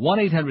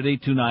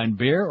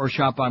 1-800-829-BEAR or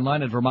shop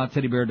online at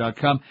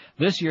VermontTeddyBear.com.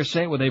 This year,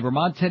 say it with a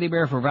Vermont Teddy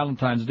Bear for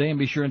Valentine's Day, and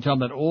be sure and tell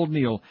them that old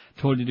Neil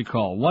told you to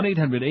call.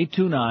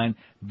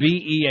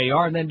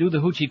 1-800-829-BEAR, and then do the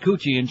hoochie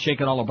coochie and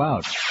shake it all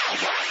about.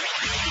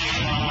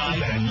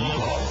 Live and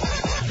local.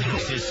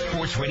 This is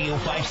Sports Radio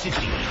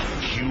 560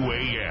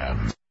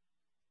 QAM.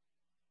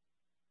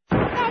 The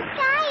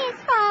sky is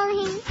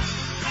falling.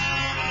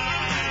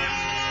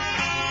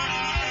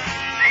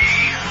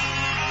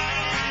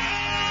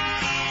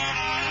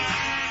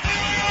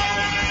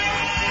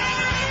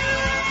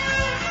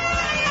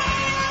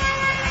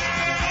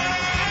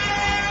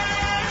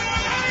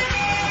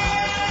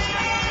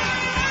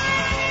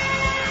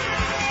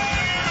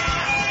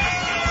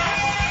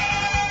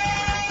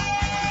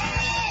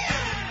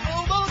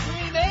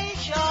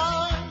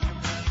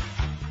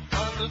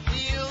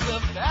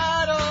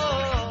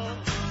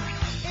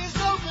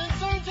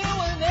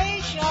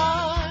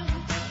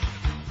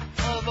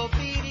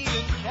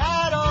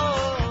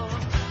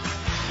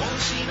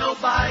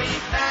 Nobody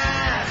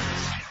pass,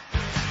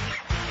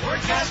 or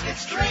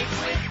caskets draped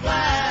with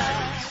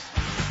glass,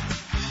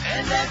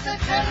 and as the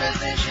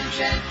television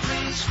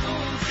gently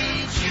spoon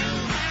feeds you,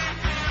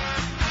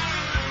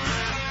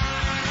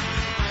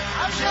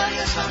 I'll tell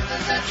you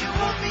something that you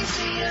won't be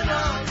seeing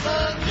on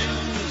the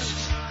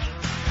news.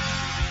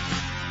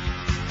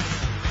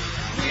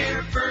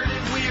 We're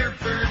burning, we're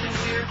burning,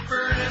 we're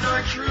burning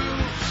our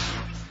troops.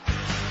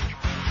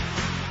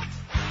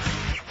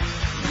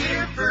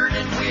 We're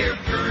burning, we're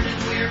burning,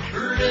 we're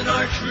burning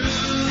our troops.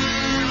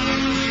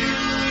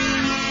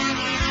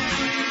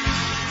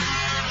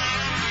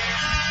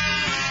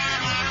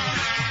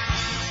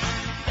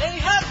 They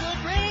have good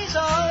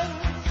reasons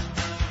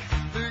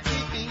for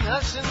keeping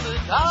us in the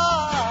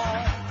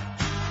dark.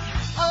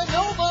 A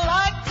noble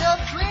act of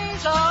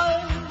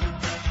treason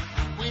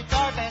with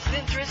our best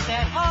interest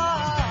at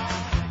heart.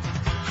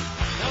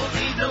 Don't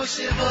need no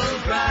civil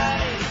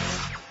rights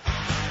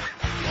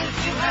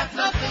if you have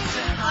nothing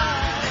to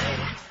hide.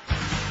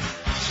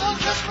 So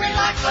just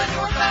relax on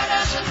your fat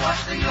ass and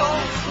watch the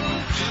old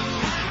food do.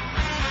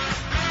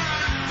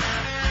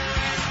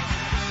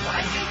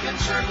 Might be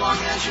concerned long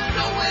as you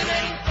know it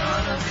ain't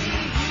gonna be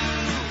you.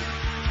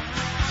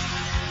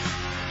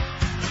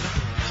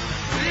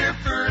 We're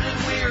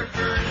burning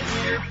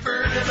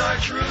our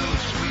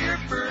truths. We're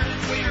burning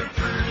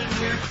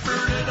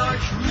our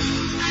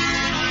truths.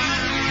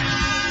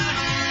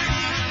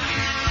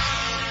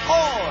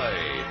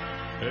 Oi!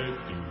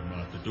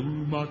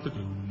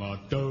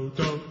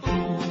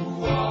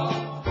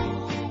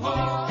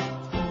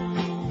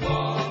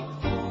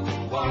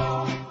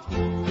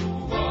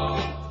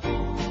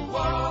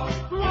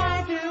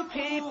 Why do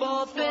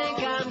people think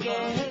I'm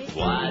gay?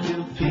 Why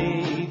do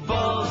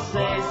people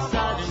say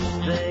such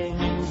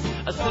things?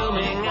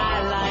 Assuming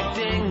I like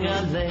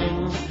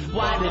ding-a-lings.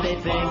 Why do they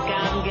think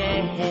I'm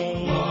gay?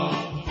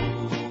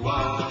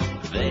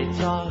 They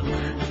talk,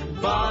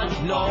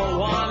 but no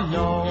one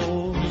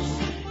knows.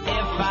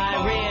 If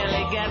I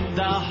really get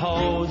the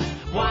hose,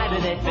 why do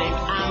they think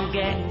I'm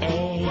gay?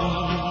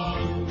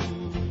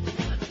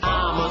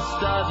 I'm a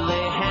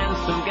studly,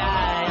 handsome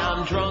guy.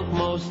 I'm drunk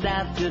most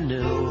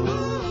afternoons.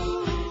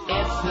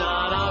 It's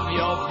none of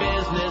your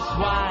business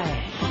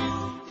why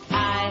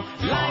I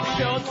like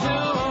show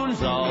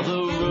tunes. All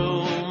the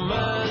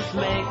rumors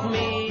make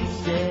me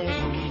sick.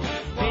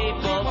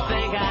 People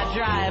think I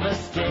drive a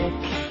stick.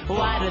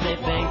 Why do they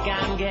think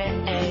I'm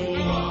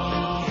gay?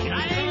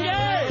 I ain't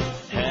gay.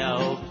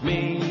 Help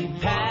me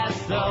pass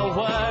the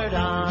word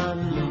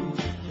on.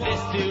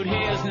 This dude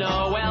here's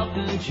no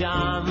Elton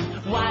John.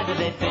 Why do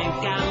they think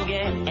I'm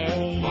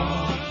gay?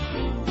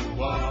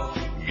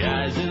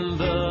 Guys in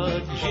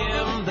the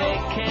gym, they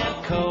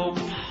can't cope.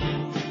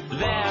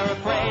 They're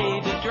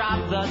afraid to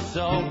drop the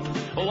soap.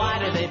 Why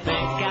do they think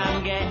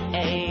I'm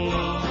gay?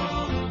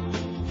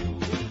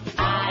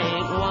 I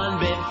ain't one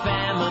bit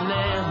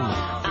feminine.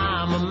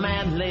 I'm a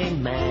manly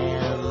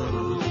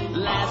man.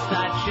 Last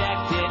I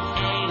checked, it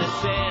ain't a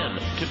sin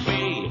to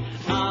be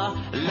a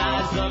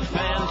Liza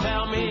fan.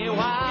 Tell me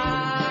why.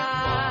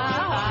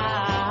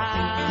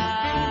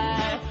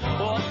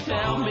 Oh,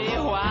 tell me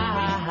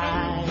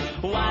why.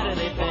 Why do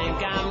they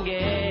think I'm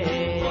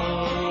gay?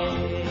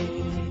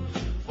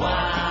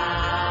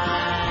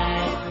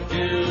 Why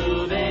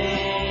do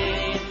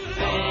they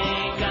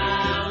think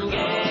I'm gay?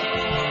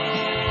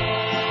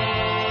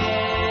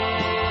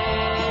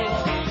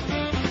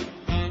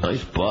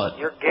 Nice butt.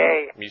 You're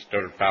gay.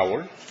 Mr.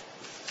 Power.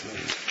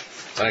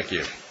 Thank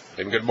you.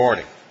 And good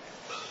morning.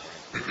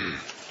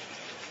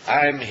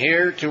 I'm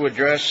here to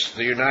address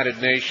the United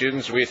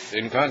Nations with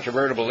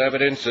incontrovertible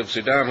evidence of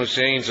Saddam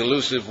Hussein's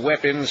elusive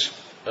weapons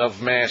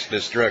of mass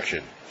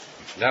destruction.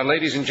 Now,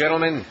 ladies and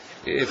gentlemen,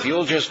 if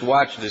you'll just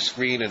watch the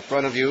screen in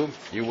front of you,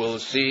 you will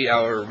see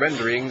our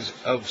renderings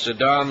of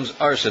Saddam's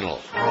arsenal.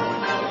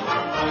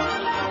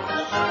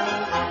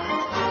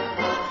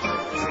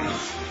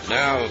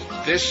 Now,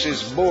 this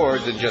is more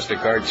than just a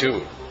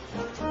cartoon,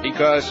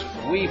 because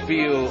we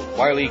feel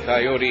Wile E.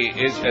 Coyote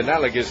is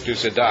analogous to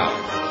Saddam.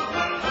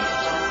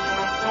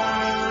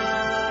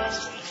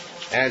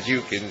 As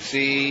you can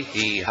see,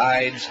 he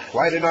hides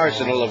quite an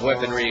arsenal of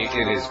weaponry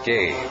in his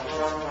cave.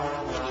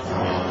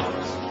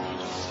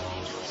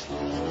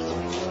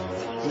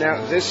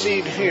 Now, this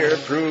scene here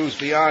proves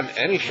beyond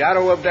any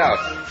shadow of doubt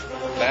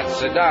that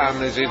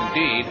Saddam is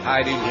indeed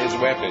hiding his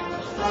weapons.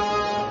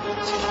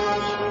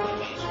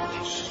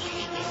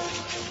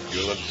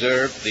 You'll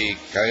observe the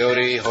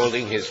coyote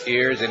holding his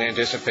ears in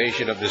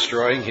anticipation of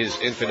destroying his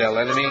infidel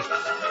enemy,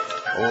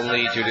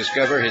 only to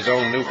discover his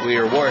own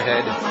nuclear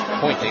warhead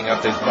pointing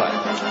up his butt.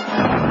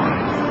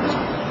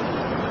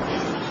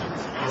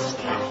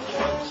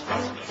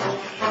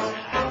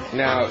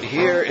 Now,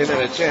 here, in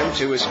an attempt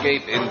to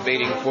escape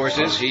invading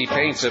forces, he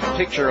paints a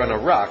picture on a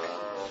rock,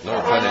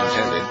 no pun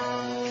intended,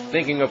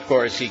 thinking, of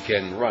course, he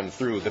can run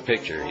through the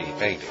picture he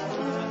painted.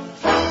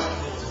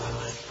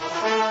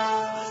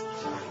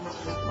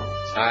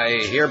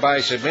 I hereby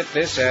submit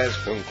this as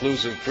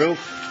conclusive proof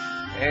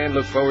and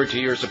look forward to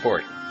your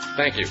support.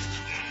 Thank you.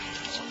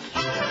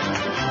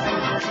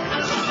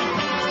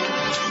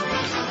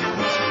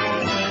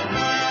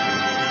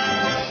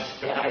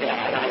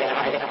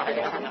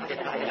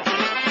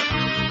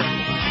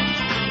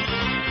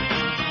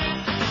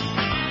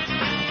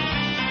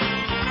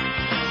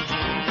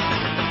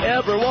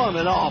 Everyone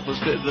in office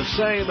did the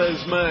same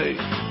as me.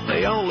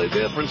 The only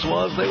difference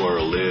was they were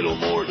a little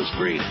more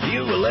discreet.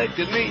 You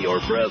elected me your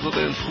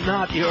president,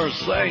 not your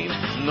saint.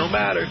 No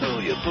matter who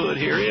you put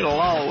here, it'll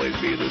always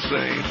be the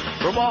same.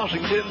 From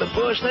Washington to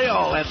Bush, they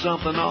all had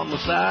something on the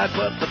side,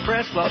 but the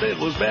press thought it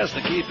was best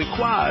to keep it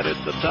quiet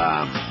at the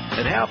time.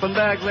 It happened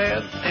back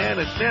then, and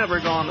it's never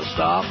gonna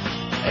stop.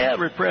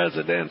 Every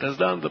president has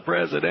done the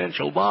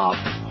presidential bop.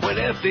 When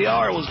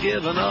FDR was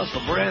giving us a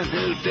brand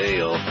new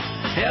deal,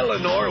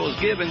 Eleanor was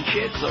giving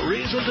chicks a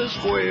reason to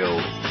squeal.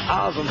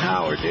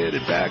 Eisenhower did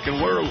it back in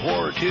World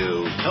War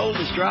II. Told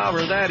his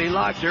driver that he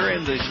liked her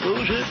and the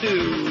exclusion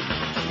dude.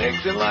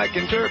 mixing like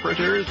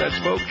interpreters that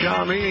spoke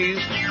Chinese.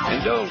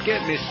 And don't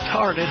get me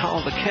started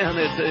on the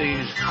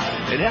Kennedys.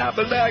 It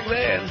happened back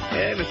then,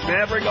 and it's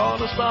never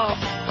gonna stop.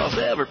 'Cause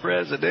every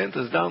president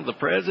has done the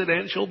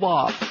presidential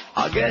bop.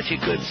 I guess you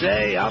could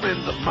say I'm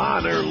in the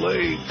minor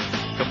leagues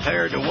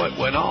compared to what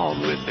went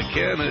on with the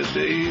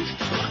Kennedys.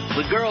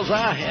 The girls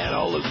I had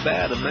all look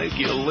bad to make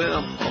you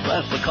limp. Well,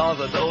 that's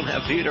because I don't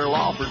have Peter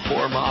Lawford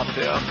for my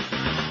pimp.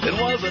 And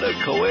was it a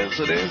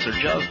coincidence or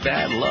just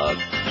bad luck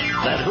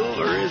that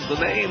Hoover is the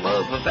name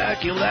of a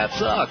vacuum that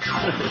sucks?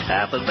 It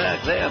happened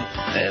back then,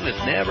 and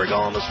it's never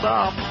gonna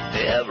stop.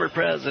 Every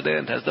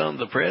president has done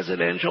the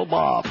presidential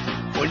bop.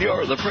 When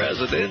you're the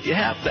president, you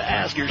have to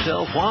ask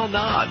yourself, why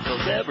not?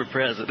 'Cause every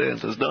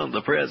president has done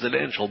the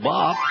presidential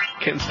bop.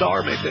 Ken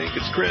Starr may think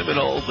it's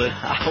criminal, but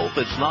I hope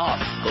it's not.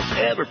 'Cause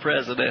every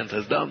president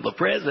has done the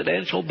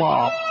presidential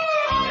bop.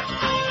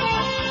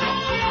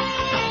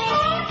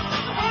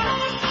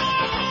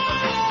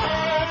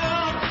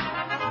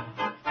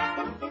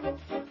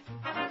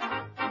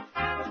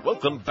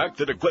 Welcome back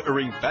to the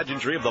glittering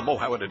pageantry of the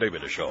Mohammed and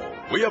David Show.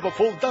 We have a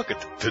full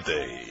docket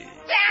today,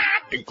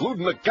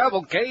 including a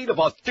cavalcade of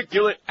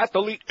articulate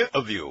athlete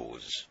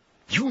interviews.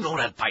 You know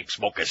that pipe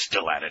smoker's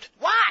still at it.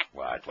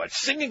 What? What?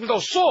 Singing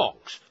those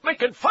songs,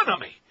 making fun of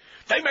me.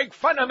 They make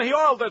fun of me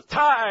all the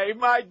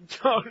time. I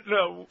don't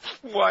know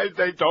why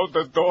they don't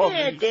adore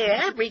me.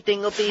 There,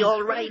 everything will be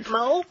all right,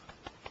 Mo.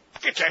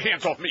 Get your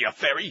hands off me, you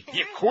fairy.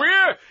 You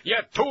queer? You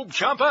tube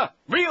chomper?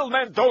 Real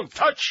men don't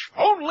touch,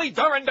 only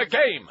during the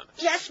game.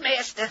 Yes,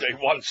 master. They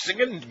want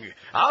singing.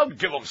 I'll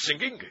give them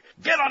singing.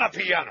 Get on a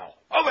piano.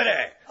 Over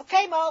there.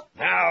 Okay, Mo.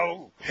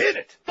 Now, hit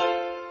it.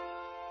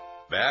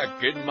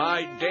 Back in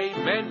my day,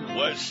 men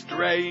were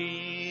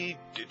straight.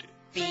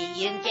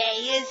 Being gay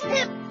is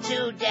hip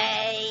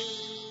today.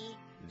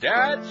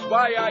 That's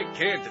why I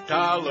can't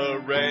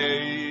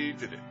tolerate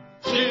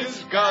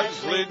jizz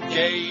guzzling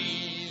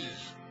gays.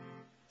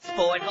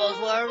 Sport holes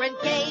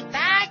weren't gay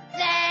back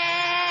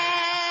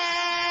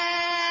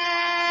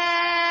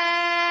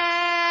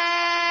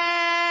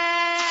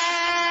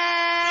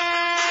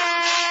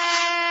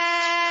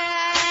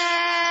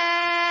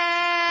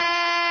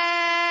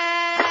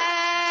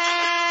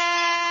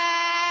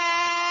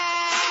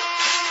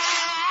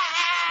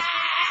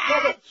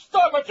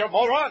Stop it, you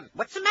moron!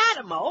 What's the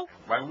matter, Mo?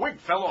 My wig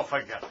fell off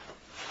again.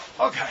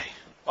 Okay.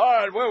 All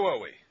right, where were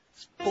we?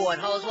 Sport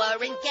holes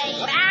weren't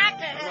gay back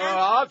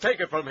I'll take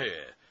it from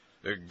here.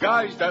 The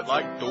guys that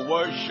like to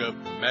worship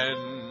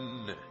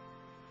men.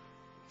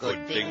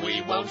 Good thing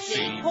we won't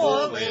see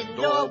Portland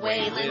or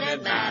Wayland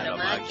and Madam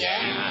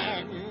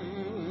again.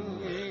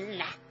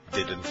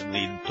 Didn't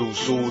need to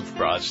soothe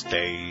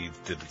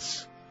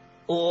prostates.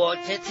 Or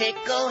to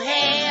tickle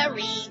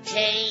hairy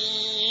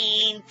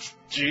taint.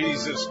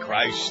 Jesus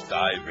Christ,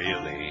 I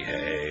really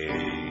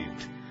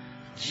hate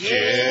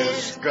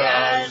jizz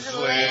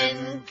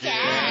guzzling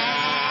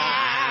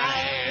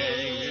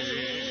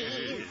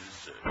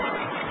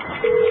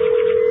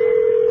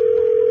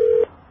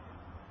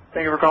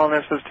Thank you for calling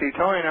SST.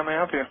 Tony, how may I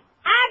help you?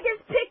 I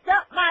just picked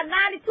up my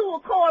 92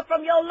 Accord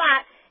from your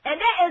lot,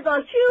 and there is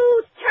a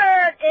huge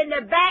turd in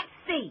the back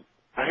seat.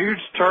 A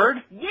huge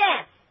turd?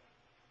 Yes.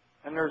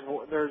 And there's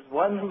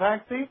what in the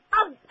back seat?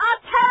 A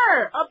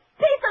turd.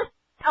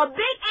 A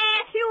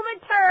big-ass human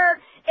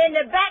turd in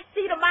the back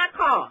seat of my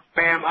car.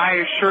 Ma'am,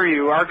 I assure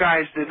you, our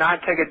guys did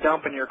not take a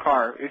dump in your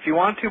car. If you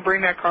want to,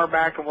 bring that car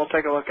back and we'll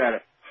take a look at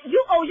it.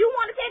 You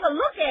want to take a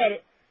look at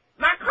it?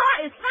 My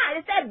car is fine.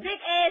 It's that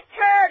big-ass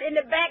turd in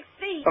the back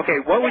seat. Okay,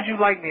 what would you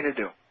like me to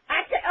do?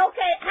 I said,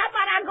 okay, how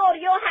about I go to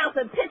your house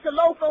and pitch a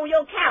loaf on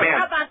your couch? Ma'am.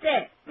 How about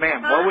that?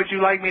 Ma'am, what would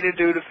you like me to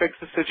do to fix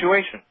the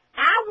situation?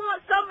 I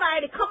want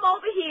somebody to come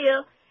over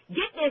here,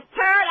 get this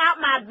turd out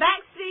my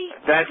back seat.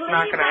 That's clean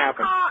not going to my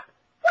happen. car.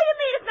 What do you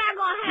mean it's not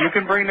going to happen? You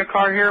can bring the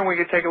car here and we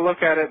can take a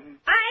look at it.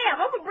 I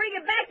am. I'm going to bring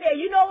it back there.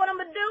 You know what I'm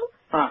going to do?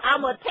 Huh. I'm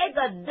going to take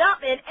a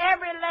dump in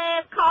every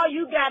last car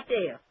you got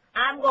there.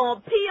 I'm going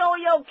to pee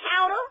on your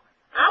counter.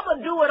 I'm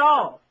going to do it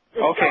all to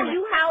show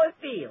you how it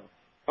feels.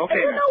 Okay.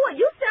 And you know what?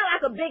 You sound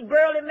like a big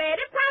burly man.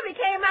 It probably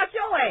came out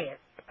your ass.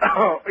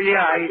 Oh,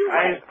 yeah,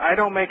 I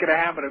don't make it a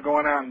habit of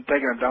going out and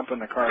taking a dump in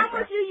the car. How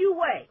much do you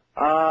weigh?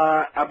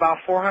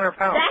 About 400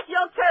 pounds. That's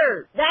your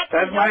turd. That's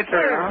my your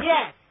turd, huh?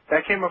 Yes.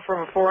 That came up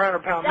from a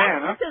 400-pound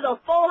man, huh? This is a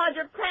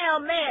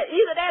 400-pound man.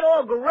 Either that or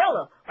a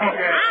gorilla. Okay.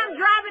 I'm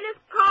driving this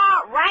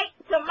car right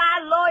to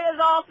my lawyer's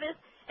office,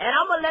 and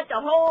I'm going to let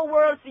the whole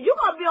world see. You're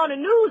going to be on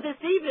the news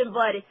this evening,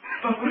 buddy.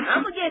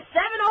 I'm going to get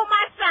 7 on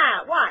my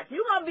side. Watch.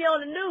 You're going to be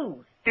on the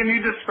news. Can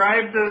you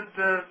describe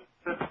the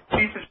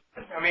piece of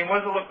shit? I mean,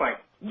 what does it look like?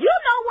 You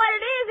know what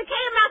it is. It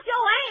came out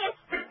your ass.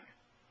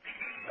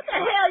 What the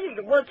hell?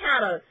 What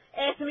kind of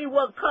asking me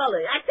what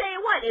color? I tell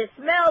you what, it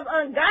smells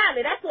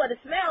ungodly. That's what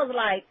it smells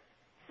like.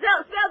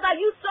 Smells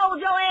like you sold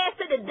your ass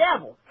to the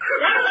devil.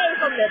 That came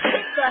from the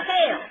pits of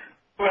hell.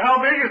 Well, how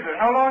big is it?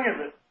 How long is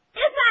it?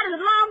 It's not as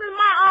long as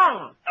my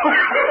arm.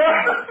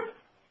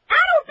 I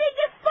don't think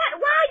it's fun.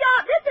 Why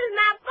y'all? This is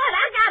not fun.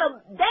 I got a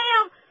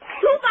damn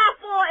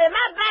 2x4 in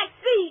my back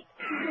seat.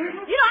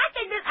 You know, I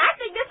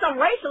think this some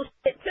racial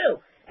shit too.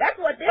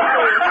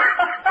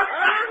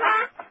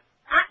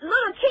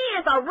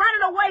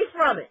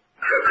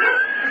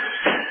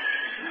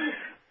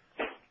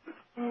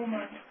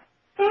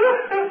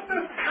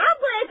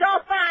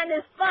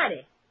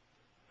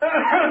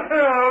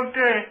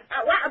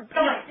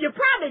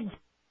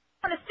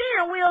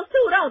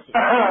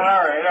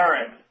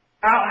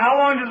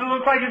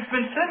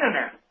 been sitting in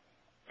there.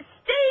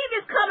 Steve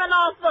is coming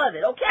off of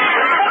it, okay?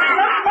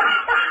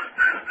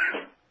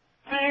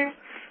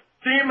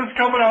 Steam is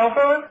coming off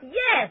of it?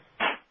 Yes.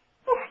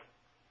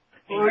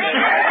 Well, it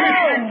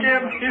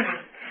can't be.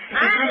 It's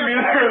going to be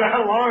there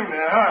that long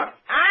now, huh?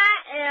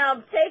 I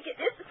am taking,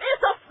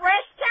 it's a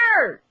fresh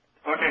turd.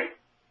 Okay.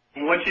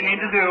 What you need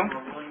to do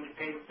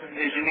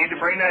is you need to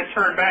bring that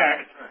turd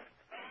back,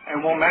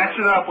 and we'll match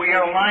it up. We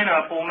got a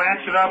lineup. We'll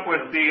match it up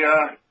with the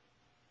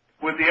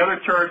other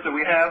turds that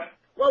we have.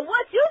 Well,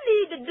 what you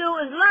need to do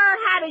is learn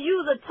how to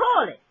use a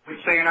toilet.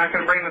 So you're not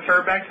going to bring the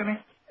turd back to me?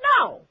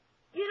 No.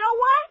 You know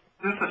what?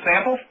 Is this a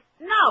sample?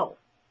 No.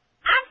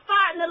 I'm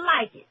starting to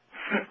like it.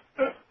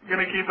 You're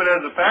going to keep it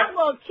as a pet? I'm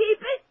going to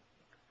keep it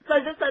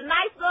because it's a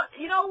nice,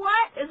 you know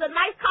what? It's a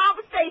nice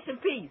conversation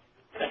piece.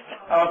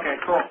 Okay,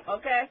 cool.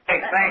 Okay. Hey,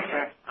 thanks,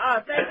 man.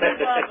 Thank you,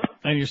 brother.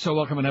 And you're so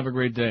welcome and have a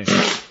great day.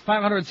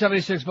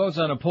 576 votes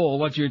on a poll.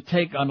 What's your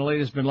take on the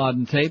latest Bin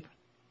Laden tape?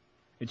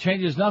 It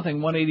changes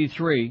nothing,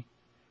 183.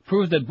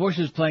 Proves that Bush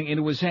is playing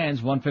into his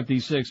hands,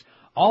 156.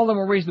 All the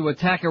more reason to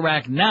attack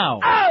Iraq now,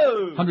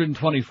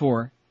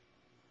 124.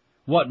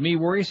 What, me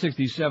worry,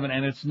 67.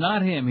 And it's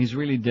not him, he's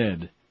really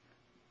dead,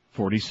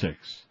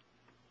 46.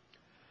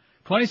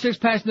 26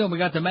 past noon, we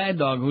got the Mad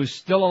Dog, who's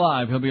still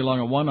alive. He'll be along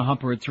at 1, a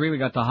Humper at 3. We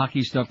got the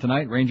hockey stuff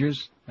tonight,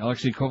 Rangers,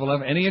 Alexei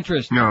Kovalev. Any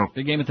interest? No.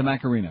 Big game at the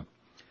Mac Arena.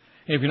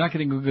 Hey, if you're not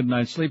getting a good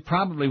night's sleep,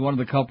 probably one of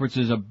the culprits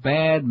is a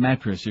bad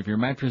mattress. If your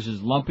mattress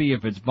is lumpy,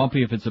 if it's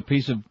bumpy, if it's a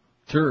piece of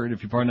turd,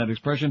 if you pardon that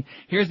expression,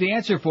 here's the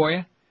answer for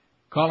you.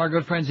 Call our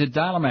good friends at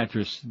Dial a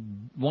Mattress,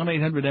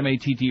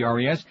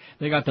 1-800-MATTRES.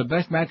 They got the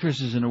best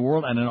mattresses in the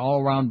world and an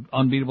all-around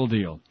unbeatable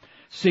deal.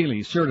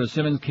 Sealy, Serta,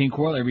 Simmons, King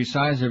Coil, every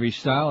size, every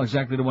style,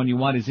 exactly the one you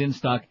want is in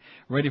stock,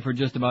 ready for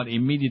just about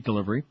immediate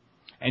delivery.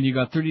 And you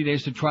got 30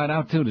 days to try it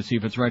out, too, to see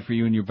if it's right for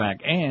you and your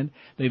back. And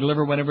they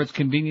deliver whenever it's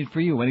convenient for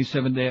you, any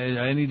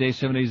day,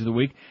 7 days of the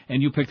week,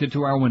 and you picked it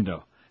to our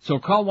window. So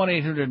call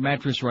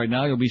 1-800-MATTRESS right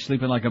now. You'll be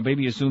sleeping like a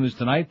baby as soon as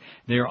tonight.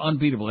 They are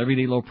unbeatable,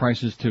 everyday low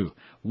prices, too.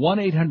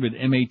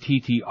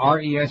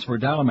 1-800-MATTRES for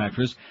Dial a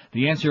Mattress,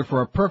 the answer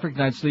for a perfect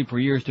night's sleep for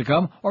years to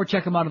come. Or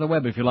check them out on the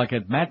web if you like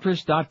at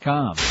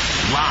mattress.com.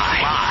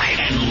 Live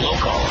and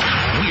local.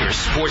 We're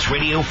Sports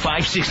Radio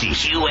 560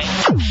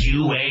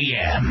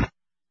 QAM.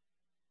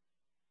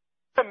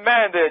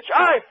 Mandich,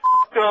 I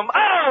f***ed him.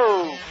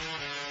 Oh!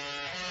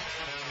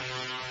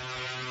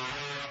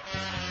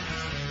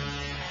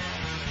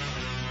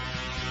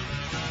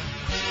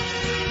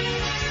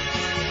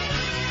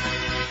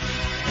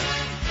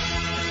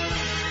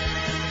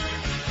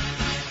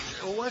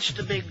 What's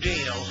the big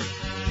deal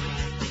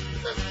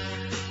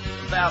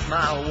about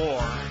my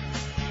war?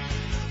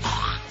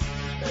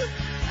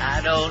 I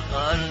don't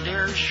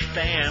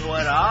understand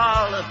what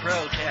all the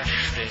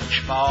protesting's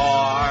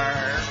for.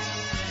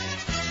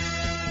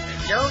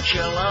 Don't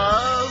you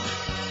love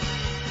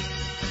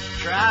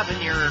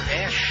driving your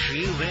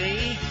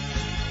SUV?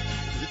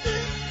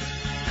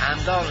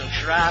 I'm gonna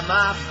try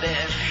my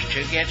best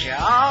to get you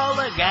all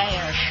the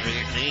gas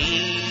it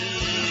needs.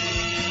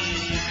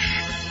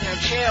 Now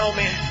tell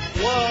me,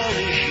 what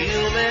is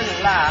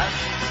human life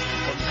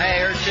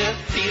compared to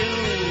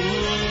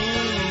fuel?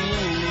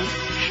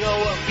 So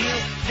a few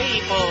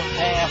people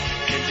have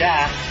to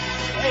die,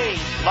 hey,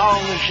 long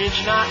as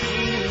it's not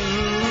you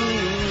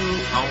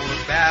on the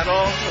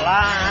battle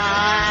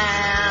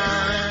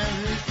line.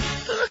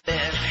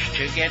 Best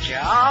to get you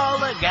all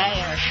the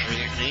gas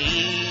it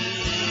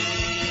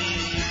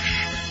needs.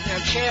 Now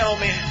tell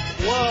me,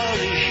 what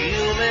is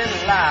human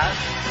life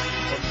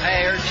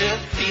compared to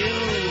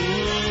fuel?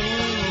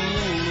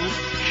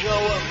 So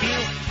a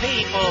few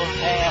people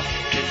have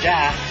to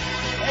die,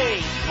 hey,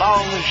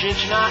 long as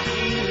it's not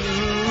you.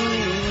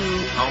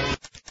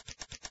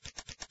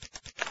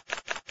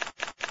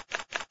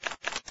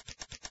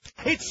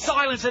 It's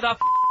Silence of the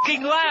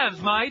f***ing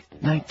Lambs, mate!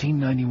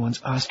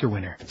 1991's Oscar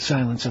winner,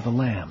 Silence of the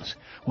Lambs,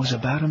 was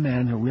about a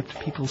man who ripped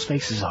people's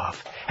faces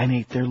off and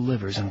ate their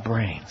livers and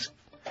brains.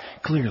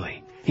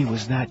 Clearly, he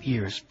was that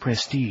year's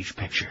prestige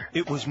picture.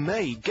 It was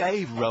me,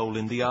 gave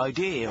Roland the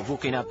idea of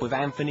hooking up with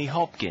Anthony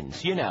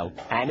Hopkins. You know,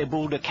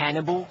 Hannibal the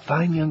Cannibal.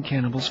 Fine Young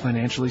Cannibal's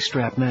financially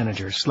strapped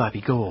manager,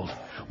 Slappy Gold,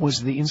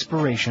 was the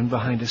inspiration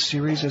behind a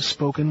series of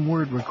spoken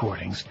word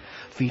recordings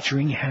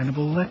featuring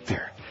Hannibal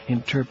Lecter,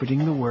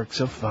 interpreting the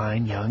works of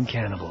Fine Young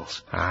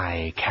Cannibals.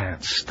 I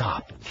can't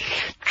stop.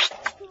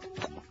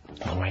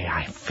 The way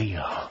I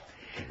feel.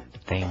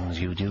 Things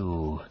you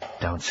do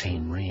don't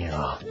seem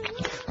real.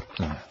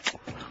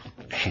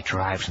 She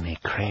drives me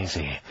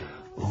crazy.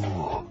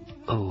 Ooh,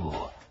 ooh,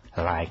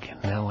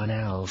 like no one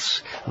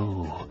else.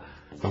 Ooh,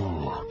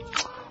 ooh.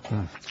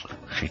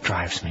 She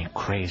drives me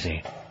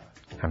crazy,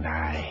 and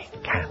I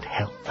can't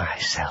help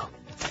myself.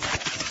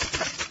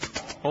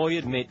 I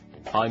admit,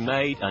 I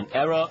made an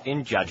error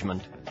in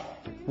judgment.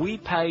 We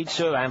paid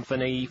Sir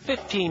Anthony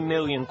 15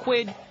 million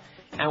quid,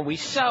 and we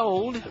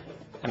sold,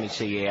 let me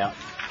see here,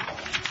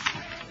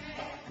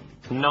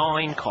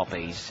 9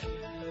 copies.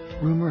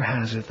 Rumor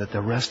has it that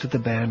the rest of the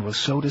band was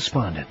so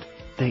despondent,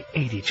 they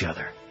ate each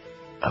other.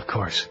 Of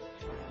course,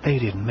 They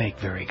didn't make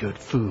very good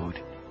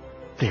food.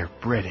 They're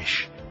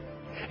British.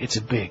 It's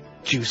a big,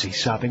 juicy,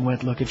 sopping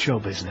wet look at show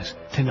business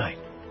tonight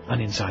on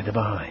Inside the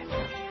Behind.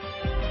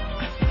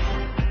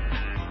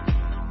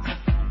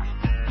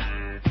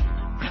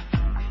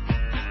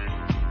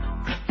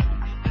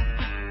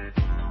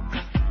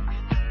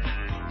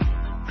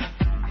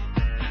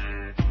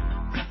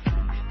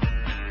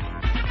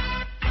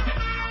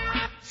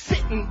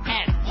 Sitting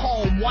at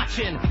home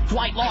watching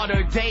Dwight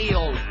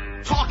Lauderdale,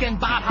 talking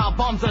about how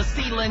bums are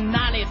stealing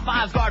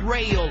 95's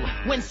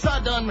guardrail, when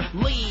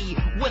suddenly,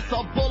 with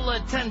a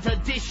bulletin to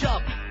dish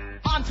up,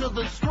 onto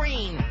the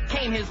screen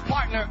came his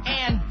partner,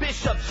 Ann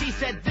Bishop. She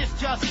said, "This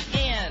just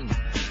in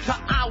to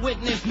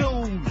Eyewitness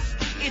News.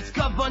 It's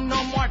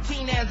Governor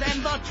Martinez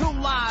and the True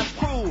Live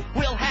crew.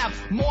 We'll have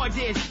more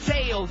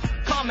details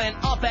coming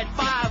up at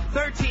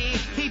 5:30.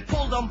 He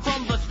pulled them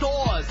from the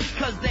stores,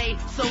 'cause they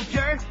so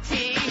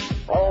dirty.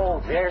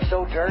 Oh, they're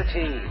so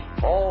dirty.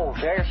 Oh,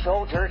 they're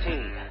so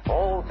dirty.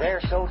 Oh,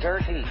 they're so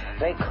dirty.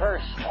 They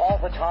curse all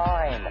the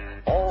time.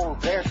 Oh,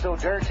 they're so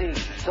dirty.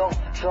 So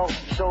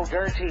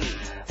dirty.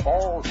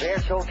 Oh,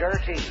 they're so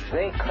dirty.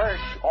 They curse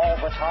all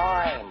the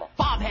time."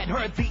 Bob had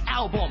heard the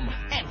album,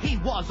 and he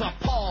was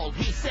appalled.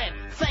 He said,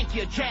 "Thank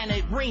you,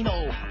 Janet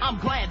Reno. I'm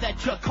glad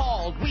that you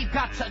called. We've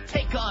got to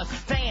take a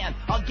stand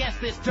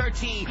against this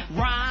dirty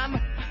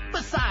rhyme.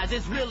 Besides,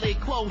 it's really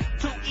close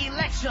to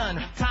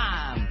election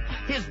time."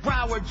 His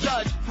Broward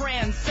judge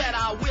friend said,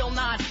 "I will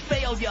not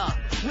fail ya.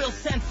 We'll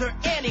censor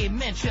any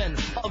mention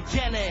of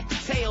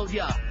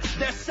genitalia.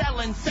 They're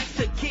selling sex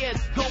to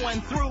kids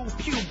going through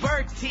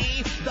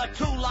puberty. The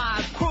Two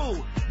Live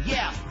crew,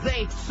 yeah,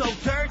 they so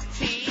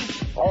dirty."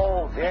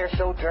 Oh, they're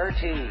so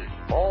dirty.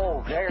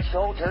 Oh, they're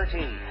so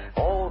dirty.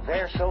 Oh,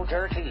 they're so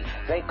dirty.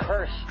 They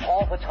curse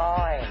all the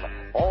time.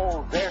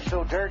 Oh, they're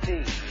so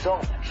dirty.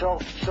 So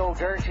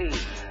dirty.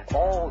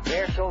 Oh,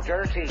 they're so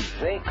dirty.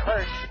 They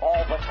curse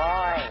all the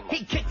time.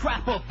 He kicked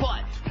rapper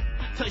butt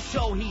to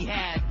show he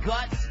had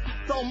guts,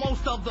 though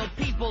most of the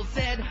people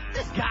said,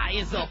 "This guy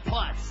is a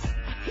putz."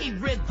 He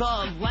rid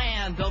the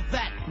land of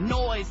that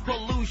noise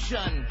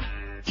pollution,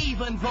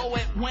 even though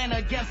it went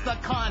against the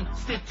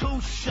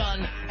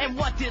Constitution. And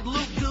what did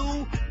Luke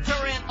do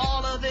during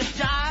all of this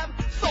jive?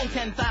 Sold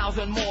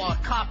 10,000 more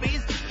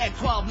copies at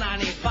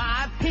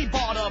 $12.95. He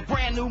bought a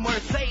brand new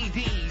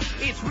Mercedes.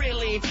 It's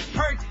really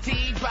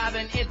pretty,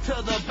 driving it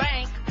to the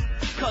bank,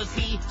 'cause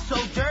he's so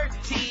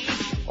dirty.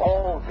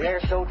 Oh,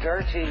 they're so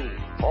dirty.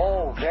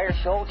 Oh, they're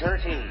so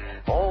dirty.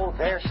 Oh,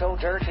 they're so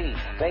dirty.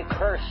 They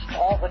curse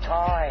all the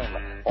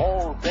time.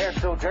 Oh, they're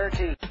so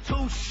dirty.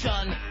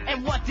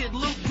 And what did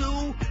Luke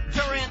do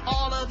during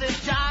all of this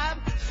jive?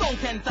 Sold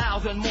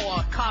 10,000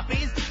 more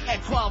copies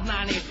at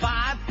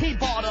 $12.95. He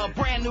bought a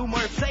brand new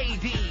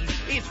Mercedes.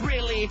 It's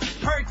really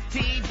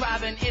pretty,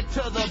 driving it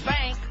to the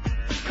bank,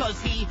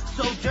 'cause he's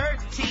so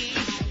dirty.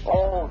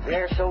 Oh,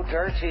 they're so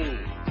dirty.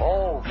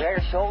 Oh,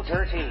 they're so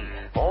dirty.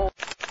 Oh.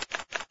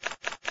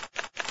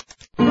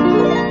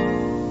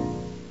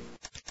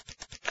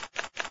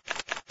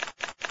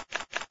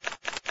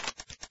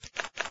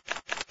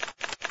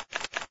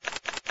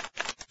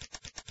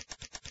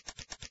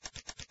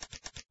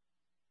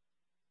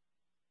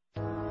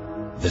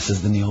 This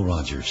is the Neil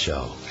Rogers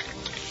Show.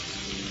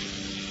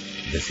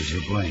 This is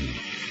your brain.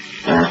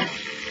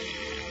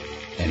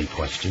 Any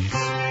questions?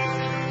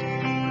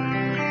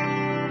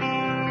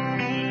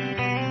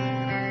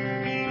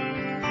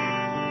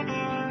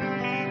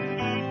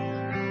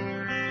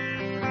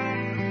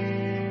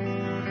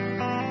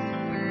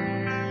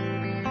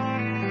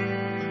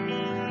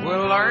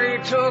 Well, I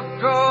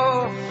took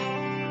off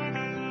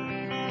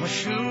my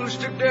shoes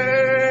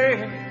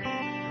today,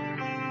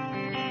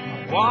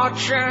 my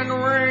watch and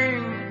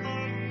ring,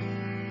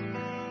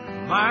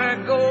 my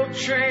gold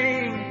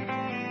chain.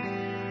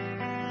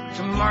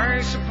 To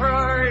my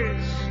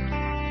surprise,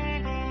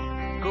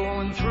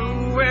 going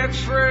through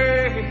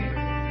X-ray,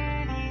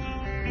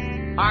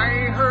 I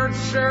heard,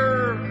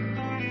 "Sir,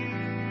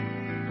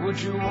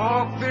 would you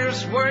walk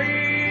this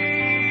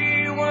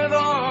way with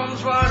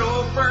arms wide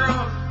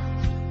open?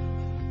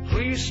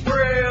 Please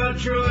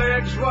spread your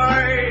legs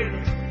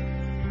wide.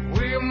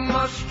 We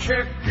must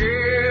check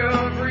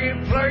every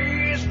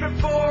place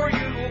before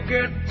you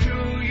get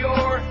to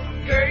your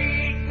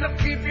gate. Now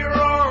keep your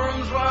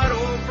arms wide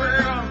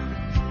open.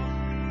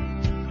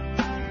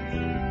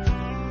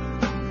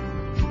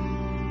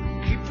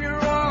 Keep your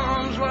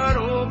arms wide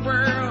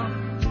open.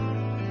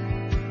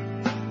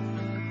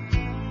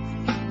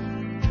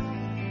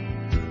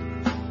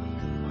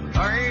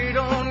 I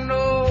don't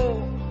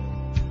know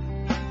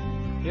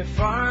if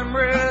I'm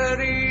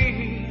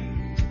ready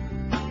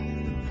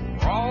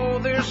for all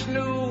this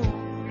new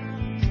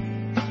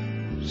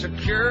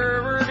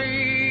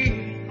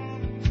security.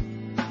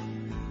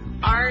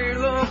 I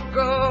look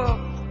up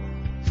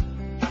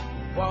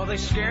while they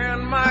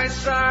scan my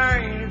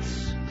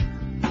sights.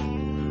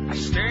 I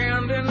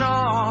stand in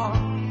awe.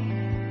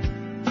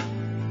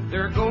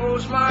 There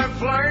goes my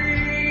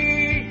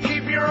flight.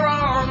 Keep your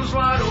arms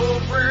wide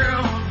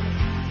open.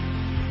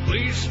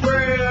 Please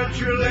spread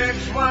your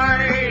legs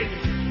wide.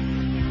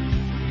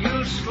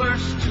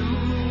 useless to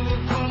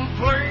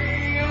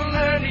complain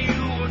that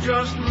you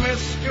just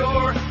missed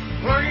your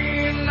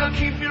plane. Now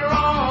keep your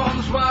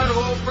arms wide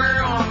open.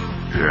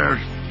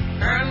 Yes.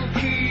 And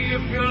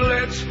keep your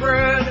legs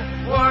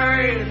spread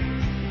wide.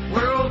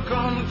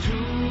 Welcome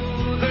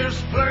to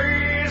this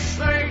place,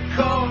 they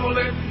call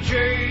it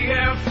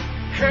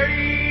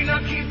JFK. Now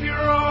keep your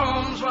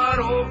arms wide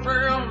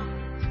open.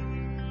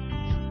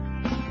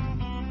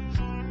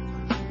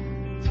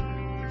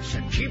 So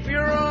keep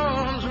your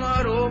arms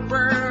wide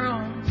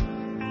open.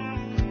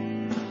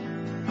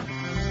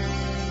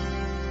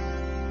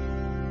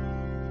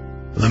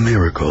 The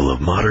miracle of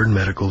modern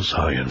medical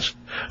science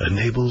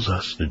enables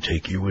us to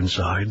take you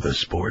inside the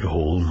sport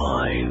hole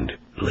mind.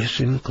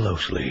 Listen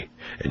closely,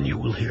 and you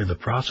will hear the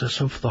process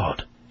of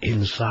thought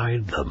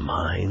inside the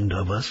mind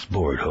of a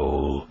sport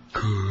hole.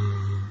 Coach,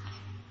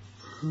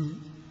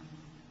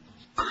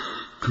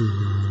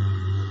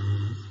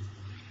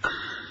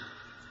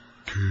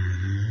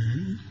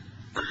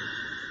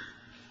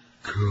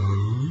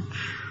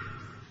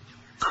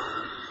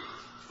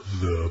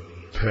 the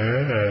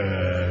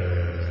patch.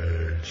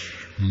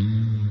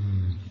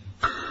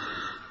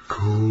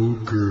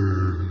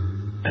 Coker.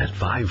 At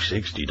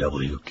 560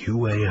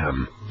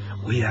 WQAM,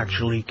 we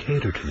actually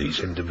cater to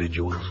these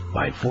individuals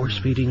by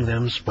force-feeding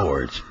them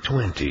sports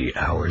 20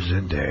 hours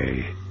a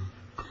day.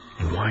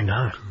 And why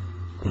not?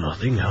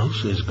 Nothing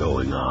else is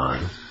going on.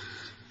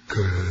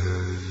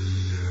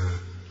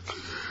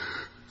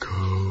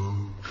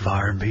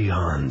 Far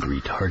beyond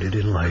retarded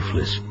and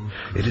lifeless,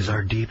 it is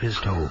our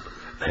deepest hope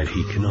that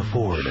he can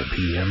afford a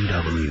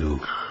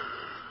BMW.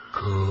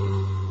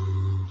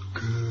 Coker,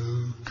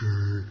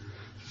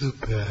 the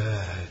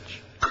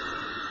patch.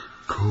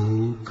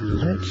 Coker.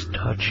 Let's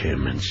touch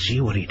him and see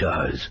what he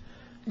does.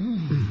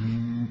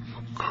 Can't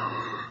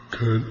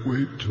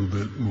wait till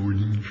that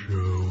morning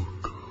show.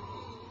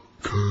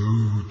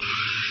 Coach.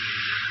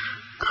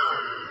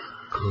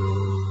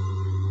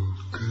 Coker,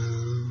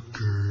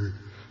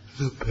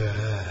 the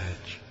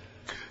patch.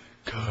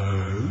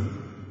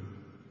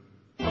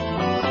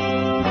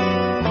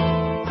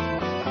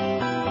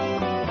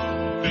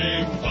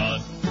 Big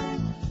butt.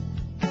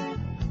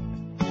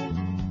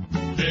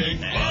 Big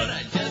butt. And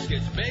it just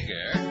gets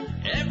bigger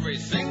every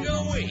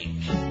single week.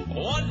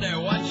 Wonder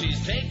what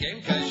she's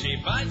taking, 'cause she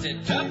finds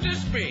it tough to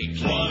speak.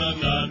 What a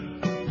nut.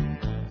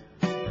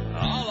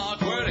 All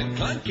awkward and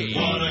clunky.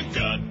 What a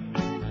gut.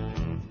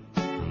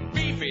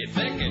 Beefy,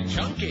 thick and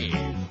chunky.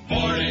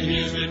 Born in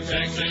Houston,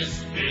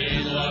 Texas,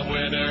 in love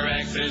with her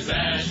ex's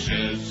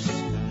ashes.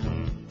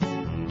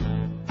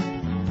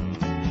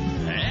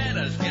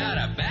 Anna's got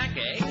a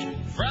backache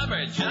from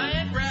her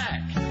giant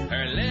rack.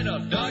 Her little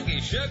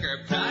doggy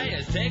sugar pie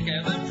is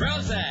taking the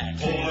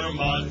Prozac. Poor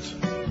mutt.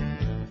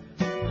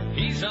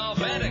 He's all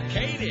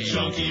medicated.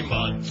 Chunky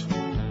mutt.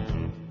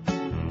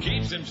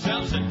 Keeps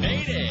himself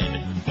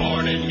sedated.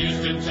 Born in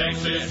Houston,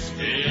 Texas,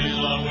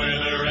 in love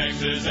with her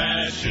ex's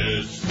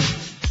ashes.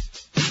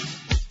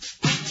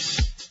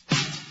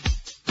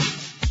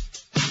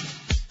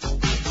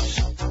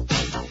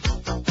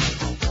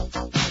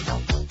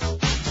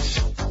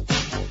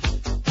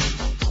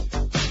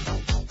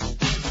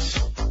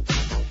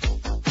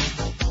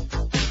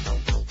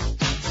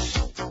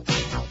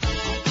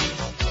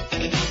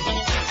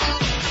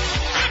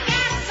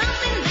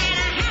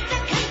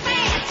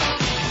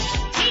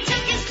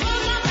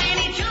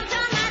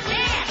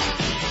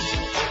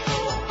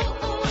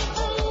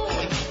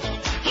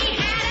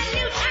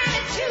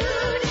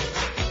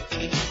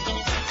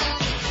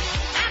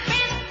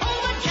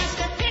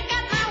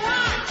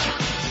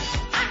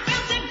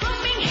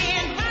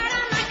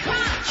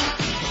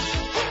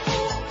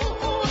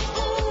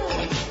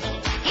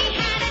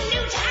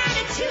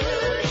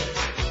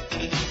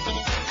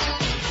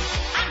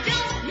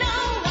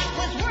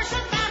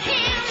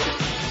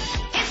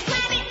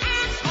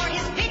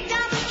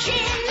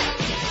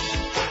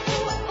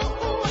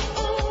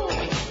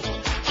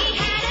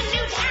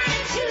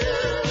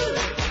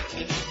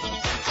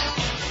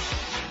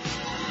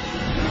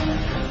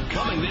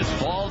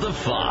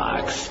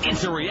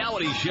 It's a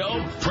reality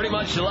show, pretty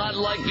much a lot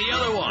like the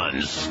other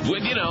ones,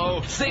 with,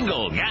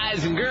 single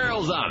guys and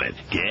girls on it,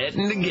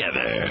 getting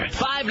together.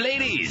 5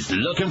 ladies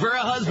looking for a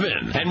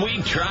husband, and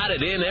we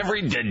trotted in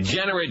every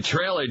degenerate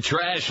trailer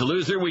trash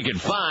loser we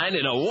could find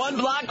in a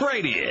 1-block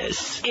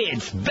radius.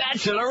 It's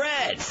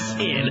Bachelorettes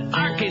in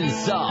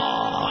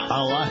Arkansas.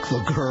 I like the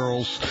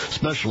girls,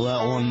 especially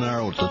that one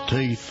there with the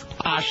teeth.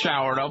 I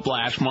showered up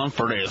last month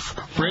for this.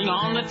 Bring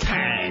on the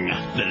tang.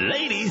 The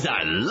ladies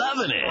are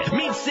loving it.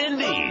 Meet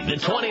Cindy, the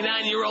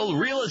 29-year-old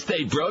real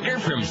estate broker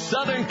from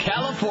Southern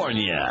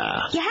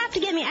California. You have to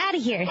get me out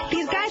of here.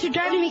 These guys are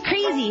driving me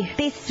crazy.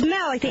 They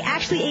smell like they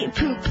actually ate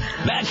poop.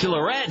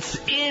 Bachelorettes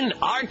in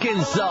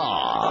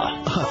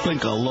Arkansas. I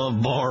think I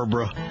love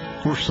Barbara.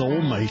 We're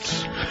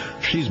soulmates.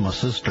 She's my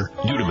sister.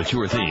 Due to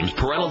mature themes,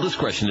 parental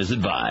discretion is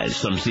advised.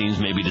 Some scenes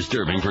may be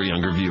disturbing for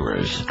younger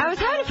viewers. I was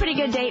having a pretty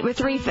good date with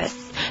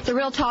Reefus, the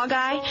real tall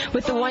guy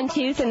with the one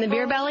tooth and the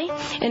beer belly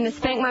and the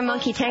Spank My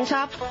Monkey tank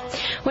top,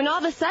 when all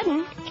of a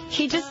sudden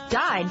He just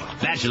died.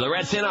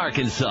 Bachelorettes in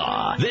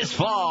Arkansas. This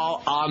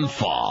fall on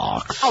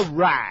Fox. All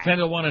right.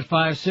 Candle 1 at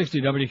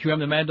 560. WQAM,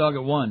 the Mad Dog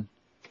at 1.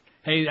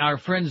 Hey, our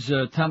friends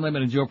Tom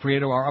Lemon and Joe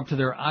Prieto are up to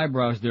their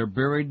eyebrows. They're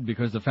buried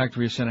because the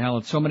factory has sent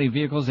Hallett so many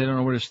vehicles they don't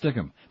know where to stick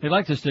them. They'd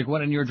like to stick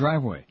one in your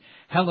driveway.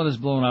 Hallett has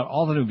blown out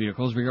all the new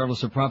vehicles,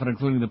 regardless of profit,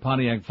 including the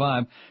Pontiac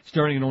 5,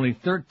 starting at only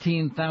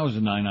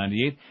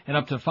 $13,998 and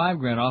up to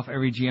 $5,000 off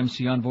every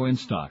GMC Envoy in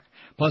stock.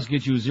 Plus,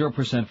 get you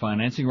 0%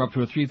 financing or up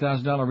to a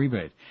 $3,000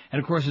 rebate. And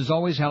of course, as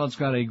always, Hallett's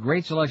got a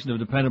great selection of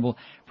dependable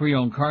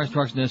pre-owned cars,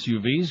 trucks, and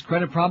SUVs.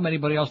 Credit problem?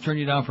 Anybody else turn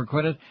you down for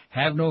credit?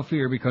 Have no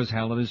fear because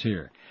Hallett is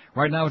here.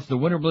 Right now, it's the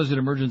Winter Blizzard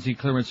Emergency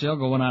Clearance Sale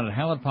going on at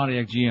Hallett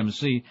Pontiac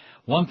GMC,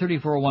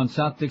 13401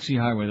 South Dixie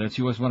Highway. That's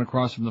US 1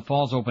 across from the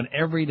Falls, open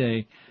every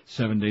day,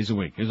 7 days a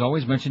week. As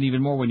always, mention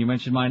even more when you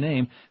mention my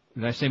name.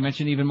 Did I say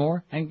mention even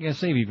more? And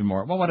save even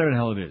more. Well, whatever the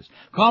hell it is.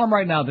 Call them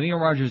right now, the Neil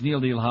Rogers Neil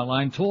Deal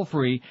Hotline, toll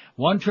free,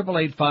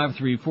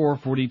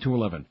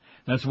 1-888-534-4211.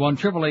 That's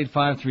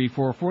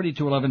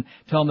 1-888-534-4211.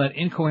 Tell them that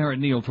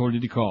incoherent Neil told you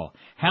to call.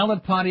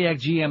 Hallett Pontiac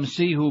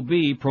GMC, who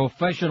be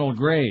professional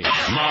grade.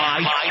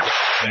 Live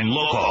and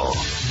local.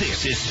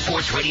 This is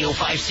Sports Radio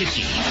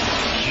 560.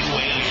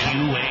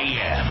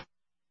 QAM.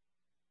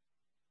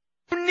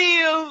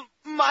 Neil,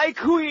 my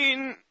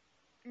queen.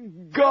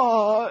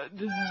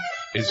 God.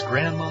 Is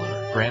Grandma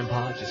or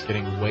Grandpa just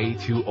getting way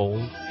too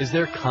old? Is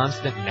there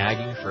constant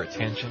nagging for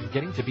attention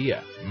getting to be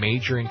a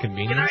major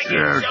inconvenience? Can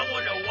I get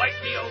someone to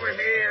wipe me over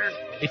here?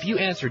 If you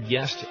answered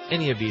yes to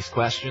any of these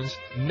questions,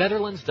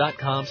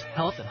 Netherlands.com's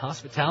Health and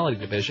Hospitality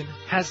Division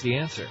has the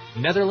answer.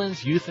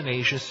 Netherlands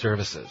Euthanasia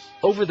Services.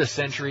 Over the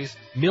centuries,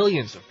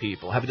 millions of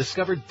people have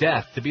discovered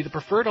death to be the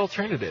preferred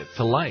alternative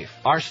to life.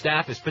 Our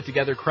staff has put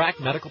together crack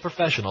medical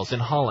professionals in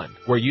Holland,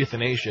 where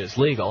euthanasia is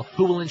legal,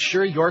 who will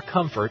ensure your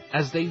comfort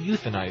as they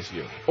euthanize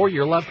you or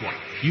your loved one.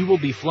 You will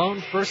be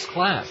flown first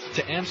class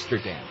to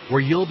Amsterdam,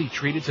 where you'll be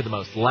treated to the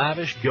most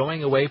lavish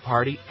going-away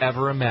party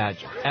ever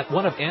imagined at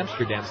one of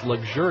Amsterdam's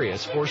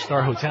luxurious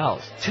 4-star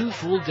hotels. 2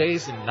 full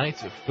days and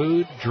nights of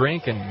food,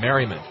 drink, and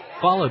merriment,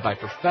 followed by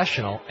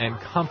professional and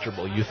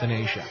comfortable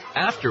euthanasia.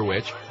 After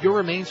which, your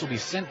remains will be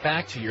sent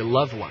back to your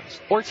loved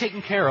ones or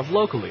taken care of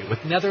locally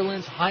with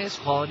Netherlands' highest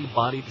quality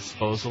body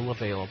disposal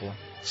available.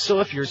 So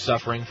if you're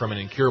suffering from an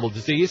incurable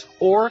disease,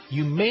 or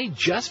you may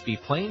just be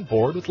plain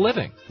bored with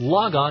living,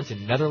 log on to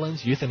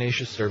Netherlands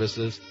Euthanasia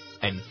Services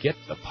and get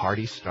the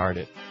party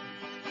started.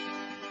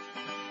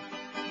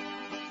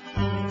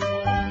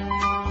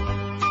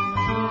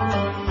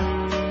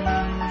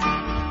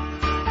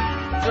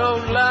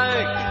 Don't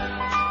like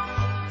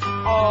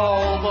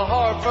all the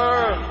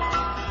heartburn.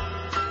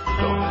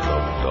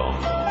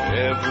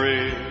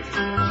 Every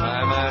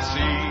time I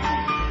see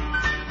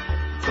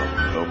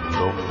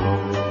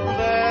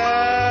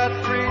that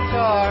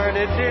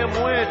retarded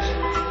dimwit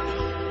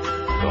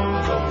on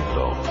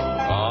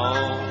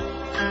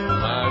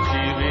my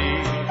TV.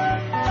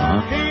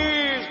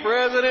 He's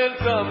President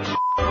Trump.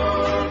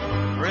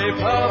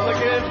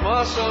 Republicans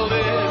muscled in,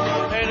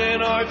 an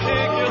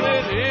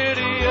inarticulate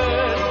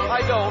idiot.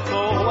 I don't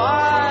know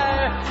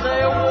why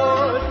they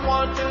would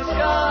want this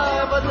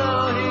guy, but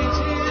now he's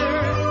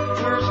here.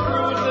 We're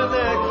screwed the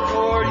next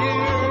 4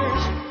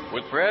 years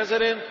with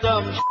President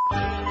Dumb.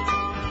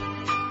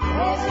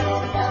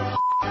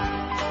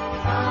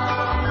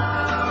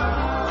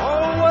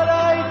 Oh, what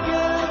I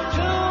give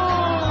to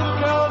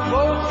count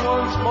votes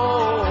once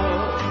more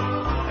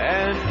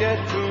and get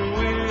who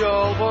we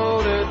all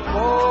voted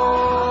for.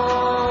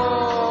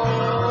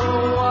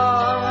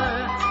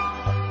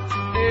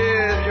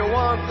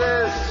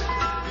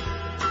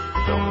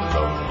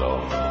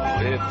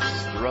 Lips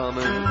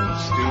thrumming,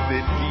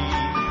 stupid geek.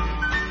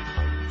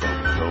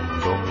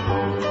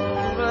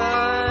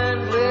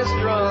 Mindless,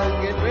 drunk,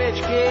 and rich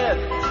kid.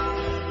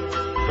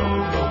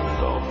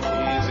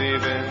 He's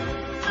even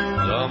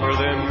dumber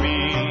than me.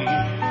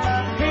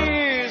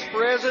 He's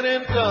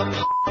President Dumb.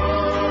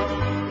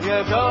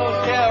 You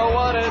don't care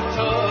what it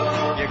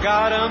took. You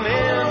got him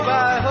in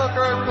by hook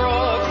or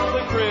crook.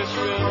 The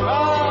Christian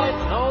right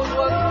knows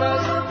what's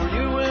best for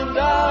you and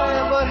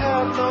I, but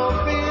have no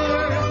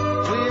fear.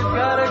 We've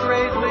got a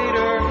great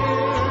leader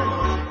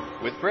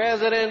here with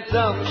President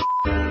Dumb.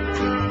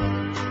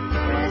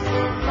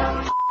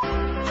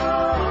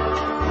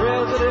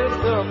 President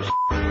Dumb.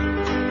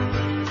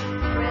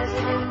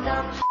 President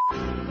Dumb.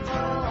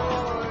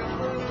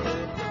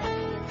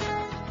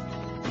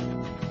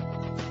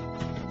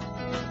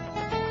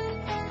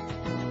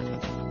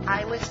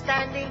 I was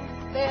standing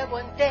there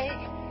one day,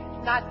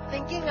 not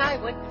thinking I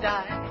would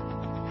die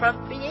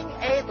from being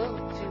able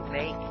to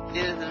make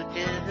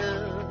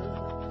do-do.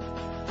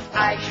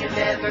 I should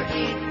never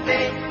eat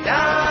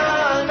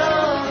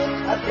McDonald's.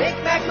 A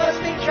Big Mac must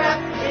be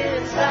trapped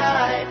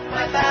inside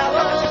my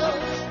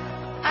bowels.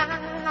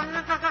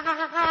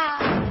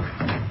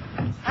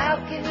 How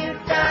can you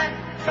die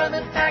from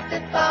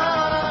impacted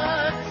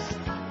thoughts?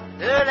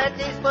 Let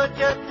these bunch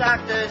of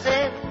doctors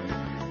in.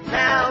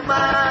 Now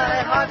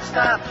my heart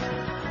stopped.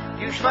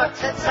 You schmucks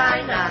had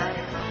cyanide,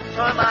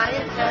 tore my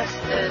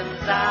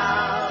intestines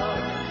out.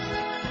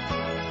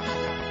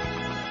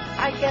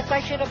 guess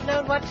I should have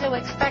known what to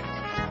expect.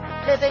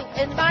 Living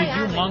in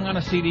Miami. Did you mung on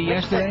a CD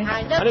yesterday?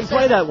 I didn't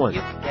play that one.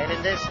 You can get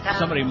in this town.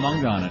 Somebody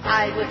munged on it.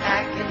 I would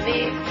pack and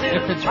leave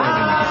If it's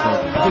raining, it's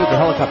okay. I think it's a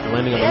helicopter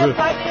landing on the roof.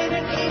 If I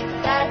didn't eat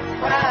that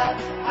crab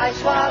I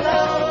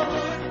swallowed.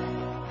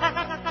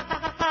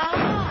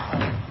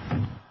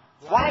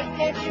 Why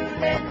can't you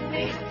lend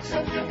me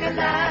some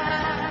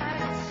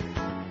sugar-lights?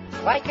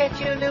 Why can't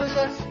you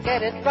losers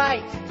get it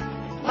right?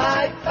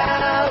 My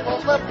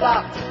bowels were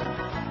blocked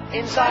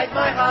inside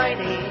my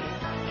hiney.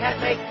 Can't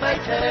make my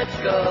turds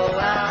go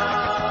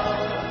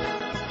out.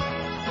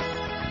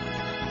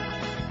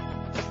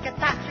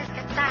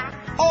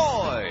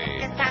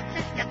 Oi!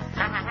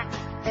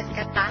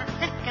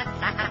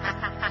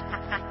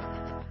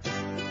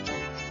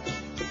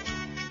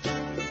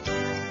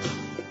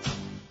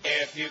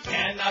 If you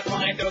cannot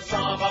find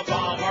Osama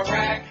bomb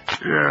Iraq,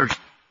 Yes.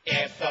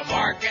 if the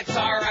markets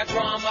are a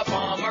drama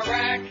bomb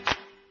Iraq,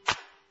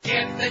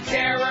 if the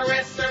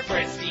terrorists are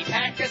frisky,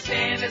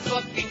 Pakistan is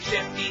looking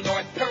shifty,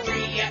 North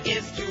Korea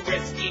is too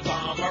risky,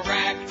 bomb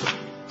Iraq.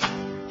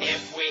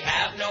 If we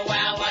have no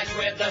allies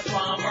with us,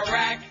 bomb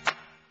Iraq.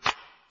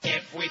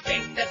 If we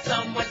think that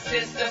someone's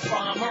dissed us,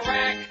 bomb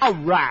Iraq.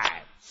 Alright.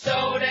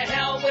 So to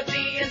hell with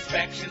the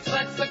inspections,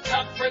 let's look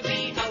up for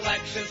the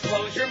elections.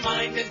 Close your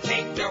mind and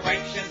take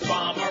directions,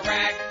 bomb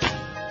Iraq.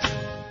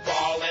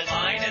 Fall in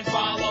line and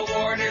follow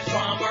orders,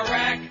 bomb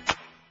Iraq.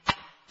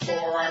 For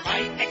our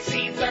might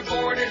exceeds our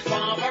borders,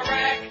 bomb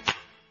Iraq.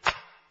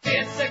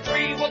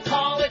 Disagree, we'll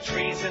call it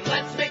treason.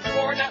 Let's make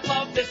war, not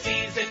love the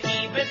season,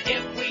 even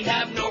if we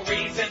have no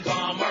reason,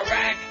 bomb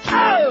Iraq.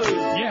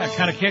 Oh! Yeah,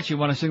 kind of catchy.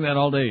 Want to sing that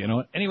all day, you know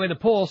what? Anyway, the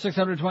poll,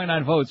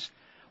 629 votes.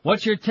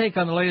 What's your take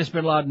on the latest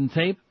Bin Laden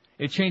tape?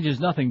 It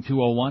changes nothing,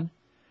 201.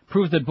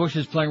 Proof that Bush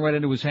is playing right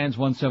into his hands,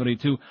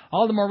 172.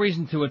 All the more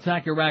reason to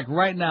attack Iraq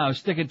right now.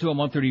 Stick it to him,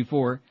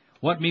 134.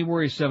 What me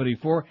worries,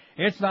 74.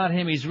 It's not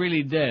him, he's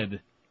really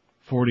dead,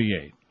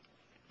 48.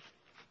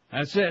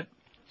 That's it.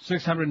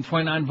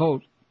 629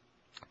 vote.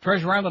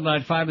 Treasure Island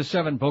tonight, 5 to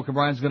 7. Boca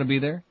Brian's going to be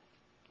there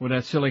with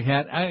that silly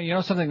hat. You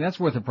know something? That's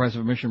worth the price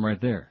of admission right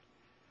there.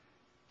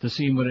 To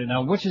see him with it.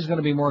 Now, which is going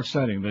to be more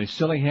exciting, the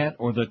silly hat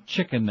or the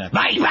chicken neck?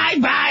 Bye, bye,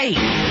 bye!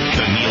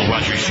 The Neil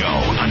Rogers Show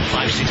on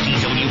 560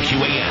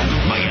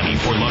 WQAM, Miami,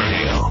 Fort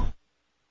Lauderdale.